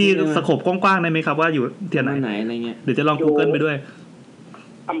ถานที่สโคปกว้างๆได้ไหมครับว่าอยู่ที่ไหนอะไรเงี้ยเดี๋ยวจะลอง Google ไปด้วย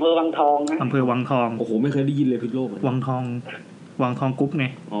อำเภอวังทองนะอำเภอวังทองโอ้โหไม่เคยได้ยินเลยพิษโลกวังทองกรุ๊ปไง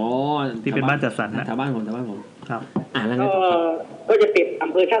ที่เป็นบ้านจัดสรรนะแถวบ้านผมครับแล้วก็จะติดอ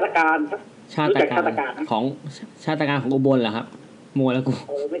ำเภอชาติการของชาติการของอุบลเหรอครับมัวแล้วกู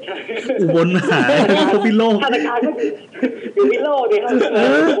ไม่ใช่อุบลหายพิโลกชาติการก็อยู่พิโลกดิครับ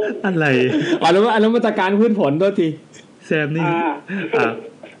อะไรแล้วมาตรการพื้นผลด้วยทีแซมนี่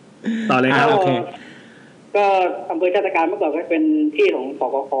ต่อเลยครับโอเคก็อำเภอชาติการเมื่อก่อนก็เป็นที่ของป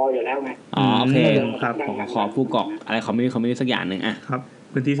กค.อยู่แล้วไงโอเคครับขอผู้กอกอะไรเขาไม่สักอย่างนึงครับ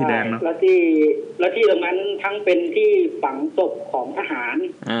พื้นที่สีแดงเนาะแล้วที่ตรงนั้นทั้งเป็นที่ฝังศพของทหาร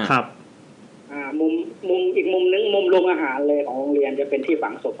ครับมุมอีกมุมนึงมุมโรงอาหารเลยของโรงเรียนจะเป็นที่ฝั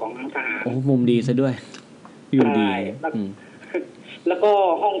งศพของทหารโอ้มุมดีซะด้วยอยู่ดีแล้วก็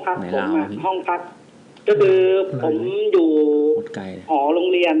ห้องพักผมห้องพักก็คือผมอยู่หอโรง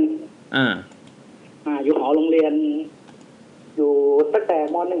เรียนอยู่หอโรงเรียนอยู่ตั้งแต่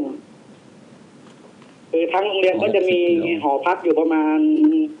ม.1คือทั้งโรงเรียนก็จะมีหอพักอยู่ประมาณ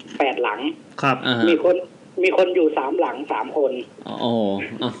8หลังครับมีคนอยู่3หลัง3คน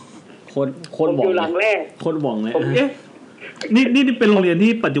คนบอกอยู่หลังแรกคนบอกเลยนี่เป็นโรงเรียน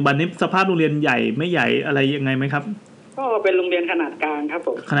ที่ปัจจุบันนี้สภาพโรงเรียนใหญ่ไม่ใหญ่อะไรยังไงไหมครับก็เป็นโรงเรียนขนาดกลางครับผ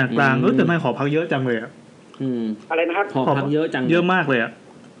มขนาดกลางแต่ไม่หอพักเยอะจังเลยอะไรนะครับหอพักเยอะจังเยอะมากเลย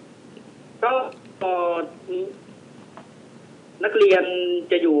ก็นักเรียน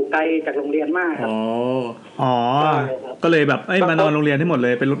จะอยู่ไกลจากโรงเรียนมากครับก็เลยแบบมานอนโรงเรียนให้หมดเล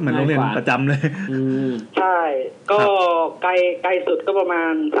ยเป็นเหมือนโรงเรียนประจำเลยใช่ก็ไกลสุดก็ประมา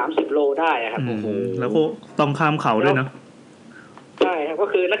ณ30โลได้ครับแล้วก็ต้องข้ามเขาด้วยนะใช่ครับก็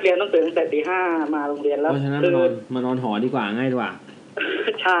คือนักเรียนต้องตื่นตั้งแต่ 5:00 มาโรงเรียนแล้วเพราะฉะนั้นมานอนหอดีกว่าง่ายกว่า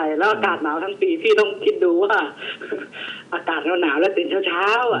ใช่แล้วอากาศหนาวทั้งปีพี่ต้องคิดดูว่าอากาศหนาวแล้วตื่นเช้า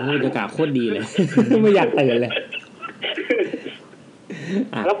ๆอ่ะบรรยากาศโคตรดีเลย ไม่อยากตื่นเลย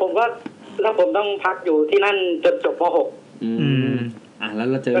แล้วผมต้องพักอยู่ที่นั่นจนจบป .6 แล้ว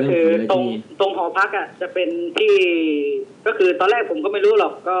เราเจอก็คือตรงหอพักอ่ะจะเป็นที่ก็คือตอนแรกผมก็ไม่รู้หร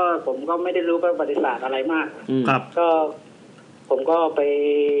อกก็ผมก็ไม่ได้รู้ประวัติศาสตร์อะไรมากครับก็ผมก็ไ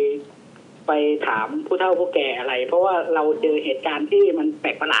ปถามผู้เฒ่าผู้แก่อะไรเพราะว่าเราเจอเหตุการณ์ที่มันแปล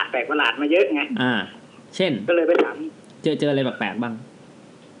กประหลาดมาเยอะไงเช่นก็เลยไปถามเจออะไรแปลกๆบ้าง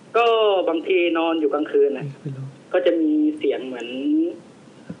ก็บางทีนอนอยู่กลางคืนน่ะก็จะมีเสียงเหมือ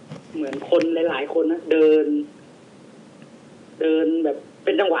นคนหลายๆคนนะเดินแบบเ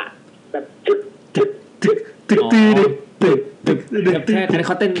ป็นจังหวะแบบจึ๊กแบบแค่เข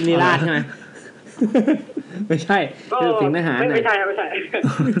าเต้นลีลาใช่ไหมไม่ใช่เสียงทหารไม่ใช่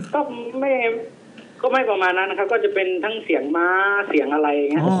ก็ไม่ประมาณนั้นนะครับก็จะเป็นทั้งเสียงม้าเสียงอะไรเ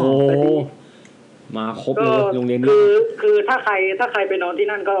งี้ยโอ้โหมาครบเลยโรงเรียนนี้คือถ้าใครไปนอนที่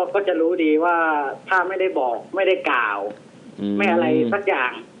นั่นก็จะรู้ดีว่าถ้าไม่ได้บอกไม่ได้กล่าวไม่อะไรสักอย่า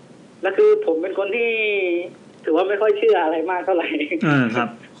งแล้วคือผมเป็นคนที่ถือว่าไม่ค่อยเชื่ออะไรมากเท่าไหร่ครับ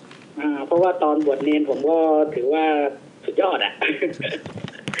เพราะว่าตอนบวชเนรผมก็ถือว่าสุดยอดอ่ะ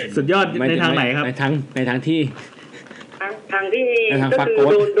สุดยอดในทางไหนครับในทางที่ทางที่ก็คือ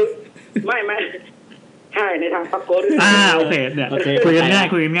โดนไม่ใช่ในทางฟักโกดโอเคเนี่ยคุยกัน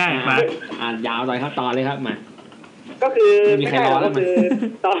ง่ายมายาวเลยครับต่อเลยครับมาก็คือไม่ใช่ก็คือ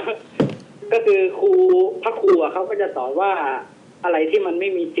ตอนก็คือพระครูเขาก็จะสอนว่าอะไรที่มันไม่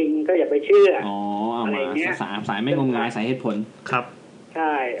มีจริงก็อย่าไปเชื่ออะไรเงี้ยสายไม่งมงายสายเหตุผลครับใ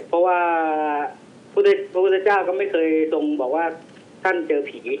ช่เพราะว่าพระพุทธเจ้าก็ไม่เคยทรงบอกว่าท่านเจอ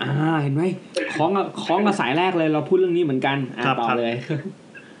ผีเห็นไหมคล้องกับสายแรกเลยเราพูดเรื่องนี้เหมือนกันต่อเลย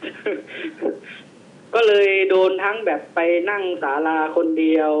ก็เลยโดนทั้งแบบไปนั่งศาลาคนเ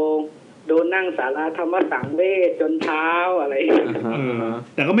ดียวโดนนั่งศาลาธรรมสังเวชจนเช้าอะไร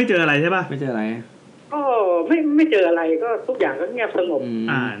แต่ก็ไม่เจออะไรใช่ป่ะไม่เจออะไรก็ไม่เจออะไรก็ทุกอย่างก็เงียบสงบ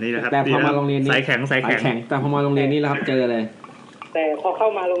นี่แหละครับแต่พอมาโรงเรียนนี้สายแข็งแต่พอมาโรงเรียนนี้แล้วครับเจอเลยแต่พอเข้า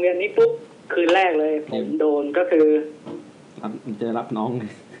มาโรงเรียนนี้ปุ๊บคืนแรกเลยผมโดนก็คือเจอรับน้อง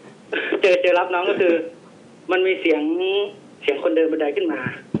เจอรับน้องก็คือมันมีเสียงคนเดินบันไดขึ้นมา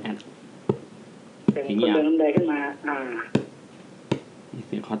เสียงคนเดินบันไดขึ้นมาเ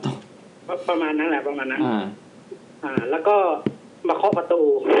สียงเคาะโต๊ะประมาณนั้นแหละประมาณนั้นแล้วก็มาเคาะประตู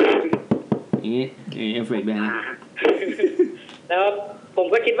อย่างนี้เอฟเฟกต์แบบนั้นแล้วผม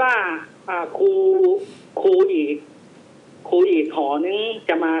ก็คิดว่าครูอีกหอนึง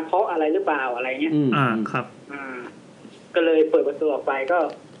จะมาเคาะอะไรหรือเปล่าอะไรเงี้ยครับก็เลยเปิดประตูออกไปก็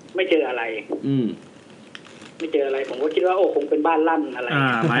ไม่เจออะไรไม่เจออะไรผมก็คิดว่าคงเป็นบ้านลั่นอะไร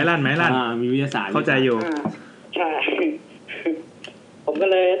ไม้ลั่นมีวิทยาศาสตร์เข้าใจอยู่ใช่ผมก็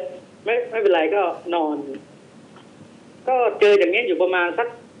เลยไม่เป็นไรก็นอนก็เจออย่างเงี้ยอยู่ประมาณสัก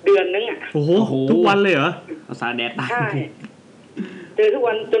เดือนนึงอ่ะโอ้โหทุกวันเลยเหรอภาษาแดดตายใช่เจอทุก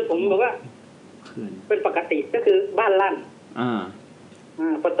วันจนผมบอกว่าเป็นปกติก็คือบ้านลั่น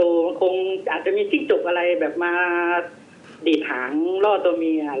ประตูมันคงอาจจะมีจิ้งจกอะไรแบบมาดีดหางล่อตัวเ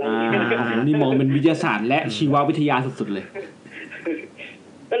มียอะไรอย่างเงี้ยนี่มองเป็นวิทยาศาสตร์และชีววิทยาสุดๆเลย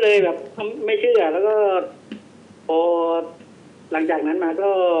ก็เลยแบบไม่เชื่อแล้วก็พอหลังจากนั้นมา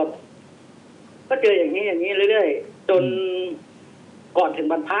ก็เจออย่างนี้เรื่อยๆจนก่อนถึง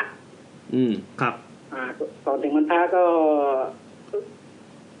วันพระครับก่อนถึงวันพระก็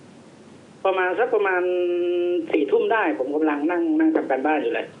ประมาณ4 ทุ่มได้ผมกำลังนั่งทำการบ้านอ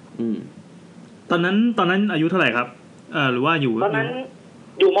ยู่เลยตอนนั้นอายุเท่าไหร่ครับหรือว่าอยู่ตอนนั้น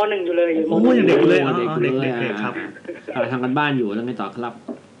อยู่ม.1อยู่เลยยังเด็กเลยเด็กครับทำการบ้านอยู่แล้วไงต่อครับ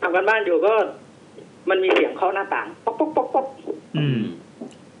ทำการบ้านอยู่ก็มันมีเสียงเคาะหน้าต่างป๊อกป๊อกป๊อกป๊อก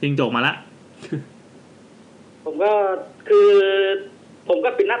จิงจกมาละผมก็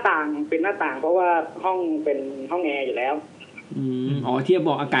ปิดหน้าต่างเพราะว่าห้องเป็นห้องแอร์อยู่แล้วที่บ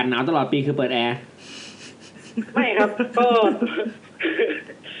อกอากาศหนาวตลอดปีคือเปิดแอร์ไม่ครับ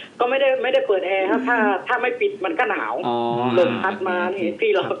ก็ไม่ได้เปิดแอร์ครับถ้าไม่ปิดมันก็หนาวลมพัดมานี่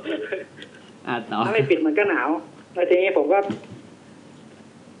พี่เราถ้าไม่ปิดมันก็หนาวแล้วทีนี้ผมก็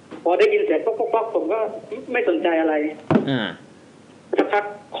พอได้ยินเสียงป๊อกป๊อกป๊อกผมก็ไม่สนใจอะไรสักพัก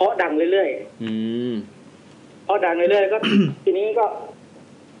เคาะดังเรื่อยๆเคาะดังเรื่อยๆก็ทีนี้ก็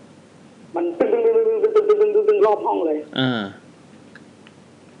มันตึ้งรอบห้องเลย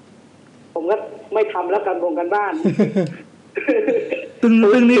ผมก็ไม่ทำแล้วกันบ้านตึ้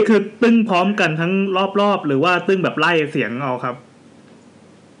งนี่คือตึ้งพร้อมกันทั้งรอบๆหรือว่าตึ้งแบบไล่เสียงเอาครับ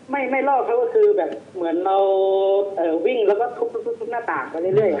ไม่รอบเขาก็คือแบบเหมือนเราวิ่งแล้วก็ทุบหน้าต่างไปเ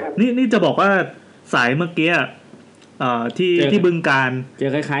รื่อยๆครับนี่จะบอกว่าสายเมื่อกี้ ที่บึงการเจ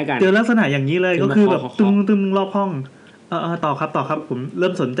อคล้ายๆกันเจอลักษณะอย่างนี้เลยก็คือแบบตึมรอบห้องต่อครับผมเริ่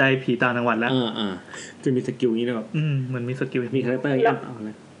มสนใจผีต่างจังหวัดแล้วจะมีสกิลนี้ด้วยแบบเหมือนมีสกิลมีคาแรคเตอร์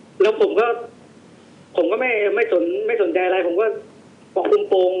แล้วผมก็ไม่สนใจอะไรผมก็พอคุม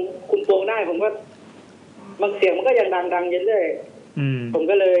โปงได้ผมก็บางเสียงมันก็ยังดังเรื่อยๆผม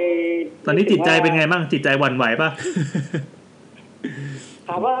ก็เลยตอนนี้จิตใจเป็นไงบ้างจิตใจหวั่นไหวป่ะถ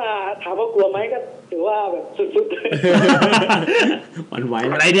ามว่ากลัวไหมก็ถือว่าแบบสุดๆหวั่นไหว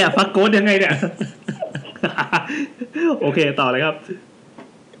อะไรเนี่ยฟักโกดยังไงเนี่ยโอเคต่อเลยครับ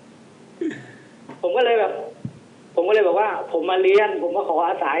ผมก็เลยบอกว่าผมมาเรียนผมมาขอ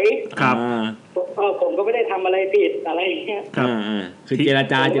อาศัยครับผมก็ไม่ได้ทำอะไรผิดอะไรเงี้ยคือเจร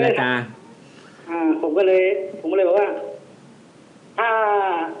จาผมก็เลยบอกว่า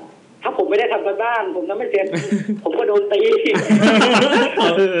ถ้าผมไม่ได้ทำการบ้านผมทำไม่เสร็จผมก็โดนตี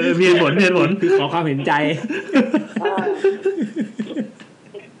มีเหตุผลขอความเห็นใจ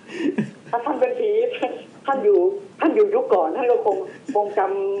ถ้าท่านเป็นผีท่านอยู่ยุคก่อนท่านก็ค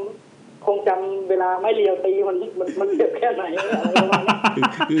งจำเวลาไม่เลียวตีมันเจ็บแค่ไหนอะไรประมาณนั้น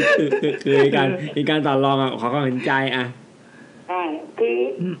คือการต่อรองขอความเห็นใจใช่คือ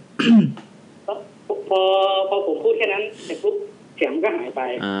พอผมพูดแค่นั้นเสร็จปุ๊บเสียงก็หายไป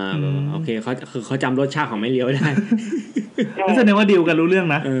โอเคเขาจำรสชาติของไม่เลี้ยวได้แสดงว่าดีลกันรู้เรื่อง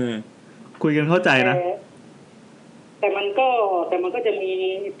นะคุยกันเข้าใจนะแต่มันก็จะมี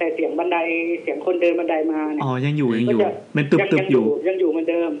แต่เสียงบันไดเสียงคนเดินบันไดมาเนี่ยยังอยู่มันตึบอยู่ยังอยู่เหมือน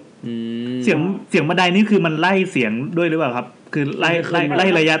เดิมเสียงบันไดนี่คือมันไล่เสียงด้วยหรือเปล่าครับคือไล่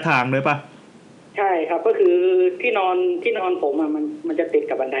ระยะทางด้วยป่ะใช่ครับก็คือที่นอนผมมันจะติด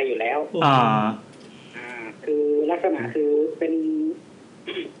กับบันไดอยู่แล้วคือลักษณะคือเป็น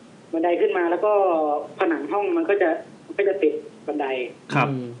บันไดขึ้นมาแล้วก็ผนังห้องมันก็จะติดบันไดครับ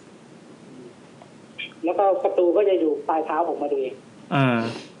แล้วก็ประตูก็จะอยู่ปลายเท้าผมมาดี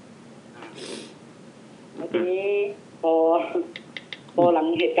แล้วทีนี้พอหลัง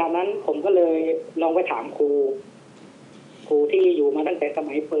เหตุการณ์นั้นผมก็เลยลองไปถามครูที่อยู่มาตั้งแต่ส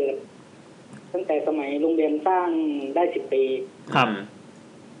มัยเปิดตั้งแต่สมัยโรงเรียนสร้างได้10 ปีครับ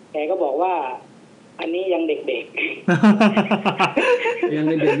แกก็บอกว่าอันนี้ยังเด็กๆยัง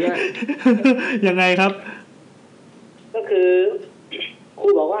เด็กๆเนี่ยยังไงครับก็คือครู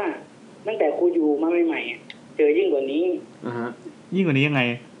บอกว่าตั้งแต่ครูอยู่มาใหม่ๆเจอยิ่งกว่านี้ยิ่งกว่านี้ยังไง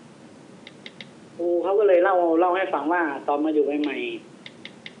ครูเขาก็เลยเล่าให้ฟังว่าตอนมาอยู่ใหม่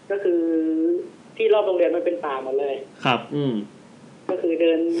ๆก็คือที่รอบโรงเรียนมันเป็นป่าหมดเลยครับก็คือเ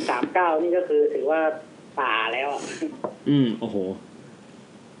ดิน3 ก้าวนี่ก็คือถือว่าป่าแล้วโอ้โห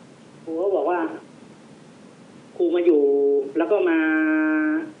ครูก็บอกว่าครูมาอยู่แล้วก็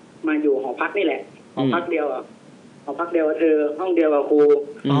มาอยู่หอพักนี่แหละหอพักเดียวหอพักเดียวกับเธอห้องเดียวกับครู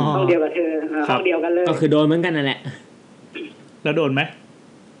ห้องเดียวกับเธอห้องเดียวกันเลยก็คือโดนเหมือนกันนั่นแหละแล้วโดนไหม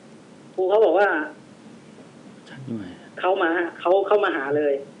ครูเขาบอกว่าเขามาหาเล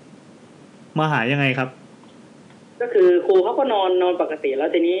ยมาหายังไงครับก็คือครูเขาก็นอนปกติแล้ว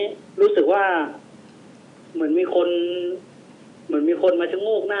ทีนี้รู้สึกว่าเหมือนมีคนมาชะโง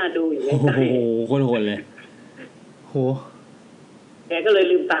กหน้าดูอยู่ใกล้ๆโอ้โหคนโหดเลยโหแกก็เลย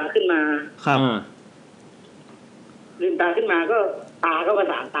ลืมตาขึ้นมาครับลืมตาขึ้นมาก็ตาก็ประ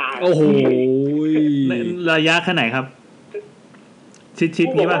สานตาโอ้โหระยะแค่ไหนครับชิด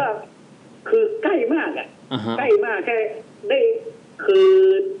ๆนี้ป่ะคือใกล้มากใกล้มากแค่ได้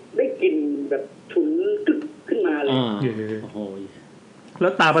กลิ่นแบบฉุนตึกขึ้นมาเลยโอ้โหแล้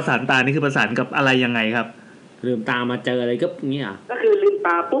วตาประสานตานี่คือประสานกับอะไรยังไงครับลืมตามาเจออะไรก็เงี้ยก็คือลืมต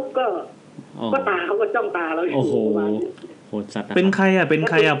าปุ๊บก็ตาเขาก็จ้องตาเราอยู่โอ้โหโหดสัตว์เป็นใคร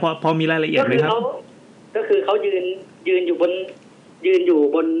พอมีรายละเอียดไหมครับก็คือเขายืนอยู่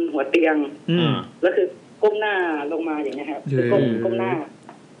บนหัวเตียงแล้วคือก้มหน้าลงมาอย่างเงี้ยครับก้มหน้า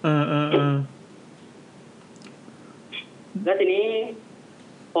แล้วทีนี้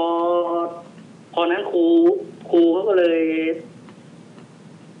พอนั้นครูเขาก็เลย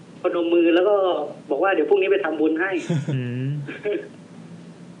พนมมือแล้วก็บอกว่าเดี๋ยวพรุ่งนี้ไปทำบุญให้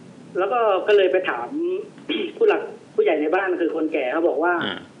แล้วก็เลยไปถามผู้หลักผู้ใหญ่ในบ้านคือคนแก่เขาบอกว่า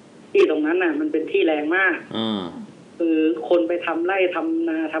ที่ตรงนั้นน่ะมันเป็นที่แรงมากคือคนไปทำไร่ทำ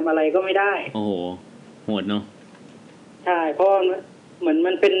นาทำอะไรก็ไม่ได้โอ้โหโหดเนาะใช่เพราะเหมือน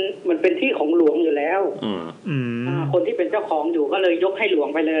มันเป็นที่ของหลวงอยู่แล้วคนที่เป็นเจ้าของอยู่ก็เลยยกให้หลวง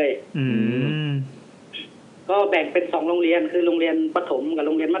ไปเลยก็แบ่งเป็น2 โรงเรียนคือโรงเรียนประถมกับโ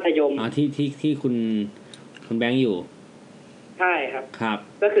รงเรียนมัธยมที่คุณแบงค์อยู่ใช่ครับครับ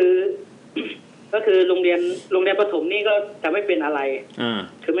ก็คือโรงเรียนประถมนี่ก็จะไม่เป็นอะไร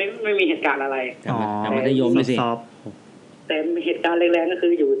คือไม่มีเหตุการณ์อะไรแต่มัธยมไม่สิแต่เหตุการณ์แรงๆก็คื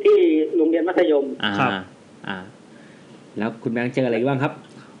ออยู่ที่โรงเรียนมัธยมครับ แล้วคุณแบงค์เจออะไรบ้างครับ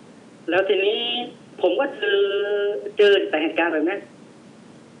แล้วทีนี้ผมก็เจอแต่เหตุการณ์แบบนั้น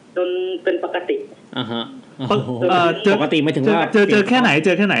จนเป็นปกติฮะปกติไม่ถึงว่าเจอแค่ไหน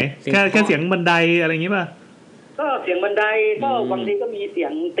แค่เสียงบันไดอะไรอย่างงี้ป่ะก็เสียงบันไดก็บางทีก็มีเสีย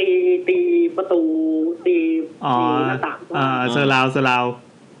งตีประตูตีหน้าต่างเซอร์ราว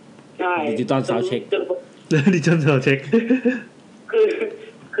ใช่ดิจิตอลซาวด์เช็คดิจิตอลซาวด์เช็ค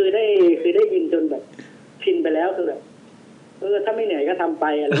คือได้ยินจนแบบชินไปแล้วคือแบบถ้าไม่เหนื่อยก็ทำไป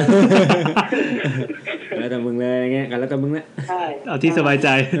อะไรแล้วแต่มึงเลยอะไรเงี้ยกันแล้วแต่มึงแหละใช่เอาที่สบายใจ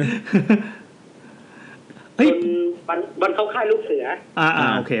บันเข้าค่ายลูกเสือ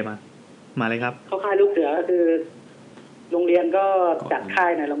โอเคมาเลยครับเข้าค่ายลูกเสือก็คือโรงเรียนก็จัดค่า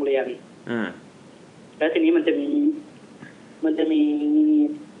ยในโรงเรียนแล้วทีนี้มันจะมี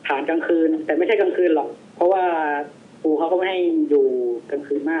ฐานกลางคืนแต่ไม่ใช่กลางคืนหรอกเพราะว่าครูเขาก็ไม่ให้อยู่กลาง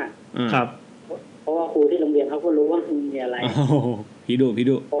คืนมากครับเพราะว่าครูที่โรงเรียนเขาก็รู้ว่ามีอะไรพี่ดู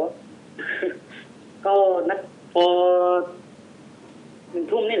ก็นักพอ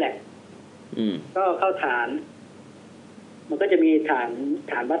1 ทุ่มนี่แหละก็เข้าฐานมันก็จะมีฐ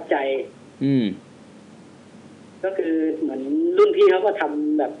านวัดใจก็คือเหมือนรุ่นพี่เขาก็ท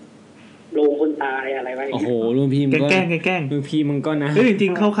ำแบบโรงคนตายอะไรไว้โอ้โหรุ่นพี่มันก็แกล้งรุ่นพี่มันก็นะจริ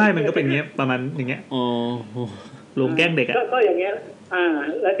งๆเข้าค่ายมันก็เป็นเงี้ยประมาณอย่างเงี้ยโรงแกล้งเด็กก็อย่างเงี้ย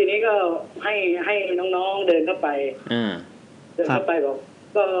แล้วทีนี้ก็ให้น้องๆเดินเข้าไปเดินเข้าไปบอก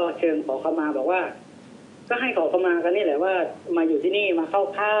ก็เชิญขอเข้ามาบอกว่าก็ให้ขอเข้ามากันนี่แหละว่ามาอยู่ที่นี่มาเข้า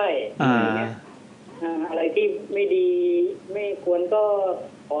ค่ายอะไรเงี้ยอะไรที่ไม่ดีไม่ควรก็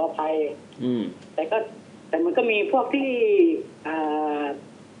ขออภัยแต่มันก็มีพวกที่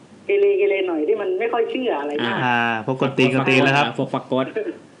เกเรหน่อยที่มันไม่ค่อยเชื่ออะไรมากพวกกดตีแล้วครับพวกฟักกด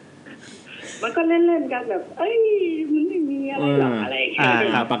มันก็เล่นๆกันแบบเอ้ยมันไม่มีอะไรหรอกอะไรอย่างเงี้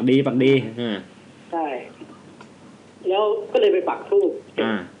ยปักดีใช่แล้วก็เลยไปปักธูป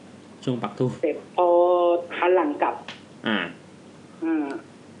ช่วงปักธูปเสร็จพอหันหลังกลับ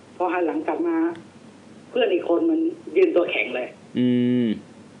พอหันหลังกลับมาเพื่อนอีกคนมันยืนตัวแข็งเลย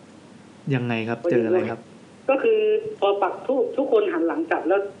ยังไงครับเจออะไรครับก็คือพอปักธูปทุกคนหันหลังกลับ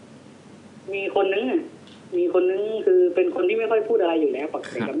แล้วมีคนนึงคือเป็นคนที่ไม่ค่อยพูดอะไรอยู่แล้วปก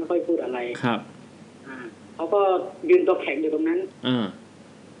ติก็ไม่ค่อยพูดอะไรครับเขาก็ยืนตัวแข็งอยู่ตรงนั้น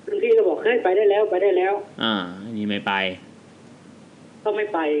รุ่นพี่ก็บอกเฮ้ยไปได้แล้วนี่ไม่ไปก็ไม่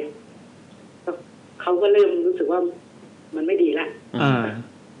ไปเขาก็เริ่มรู้สึกว่ามันไม่ดีละ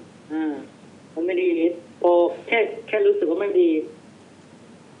มันไม่ดีพอแค่รู้สึกว่าไม่ดี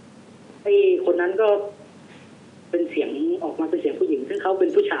ไอ้คนนั้นก็เป็นเสียงออกมาเป็นเสียงผู้หญิงซึ่งเขาเป็น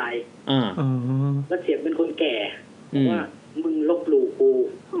ผู้ชายแล้วเสียงเป็นคนแก่ว่ามึงลบหลู่กู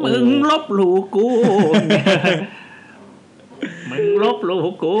มึงลบหลู่กู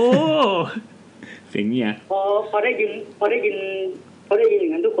เสียงเนี่ยพอได้ยินอย่า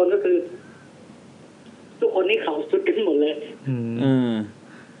งนั้นทุกคนก็คือทุกคนนี่เขาสุดกันหมดเลย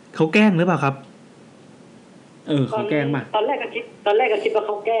เขาแกล้งหรือเปล่าครับเขาแกล้งมาตอนแรกก็คิดว่าเ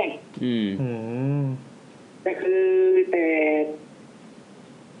ขาแกล้งแต่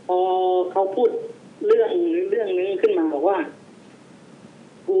พอเขาพูดเรื่องนึงขึ้นมาบอกว่า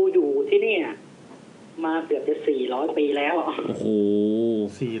กูอยู่ที่นี่มาเกือบจะ400 ปีแล้วโอ้โห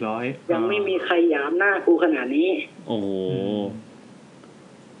400ยังไม่มีใครหยามหน้ากูขนาดนี้โอ้โห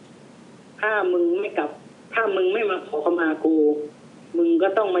ถ้ามึงไม่มาขอเข้ามากูมึงก็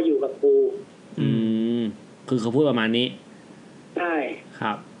ต้องมาอยู่กับกูคือเขาพูดประมาณนี้ใช่ค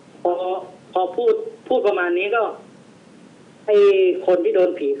รับพอพูดประมาณนี้ก็ไอ้คนที่โดน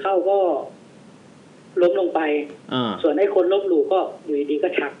ผีเข้าก็ล้มลงไปส่วนไอ้คนลบหลู่ก็อยู่ดีๆก็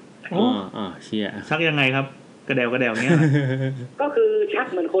ชักเชี่ยชักยังไงครับกระเดวเงี้ย ก็คือชัก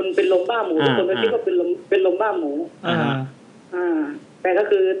เหมือนคนเป็นลมบ้าหมูทุกคนก็คิดว่าเป็นลมบ้าหมูแต่ก็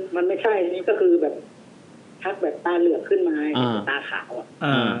คือมันไม่ใช่นี่ก็คือแบบชักแบบตาเหลือกขึ้นมาตาขาว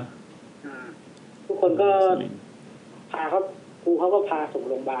ทุกคนก็พาเขาครูเขาก็พาส่ง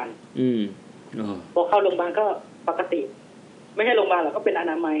โรงพยาบาลพอเข้าโรงพยาบาลก็ปกติไม่ใช่โรงพยาบาลหรอกก็เป็นอ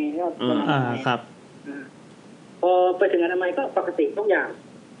นามัยครับพอไปถึงอนามัยก็ปกติทุกอย่าง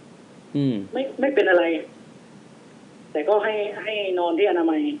ไม่เป็นอะไรแต่ก็ให้นอนที่อนา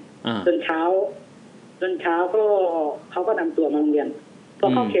มัยจนเช้าก็เขาก็นำตัวมาโรงเรียนพอ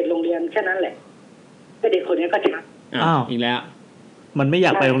เข้าเขตโรงเรียนแค่นั้นแหละก็เด็กคนนี้ก็ชักอีกแล้วมันไม่อย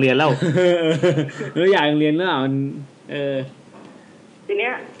ากไปโรงเรียนแล้วอยากโรงเรียนแล้วทีเนี้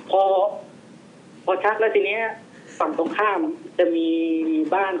ยพอชักแล้วทีเนี้ยฝั่งตรงข้ามจะมี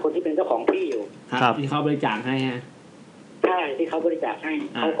บ้านคนที่เป็นเจ้าของที่อยู่ครับที่เขาบริจาคให้ฮะใช่ที่เขาบริจาคให้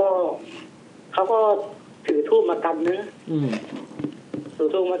เขาก็ถือธูปมากำนึง สว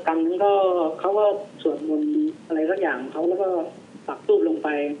ดทูบมากำนึงก็เขาก็สวดมนต์อะไรสักอย่างเขาแล้วก็ปักทูบลงไป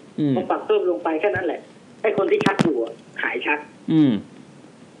พอปักทูบลงไปแค่นั้นแหละให้คนที่ชักอยู่หายชัก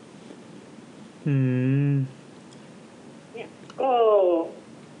เนี่ยก็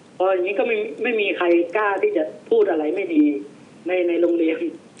พออย่างนี้ก็ไม่มีใครกล้าที่จะพูดอะไรไม่ดีในโรงเรียน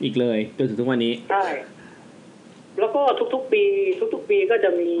อีกเลยจนถึงทุกวันนี้ใช่แล้วก็ทุกๆปีก็จะ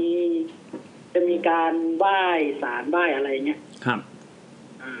มีการไหว้ศาลไหว้อะไรเงี้ยครับ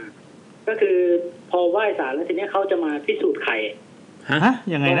ก็คือพอไหว้ศาลแล้วทีนี้เขาจะมาพิสูจน์ไข่ฮะ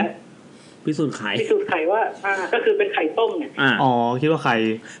ยังไงนะพิสูจน์ไข่ว่าก็คือเป็นไข่ต้มเนี่ยอ๋อคิดว่าไข่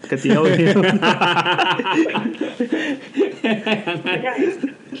กระเจียวไม่ใช่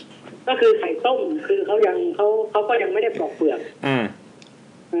ก็คือไข่ต้มคือเขาก็ยังไม่ได้ปอกเปลือก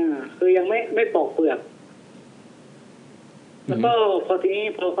คือยังไม่ปอกเปลือกแล้วก็พอทีนี้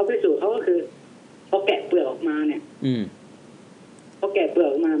พอเขาพิสูจน์เขาก็คือพอแกะเปลือกออกมาเนี่ยพอแกะเปลือก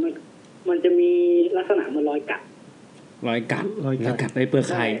ออกมามันจะมีลักษณะเหมือนรอยกัดไปเปลือก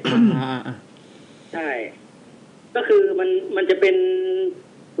ไข่ใช่ก็คือมันจะเป็น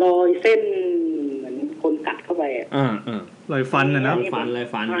รอยเส้นเหมือนคนกัดเข้าไปรอยฟันนะรอย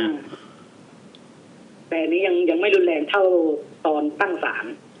ฟันแต่นี้ยังไม่รุนแรงเท่าตอนตั้งศาล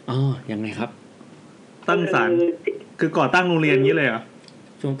ยังไงครับตั้งศาลคือก่อตั้งโรงเรียนนี้เลยเหรอ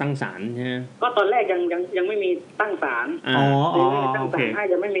ช่วงตั้งศาลใช่ไหมก็ตอนแรกยังไม่มีตั้งศาลโอเค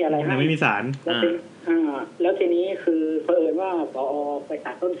ยังไม่มีอะไรยังไม่มีศาลแล้วทีนี้คือเผอิญว่าผอ.ไป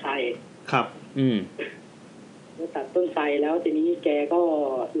ตัดต้นไทรครับไปตัดต้นไทรแล้วทีนี้แกก็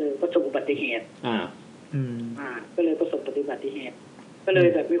เลยประสบอุบัติเหตุก็เลยประสบอุบัติเหตุก็เลย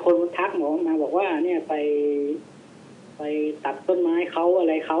แบบมีคนทักหมอมาบอกว่าเนี่ยไปตัดต้นไม้เขาอะไ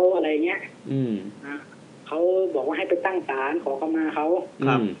รเงี้ยเขาบอกว่าให้ไปตั้งศาลขอขมาเขา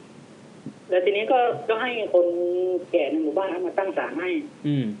แล้วทีนี้ก็ให้คนแก่ในหมู่บ้านมาตั้งศาลให้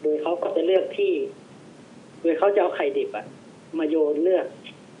โดยเขาก็จะเลือกที่โดยเขาจะเอาไข่ดิบมาโยนเลือก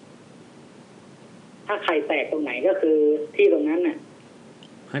ถ้าไข่แตกตรงไหนก็คือที่ตรงนั้นน่ะ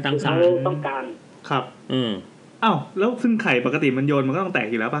ให้ตั้งศาลต้องการครับอ้าวแล้วซึ่งไข่ปกติมันโยนมันก็ต้องแตก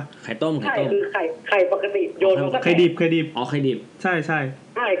อยู่แล้วป่ะไข่ต้มใช่คือไข่ปกติโยนมันก็ไข่ดิบไข่ดิบไข่ดิบใช่ใช่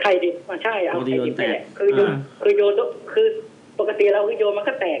ไข่ดิบใช่เอาไข่ดิบแตกคือโยนคือปกติเราคือโยนมัน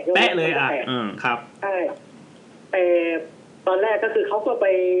ก็แตกแตะเลยครับใช่แต่ตอนแรกก็คือเขาก็ไป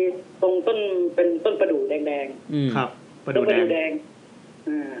ตรงต้นเป็นต้นประดู่แดงๆครับประดู่แดง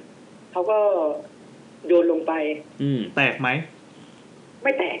เขาก็โยนลงไปแตกไหมไ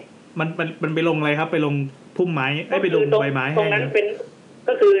ม่แตกมันไปลงอะไรครับไปลงพุ่มไม้ไปลงใบไม้ตรงนั้นเป็น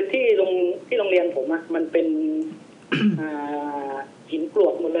ก็คือที่โรงเรียนผมมันเป็นหินกรว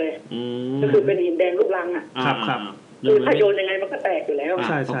ดหมดเลยก็คือเป็นหินแดงรูปรังครับคือถ้าโยนยังไงมันก็แตกอยู่แล้วใ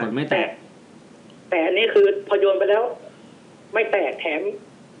ช่ไม่แตกแต่อันนี้คือพอโยนไปแล้วไม่แตกแถม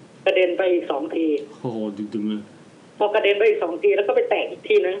กระเด็นไปอีก2 ทีโอ้โหดึงๆเลยพอกระเด็นไปอีก2 ทีแล้วก็ไปแตกอีก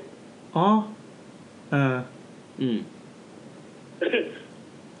ทีนึง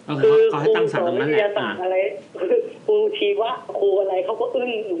คือเขาให้ตั้งศาลตรงนั้นแหละอะไรครูชีวะครูอะไรเขาก็อึ้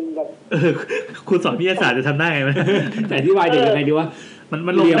งแบบครูสอนวิทยาศาสตร์จะทำได้ไหมแต่ที่วายเด็กยังไงดีวะ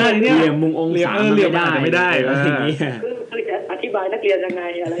มันลงได้เนี่ยเรียงมุงองศาเรียงไม่ได้อย่างนี้คือจะอธิบายนักเรียนยังไง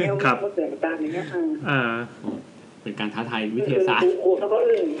อะไรเงี้ยมันเกิดต่างอย่างเงี้ยเป็นการท้าทายวิทยาศาสตร์ครูเขาก็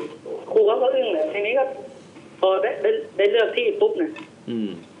อึ้งเลยทีนี้ก็พอได้เลือกที่ปุ๊บเนี่ย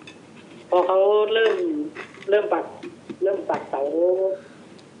พอเขาเริ่มปักเสา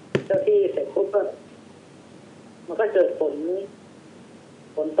เจ้าที่เสร็จปุ๊บก็มันก็เกิดฝ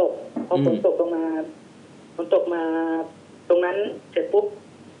นตกพอฝนตกมาตรงนั้นเสร็จปุ๊บ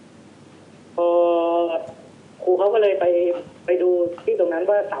พอครูเขาก็เลยไปดูที่ตรงนั้น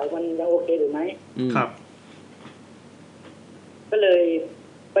ว่าเสามันยังโอเคหรือไม่ครับก็เลย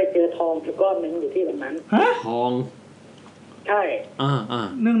ไปเจอทองอยู่ก้อนนึงอยู่ที่ตรงนั้นทองใช่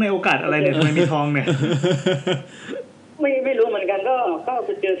เนื่องในโอกาสอะไรเนี่ยทำไมมีทองเนี่ยไม่รู้เหมือนกันก็ไป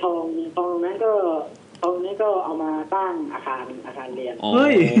เจอทองนั้นก็ทองนี้ก็เอามาตั้งอาคารเรียนเฮ้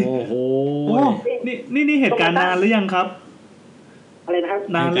ยโอ้โหนี่เหตุการณ์นานหรือยังครับอะไรนะครับ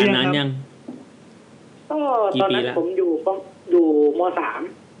นานหรือยังก็ตอนนั้นผมอยู่ม.3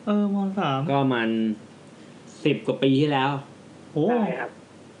 ม.3 ก็มัน10 กว่าปีที่แล้วใช่ครับ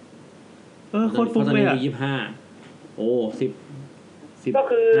โคตรฟุ้งเลย25โอ้10ก็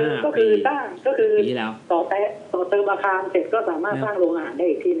คือตั้งก็คือต่อเติมอาคารเสร็จก็สามารถสร้างโรงอาหารได้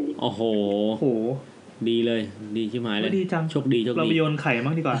อีกที่นึงโอ้โหดีเลยดีชิบหายเลยดีจังโชคดีเราไปโยนไข่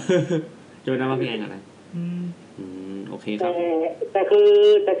มั้งดีกว่าโยนน้ำมะพร้าวอะไรโอเคครับแ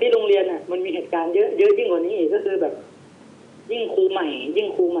ต่ที่โรงเรียนมันมีเหตุการณ์เยอะยิ่งกว่านี้อีกก็คือแบบยิ่งครูใหม่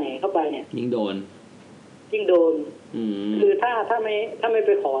เข้าไปเนี่ยยิ่งโดน ยิ่งโดนคือถ้าไม่ไป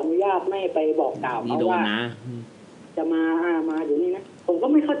ขออนุญาตไม่ไปบอกกล่าวเขาว่าจะมาอยู่นี่นะผมก็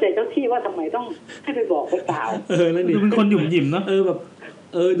ไม่เข้าใจเจ้าที่ว่าทำไมต้องให้ไปบอกไปกล่าวนั่นดิดูเป็นคนหยุ่มหยิมเนาะแบบ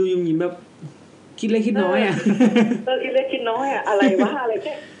ดูหยุ่มหยิมแบบคิดเล็กคิดน้อยอ่ะคิดเล็กคิดน้อยอ่ะอะไรวะอะไรแ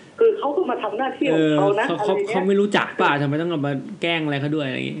ค่คือเขาก็มาทำหน้าที่ของเขานะเขาไม่รู้จักป่ะทำไมต้องมาแกล้งอะไรเขาด้วย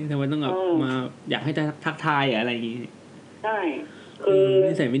อะไรอย่างงี้ทำไมต้องมาอยากให้ทักทายอะไรอย่างงี้ใช่คือ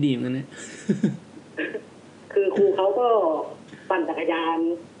นิสัยไม่ดีเหมือนกันนะคือครูเขาก็ปั่นจักรยาน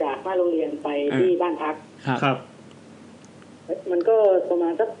จากหน้าโรงเรียนไปที่บ้านพักครับมันก็ประมา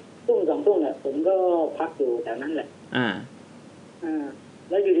ณสักทุ่มสองทุ่มแหละผมก็พักอยู่แถวนั้นแหละ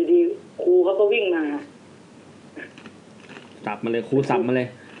แล้วอยู่ดีๆครูเขาก็วิ่งมาสับมาเลยครูสับมาเลย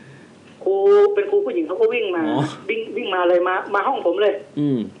ครูเป็นครูผู้หญิงเขาก็วิ่งมาวิ่งมาเลยมาห้องผมเลย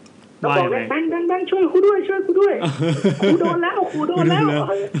แล้วบอกแบงช่วยครูด้วยครูโดนแล้วโอ้โ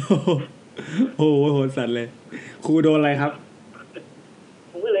หโหดสัตว์เลยครูโดนอะไรครับ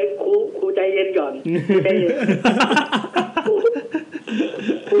ผมก็เลยครูใจเย็นก่อนใจเย็นค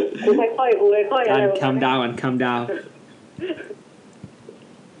รูค่อยอะไรคำดาวคำดาว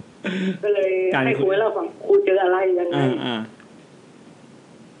ก็เลยให้ครูเล่าฟังครูเจออะไรยังไง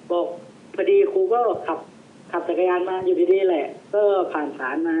บอกพอดีครูก็ขับจักรยานมาอยู่ดีๆแหละก็ผ่านศา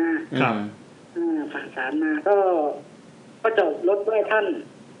ลมาผ่านศาลมาก็จอดรถไหว้ท่าน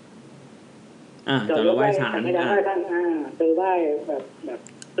จอดรถไหว้ศาลไหว้ท่านคือไหว้แบบ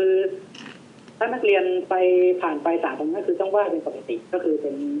คือถ้านักเรียนไปผ่านไปศาลตรงนั้นคือต้องไหว้เป็นปกติก็คือเป็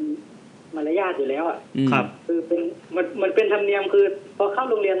นมารยาทอยู่แล้วอ่ะครับคือเป็นมันเป็นธรรมเนียมคือพอเข้า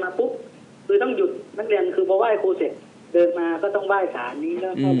โรงเรียนมาปุ๊บคือต้องหยุดนักเรียนคือพอไหว้ครูเสร็จเดินมาก็ต้องไหว้ศาลนี้แล้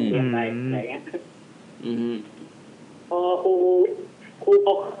วก็เปลี่ยนไปอะไรเงี้ยพอครูพ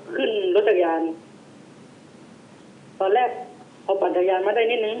อขึ้นรถจักรยานตอนแรกพอปั่นจักรยานมาได้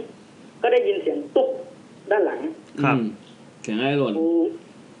นิดนึงก็ได้ยินเสียงตุ๊บด้านหลังครับเสียงอะไรหล่น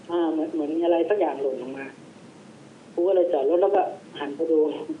เหมือนมีอะไรสักอย่างหล่นลงมาครูก็เลยจอดรถแล้วก็หันไปดู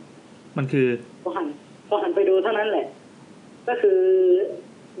มันคือพอหันไปดูเท่านั้นแหละก็คือ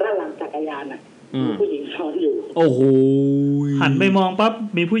ด้านหลังจักรยานน่ะมีผู้หญิงซ้อนอยู่โอ้โหหันไปมองปั๊บ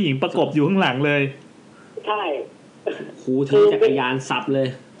มีผู้หญิงประกบอยู่ข้างหลังเลยใช่ครูทิ้งจักรยานสับเลย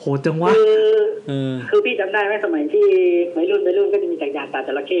โหจังวะคือพี่จำได้ไหมสมัยที่วัยรุ่นก็จะมีจักรยานตาจ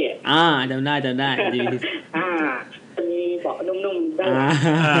ระเข้จำได้จะมีเบาะนุ่มๆได้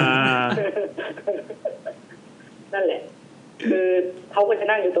นั่นแหละคือเขาก็จะ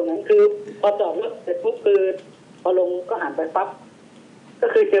นั่งอยู่ตรงนั้นคือพอจอดรถเสร็จปุ๊บคือพอลงก็หันไปปั๊บก็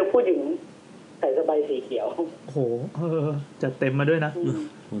คือเจอผู้หญิงใส่สบายสีเขียวโอ้โหจัดเต็มมาด้วยนะ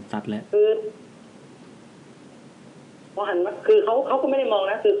โหตัดแล้วคือพอหันมาคือเขาก็ไม่ได้มอง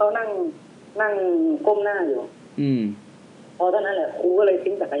นะคือเขานั่งก้มหน้าอยู่พอเท่านั้นแหละครูก็เลย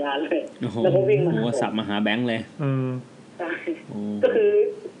ทิ้งจักรยานเลยแล้วก็วิ่งมาสับมาหาแบงค์เลยใช่ก็คือ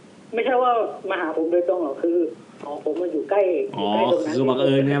ไม่ใช่ว่ามาหาผมโดยตรงหรอกคือผมมาอยู่ใกล้ตรงนั้นคือบังเ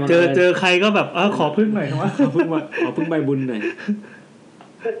อิญเนี่ยเจอใครก็แบบขอพึ่งหน่อยว่าขอพึ่งใบบุญหน่อย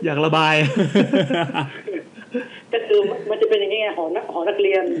อยากระบายก็คือมันจะเป็นอย่างนี้ไงหอนักเ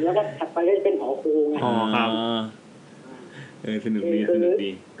รียนแล้วก็ถัดไปก็จะเป็นหอครูไงครับสนุกดี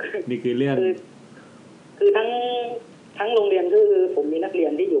นี่คือเรื่องคือทั้งโรงเรียนก็คือผมมีนักเรีย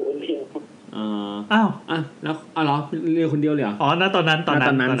นที่อยู่คนเดียวแล้วเหรอเรียนคนเดียวเลยเหรอณตอน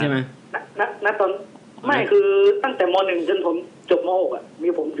นั้นใช่ไหมณตอนไม่คือตั้งแต่ม.1 จนผมจบม.6 อ่ะมี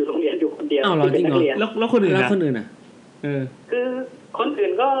ผมอยู่โรงเรียนอยู่คนเดียวเป็นนักเรียนแล้วคนอื่นอ่ะคือคนอื่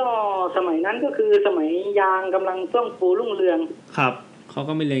นก็สมัยนั้นก็คือสมัยยางกำลังเฟื่องฟูรุ่งเรืองครับเขา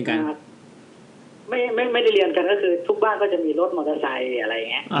ก็ไม่เรียนกันไม่ได้เรียนกันก็คือทุกบ้านก็จะมีรถมอเตอร์ไซค์อะไร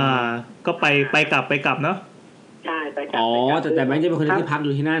เงี้ยก็ไปกลับเนาะใช่ไปกลับแต่แบงค์จะเป็นคนที่พักอ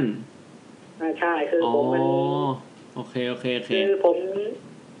ยู่ที่นั่นใช่คือผมมันโอเคคือผม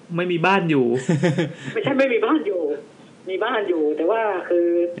ไม่มีบ้านอยู่ ไม่ใช่ไม่มีบ้านอยู่มีบ้านอยู่แต่ว่าคือ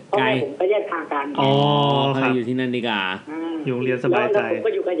พ่อแม่ผมก็แยกทางกันครับอยู่ที่นั่นดีกว่าอยู่โรงเรียนสบายใจแล้วผม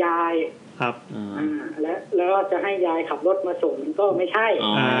ก็อยู่กับยายครับแล้วจะให้ยายขับรถมาส่งก็ไม่ใช่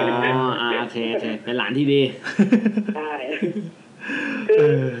โอเคเป็นหลานที่ดีใช่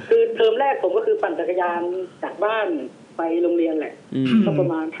คือเทอมแรกผมก็คือปั่นจักรยานจากบ้านไปโรงเรียนแหละก็ประ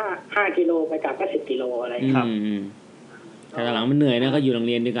มาณ5กิโลไปกลับก็10กิโลอะไรครับแต่หลังมันเหนื่อยนะก็อยู่โรง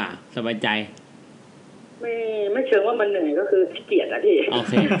เรียนดีกว่าสบายใจไม่เชิงว่ามันเหนื่อยก็คือขี้เกียจอะพี่โอ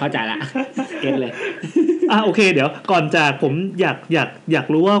เคเข้าใจละเก็ทเลยโอเคเดี๋ยวก่อนจากผมอยาก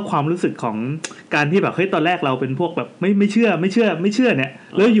รู้ว่าความรู้สึกของการที่แบบเฮ้ยตอนแรกเราเป็นพวกแบบไม่เชื่อเนี่ย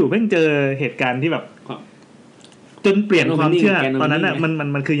แล้วอยู่แม่งเจอเหตุการณ์ที่แบบจนเปลี่ยนความเชื่อตอนนั้นน่ะ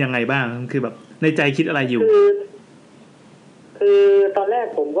มันคือยังไงบ้างคือแบบในใจคิดอะไรอยู่คือตอนแรก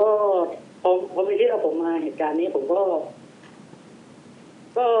ผมก็ พอมีที่เราผมมาเหตุการณ์นี้ผม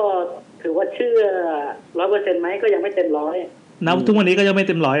ก็ถือว่าเชื่อ 100% ไหมก็ยังไม่เต็มร้อยนับทุกวันนี้ก็ยังไม่เ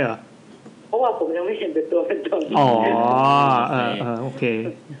ต็มร้อยเหรอเพราะว่าผมยังไม่เห็นเป็นตัวเป็นตนอ๋อโอเค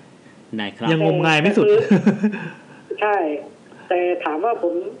ได้ครับยังงมงายไม่สุดใช่แต่ถามว่า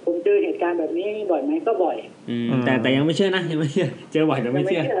ผมเจอเหตุการณ์แบบนี้บ่อยไหมก็บ่อยแต่ยังไม่เชื่อนะยังไม่เชื่อเจอบ่อยแต่ไม่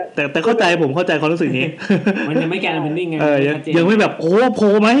เชื่อแต่เข้าใจผมเข้าใจความรู้สึกนี้มันยังไม่แกนเป็นนิ่งไงยังไม่แบบโอ้โผล่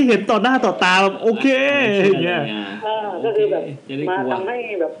มาให้เห็นต่อหน้าต่อตาแบบโอเคอย่างเงี้ยก็คือแบบมาทำให้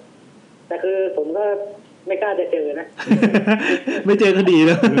แบบแต่คือผมก็ไม่กล้าจะเจอนะไม่เจอก็ดีแ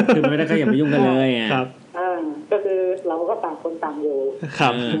ล้วคือไม่ได้ก็อย่าไปยุ่งกันเลยครับก็คือเราก็ต่างคนต่างอยู่ครั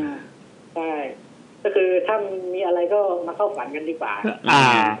บใช่ก็คือถ้ามีอะไรก็มาเข้าฝันกันดีกว่า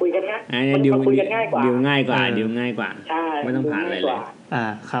คุยกันง่ายมันคุยกันง่ายกว่าเดี๋ยวง่ายกว่าใช่ไม่ต้องผ่านอะไรเลย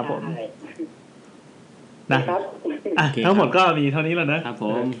ครับผมนะครับทั้งหมดก็มีเท่านี้แล้วนะครับผ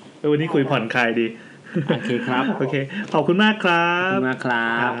มวันนี้คุยผ่อนคลายดีโอเคครับโอเคขอบคุณมากครับขอบคุณมากครั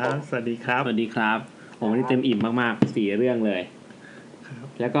บสวัสดีครับสวัสดีครับผมวันนี้เต็มอิ่มมากๆ4เรื่องเลย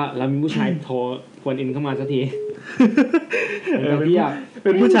แล้วก็เรามีผู้ชายโทรควนอินเข้ามาสักทีเ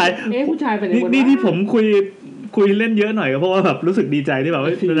ป็นผู้ชายผู้ชายเป็นนี่ที่ผมคุยเล่นเยอะหน่อยก็เพราะว่าแบบรู้สึกดีใจที่แบบว่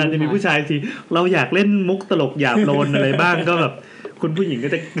านานๆจะมีผู้ชายทีเราอยากเล่นมุกตลกหยาบโลนอะไรบ้างก็แบบคุณผู้หญิงก็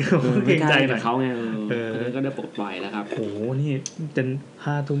จะเกรงใจหน่อยเขาไงก็ได้ปลดปล่อยแล้วครับโอ้นี่จน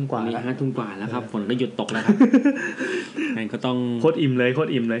 5:00 นกว่าแล้ว5:00 นกว่าแล้วครับฝนก็หยุดตกแล้วครับงั้นก็ต้องโคตรอิ่มเลย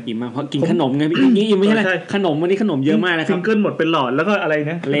อิ่มมากเพราะกินขนมไงพี่อิ่มไม่ใช่เลยขนมวันนี้ขนมเยอะมากเลยครับซิงเกิลหมดเป็นหลอดแล้วก็อะไร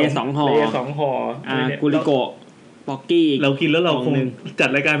นะเล2ห่อกุลิโกะป๊อกกี้เรากินแล้วเราคงจัด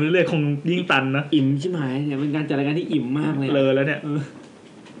รายการไปเรื่อยๆคงยิ่งตันนะอิ่มใช่ไหมเนี่ยเป็นการจัดรายการที่อิ่มมากเลยเลยแล้วเนี่ย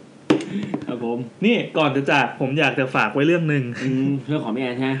ครับผมนี่ก่อนจะจากผมอยากจะฝากไว้เรื่องนึงเรื่องของพี่แอ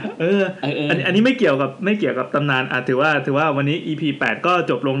นใช่ไหมอันนี้ไม่เกี่ยวกับตำนานถือว่าวันนี้ EP.8 ก็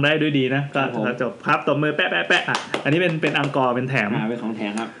จบลงได้ด้วยดีนะก็จบครับตบมือแปะอันนี้เป็นอังกอร์เป็นแถมเป็นของแถ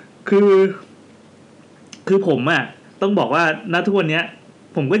มครับคือผมต้องบอกว่าณทุกวันนี้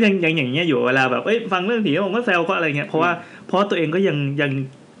ผมก็ยังอย่างเงี้ยอยู่เวลาแบบฟังเรื่องผีผมก็แซวก็อะไรเงี้ยเพราะตัวเองก็ยัง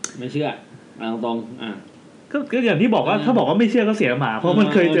ไม่เชื่อตรงก็อย่างที่บอกว่าถ้าบอกว่าไม่เชื่อก็เสียหมาเพราะมัน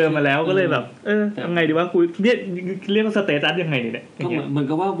เคยเจอมาแล้วก็เลยแบบยังไงดีวะกูเรียกว่าสเตตัสยังไงเนี่ยก็เหมือน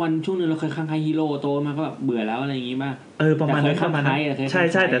กับว่าวันช่วงนึงเราเคยข้างใครฮีโร่โตมาก็แบบเบื่อแล้วอะไรอย่างงี้ป่ะประมาณนั้นใ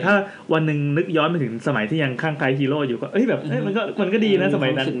ช่แต่ถ้าวันนึงนึกย้อนไปถึงสมัยที่ยังข้างใครฮีโร่อยู่ก็แบบมันก็ดีนะสมั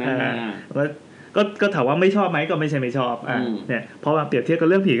ยนั้นก็ถามว่าไม่ชอบไหมก็ไม่ใช่ไม่ชอบเนี่ยเพราะว่าเปรียบเทียบกับ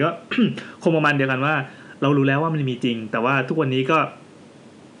เรื่องผีก็ คงประมาณเดียวกันว่าเรารู้แล้วว่ามันมีจริงแต่ว่าทุกวันนี้ก็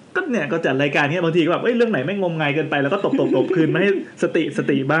เนี่ยก็จัดรายการเนี้ยบางทีก็แบบเรื่องไหนไม่งมงายเกินไปแล้วก็ตบคืนมาให้ส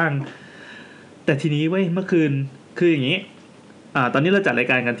ติบ้างแต่ทีนี้เมื่อคืนคืออย่างนี้ตอนนี้เราจัดราย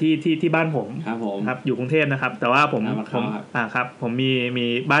การกันที่บ้านผมครับอยู่กรุงเทพนะครับแต่ว่าผมครับผมมี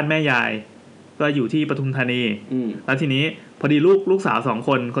บ้านแม่ยายก็อยู่ที่ปทุมธานีแล้วทีนี้พอดีลูกสาว2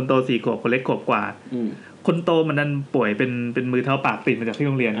คนโต4 ขวบคนเล็กขวบกว่าคนโตมันดันป่วยเป็นมือเท้าปากปิดมาจากที่โ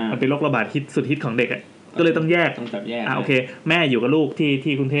รงเรียนมันเป็นโรคระบาดสุดฮิตของเด็กก็เลยต้องแยกโอเคแม่อยู่กับลูก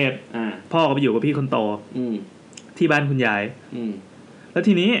ที่กรุงเทพพ่อก็ไปอยู่กับพี่คนโตที่บ้านคุณยายแล้ว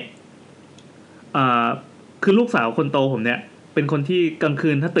ทีนี้คือลูกสาวคนโตผมเนี่ยเป็นคนที่กลางคื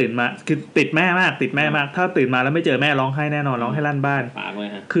นถ้าตื่นมาคือติดแม่มากถ้าตื่นมาแล้วไม่เจอแม่ร้องไห้แน่นอนร้องไห้ลั่นบ้าน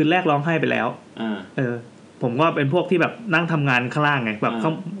คืนแรกร้องไห้ไปแล้วผมก็เป็นพวกที่แบบนั่งทำงานข้างล่างไงแบบเข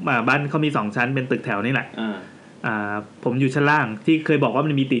าบ้านเขามี2ชั้นเป็นตึกแถวนี่แหละผมอยู่ชั้นล่างที่เคยบอกว่า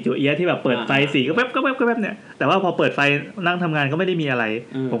มันมีติโจเอียที่แบบเปิดไฟสีก็แป๊บเนี่ยแต่ว่าพอเปิดไฟนั่งทำงานก็ไม่ได้มีอะไร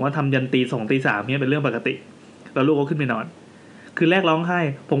ผมก็ทำยันตี 2 ตี 3เนี่ยเป็นเรื่องปกติแล้วลูกก็ขึ้นไปนอนคือแรกร้องไห้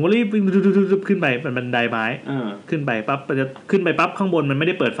ผมก็รีบขึ้นไปเป็นบันไดไม้ขึ้นไปปั๊บจะขึ้นไปปั๊บข้างบนมันไม่ไ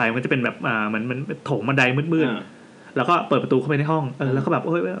ด้เปิดไฟมันจะเป็นแบบมันโถงบันไดมืดๆแล้วก็เปิดประตูเข้าไปในห้องแล้วก็แบบ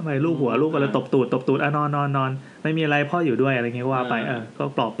ทำไมลูกหัวลูกอะไรตบตูดนอนไม่มีอะไรพ่ออยู่ด้วยอะไรเงี้ยว่าไปก็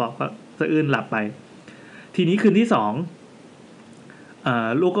ปลอบก็สะอื้นหลับไปทีนี้คืนที่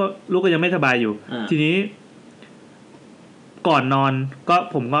2ลูกก็ยังไม่สบายอยู่ทีนี้ก่อนนอนก็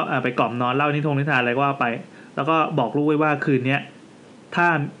ผมก็ไปกล่อมนอนเล่านิทานอะไรก็ว่าไปแล้วก็บอกลูกไว้ว่าคืนนี้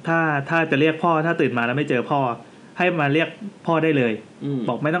ถ้าจะเรียกพ่อถ้าตื่นมาแล้วไม่เจอพ่อให้มาเรียกพ่อได้เลยบ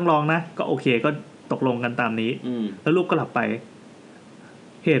อกไม่ต้องร้องนะก็โอเคก็ตกลงกันตามนี้แล้วลูกก็หลับไป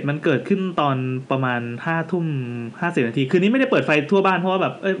เหตุมันเกิดขึ้นตอนประมาณ 5:50 น.คืนนี้ไม่ได้เปิดไฟทั่วบ้านเพราะว่าแบ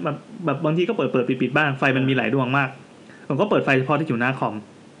บบางทีก็เปิดปิดบ้านไฟมันมีหลายดวงมากผมก็เปิดไฟเฉพาะที่อยู่หน้าคอม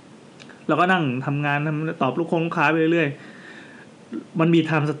แล้วก็นั่งทำงานตอบลูกค้าไปเรื่อยๆมันมีไ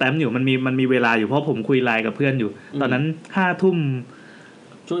ทม์สแตมป์อยู่มันมีเวลาอยู่เพราะผมคุยไลน์กับเพื่อนอยู่ตอนนั้น 5:00 น.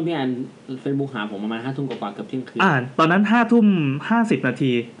ช่วงพี่แอนเฟซบุ๊กหาผมประมาณ 5:00 น.กว่าๆเกือบเที่ยงคืนตอนนั้น 5:50 น.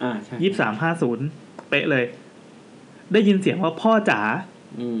ใช่ 23:50เป๊ะเลยได้ยินเสียงว่าพ่อจ๋า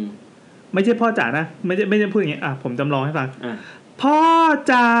ไม่ใช่พ่อจ๋านะไม่ใช่พูดอย่างเงี้ยผมจำลองให้ฟังพ่อ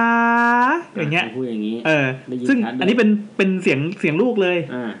จ๋าอย่างเงี้ยพูดอย่างงี้ซึ่งอันนี้เป็นเสียงลูกเลย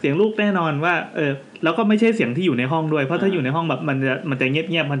เสียงลูกแน่นอนว่าแล้วก็ไม่ใช่เสียงที่อยู่ในห้องด้วยเพราะถ้าอยู่ในห้องแบบมันจะเ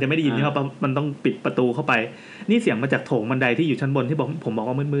งียบๆมันจะไม่ได้ยินที่มันต้องปิดประตูเข้าไปนี่เสียงมาจากโถงบันไดที่อยู่ชั้นบนที่ผมบอก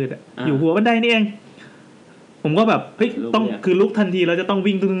ว่ามืดๆอยู่หัวบันไดนี่เองผมก็แบบเฮ้ยต้องคือลุกทันทีเราจะต้อง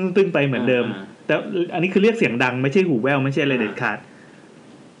วิ่งตึ้งไปเหมือนเดิมแต่อันนี้คือเรียกเสียงดังไม่ใช่หูแว่วไม่ใช่อะไรเด็ดขาด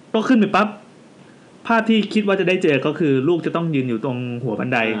ก็ขึ้นไปปั๊บภาพที่คิดว่าจะได้เจอก็คือลูกจะต้องยืนอยู่ตรงหัวบัน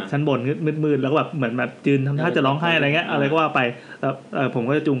ไดชั้นบนมืดๆแล้วก็แบบเหมือนแบบยืนทำท่าจะร้องไห้อะไรเงี้ยอะไรก็ว่าไปแล้วผม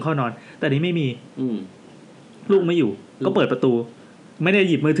ก็จะจูงเข้านอนแต่นี้ไม่มีลูกไม่อยู่ก็เปิดประตูไม่ได้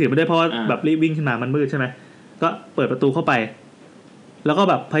หยิบมือถือไม่ได้เพราะว่าแบบรีบวิ่งขึ้นมามันมืดใช่ไหมก็เปิดประตูเข้าไปแล้วก็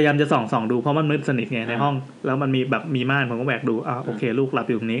แบบพยายามจะส่องดูเพราะมันมืดสนิทไงในห้องแล้วมันมีแบบมีม่านผมก็แหวกดูโอเคลูกหลับ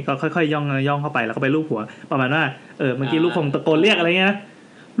อยู่ตรงนี้ก็ค่อยๆย่องเข้าไปแล้วก็ไปลูบหัวประมาณว่าเมื่อกี้ลูกคงตะโกนเรียกอะไรเงี้ย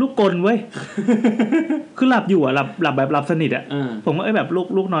ลูกกลเว้ย คือหลับอยู่หลับแบบหลับสนิทผมก็แบบ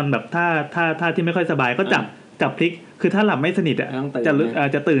ลูกนอนแบบท่าที่ไม่ค่อยสบายก็จับพลิกคือถ้าหลับไม่สนิท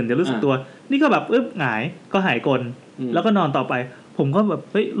จะตื่นจะรู้สึกตัวนี่ก็แบบหงายก็หายกลแล้วก็นอนต่อไปผมก็แบบ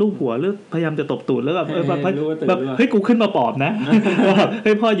เฮ้ยลูบหัวหรือพยายามจะตบตูดแล้วแบบเฮ้ยกูขึ้นมาปอบนะเ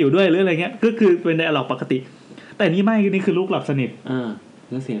ฮ้ยพ่ออยู่ด้วยหรืออะไรเงี้ยก็คือเป็นไดอะล็อกปกติแต่นี่ไม่นี่คือลูกหลับสนิท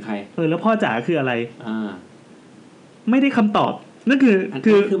แล้วเสียงใครแล้วพ่อจ๋าคืออะไรไม่ได้คำตอบนั่น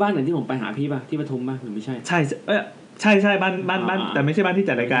คือบ้านไหนที่ผมไปหาพี่ป่ะที่ปทุมป่ะหรือไม่ใช่ใช่ใช่บ้านแต่ไม่ใช่บ้านที่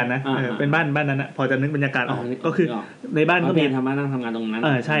จัดรายการนะเป็นบ้านนั้นนะพอจะนึกบรรยากาศออกก็คือในบ้านก็มีนั่งทำงานตรงนั้น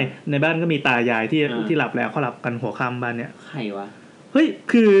ใช่ในบ้านก็มีตายายที่หลับแล้วเขาหลับกันหัวค่ำบ้านเนี้ยใครวะเฮ้ย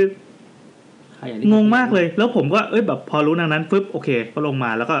คืองงมากเลยแล้วผมก็แบบพอรู้ดังนั้นปึ๊บโอเคก็ลงม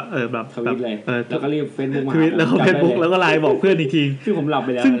าแล้วก็แบบทวิตเลยแล้วก็รีบ Facebook มาทวิตแล้วก็ Facebook แล้วก็ไลน์บอกเพื่อนอีกทีคือผมหลับไป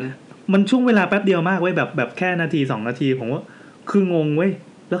แล้วนะมันช่วงเวลาแป๊บเดียวมากเว้ยแบบแค่นาที2นาทีผมว่าคืองงเว้ย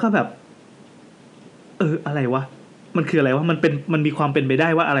แล้วก็แบบอะไรวะมันคืออะไรวะมันมีความเป็นไปได้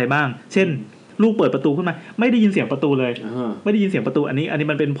ว่าอะไรบ้างเช่นลูกเปิดประตูขึ้นมาไม่ได้ยินเสียงประตูเลยไม่ได้ยินเสียงประตูอันนี้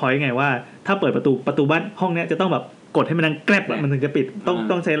มันเป็นพอยต์ไงว่าถ้าเปิดประตูบ้านห้องเนี้ยจะต้องแบบกดให้มันดังแกรบมันถึงจะปิด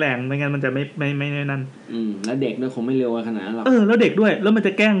ต้องใช้แรงไม่งั้นมันจะไม่นั่นแล้วเด็กด้วยคงไม่เร็วขนาดนั้นหรอกแล้วเด็กด้วยแล้วมันจ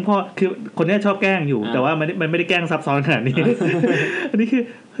ะแกล้งพ่อคือคนนี้ชอบแกล้งอยู่แต่ว่ามันไม่ได้แกล้งซับซ้อนขนาดนี้อันนี้คือ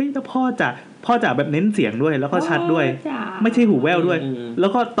เฮ้ยแล้วพ่อจ๋าแบบเน้นเสียงด้วยแล้วก็ชัดด้วยไม่ใช่หูแว่วด้วยแล้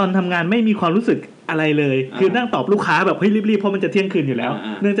วก็ตอนทำงานไม่มีความรู้สึกอะไรเลยคือนั่งตอบลูกค้าแบบเฮ้ยรีบๆเพราะมันจะเที่ยงคืนอยู่แล้ว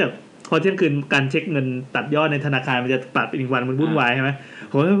เนื่องจากพอเที่ยงคืนการเช็คเงินตัดยอดในธนาคารมันจะตัดไปอีกวันมันวุ่นวายใช่ไหม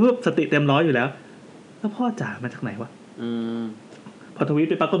โหปุ๊บสติเต็มร้อยอยู่แล้วแล้วพ่อจ๋ามาจากไหนวะพอทวีต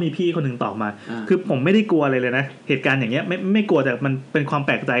ไปปั๊บก็มีพี่คนหนึ่งตอบมาคือผมไม่ได้กลัวอะไรเลยนะเหตุการณ์อย่างเงี้ยไม่กลัวแต่มันเป็นความแป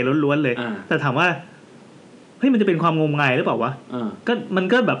ลกใจล้วนๆเลยแต่ถามว่าเฮ้ยมันจะเป็นความงมงายหรือเปล่าวะก็มัน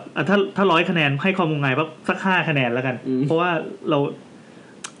ก็แบบถ้า100คะแนนให้ความงมงายปั๊บสัก5คะแนนแล้วกันเพราะว่าเรา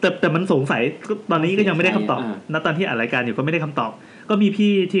แต่มันสงสัยตอนนี้ก็ยังไม่ได้คำตอบณตอนที่อ่านรายการอยู่ก็ไม่ได้คำตอบก็มี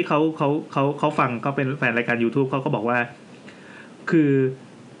พี่ที่เขาฟังเขาเป็นแฟนรายการ YouTube เขาก็บอกว่าคือ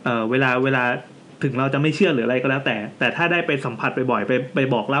เวลาถึงเราจะไม่เชื่อหรืออะไรก็แล้วแต่ถ้าได้ไปสัมผัสบ่อยๆไป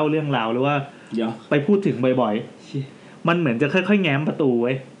บอกเล่าเรื่องราวหรือว่าไปพูดถึงบ่อยๆมันเหมือนจะค่อยๆแง้มประตูไ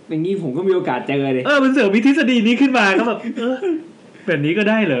ว้อย่างนี้ผมก็มีโอกาสเจอเลยมันเสริมวิทฤษฎีนี้ขึ้นมาก็แบบแบบนี้ก็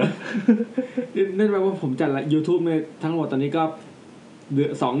ได้เหรอนั่นแปลว่าผมจัด YouTube ในทั้งหมดตอนนี้ก็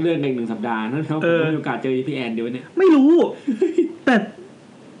2 เดือนใน1 สัปดาห์นั่นเพราะผมมีโอกาสเจอพี่แอนเดี๋ยวเนี่ยไม่รู้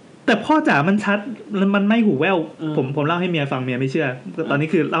แต่พ่อจ๋ามันชัดมันไม่หูแว่วผมเล่าให้เมียฟังเมียไม่เชื่อตอนนี้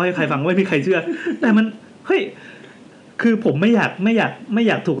คือเล่าให้ใครฟังไม่มีใครเชื่อแต่มันเฮ้ยคือผมไม่อย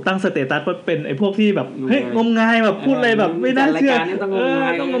ากถูกตั้งสเตตัสว่าเป็นไอ้พวกที่แบบเฮ้ยงมงายแบบพูดอะไรแบบไม่น่าเชื่อต้อ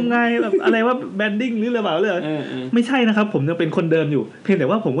งงมงายแบบอะไรว่าแบนดิ้งหรืออะไรเปล่าเลยไม่ใช่นะครับผมยังเป็นคนเดิมอยู่เพียงแต่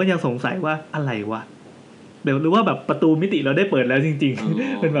ว่าผมก็ยังสงสัยว่าอะไรวะเดี๋ยวหรือว่าแบบประตูมิติเราได้เปิดแล้วจริง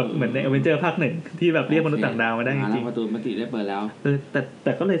ๆเป็นแบบเหมือนในอเวนเจอร์ภาค 1ที่แบบเรียกมนุษย์ต่างดาวมาได้จริงๆประตูมิติได้เปิดแล้วแ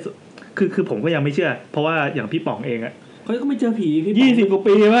ต่ก็เลยคือผมก็ยังไม่เชื่อเพราะว่าอย่างพี่ป๋องเองอะเขาก็ไม่เจอผีพี่20 กว่า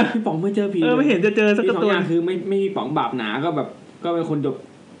ปีป่ะพี่ป๋องไม่เจอผีไม่เห็นจะเจอสักตัวคือไม่มีป๋องบาปหนาก็แบบก็เป็นคนแบบ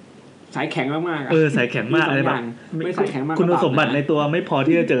สายแข็งมากๆสายแข็งมากอะไรแบบไม่สายแข็งมากคุณสมบัติในตัวไม่พอ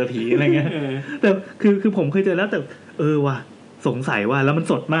ที่จะเจอผีอะไรเงี้ยแต่คือผมเคยเจอแล้วแต่ว่ะสงสัยว่าแล้วมัน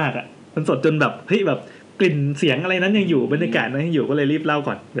สดมากอ่ะมันสดจนแบบเฮ้ยแบบกลิ่นเสียงอะไรนั้นยังอยู่บรรยากาศนั้นยังอยู่ก็เลยรีบเล่า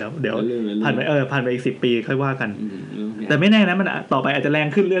ก่อนเดี๋ยวผ่านไปอีก10 ปีค่อยว่ากันแต่ไม่แน่นะมันต่อไปอาจจะแรง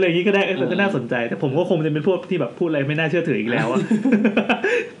ขึ้นหรืออะไรอย่างนี้ก็ได้ก็น่าสนใจแต่ผมก็คงจะเป็นพวกที่แบบพูดอะไรไม่น่าเชื่อถืออีกแล้วอ่ะ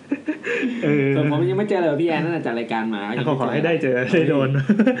ส่วนผมยังไม่เจอเลยพี่แอนนั่นจัดรายการมาขอให้ได้เจอได้โดน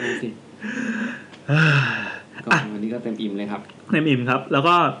วันนี้ก็เต็มอิ่มเลยครับเต็มอิ่มครับแล้ว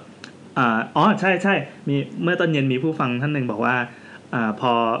ก็ใช่มีเมื่อตอนเย็นมีผู้ฟังท่านหนึ่งบอกว่า พ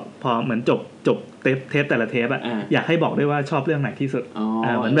อเหมือนจบเทปแต่ละเทปอะอยากให้บอกด้วยว่าชอบเรื่องไหนที่สุด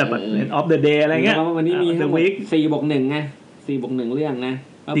เหมือนแบบof the day อะไรเงี้ยวันนี้มีทั้งหมด4+1ไง4+1เรื่องนะ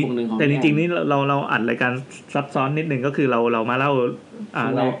แต่จริงๆนี่เราอัดรายการซับซ้อนนิดนึงก็คือเรามาเล่า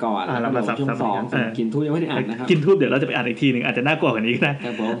เราก่อนเรามาซับซ้อนกินทูบยังไม่ได้อ่านนะครับกินทูบเดี๋ยวเราจะไปอ่านอีกทีนึงอาจจะน่ากลัวกว่านี้ก็ได้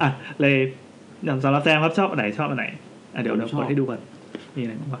เลยอย่างสำหรับแซมครับชอบอันไหนเดี๋ยวกดให้ดูก่อนมีอะ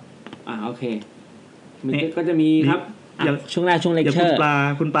ไรบ้างวะโอเคมันก็จะมีครับอย่างช่วงแรกช่วงเลคเชอร์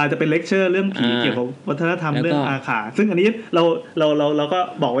คุณปลาจะเป็นเลคเชอร์เรื่องผีเกี่ยวกับวัฒนธรรมเรื่องอาขาซึ่งอันนี้เราก็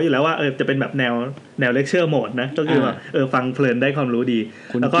บอกไว้อยู่แล้วว่าจะเป็นแบบแนวเลคเชอร์โหมดนะก็คือว่าฟังเพลินได้ความรู้ดี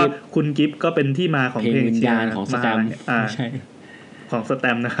แล้วก็คุณกิฟต์ก็เป็นที่มาของเพลงวิญญาณของสแตมใช่ของสแต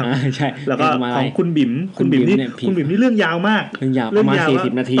มนะครับใช่แล้วก็ของคุณบิ๋มนี่เรื่องยาวมากเรื่องยาว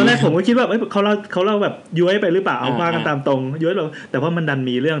40 นาทีตอนแรกผมก็คิดว่าเขาเล่าแบบย้วยไปหรือเปล่าเอาว่ากันตามตรงย้วยเราแต่ว่ามันดัน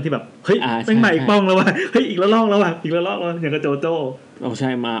มีเรื่องที่แบบเฮ้ยเป็นใหม่อีกป้องแล้วว่ะเฮ้ยอีกละลอกแล้วว่ะอีกละลอกแล้วอย่างกับโจโจ้ใช่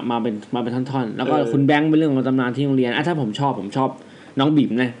มาเป็นท่อนๆแล้วก็คุณแบงค์เป็นเรื่องของตำนานที่โรงเรียนถ้าผมชอบน้องบิ๋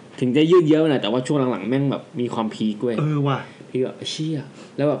มนะถึงจะยืดเยอะหน่อยแต่ว่าช่วงหลังๆแม่งแบบมีความพีคเว้ยว่ะพี่แบบเชี่ย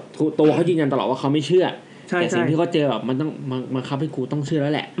แล้วแบบตัวเขายืนยันตลอดว่าเขาไม่เชื่อแต่สิ่งที่เขาเจอแบบมันต้องมาคับให้กูต้องเชื่อแล้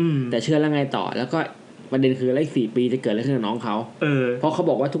วแหละแต่เชื่อแล้วไงต่อแล้วก็ประเด็นคืออะไร4 ปีจะเกิดอะไรขึ้นกับน้องเขาเพราะเขา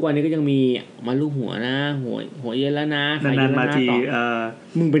บอกว่าทุกวันนี้ก็ยังมีมาลูกหัวนะหัวเย็นแล้วนะนานๆมาที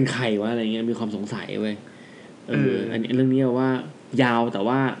มึงเป็นใครวะอะไรเงี้ยมีความสงสัยเว้ยอันนี้เรื่องนี้ว่ายาวแต่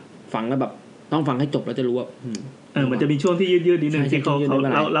ว่าฟังแล้วแบบต้องฟังให้จบแล้วจะรู้ว่ามันจะมีช่วงที่ยืดนิดนึงที่เขา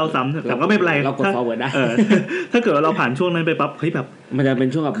เราซ้ำแต่ก็ไม่เป็นไรเรากด forward ได้ถ้าเกิดว่าเราผ่านช่วงนั้นไปปั๊บเฮ้ยแบบมันจะเป็น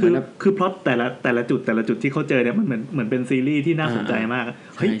ช่วงแบบคือพล็อตแต่ละจุดที่เขาเจอเนี่ยมันเหมือนเป็นซีรีส์ที่น่าสนใจมาก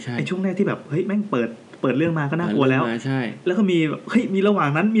เฮ้ยไอช่วงแรกที่แบบเฮ้ยแม่งเปิดเรื่องมาก็น่ากลัวแล้วแล้วก็มีแบบเฮ้ยมีระหว่าง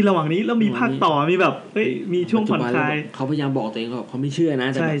นั้นมีระหว่างนี้แล้วมีภาคต่อมีแบบเฮ้ยมีช่วงผ่อนคลายเขาพยายามบอกตัวเองว่าเขาไม่เชื่อนะ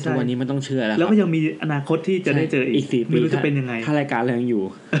แต่ทุกวันนี้มันต้องเชื่อแล้วแล้วก็ยังมีอนาคตที่จะได้เจออีกไม่รู้จะเป็นยังไงถ้ารายการยังอยู่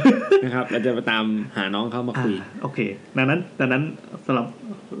นะครับเราจะไปตามหาน้องเขามาคุยโอเคดังนั้นสำหรับ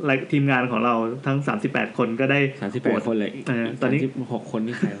ทีมงานของเราทั้ง38คนก็ได้38คนเลยตอนนี้6คน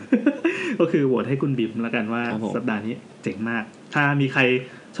นี่ใครก็คือโหวตให้คุณบิ๊มแล้วกันว่าสัปดาห์นี้เจ๋งมากถ้ามีใคร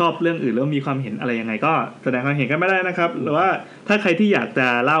ชอบเรื่องอื่นแล้วมีความเห็นอะไรยังไงก็แสดงความเห็นกันไม่ได้นะครับหรือว่าถ้าใครที่อยากจะ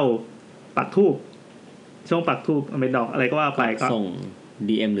เล่าปักธูปช่วงปักธูปเป็นดอกอะไรก็ว่าไปก็ส่ง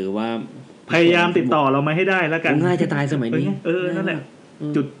DM หรือว่าพยายามติดต่อเรามาให้ได้แล้วกันง่ายจะตายสมัยนี้นั่นแหละ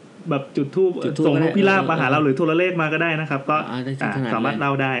จุดธูปส่งนกพิราบมาหาเราหรือโทรเลขมาก็ได้นะครับก็สามารถเล่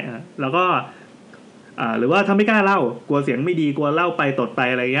าได้แล้วก็หรือว่าถ้าไม่กล้าเล่ากลัวเสียงไม่ดีกลัวเล่าไปตดไป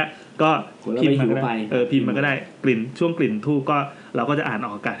อะไรเงี้ยก็พิมพ์มันก็ได้พิมพ์มันก็ได้ช่วงกลิ่นธูปก็เราก็จะอ่านอ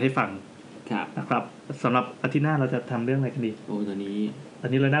อกอากาศให้ฟังนะครับสำหรับอาทิตย์หน้าเราจะทำเรื่องอะไรกันดีตอน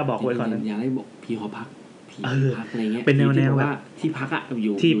นี้เราหน้าบอกไว้ก่อนอยากให้บอกผีหอพักพักอะไรเงี้ยเป็นแนวว่าที่พักอ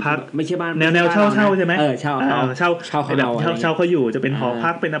ยู่ที่พักไม่ใช่บ้านแนวเช่าใช่ไหมเช่าเขาอยู่จะเป็นหอ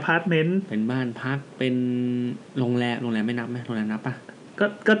พักเป็นอพาร์ตเมนต์เป็นบ้านพักเป็นโรงแรมไม่นับไหมโรงแรมนับป่ะ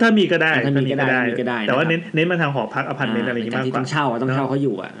ก็ถ้ามีก็ได้แต่ว่าเน้นมาทางหอพักอพาร์ตเมนต์อะไรอย่างงี้มากกว่าต้องเช่าเขาอ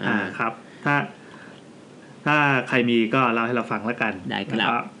ยู่ครับถ้าใครมีก็เล่าให้เราฟังแล้วกันได้ครั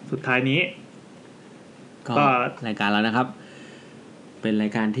บสุดท้ายนี้ก็รายการแล้วนะครับเป็นรา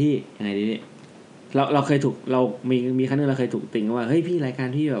ยการที่ยังไงดีเราเคยถูกเรามีครั้งนึงเราเคยถูกติงว่าเฮ้ยพี่รายการ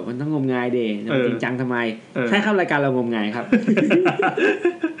ที่แบบมันต้องงมงายเดย์จริงจังทำไมใช่ครับรายการเรางมงายครับ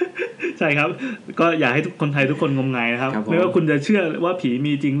ใช่ครับก็อยากให้คนไทยทุกคนงมงายนะครับไม่ว่าคุณจะเชื่อว่าผี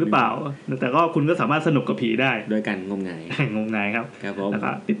มีจริงหรือเปล่าแต่ก็คุณก็สามารถสนุกกับผีได้โดยการงมงายครับแล้ว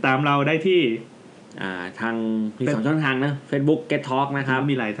ก็ติดตามเราได้ที่ทางมี2ช่องทางนะ Facebook Get Talk นะครับ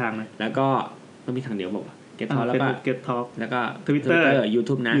มีหลายทางนะแล้วก็มีทางเดียวบอกว่าGet Talk แล้วก็ Get Talk แล้วก็ Twitter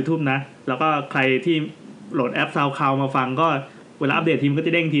YouTube นะแล้วก็ใครที่โหลดแอป SoundCloud มาฟังก็เวลาอัปเดตทีมก็จ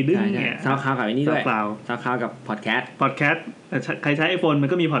ะเด้งทีดึงเนี่ย SoundCloud กับอันนี้ด้วย SoundCloud กับ Podcast ใครใช้ iPhone มัน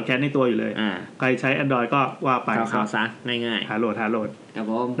ก็มี Podcast ในตัวอยู่เลยใครใช้ Android ก็ว่าไป SoundCloud ซะง่ายๆหาโหลดครับ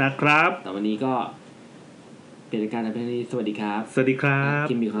ผมนะครับแต่วันนี้ก็เป็นรายการในนี้สวัสดีครับสวัสดีครับ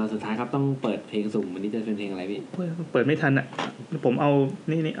กิมมี่ของเราสุดท้ายครับต้องเปิดเพลงสุ่มวันนี้จะเป็นเพลงอะไรพี่เปิดไม่ทันอ่ะผมเอา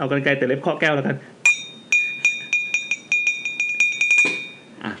นี่เอากรรไกรแต่เล็บเคาะแก้วแล้วกัน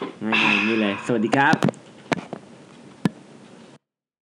ง่ายๆนี่เลยสวัสดีครับ